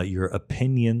your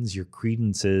opinions, your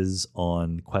credences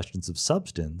on questions of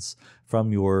substance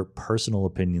from your personal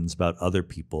opinions about other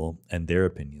people and their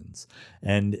opinions.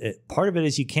 And part of it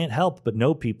is you can't help but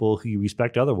know people who you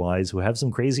respect otherwise who have some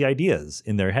crazy ideas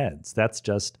in their heads. That's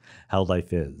just how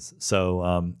life is.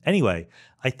 So anyway,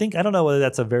 I don't know whether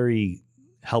that's a very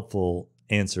helpful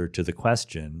answer to the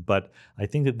question, but I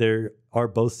think that there are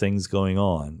both things going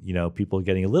on. People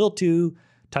getting a little too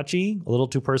touchy, a little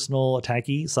too personal,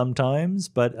 attacky sometimes,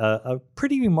 but a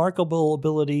pretty remarkable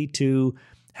ability to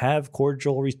have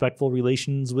cordial, respectful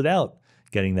relations without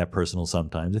getting that personal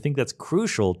sometimes. I think that's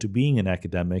crucial to being an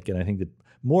academic, and I think that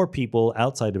more people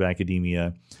outside of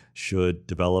academia should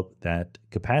develop that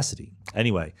capacity.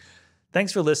 Anyway,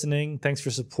 thanks for listening. Thanks for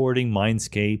supporting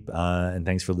Mindscape, and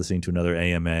thanks for listening to another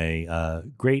AMA.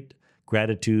 Great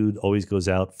gratitude always goes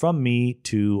out from me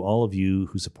to all of you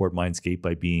who support Mindscape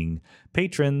by being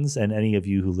patrons, and any of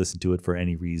you who listen to it for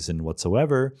any reason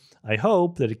whatsoever. I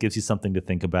hope that it gives you something to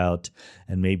think about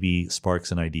and maybe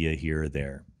sparks an idea here or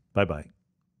there. Bye-bye.